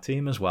level tag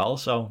team as well.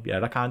 So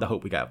yeah, I kind of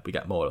hope we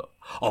get more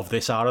of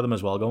this out of them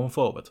as well going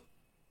forward.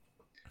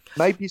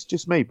 Maybe it's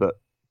just me,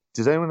 but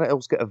does anyone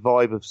else get a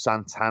vibe of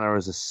Santana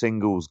as a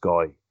singles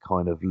guy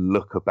kind of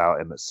look about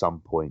him at some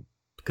point?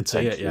 Could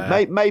see it,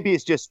 yeah. Maybe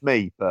it's just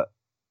me, but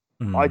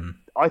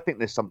I think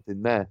there's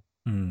something there.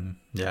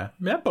 Yeah,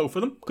 both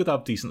of them could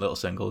have decent little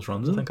singles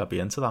runs. I think I'd be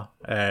into that.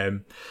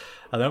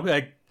 I don't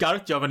know,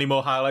 Gareth, do you have any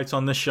more highlights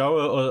on this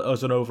show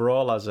as an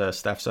overall? As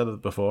Steph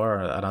said before,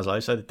 and as I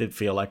said, it did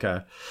feel like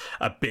a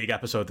big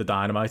episode of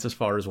Dynamite as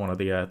far as one of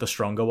the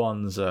stronger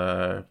ones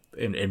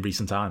in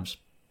recent times.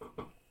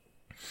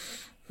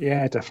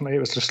 Yeah, definitely.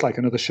 It was just like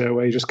another show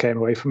where you just came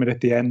away from it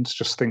at the end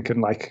just thinking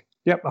like,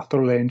 yep, I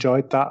thoroughly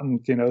enjoyed that. And,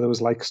 there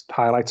was like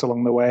highlights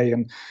along the way.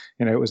 And,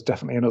 it was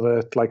definitely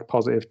another like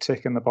positive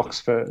tick in the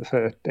box for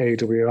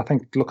AEW. I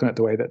think looking at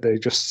the way that they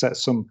just set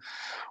some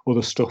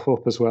other stuff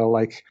up as well,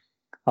 like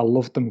I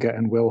loved them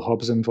getting Will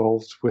Hobbs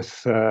involved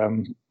with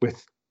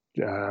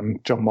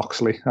John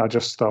Moxley. I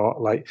just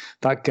thought like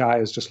that guy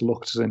has just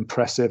looked as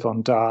impressive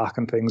on Dark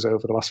and things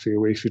over the last few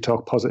weeks. We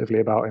talked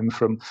positively about him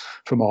from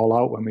All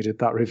Out when we did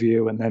that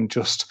review, and then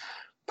just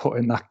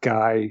putting that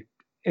guy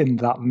in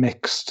that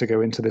mix to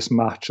go into this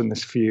match and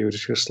this feud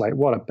is just like,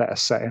 what a better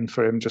setting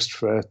for him, just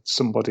for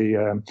somebody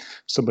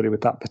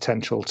with that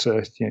potential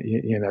to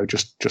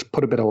just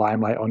put a bit of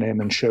limelight on him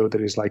and show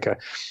that he's like a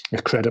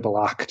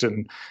credible act,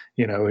 and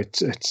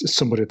it's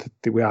somebody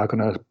that we are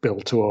going to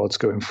build towards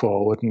going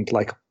forward. And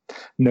like,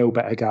 no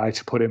better guy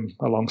to put him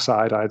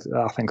alongside, I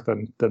think,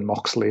 than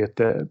Moxley at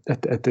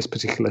this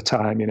particular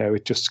time.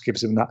 It just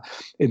gives him that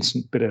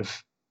instant bit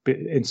of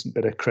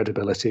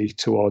credibility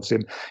towards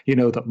him.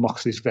 That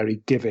Moxley's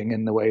very giving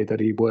in the way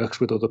that he works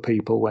with other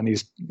people when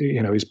he's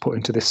put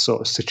into this sort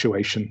of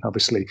situation.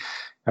 Obviously,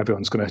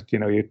 everyone's going to,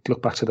 you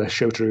look back to the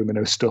Shota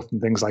Umino stuff and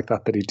things like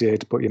that he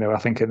did. But, I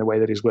think in the way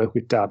that he's worked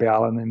with Darby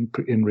Allin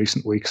in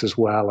recent weeks as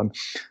well. And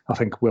I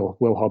think Will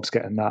Hobbs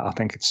getting that, I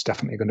think it's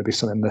definitely going to be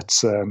something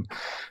that's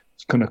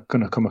going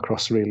to come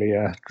across really,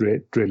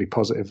 really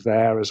positive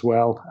there as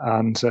well.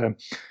 And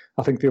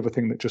I think the other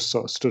thing that just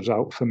sort of stood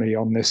out for me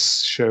on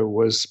this show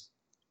was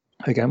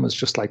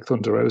just like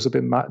Thunder Rosa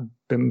been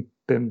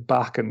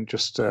back, and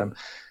just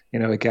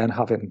again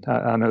having,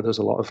 I know there's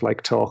a lot of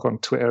like talk on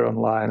Twitter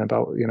online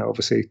about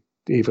obviously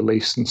Eva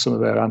Lise and some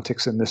of their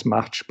antics in this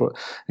match, but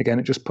again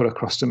it just put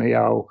across to me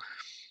how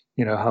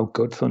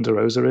good Thunder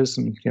Rosa is,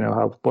 and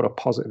what a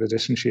positive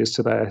addition she is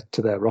to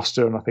their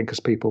roster. And I think as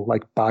people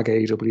like bag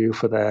AEW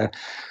for their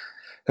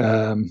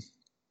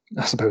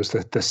I suppose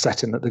the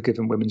setting that they've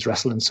given women's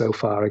wrestling so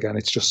far, again,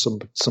 it's just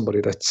somebody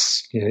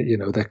that's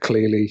they're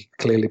clearly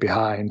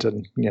behind,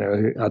 and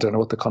I don't know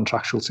what the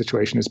contractual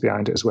situation is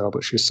behind it as well,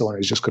 but she's someone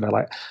who's just going to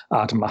like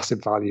add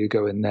massive value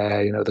going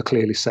there. They're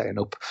clearly setting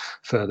up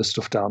further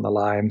stuff down the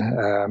line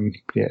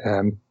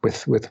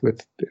with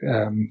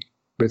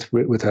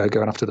with her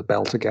going after the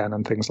belt again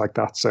and things like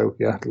that. So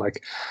yeah,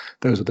 like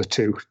those were the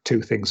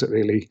two things that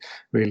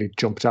really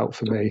jumped out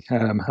for me.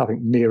 I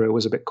think Miro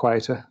was a bit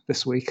quieter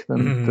this week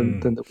than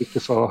the week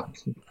before,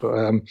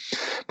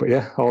 but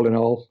yeah, all in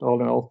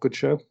all, good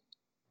show.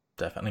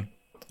 Definitely.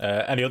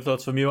 Any other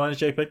thoughts from you on it,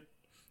 JP?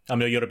 I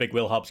know you're a big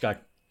Will Hobbs guy.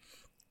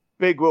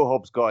 Big Will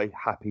Hobbs guy.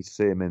 Happy to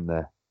see him in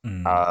there.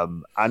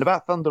 And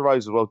about Thunder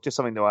Rose as well, just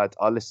something to add.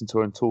 I listened to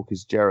her on Talk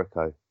Is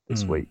Jericho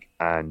this week,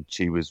 and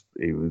it was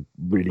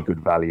really good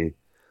value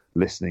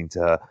listening to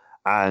her.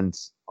 And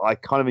I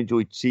kind of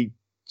enjoyed, she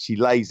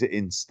lays it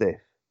in stiff,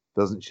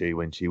 doesn't she,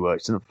 when she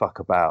works? She doesn't fuck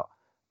about.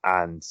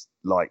 And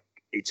like,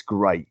 it's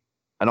great.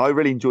 And I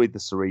really enjoyed the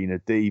Serena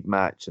Deeb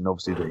match and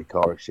obviously the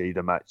Hikaru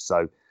Shida match.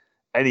 So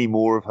any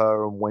more of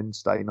her on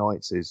Wednesday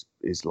nights is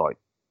like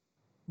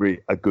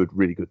really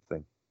good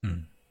thing.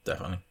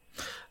 Definitely.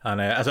 And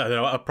as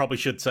I probably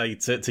should say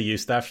to you,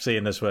 Steph,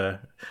 seeing this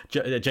where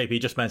JP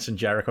just mentioned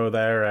Jericho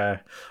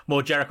there,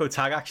 more Jericho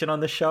tag action on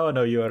this show. I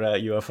know you're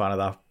a fan of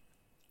that.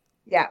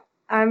 Yeah,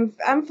 I'm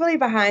fully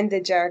behind the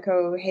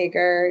Jericho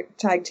Hager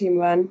tag team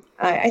run.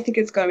 I think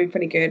it's going to be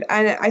pretty good.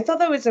 And I thought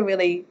that was a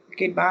really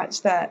good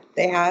match that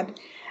they had.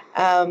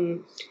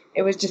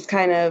 It was just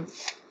kind of,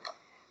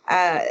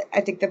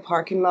 I think the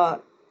parking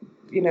lot,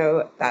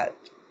 that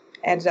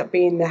ended up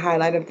being the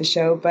highlight of the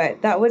show,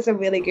 but that was a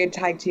really good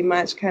tag team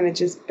match, kind of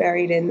just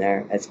buried in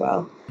there as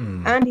well.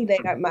 And he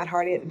laid out Matt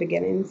Hardy at the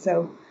beginning,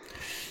 so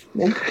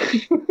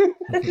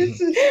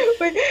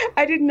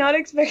I did not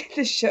expect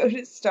the show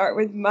to start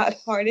with Matt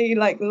Hardy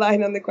like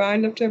lying on the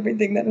ground after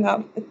everything that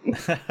happened.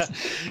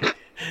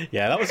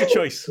 Yeah, that was a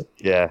choice.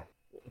 Yeah.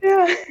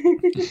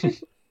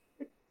 Did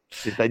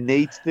they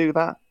need to do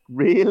that?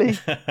 Really?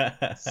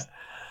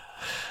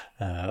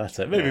 That's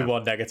it. Maybe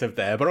one negative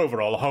there, but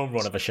overall, a home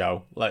run of a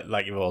show,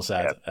 like you've all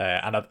said.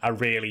 And I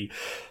really,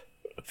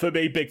 for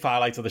me, big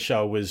highlight of the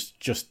show was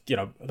just,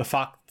 the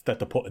fact that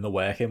they're putting the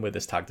work in with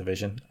this tag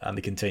division, and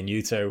they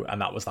continue to, and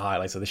that was the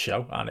highlight of the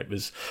show. And it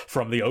was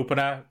from the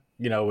opener,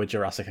 with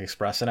Jurassic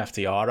Express and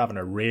FTR having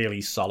a really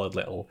solid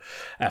little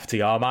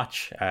FTR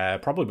match.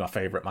 Probably my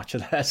favourite match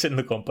of theirs in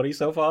the company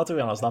so far, to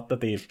be honest. Not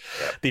that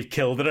they've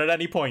killed it at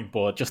any point,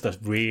 but just a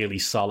really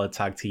solid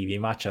tag TV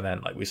match. And then,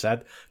 like we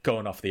said,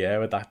 going off the air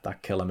with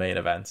that killer main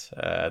event.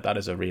 That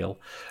is a real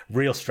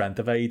strength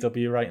of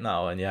AEW right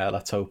now. And yeah,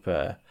 let's hope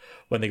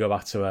when they go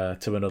back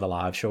to another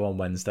live show on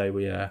Wednesday,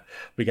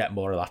 we get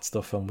more of that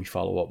stuff and we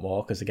follow up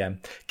more. Because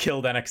again,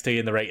 killed NXT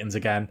in the ratings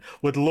again.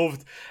 Would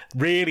love,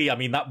 really, I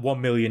mean, that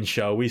 1 million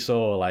show we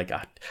saw, like,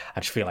 I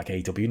just feel like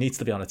AEW needs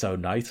to be on its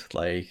own night.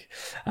 Like,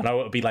 I know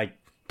it would be like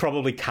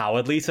probably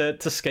cowardly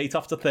to skate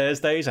off to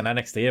Thursdays, and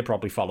NXT would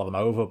probably follow them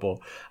over, but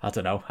I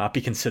don't know, I'd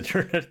be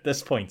considering it at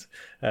this point,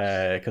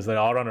 because they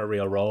are on a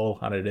real roll,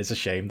 and it is a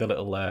shame the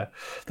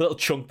little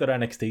chunk that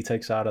NXT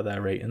takes out of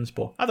their ratings.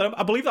 But I don't know,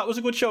 I believe that was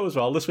a good show as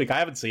well this week. I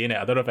haven't seen it.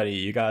 I don't know if any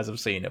of you guys have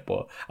seen it,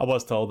 but I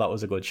was told that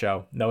was a good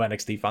show. No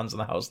NXT fans in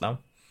the house now.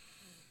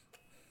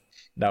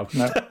 No.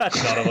 None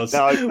of us.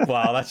 No.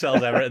 Wow, that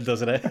sells everything,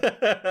 doesn't it?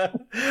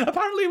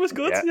 Apparently it was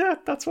good. Yeah,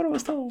 that's what I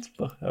was told.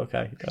 But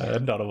okay,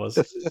 none of us.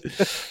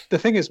 The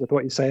thing is with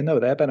what you're saying,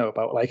 though, there, Benno,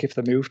 about like if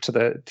they moved to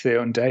their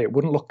own day, it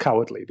wouldn't look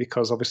cowardly,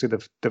 because obviously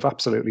they've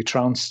absolutely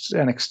trounced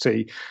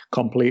NXT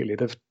completely.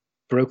 They've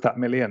broke that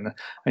million,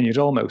 and you'd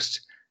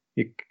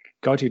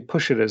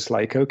push it as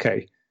like,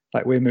 okay,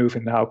 like we're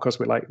moving now because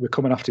we're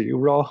coming after you,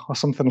 Raw, or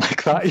something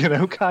like that,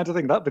 kind of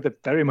thing. That'd be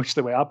very much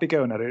the way I'd be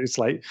going at it. It's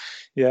like,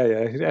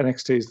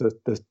 NXT is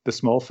the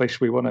small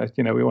fish. We want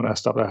to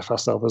establish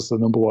ourselves as the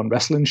number one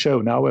wrestling show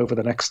now over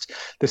the next.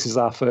 This is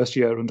our first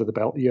year under the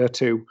belt. Year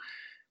 2,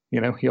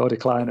 you're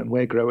declining,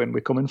 we're growing,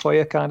 we're coming for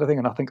you, kind of thing.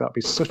 And I think that'd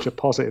be such a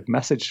positive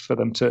message for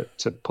them to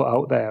put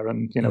out there.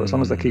 And as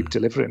long as they keep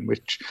delivering,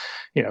 which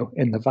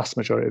in the vast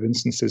majority of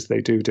instances they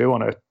do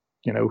on a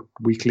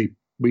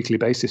weekly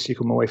basis, you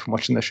come away from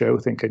watching the show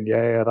thinking,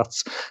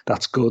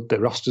 that's good. The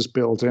roster's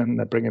building,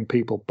 they're bringing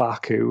people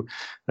back who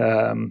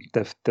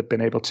they've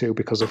been able to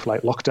because of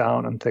like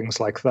lockdown and things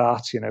like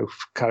that.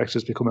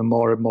 Characters becoming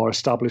more and more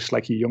established,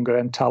 like your younger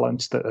end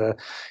talent that are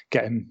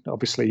getting,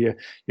 obviously your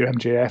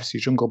MJFs,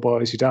 your Jungle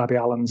Boys, your Darby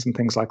Allins and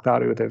things like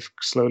that, who they've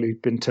slowly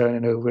been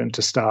turning over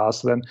into stars.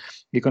 So then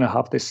you're going to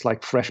have this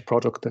like fresh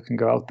product that can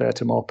go out there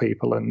to more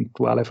people. And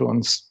while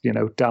everyone's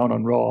down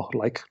on Raw,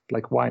 like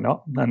why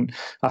not? And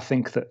I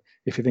think that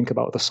if you think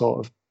about the sort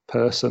of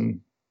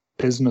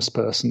business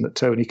person that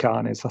Tony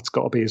Khan is, that's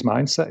got to be his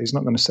mindset. He's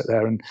not going to sit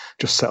there and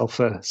just settle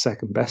for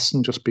second best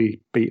and just be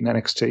beating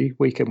NXT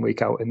week in,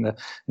 week out in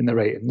the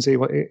ratings.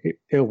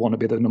 He'll want to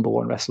be the number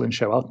one wrestling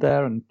show out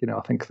there, and I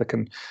think they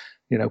can,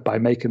 by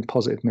making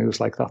positive moves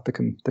like that, they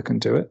can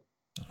do it.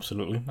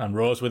 Absolutely, and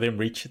Raw's within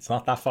reach. It's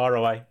not that far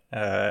away.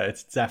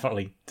 It's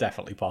definitely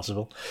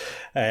possible.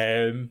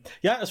 I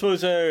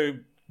suppose.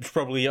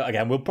 Probably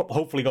again, we'll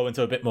hopefully go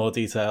into a bit more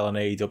detail on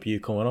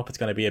AEW coming up. It's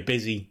going to be a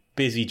busy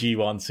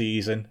G1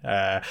 season.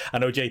 I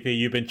know, JP,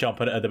 you've been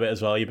chomping at a bit as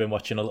well. You've been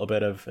watching a little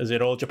bit of, is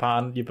it All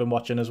Japan you've been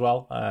watching as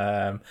well?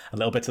 A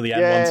little bit to the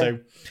N1 too.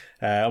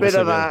 Bit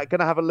of that. Going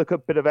to have a look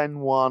at bit of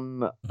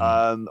N1.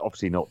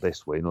 Obviously not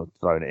this week, not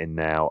throwing it in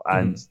now.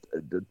 And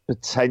the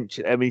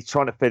potential. I mean, he's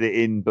trying to fit it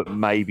in, but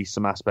maybe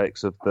some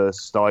aspects of the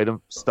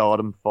Stardom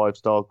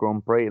 5-star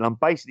Grand Prix. And I'm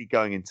basically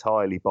going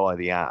entirely by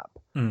the app.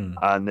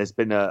 And there's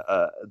been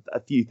a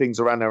few things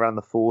around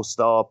the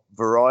 4-star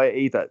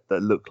variety that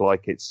look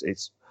like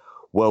it's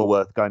well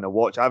worth going to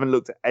watch. I haven't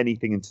looked at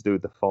anything to do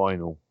with the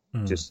final,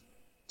 just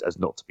as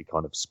not to be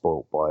kind of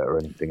spoilt by it or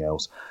anything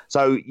else.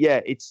 So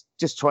yeah, it's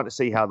just trying to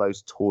see how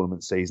those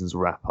tournament seasons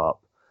wrap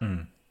up.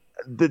 I'm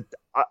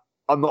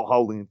not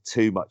holding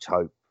too much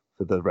hope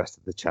for the rest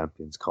of the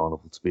Champions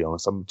Carnival, to be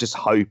honest. I'm just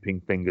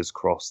hoping, fingers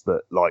crossed,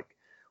 that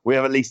we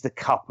have at least a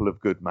couple of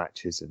good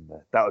matches in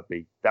there. That would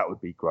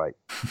be great.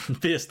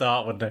 Be a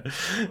start, wouldn't it?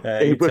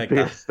 It would be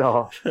a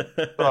start.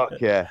 Fuck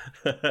yeah.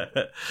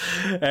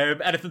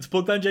 Anything to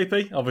plug then,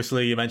 JP?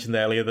 Obviously, you mentioned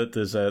earlier that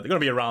there's going to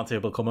be a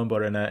roundtable coming,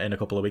 but in a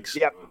couple of weeks.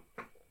 Yep.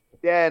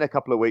 Yeah, in a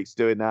couple of weeks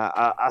doing that.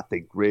 I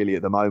think really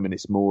at the moment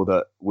it's more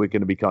that we're going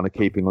to be kind of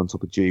keeping on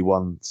top of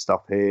G1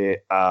 stuff here,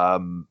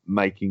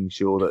 making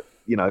sure that,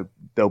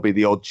 there'll be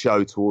the odd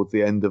show towards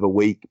the end of a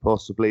week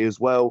possibly as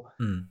well.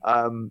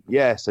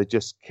 So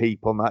just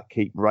keep on that,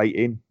 keep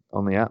rating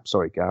on the app.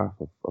 Sorry, Gareth,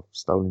 I've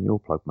stolen your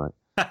plug, mate.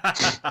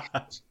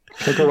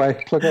 Plug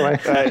away.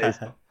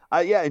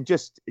 And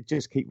just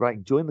keep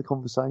rating. Join the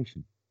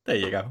conversation. There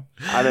you go.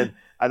 And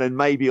then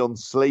maybe on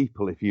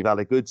Sleeple, if you've had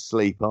a good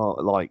sleep,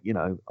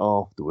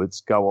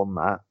 afterwards, go on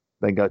that.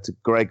 Then go to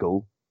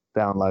Greggle,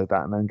 download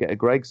that, and then get a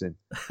Greg's in.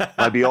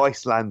 Maybe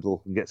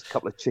Icelandl and get a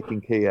couple of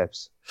chicken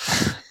Kievs.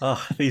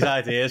 Oh, these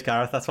ideas,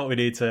 Gareth. That's what we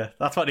need to.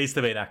 That's what needs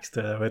to be next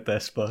with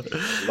this. But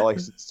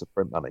license to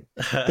print money.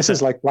 This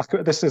is like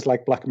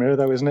Black Mirror,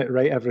 though, isn't it?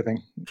 Rate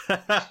everything.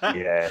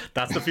 Yeah,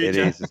 that's the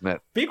future. It is, isn't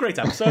it? Be a great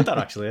episode, that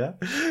actually. Yeah.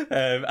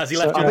 As he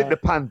left, I think the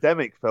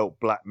pandemic felt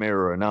Black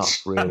Mirror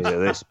enough, really. At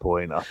this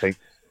point, I think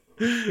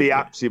the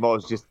Apsium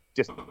was just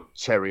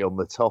cherry on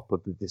the top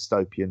of the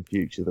dystopian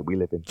future that we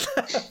live in.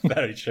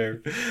 Very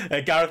true.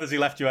 Gareth, has he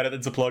left you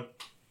anything to plug?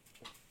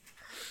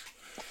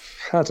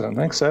 I don't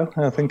think so.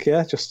 I think,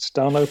 just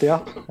download the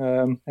app,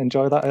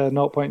 enjoy that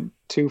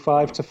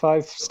 0.25 to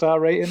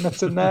 5-star rating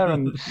that's in there,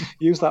 and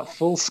use that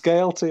full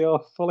scale to your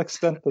full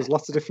extent. There's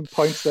lots of different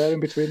points there in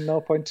between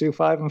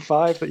 0.25 and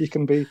 5 that you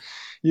can be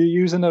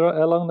using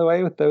along the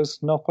way with those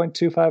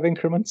 0.25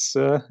 increments.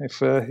 If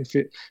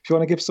you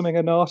want to give something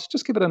a 0,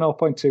 just give it a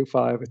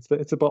 0.25.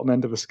 It's the bottom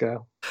end of the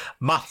scale.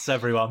 Maths,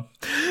 everyone.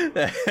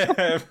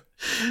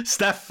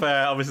 Steph,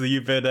 obviously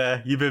you've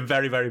been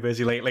very, very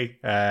busy lately,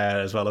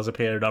 as well as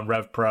appearing on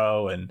Rev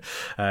Pro and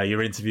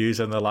your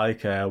interviews and the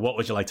like. What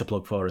would you like to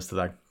plug for us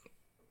today?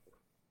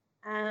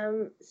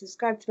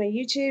 Subscribe to my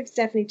YouTube,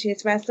 Stephanie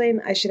Chase Wrestling.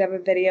 I should have a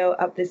video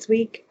up this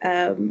week,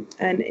 an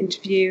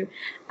interview,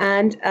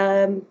 and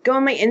go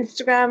on my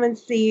Instagram and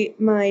see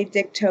my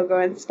Dick Togo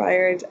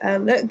inspired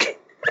look,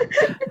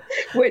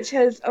 which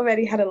has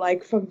already had a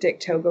like from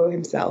Dick Togo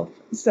himself.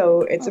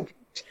 So it's a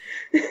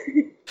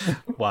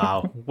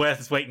wow, worth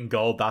its weight in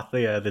gold. That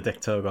the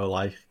Dick Togo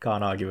like,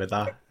 can't argue with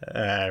that.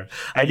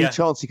 Any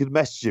chance you could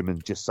message him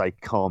and just say,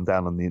 "Calm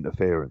down on the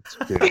interference"?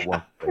 Do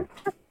one thing.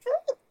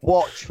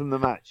 Watch from the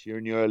match. You're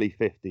in your early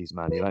 50s,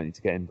 man. You don't need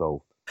to get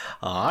involved.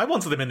 I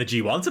wanted him in the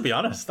G1, to be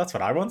honest. That's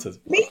what I wanted.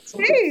 Me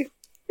too.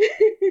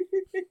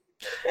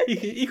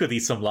 He could eat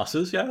some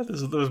losses, yeah.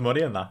 There was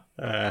money in that.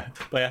 But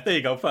yeah, there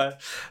you go.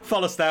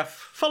 Follow Steph.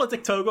 Follow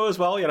Dick Togo as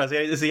well.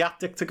 Is he at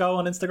Dick Togo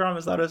on Instagram?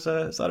 Is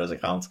that his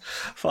account?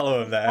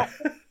 Follow him there.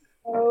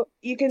 Oh,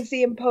 you can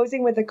see him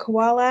posing with a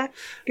koala.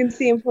 You can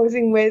see him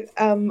posing with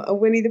a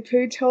Winnie the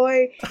Pooh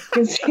toy. You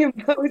can see him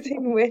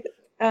posing with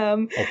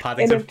Paddington.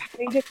 in a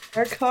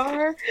Paddington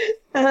car.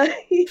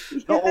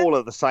 Not all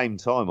at the same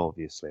time,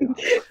 obviously.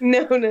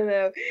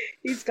 No.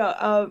 He's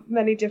got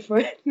many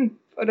different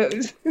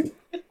photos.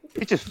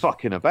 He's just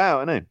fucking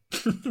about, isn't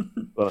he?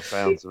 By the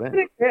sounds of it. What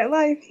a great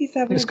life he's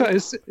having.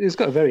 He's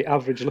got a very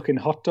average-looking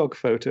hot dog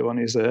photo on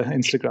his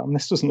Instagram.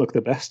 This doesn't look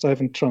the best. I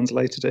haven't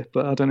translated it,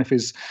 but I don't know if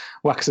he's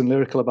waxing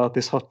lyrical about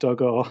this hot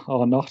dog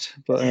or not.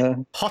 But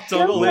hot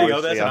dog, there you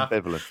go. There's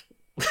ambivalent.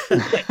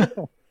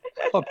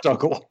 Hot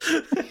doggle.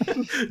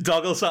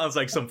 Doggle sounds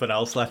like something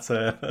else. Let's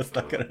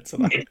not get into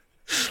that.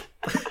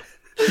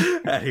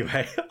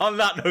 Anyway, on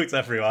that note,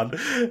 everyone,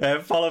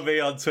 follow me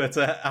on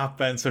Twitter at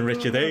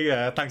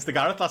BensonRichard. Thanks to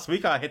Gareth last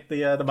week, I hit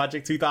the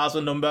magic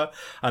 2,000 number,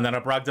 and then I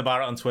bragged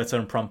about it on Twitter,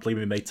 and promptly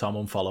my mate Tom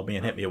unfollowed me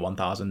and hit me at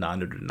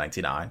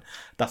 1,999.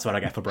 That's what I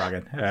get for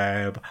bragging.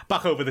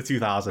 Back over the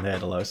 2,000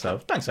 hurdle, though, so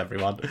thanks,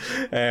 everyone.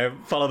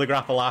 Follow the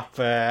Grapple app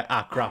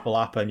at Grapple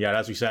app, and yeah,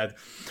 as we said,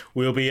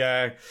 we'll be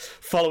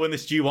following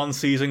this G1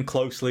 season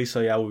closely, so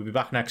yeah, we'll be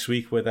back next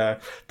week with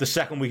the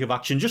second week of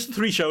action. Just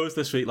 3 shows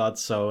this week,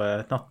 lads,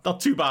 so not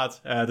too bad.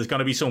 There's going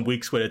to be some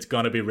weeks where it's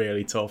going to be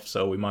really tough,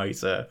 so we might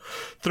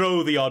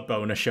throw the odd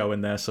bonus show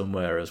in there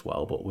somewhere as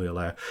well, but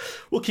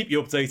we'll keep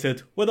you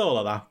updated with all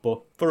of that.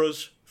 But for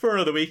us, for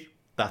another week,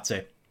 that's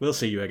it. We'll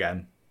see you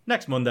again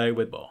next Monday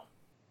with more.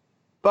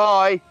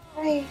 Bye.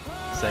 Bye.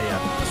 See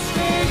ya.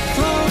 Stay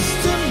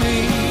close to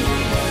me.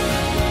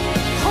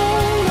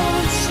 Hold on.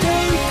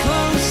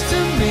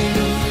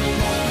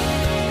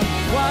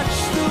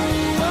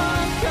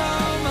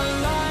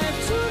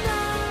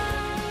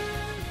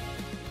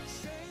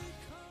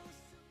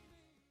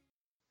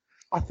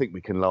 I think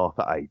we can laugh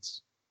at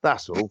AIDS.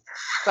 That's all.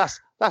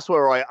 That's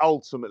where I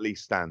ultimately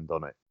stand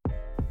on it.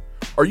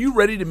 Are you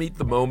ready to meet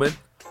the moment?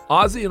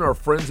 Ozzy and our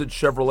friends at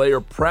Chevrolet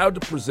are proud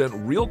to present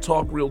Real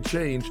Talk, Real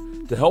Change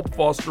to help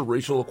foster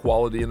racial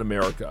equality in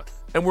America.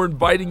 And we're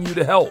inviting you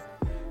to help.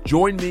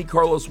 Join me,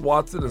 Carlos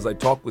Watson, as I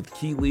talk with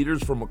key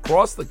leaders from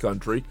across the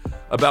country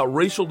about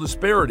racial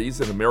disparities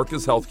in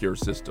America's healthcare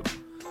system.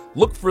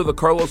 Look for The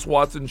Carlos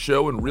Watson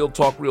Show and Real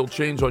Talk, Real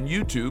Change on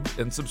YouTube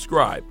and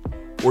subscribe.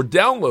 Or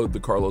download The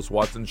Carlos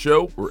Watson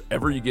Show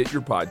wherever you get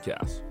your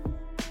podcasts.